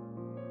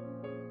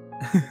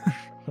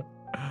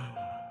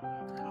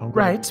 I'm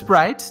right.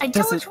 I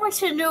Does don't it? want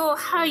to know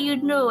how you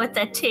know what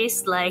that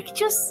tastes like.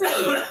 Just say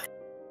it.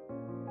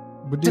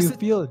 But do Does you it-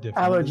 feel it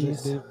different?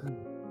 Allergies.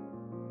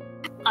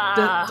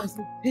 Does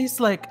it taste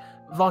like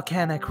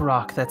volcanic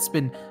rock that's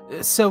been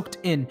soaked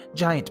in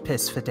giant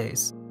piss for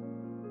days?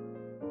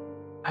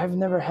 I've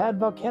never had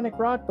volcanic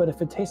rock, but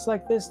if it tastes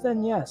like this,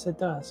 then yes, it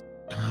does.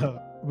 Oh.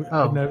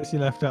 I noticed you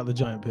left out the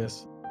giant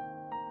piss.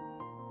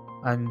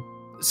 I'm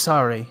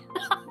sorry.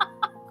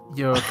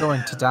 You're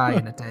going to die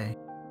in a day.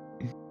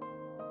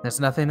 There's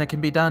nothing that can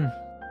be done.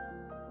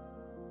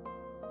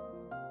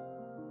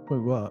 Wait,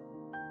 what?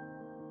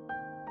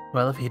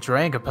 Well, if he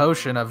drank a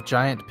potion of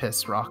giant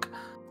piss rock,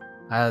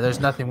 there's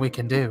nothing we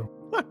can do.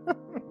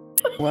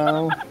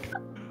 Well,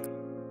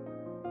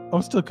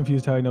 I'm still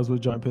confused how he knows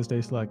what giant piss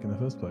tastes like in the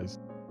first place.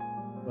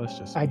 Let's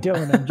just. I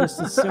don't. I'm just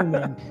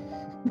assuming.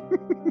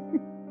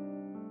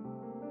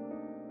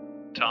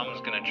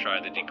 Tom's gonna try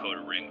the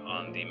decoder ring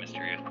on the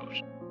mysterious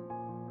potion.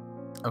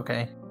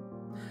 Okay.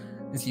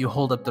 As you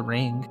hold up the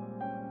ring,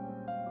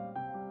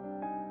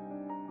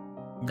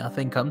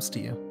 nothing comes to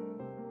you.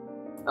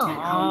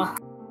 Aww.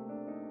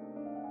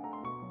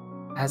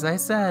 As I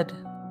said,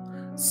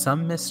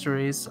 some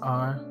mysteries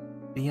are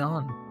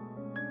beyond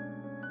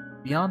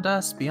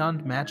us,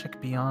 beyond magic,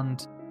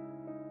 beyond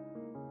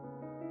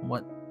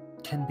what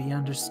can be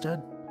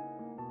understood.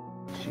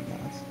 she goes.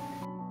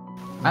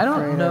 I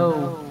afraid don't know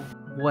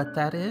what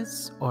that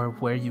is or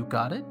where you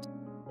got it,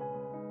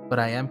 but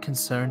I am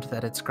concerned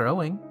that it's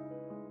growing.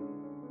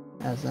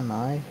 As am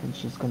I, and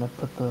she's gonna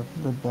put the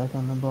lid back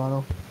on the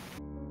bottle.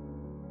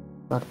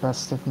 But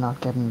best if not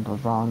get in the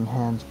wrong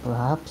hands,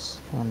 perhaps,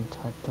 and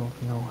I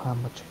don't know how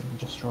much can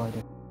destroy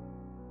it.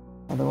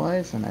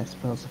 Otherwise, and I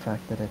suppose the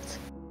fact that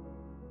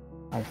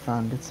I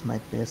found it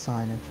might be a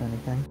sign, if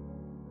anything.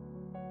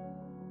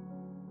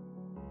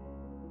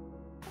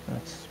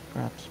 But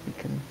perhaps we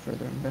can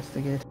further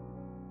investigate.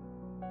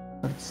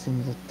 But it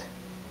seems that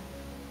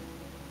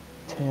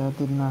Teo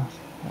did not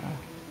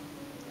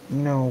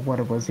know what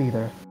it was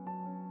either.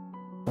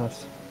 But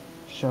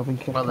shall we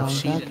get Well, if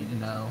she contact? didn't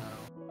know.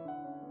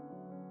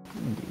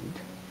 Indeed.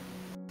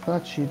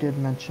 But she did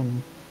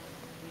mention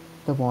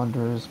the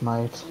Wanderers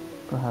might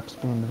perhaps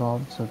be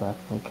involved so that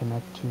they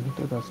connect to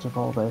the rest of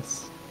all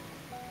this.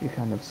 He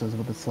kind of says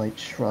with a slight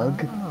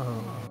shrug.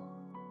 Oh,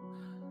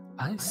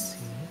 I see.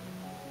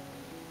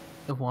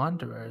 The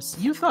Wanderers.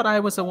 You thought I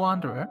was a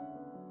Wanderer?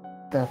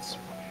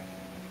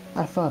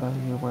 I thought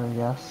you were,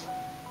 yes.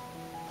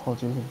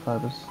 Apologies if I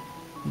was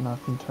not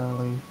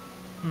entirely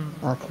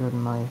accurate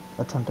in my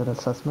attempted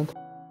assessment.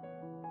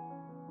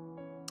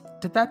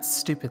 Did that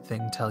stupid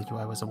thing tell you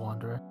I was a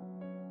Wanderer?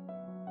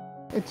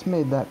 It's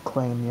made that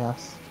claim,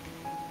 yes.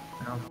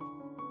 No.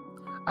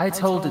 I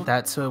told it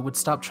that so it would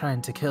stop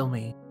trying to kill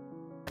me.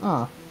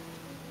 Ah.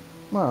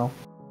 Well.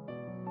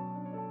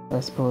 I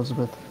suppose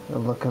with the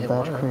look of It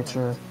that worked.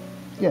 creature,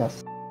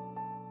 yes.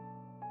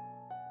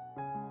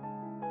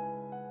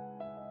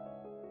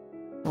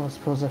 Well, I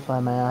suppose if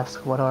I may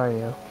ask, what are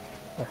you?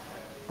 If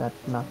that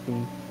not be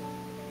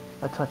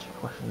a touchy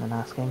question in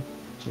asking,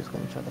 she's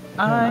going to try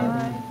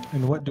to.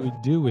 And what do we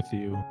do with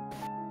you?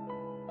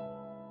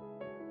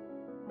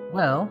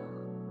 Well,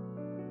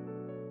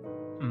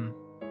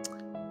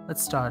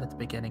 let's start at the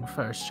beginning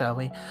first, shall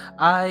we?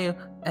 I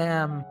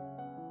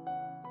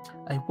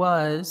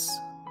was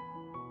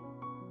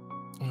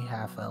a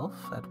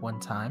half-elf at one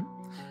time,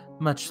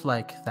 much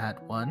like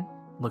that one.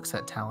 Looks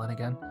at Talon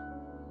again.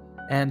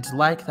 And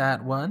like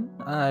that one,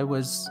 I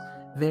was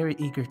very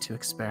eager to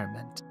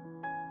experiment.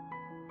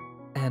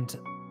 And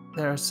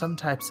there are some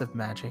types of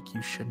magic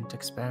you shouldn't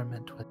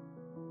experiment with.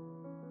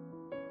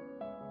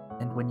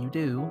 And when you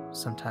do,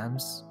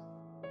 sometimes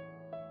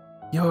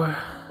your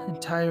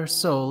entire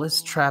soul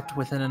is trapped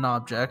within an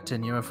object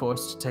and you are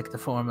forced to take the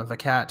form of a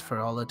cat for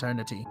all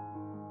eternity.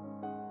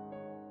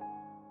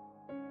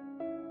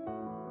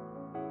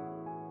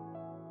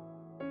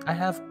 I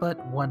have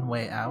but one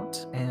way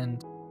out,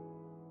 and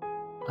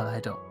well,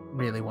 I don't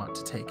really want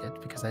to take it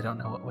because I don't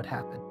know what would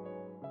happen.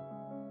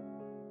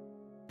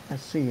 I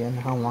see, and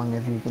how long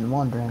have you been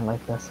wandering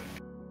like this?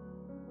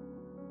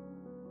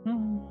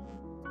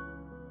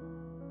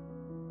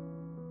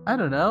 I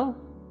don't know.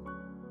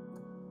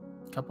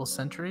 A couple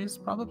centuries,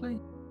 probably.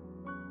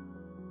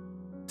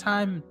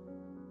 Time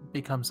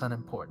becomes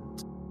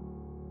unimportant.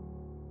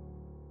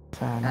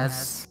 Fair enough.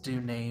 As do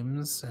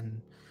names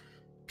and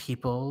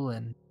people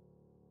and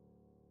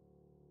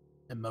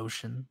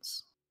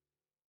emotions.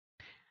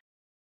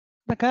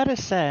 The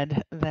goddess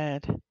said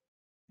that,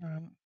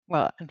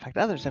 well, in fact,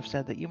 others have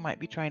said that you might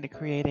be trying to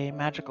create a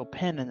magical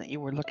pen and that you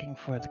were looking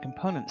for the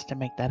components to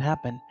make that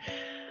happen.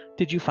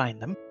 Did you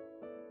find them?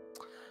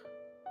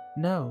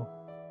 No,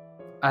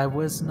 I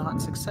was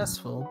not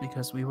successful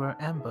because we were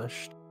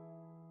ambushed.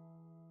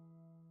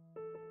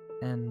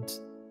 And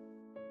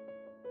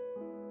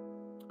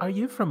are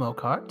you from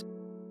Oakheart?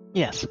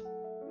 Yes.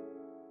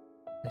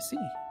 I see.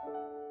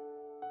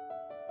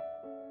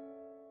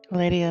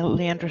 Lady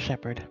Leandra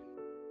Shepherd.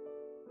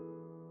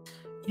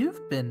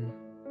 You've been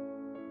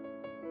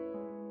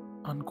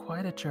on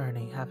quite a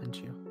journey,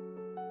 haven't you?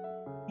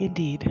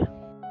 Indeed.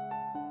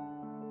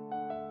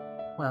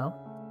 Well,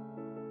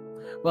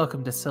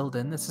 welcome to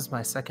Silden. This is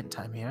my second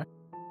time here.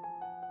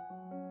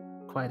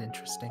 Quite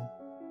interesting.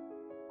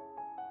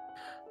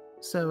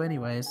 So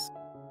anyways,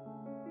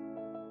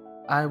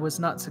 I was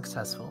not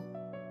successful.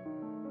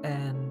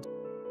 And,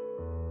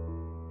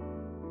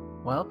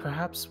 well,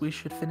 perhaps we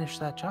should finish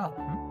that job,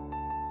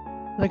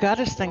 The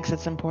goddess thinks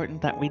it's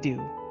important that we do,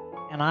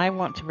 and I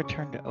want to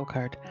return to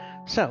Oakheart.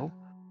 So,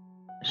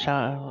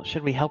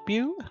 should we help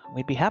you?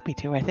 We'd be happy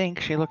to, I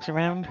think. She looks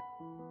around.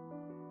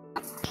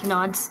 She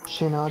nods.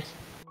 She nods.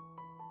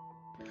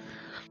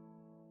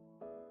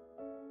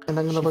 And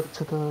I'm gonna look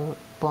to the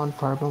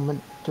bonfire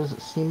moment. Does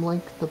it seem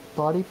like the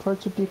body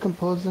parts are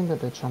decomposing? Are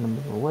they trying to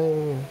move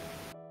away? Or...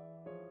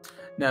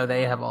 No,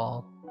 they have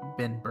all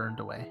been burned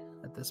away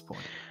at this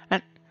point.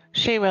 And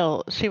she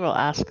will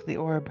ask the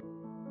orb.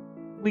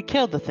 We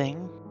killed the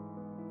thing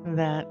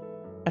that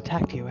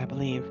attacked you, I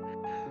believe.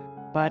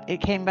 But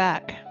it came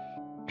back.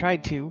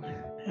 Tried to.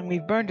 And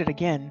we've burned it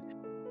again.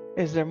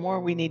 Is there more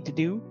we need to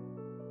do?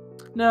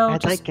 No, I'd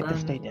just like it to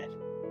stay dead.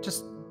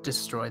 Just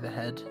destroy the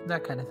head,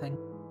 that kind of thing.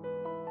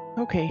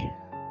 Okay.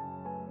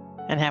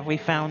 And have we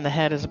found the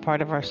head as a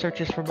part of our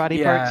searches for body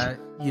Yeah, parts?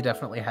 you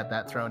definitely had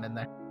that thrown in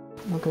there.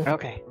 Okay.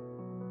 Okay.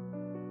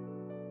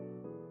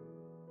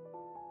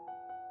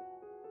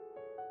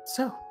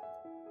 So,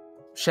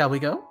 shall we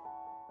go?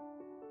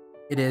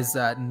 It is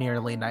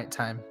nearly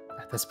nighttime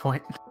at this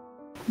point.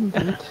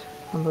 Indeed.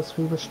 Unless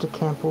we wish to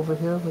camp over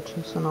here, which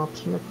is an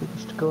option if we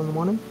wish to go in the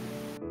morning.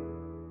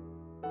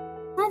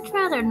 I'd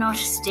rather not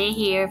stay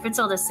here if it's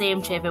all the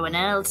same to everyone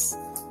else.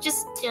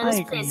 Just, I this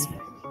agree. place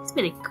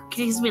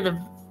gives me the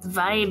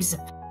vibes.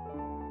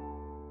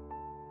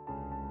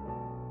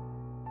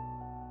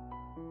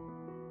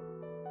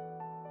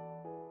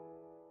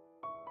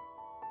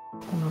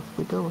 Then off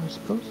we go, I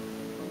suppose.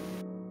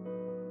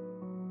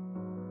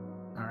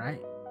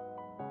 Alright.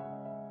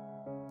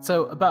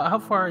 So, about how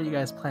far are you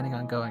guys planning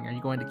on going? Are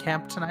you going to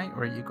camp tonight,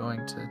 or are you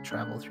going to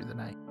travel through the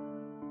night?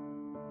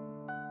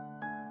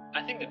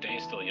 I think the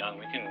day's still young.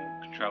 We can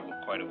travel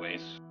quite a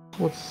ways.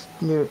 What's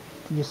near?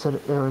 You said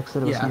Eric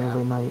said it was Yeah.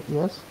 nearly night.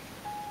 Yes.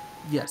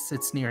 Yes,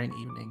 it's nearing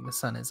evening. The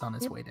sun is on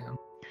its way down.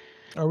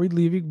 Are we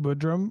leaving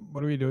Budrum?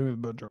 What are we doing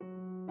with Budrum?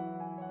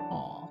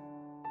 Aw.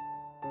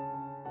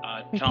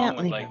 We Tom can't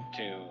would leave like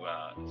him.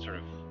 to sort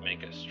of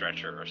make a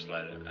stretcher or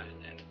sled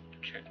and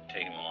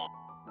take him along.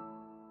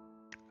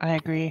 I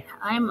agree.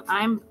 I'm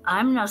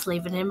not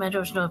leaving him. I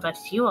don't know about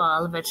you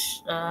all, but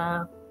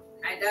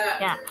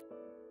yeah.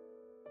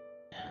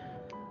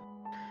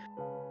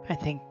 I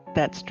think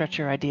that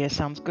stretcher idea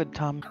sounds good,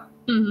 Tom.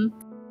 Mm-hmm.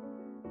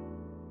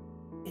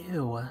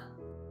 Ew.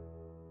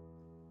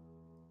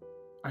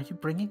 Are you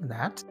bringing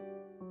that?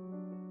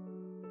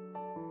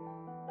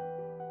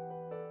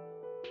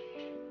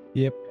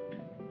 Yep.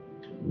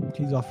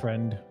 He's our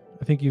friend.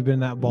 I think you've been in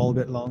that ball a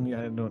bit long.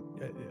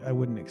 I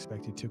wouldn't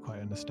expect you to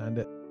quite understand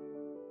it.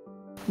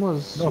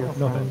 Was No, your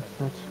no friend,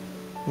 but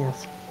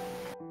yes.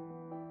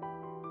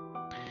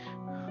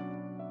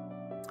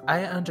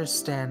 I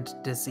understand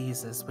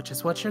diseases, which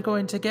is what you're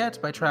going to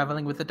get by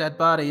traveling with a dead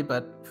body,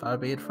 but far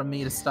be it from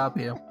me to stop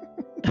you.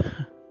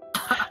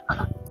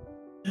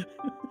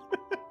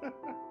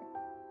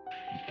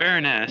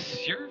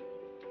 Baroness, you're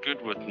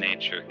good with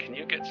nature. Can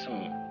you get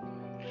some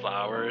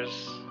flowers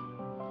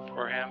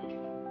for him?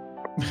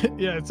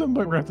 Yeah, at some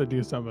point we have to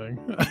do something.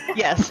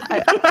 Yes.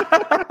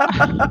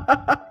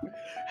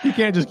 You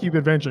can't just keep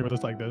adventuring with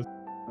us like this.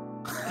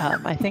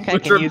 I think I can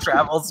Woodrum use.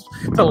 travels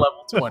to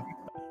level 20.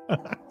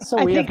 So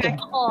I we have think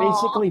to Aw.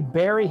 basically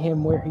bury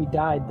him where he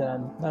died.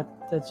 Then that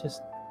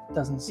just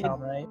doesn't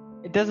sound right.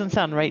 It doesn't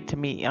sound right to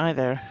me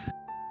either.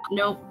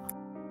 Nope.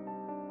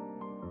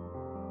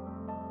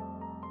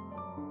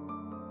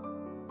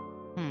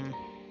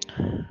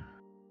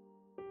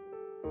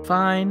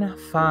 Fine,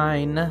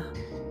 fine.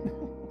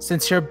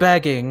 Since you're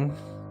begging,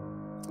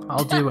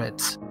 I'll do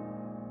it.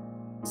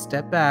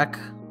 Step back.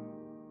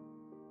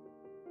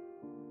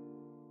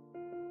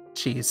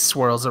 She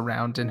swirls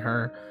around in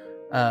her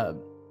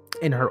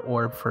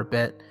orb for a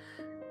bit,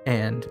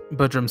 and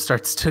Budrum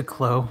starts to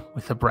glow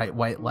with a bright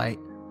white light,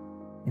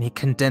 and he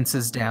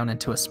condenses down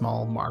into a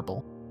small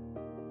marble.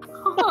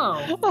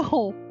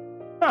 Oh.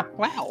 Oh,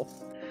 wow.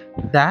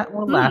 That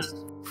will last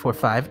for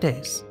 5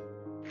 days.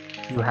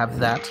 You have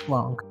that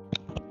long.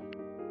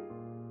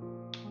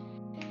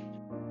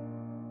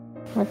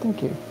 Well,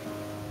 thank you.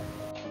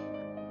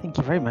 Thank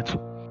you very much.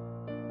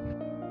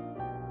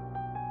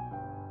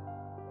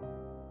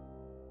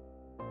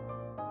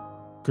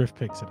 Griff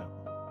picks it up.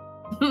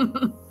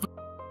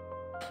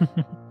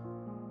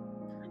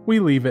 We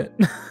leave it.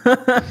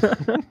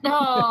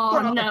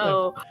 No,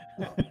 no.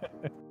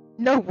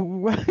 No.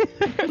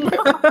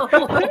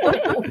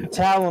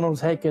 Talon will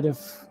take it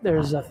if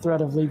there's a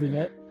threat of leaving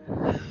it.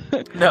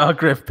 No,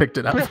 Griff picked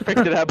it up. Griff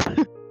picked it up.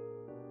 It's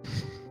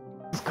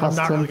I'm not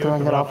custom really gonna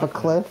throwing it throw off it. a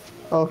cliff.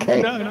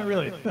 Okay. No, not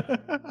really.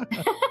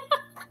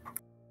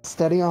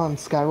 Steady on,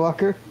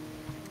 Skywalker.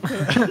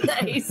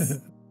 Nice.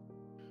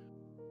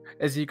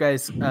 As you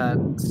guys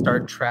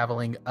start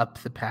traveling up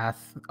the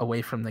path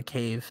away from the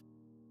cave,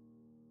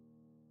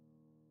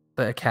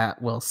 the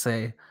cat will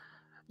say,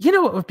 "You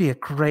know what would be a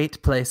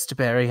great place to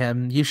bury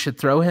him? You should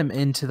throw him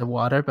into the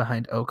water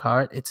behind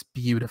Oakheart. It's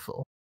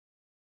beautiful."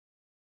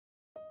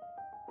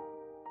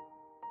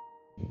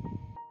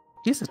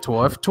 He's a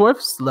dwarf.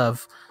 Dwarfs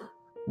love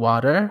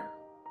water,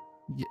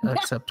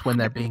 except when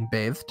they're being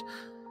bathed,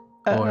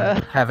 or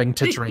having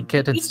to drink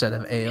it instead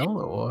of ale,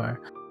 or...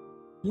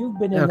 You've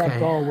been in Okay. that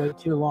gall way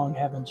too long,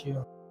 haven't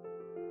you?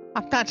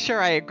 I'm not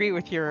sure I agree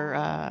with your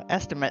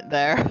estimate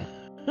there.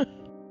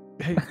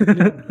 Hey,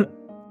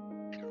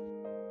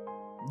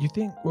 you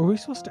think were we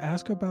supposed to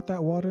ask her about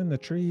that water and the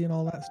tree and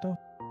all that stuff?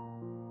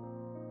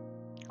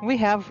 We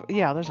have,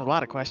 yeah, there's a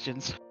lot of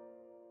questions.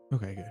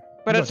 Okay, good.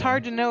 But Go it's down.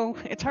 hard to know.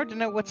 It's hard to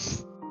know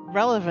what's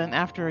relevant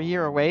after a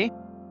year away.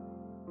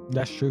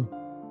 That's true.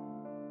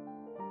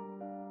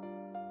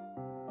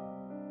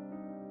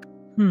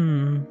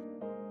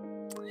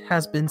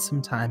 Has been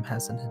some time,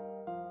 hasn't it?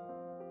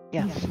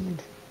 Yes.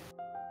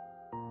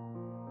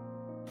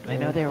 I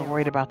know they were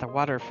worried about the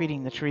water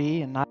feeding the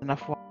tree and not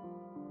enough water.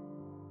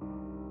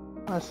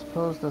 I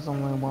suppose there's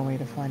only one way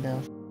to find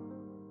out.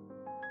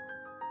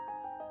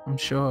 I'm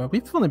sure.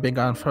 We've only been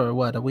gone for,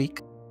 what, a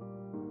week?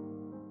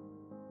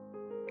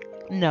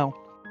 No,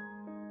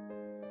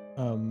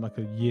 Like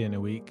a year and a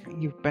week.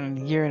 you've been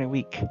a year and a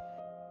week.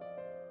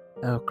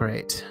 Oh,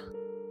 great.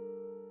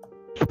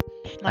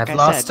 Like I've I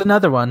lost said.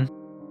 another one.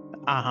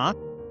 Uh-huh.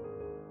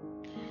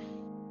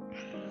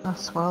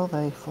 Yes, well,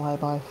 they fly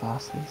by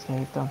fast these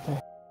days, don't they?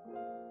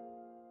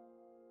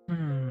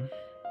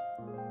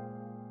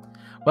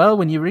 Well,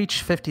 when you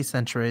reach 50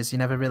 centuries, you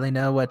never really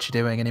know what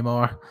you're doing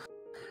anymore.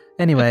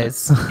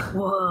 Anyways,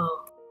 Whoa.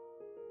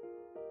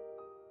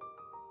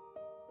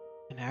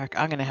 And Eric,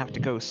 I'm gonna have to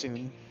go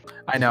soon.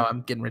 I know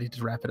I'm getting ready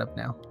to wrap it up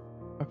now.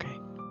 Okay.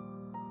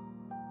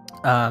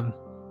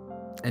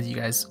 As you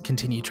guys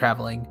continue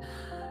traveling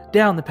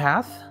down the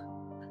path,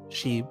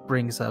 she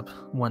brings up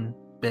one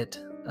bit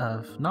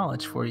of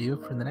knowledge for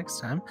you for the next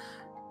time.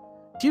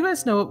 Do you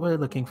guys know what we're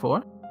looking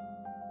for?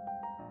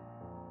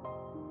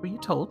 Were you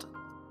told?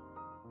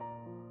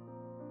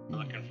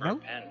 Looking for a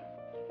Nope. pen.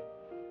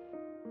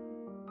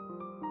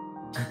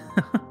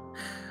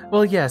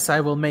 Well, yes,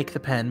 I will make the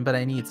pen, but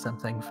I need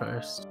something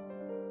first.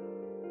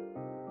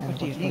 And What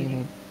do you what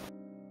need?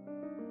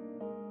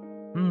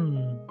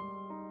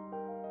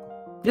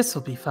 This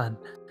will be fun.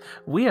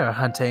 We are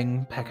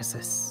hunting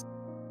Pegasus.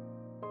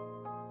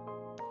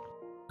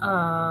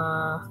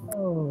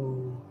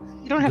 Oh.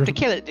 You don't have to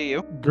kill it, do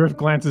you? Griff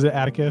glances at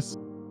Atticus.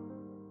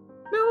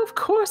 No, of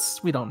course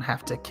we don't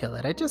have to kill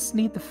it. I just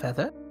need the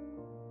feather.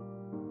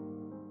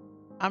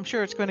 I'm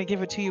sure it's going to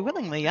give it to you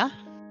willingly, yeah?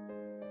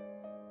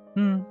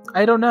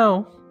 I don't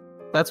know.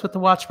 That's what the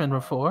Watchmen were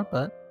for,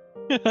 but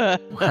you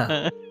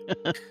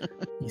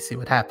see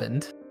what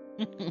happened.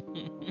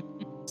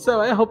 So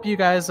I hope you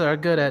guys are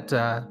good at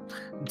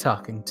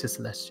talking to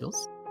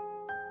Celestials.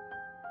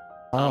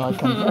 Oh, I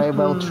can very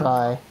well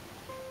try.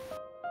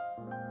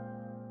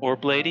 Or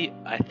Blady,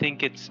 I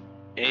think it's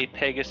a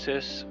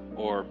Pegasus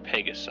or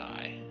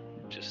Pegasi.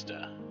 Just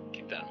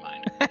keep that in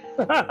mind.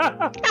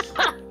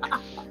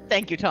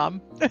 Thank you,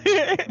 Tom.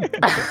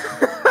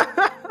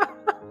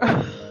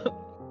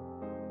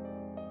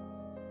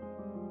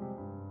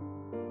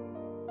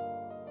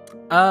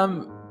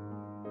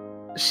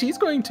 She's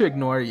going to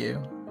ignore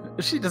you.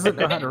 She doesn't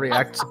know how to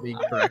react to being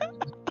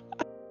corrected.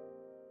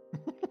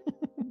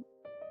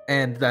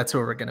 And that's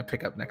where we're going to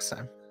pick up next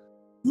time.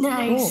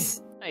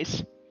 Nice.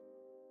 Nice.